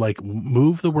 Mario to, like,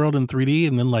 move the world in 3D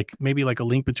and then, like, maybe like a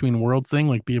Link Between Worlds thing,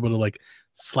 like be able to, like,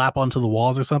 slap onto the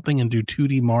walls or something and do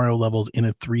 2D Mario levels in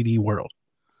a 3D world.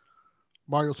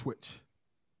 Mario Switch.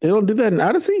 They don't do that in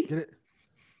Odyssey? Get it?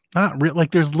 Not real,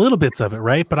 like there's little bits of it,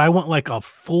 right? But I want like a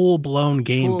full blown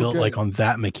game built like on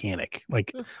that mechanic,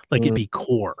 like it'd be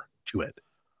core to it.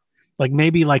 Like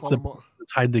maybe like the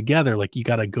tied together, like you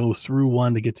got to go through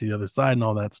one to get to the other side and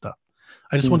all that stuff.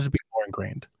 I just wanted to be more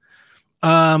ingrained.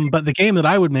 But the game that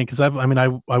I would make is I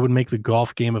would make the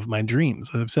golf game of my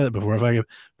dreams. I've said it before. If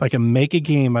I can make a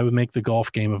game, I would make the golf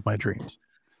game of my dreams.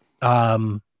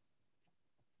 It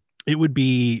would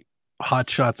be Hot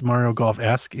Shots Mario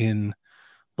Golf-esque in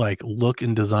like look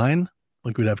and design.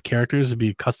 Like we'd have characters, it'd be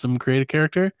a custom created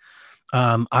character.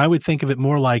 I would think of it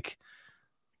more like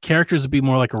characters would be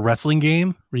more like a wrestling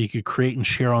game where you could create and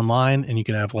share online, and you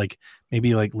could have like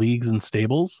maybe like leagues and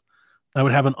stables. I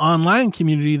would have an online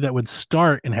community that would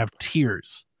start and have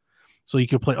tiers. So you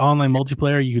could play online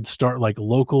multiplayer. You could start like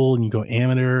local, and you go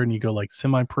amateur, and you go like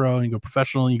semi-pro, and you go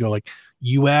professional, and you go like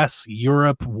US,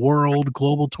 Europe, world,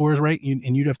 global tours, right?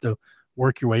 And you'd have to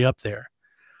work your way up there.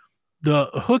 The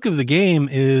hook of the game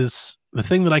is the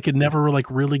thing that I could never like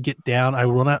really get down. I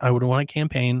would want a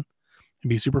campaign and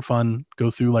be super fun.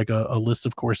 Go through like a list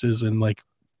of courses and like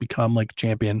become like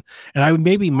champion. And I would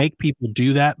maybe make people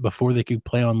do that before they could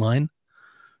play online.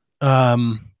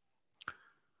 The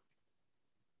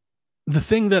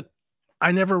thing that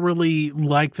I never really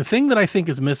like, the thing that I think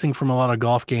is missing from a lot of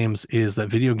golf games is that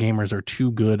video gamers are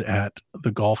too good at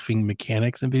the golfing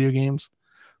mechanics in video games.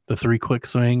 The 3-click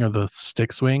swing or the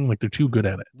stick swing, like they're too good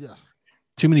at it. Yes.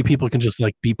 Too many people can just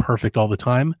like be perfect all the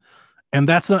time. And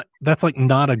that's like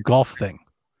not a golf thing.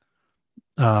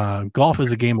 Golf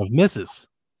is a game of misses,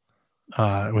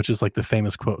 which is like the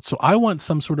famous quote. So I want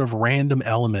some sort of random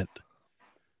element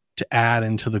to add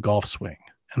into the golf swing.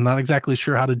 I'm not exactly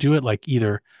sure how to do it, like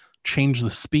either change the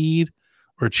speed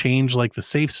or change like the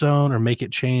safe zone or make it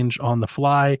change on the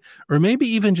fly, or maybe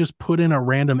even just put in a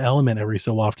random element every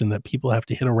so often that people have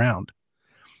to hit around.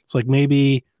 It's like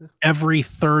maybe every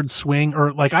third swing,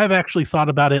 or like I've actually thought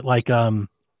about it like you're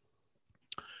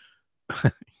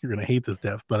gonna hate this,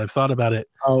 Dev, but I've thought about it.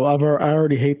 Oh, I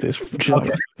already hate this.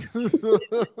 Okay.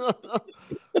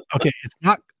 Okay, it's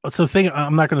not so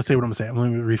I'm not gonna say what I'm saying.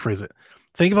 Let me rephrase it.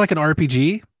 Think of like an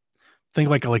RPG. Think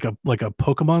like a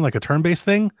Pokemon, like a turn-based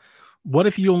thing. What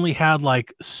if you only had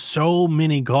like so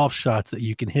many golf shots that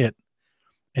you can hit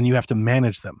and you have to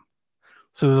manage them?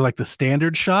 So there's like the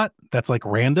standard shot that's like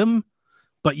random,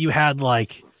 but you had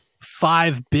like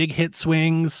 5 big hit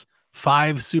swings,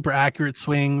 5 super accurate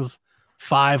swings,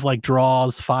 5 like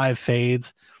draws, 5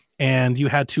 fades, and you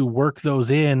had to work those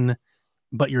in,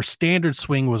 but your standard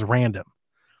swing was random.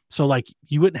 So like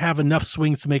you wouldn't have enough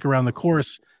swings to make around the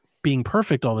course being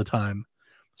perfect all the time.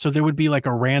 So there would be like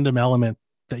a random element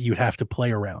that you'd have to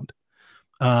play around,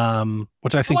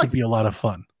 which I think would be a lot of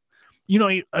fun. You know,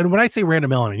 and when I say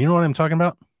random element, you know what I'm talking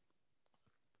about?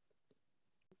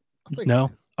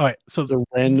 No. All right. So it's a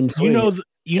random swing. No,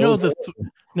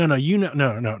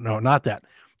 not that.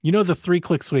 You know the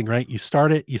 3-click swing, right? You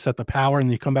start it, you set the power,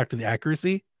 and you come back to the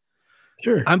accuracy.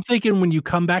 Sure. I'm thinking when you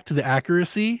come back to the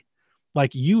accuracy,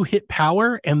 like you hit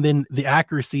power and then the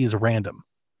accuracy is random.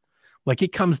 Like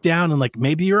it comes down and like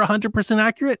maybe you're 100%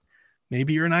 accurate,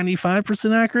 maybe you're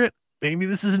 95% accurate, maybe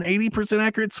this is an 80%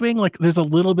 accurate swing. Like there's a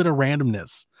little bit of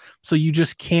randomness. So you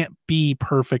just can't be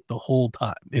perfect the whole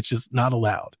time. It's just not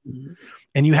allowed. Mm-hmm.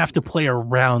 And you have to play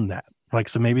around that. Like,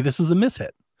 so maybe this is a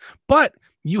mishit, but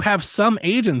you have some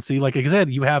agency. Like I said,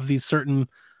 you have these certain,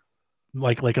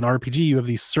 like an RPG, you have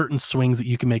these certain swings that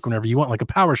you can make whenever you want, like a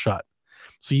power shot.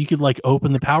 So you could like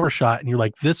open the power shot and you're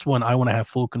like, this one, I want to have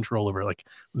full control over. Like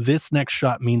this next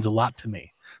shot means a lot to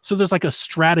me. So there's like a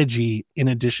strategy in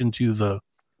addition to the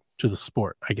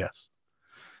sport, I guess.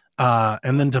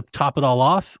 And then to top it all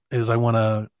off is I want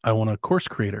a course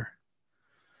creator.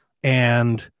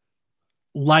 And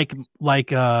like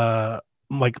I'm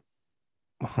going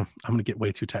to get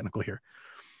way too technical here.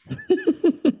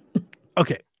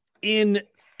 Okay. In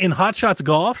Hot Shots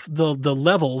Golf, the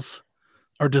levels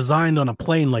are designed on a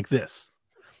plane like this.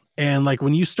 And like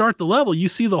when you start the level, you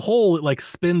see the hole, it like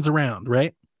spins around,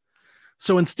 right?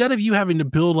 So instead of you having to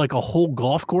build like a whole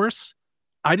golf course,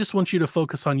 I just want you to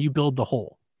focus on you build the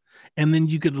hole. And then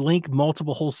you could link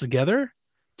multiple holes together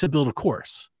to build a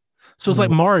course. So it's like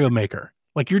Mario Maker.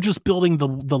 Like you're just building the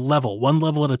level, one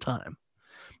level at a time.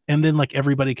 And then like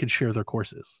everybody could share their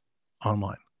courses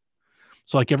online.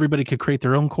 So like everybody could create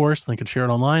their own course and they could share it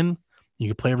online. You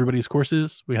could play everybody's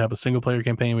courses. We have a single player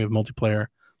campaign. We have multiplayer,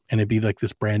 and it'd be like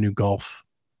this brand new golf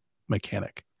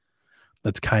mechanic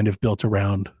that's kind of built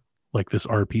around like this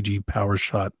RPG power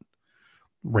shot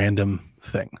random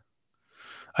thing.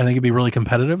 I think it'd be really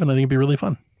competitive, and I think it'd be really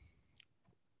fun.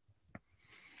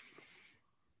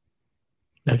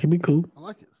 That could be cool. I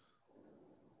like it.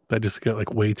 I just got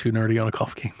like way too nerdy on a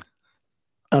golf game.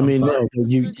 I mean, no,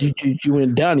 you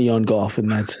went downy on golf,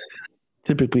 and that's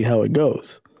typically how it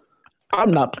goes. I'm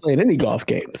not playing any golf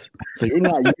games, so you're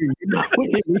not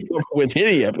with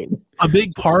any of it. A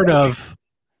big part of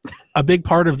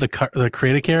the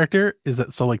creative character is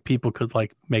that so like people could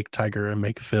like make Tiger and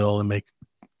make Phil and make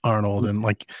Arnold, and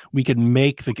like we could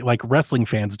make the like wrestling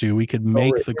fans do. We could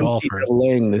make the golfers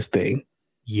laying this thing.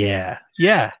 Yeah.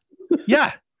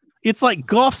 It's like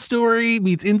Golf Story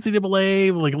meets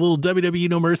NCAA, like a little WWE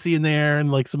No Mercy in there,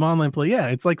 and like some online play. Yeah,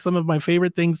 it's like some of my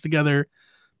favorite things together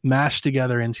mashed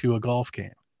together into a golf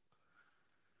game.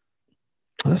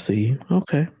 I see.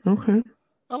 Okay.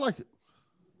 I like it.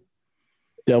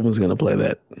 Delvin's gonna play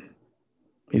that.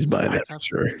 He's buying that for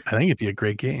sure. I think it'd be a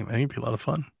great game. I think it'd be a lot of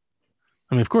fun.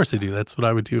 I mean, of course they do. That's what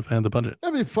I would do if I had the budget.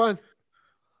 That'd be fun.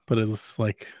 But it's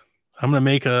like, I'm gonna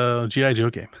make a G.I. Joe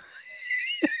game.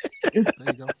 There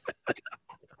you go.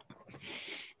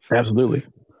 Absolutely.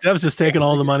 Dev's just taking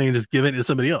all the money and just giving it to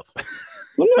somebody else.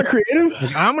 I'm not creative.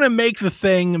 Like, I'm gonna make the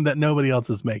thing that nobody else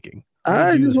is making.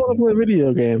 I just want to play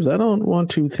video games. I don't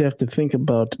want to have to think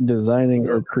about designing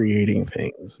or creating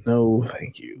things. No,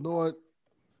 thank you.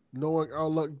 Knowing our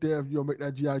luck, Dev, you'll make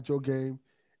that G.I. Joe game,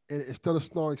 and instead of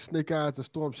starring Snake Eyes and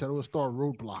Storm Shadow, it'll star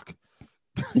Roadblock.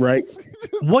 Right?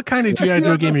 What kind of G.I.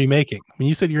 Joe game are you making? I mean,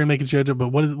 you said you're gonna make a G.I. Joe, but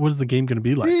what is the game gonna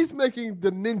be like? He's making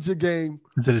the ninja game.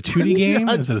 Is it a 2D game?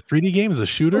 Is it a 3D game? Is it a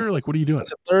shooter? Like, what are you doing?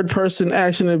 It's a third-person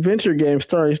action adventure game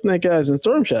starring Snake Eyes and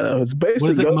Storm Shadow. It's basically.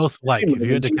 What is it most like? If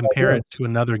you had to compare it to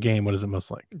another game, what is it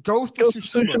most like? Ghost of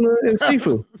Tsushima and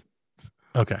Sifu.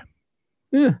 Okay.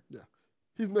 Yeah.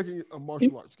 He's making a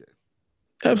martial arts game.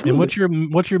 Absolutely.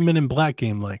 And what's your Men in Black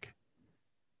game like?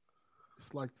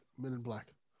 It's like Men in Black.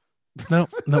 No.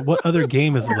 What other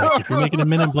game is it like? If you're making a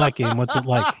Men in Black game, what's it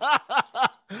like?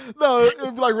 No,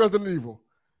 it'd be like Resident Evil.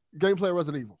 Gameplay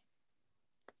Resident Evil.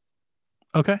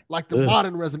 Okay. Like the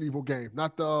modern Resident Evil game,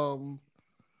 not the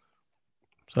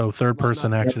So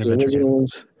third-person action adventure game.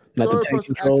 Not the tank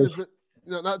controls.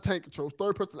 Not tank controls.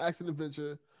 Third-person action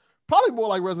adventure. Probably more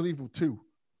like Resident Evil 2.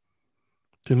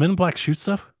 Do Men in Black shoot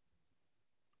stuff?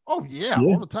 Oh yeah,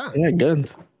 all the time. Yeah,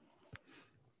 guns.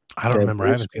 I don't remember. I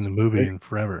haven't seen the movie in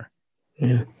forever.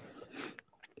 Yeah.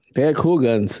 They had cool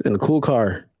guns and a cool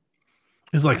car.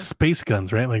 It's like space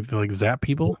guns, right? Like zap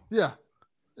people? Yeah.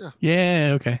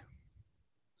 Yeah, okay.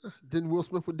 Then Will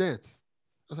Smith would dance.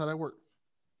 That's how that worked.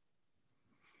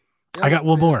 I got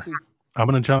one more. I'm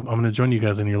gonna join you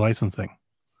guys in your licensing.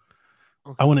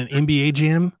 Okay. I want an NBA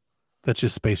Jam that's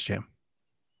just Space Jam.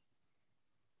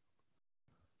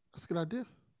 That's a good idea.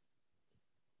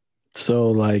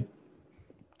 So like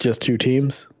just two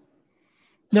teams?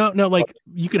 No, like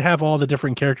you could have all the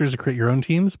different characters to create your own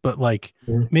teams, but like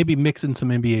maybe mix in some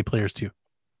NBA players too.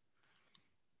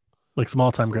 Like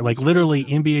small time, like literally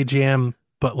NBA Jam,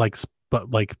 but like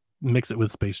mix it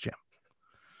with Space Jam.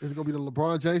 Is it gonna be the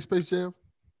LeBron James Space Jam?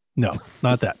 No,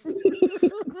 not that.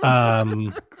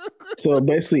 So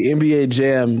basically NBA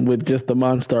Jam with just the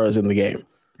Monstars in the game.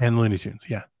 And Looney Tunes,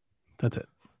 yeah. That's it.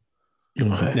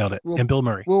 Okay. Nailed it. And Bill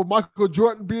Murray. Will Michael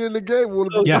Jordan be in the game?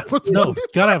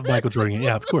 Gotta have Michael Jordan.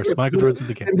 Yeah, of course. Michael Jordan's in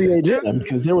the game. NBA Jam,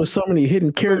 because there were so many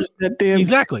hidden characters that damn.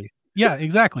 Exactly. Yeah,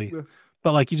 exactly. Yeah.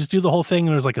 But like you just do the whole thing,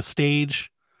 and there's like a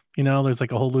stage, there's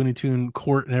like a whole Looney Tune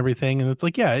court and everything, and it's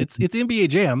like, yeah, it's NBA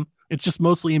Jam. It's just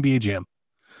mostly NBA Jam.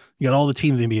 You got all the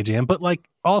teams NBA Jam, but like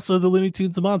also the Looney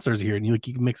Tunes, the Monsters are here, and you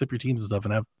can mix up your teams and stuff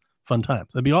and have fun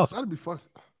times. That'd be awesome. That'd be fun.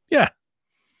 Yeah.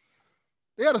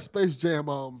 They had a Space Jam.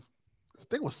 I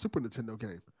think it was Super Nintendo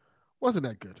game. Wasn't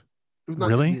that good? It was not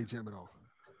really NBA Jam at all.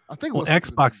 I think. Well,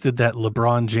 Xbox did that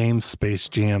LeBron James Space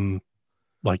Jam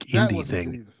like indie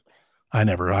thing. I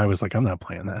was like, I'm not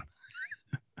playing that.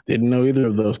 Didn't know either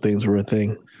of those things were a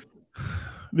thing.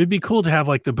 It'd be cool to have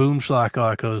like the Boom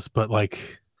Schlackos,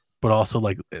 but also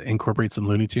like incorporate some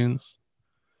Looney Tunes.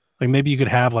 Like maybe you could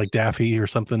have like Daffy or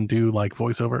something do like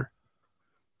voiceover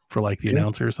for like the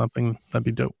announcer or something. That'd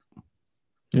be dope.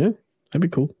 Yeah, that'd be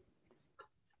cool.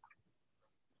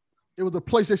 It was a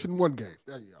PlayStation 1 game.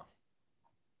 There you go.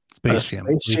 Space Jam.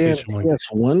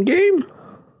 That's one game?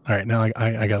 All right, now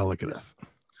I gotta look at it.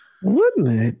 Wouldn't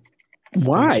it?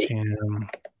 Why?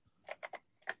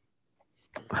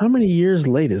 How many years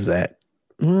late is that?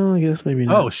 Well, I guess maybe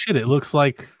not. Oh shit! It looks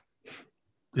like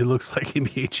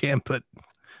NBA Jam, but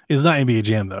it's not NBA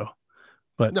Jam though.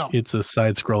 But it's a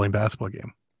side-scrolling basketball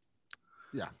game.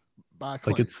 Yeah, by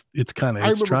Acclaim. Like it's kind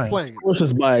of trying. Of course,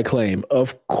 it's by Acclaim.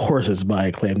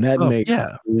 That makes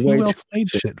Who else made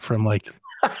shit from like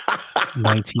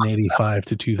 1985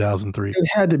 to 2003? It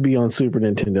had to be on Super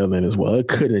Nintendo then as well. It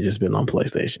couldn't have just been on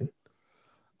PlayStation.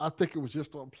 I think it was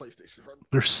just on PlayStation.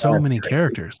 There's so many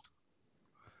characters.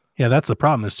 Yeah, that's the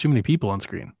problem. There's too many people on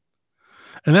screen.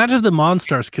 Imagine if the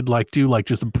Monstars could like do like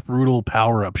just brutal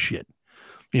power-up shit.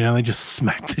 They just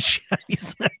smack the shit out of you,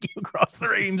 smack you across the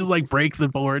ring, just like break the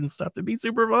board and stuff. It'd be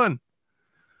super fun.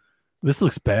 This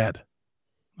looks bad.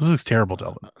 This looks terrible,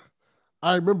 Delvin.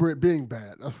 I remember it being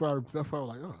bad. That's why I was like,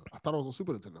 oh, I thought it was on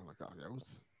Super Nintendo. I'm like, oh yeah, it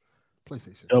was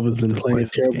PlayStation. Delvin's been playing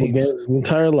terrible games his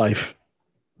entire life.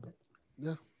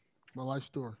 Yeah, my life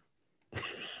story.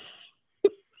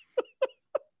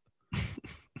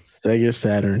 Sega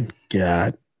Saturn.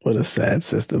 God, what a sad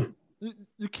system.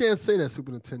 You You can't say that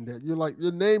Super Nintendo. You're like,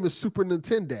 your name is Super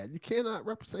Nintendo. You cannot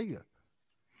rep Sega.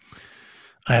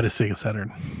 I had a Sega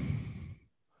Saturn.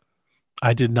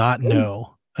 I did not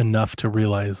know enough to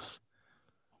realize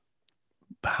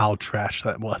how trash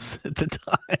that was at the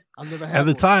time. I never had At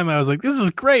the one. time, I was like, "This is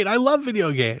great. I love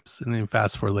video games." And then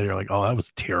fast forward later, like, "Oh, that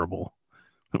was terrible.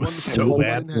 It was so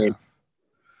bad."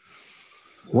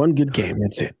 One good game.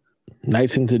 That's it.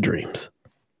 Nights into Dreams.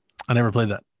 I never played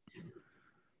that.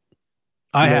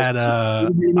 I had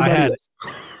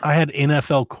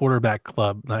NFL Quarterback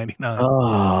Club 99.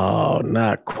 Oh,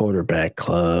 not Quarterback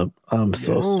Club. I'm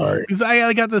so sorry. Because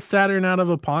I got the Saturn out of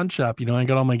a pawn shop. I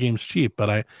got all my games cheap. But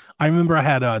I remember I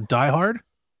had Die Hard.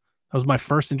 That was my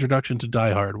first introduction to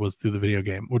Die Hard, was through the video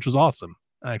game, which was awesome.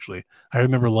 Actually, I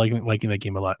remember liking that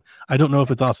game a lot. I don't know if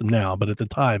it's awesome now, but at the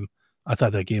time, I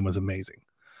thought that game was amazing.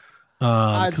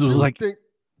 Because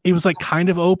it was like kind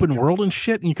of open world and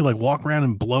shit, and you could like walk around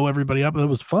and blow everybody up. It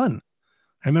was fun.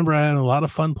 I remember I had a lot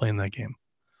of fun playing that game.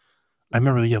 I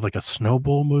remember you had like a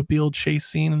snowmobile chase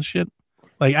scene and shit.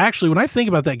 Like, actually, when I think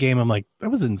about that game, I'm like,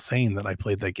 that was insane that I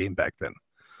played that game back then.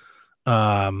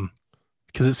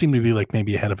 Because it seemed to be like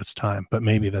maybe ahead of its time, but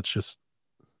maybe that's just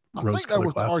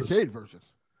rose-colored glasses. The arcade version.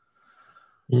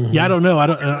 Mm-hmm. Yeah, I don't know.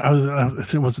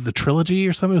 Was it the trilogy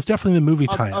or something? It was definitely the movie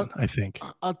tie-in, I think.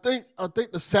 I think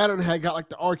the Saturn had got like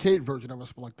the arcade version of it,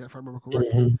 something like that, if I remember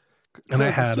correctly. Mm-hmm. And I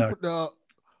had the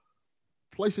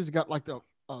PlayStation got like the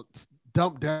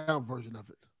dumped down version of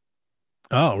it.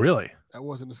 Oh, really? That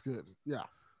wasn't as good. Yeah.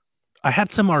 I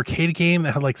had some arcade game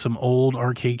that had like some old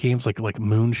arcade games, like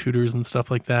moon shooters and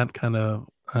stuff like that, kind of.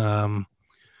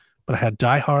 But I had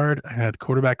Die Hard, I had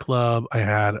Quarterback Club, I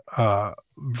had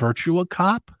Virtua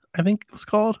Cop, I think it was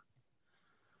called,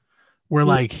 where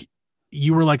like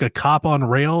you were like a cop on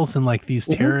rails and like these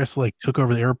terrorists like took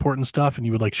over the airport and stuff, and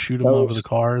you would like shoot them over the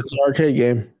cars. It's an arcade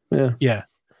game. Yeah.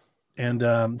 And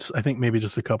I think maybe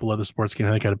just a couple other sports games.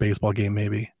 I think I had a baseball game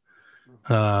maybe.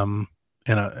 And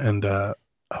I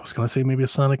was gonna say maybe a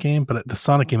Sonic game, but the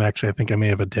Sonic game, actually, I think I may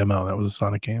have a demo that was a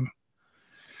Sonic game.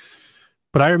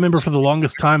 But I remember for the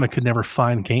longest time I could never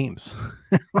find games.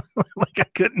 Like I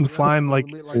couldn't find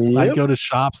I'd go to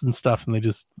shops and stuff and they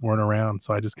just weren't around.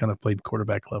 So I just kind of played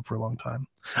Quarterback Club for a long time.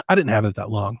 I didn't have it that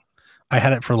long. I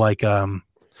had it for like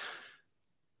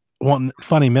one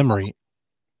funny memory.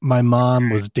 My mom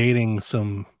was dating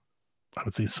some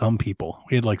people.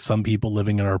 We had like some people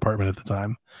living in our apartment at the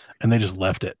time, and they just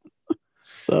left it.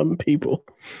 Some people.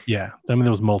 Yeah. I mean,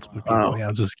 there was multiple people. Wow. Yeah,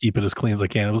 I'll just keep it as clean as I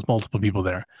can. It was multiple people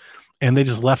there. And they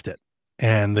just left it.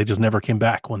 And they just never came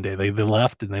back one day. They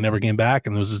left and they never came back.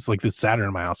 And there was just like this Saturn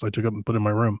in my house. So I took it up and put it in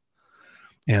my room.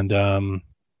 And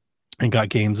got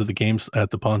games at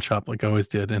the pawn shop like I always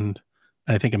did. And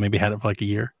I think I maybe had it for like a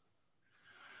year.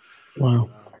 Wow.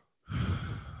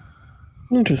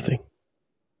 Interesting.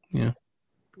 Yeah.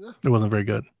 It wasn't very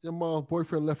good. Your mom's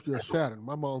boyfriend left you a Saturn.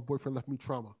 My mom's boyfriend left me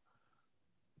trauma.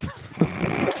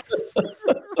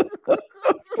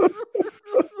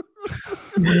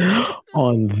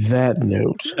 On that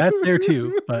note, that's there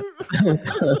too, but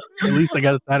at least I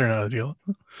got a Saturn out of the deal.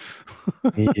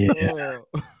 Yeah.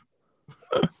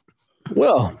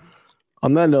 Well,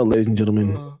 on that note, ladies and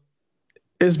gentlemen,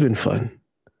 it's been fun.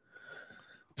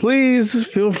 Please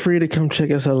feel free to come check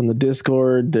us out on the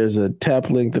Discord. There's a tap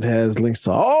link that has links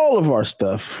to all of our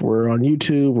stuff. We're on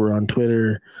YouTube, we're on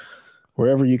Twitter,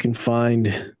 wherever you can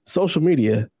find social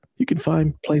media, you can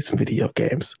play some video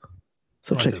games.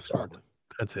 So check us out.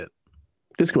 That's it.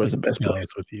 Discord is the best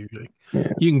place. With you.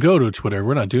 You can go to Twitter.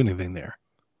 We're not doing anything there.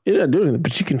 You're not doing anything,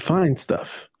 but you can find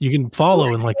stuff. You can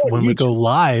follow, and like when we go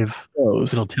live,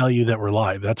 it'll tell you that we're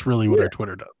live. That's really what our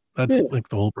Twitter does. That's like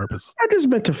the whole purpose. I just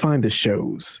meant to find the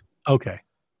shows. Okay.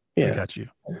 Yeah. I got you.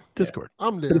 Discord.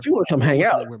 I'm there. But if you want to come hang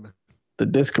out, the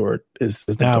Discord is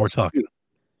the now we're talking.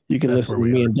 You can listen to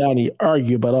me and Donnie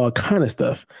argue about all kind of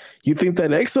stuff. You think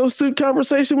that exosuit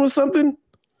conversation was something?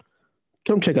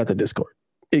 Come check out the Discord.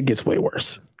 It gets way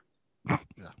worse. Yeah.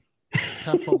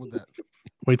 Have fun with that.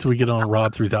 Wait till we get on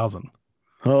Rob 3000.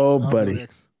 Oh, buddy.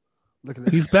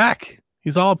 He's back.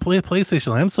 He's all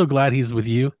PlayStation. I'm so glad he's with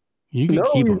you. You can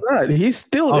keep him. Not. He's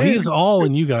still he's all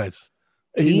in you guys.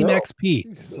 Team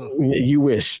XP. You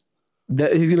wish.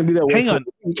 That he's gonna be that way. Hang on.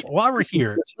 While we're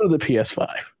here. It's for the PS5.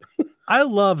 I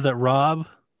love that Rob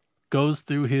goes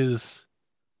through his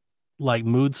like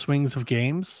mood swings of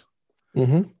games.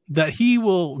 Mm-hmm. That he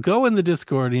will go in the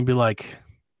Discord and be like,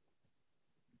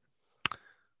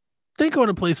 they go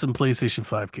to play some PlayStation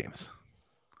 5 games.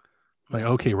 I'm like,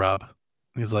 okay, Rob.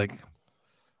 And he's like,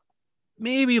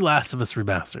 maybe Last of Us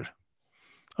Remastered.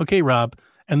 Okay, Rob.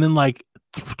 And then like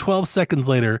 12 seconds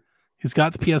later, He's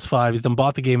got the PS5. He's done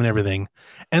bought the game and everything.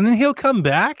 And then he'll come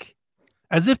back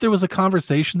as if there was a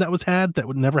conversation that was had that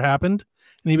would never happened.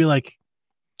 And he'd be like,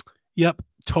 yep,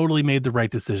 totally made the right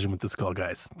decision with this call,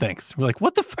 guys. Thanks. We're like,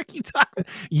 what the fuck are you talking?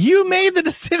 You made the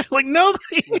decision. Like,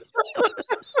 nobody.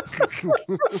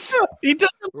 He does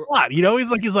a lot. You know, he's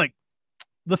like,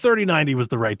 the 3090 was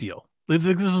the right deal. This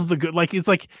was the good. Like, it's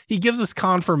like he gives us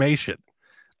confirmation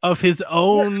of his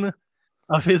own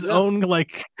own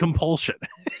like compulsion.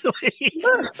 Like,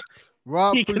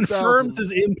 he confirms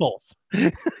his impulse.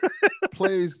 He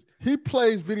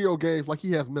plays video games like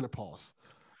he has menopause.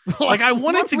 Like, I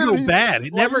want it to go bad.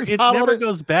 It never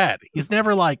goes bad. He's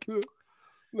never like,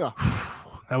 no,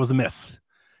 that was a miss.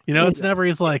 You know, it's never.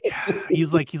 He's like,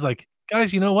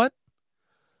 guys, you know what?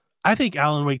 I think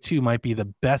Alan Wake 2 might be the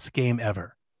best game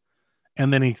ever.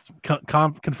 And then he's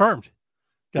confirmed,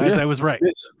 guys, I was right.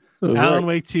 Alan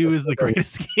Wake 2 is the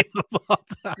greatest game of all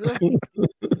time.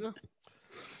 Yeah.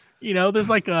 You know, there's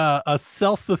like a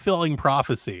self-fulfilling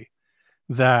prophecy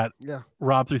that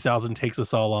Rob 3000 takes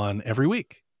us all on every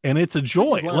week. And it's a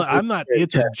joy.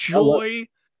 It's a joy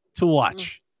to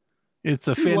watch. It's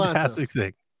a fantastic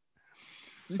thing.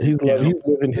 He's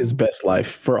living his best life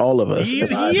for all of us. He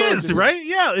is, right?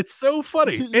 Yeah, it's so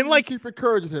funny. And like, keep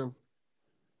encouraging him.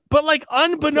 But like,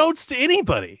 unbeknownst to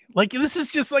anybody, like, this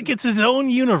is just like, it's his own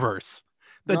universe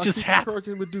that just happened.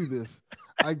 Encouraging him to do this.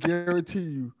 I guarantee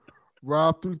you,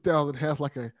 Rob 3000 has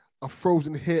like a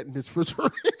frozen head in his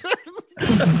refrigerator.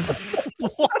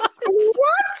 What?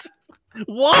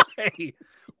 Why?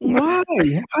 Why?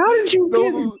 How did you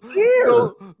get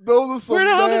here? Those are some Where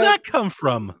the hell did that come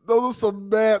from? Those are some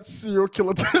mad serial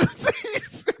killer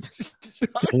tendencies.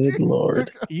 Good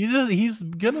Lord. He's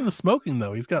good in the smoking,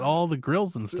 though. He's got all the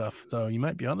grills and stuff, so you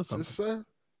might be onto something.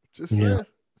 Just saying.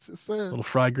 Little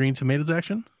fried green tomatoes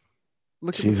action.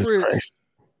 Look at Jesus the fridge.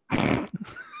 Christ.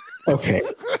 Okay.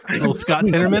 Little Scott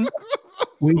Tenorman.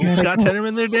 Scott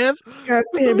Tenorman there, Dave? God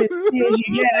damn it,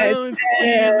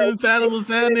 yes. Infallible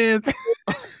sadness.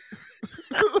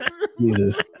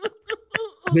 Jesus.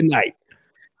 Good night.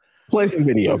 Play some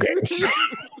video games.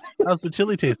 How's the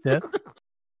chili taste, Dad?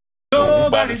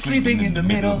 Nobody's sleeping in the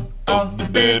middle of the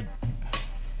bed.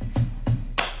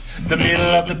 The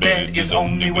middle of the bed is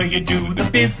only where you do the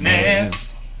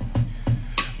business.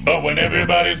 But when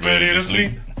everybody's ready to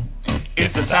sleep,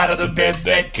 it's the side of the bed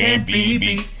that can't be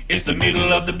beat. It's the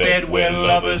middle of the bed where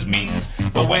lovers meet.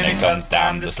 But when it comes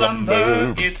time to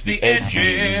slumber, it's the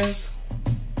edges.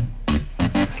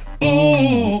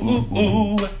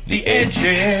 Ooh, the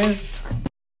edges.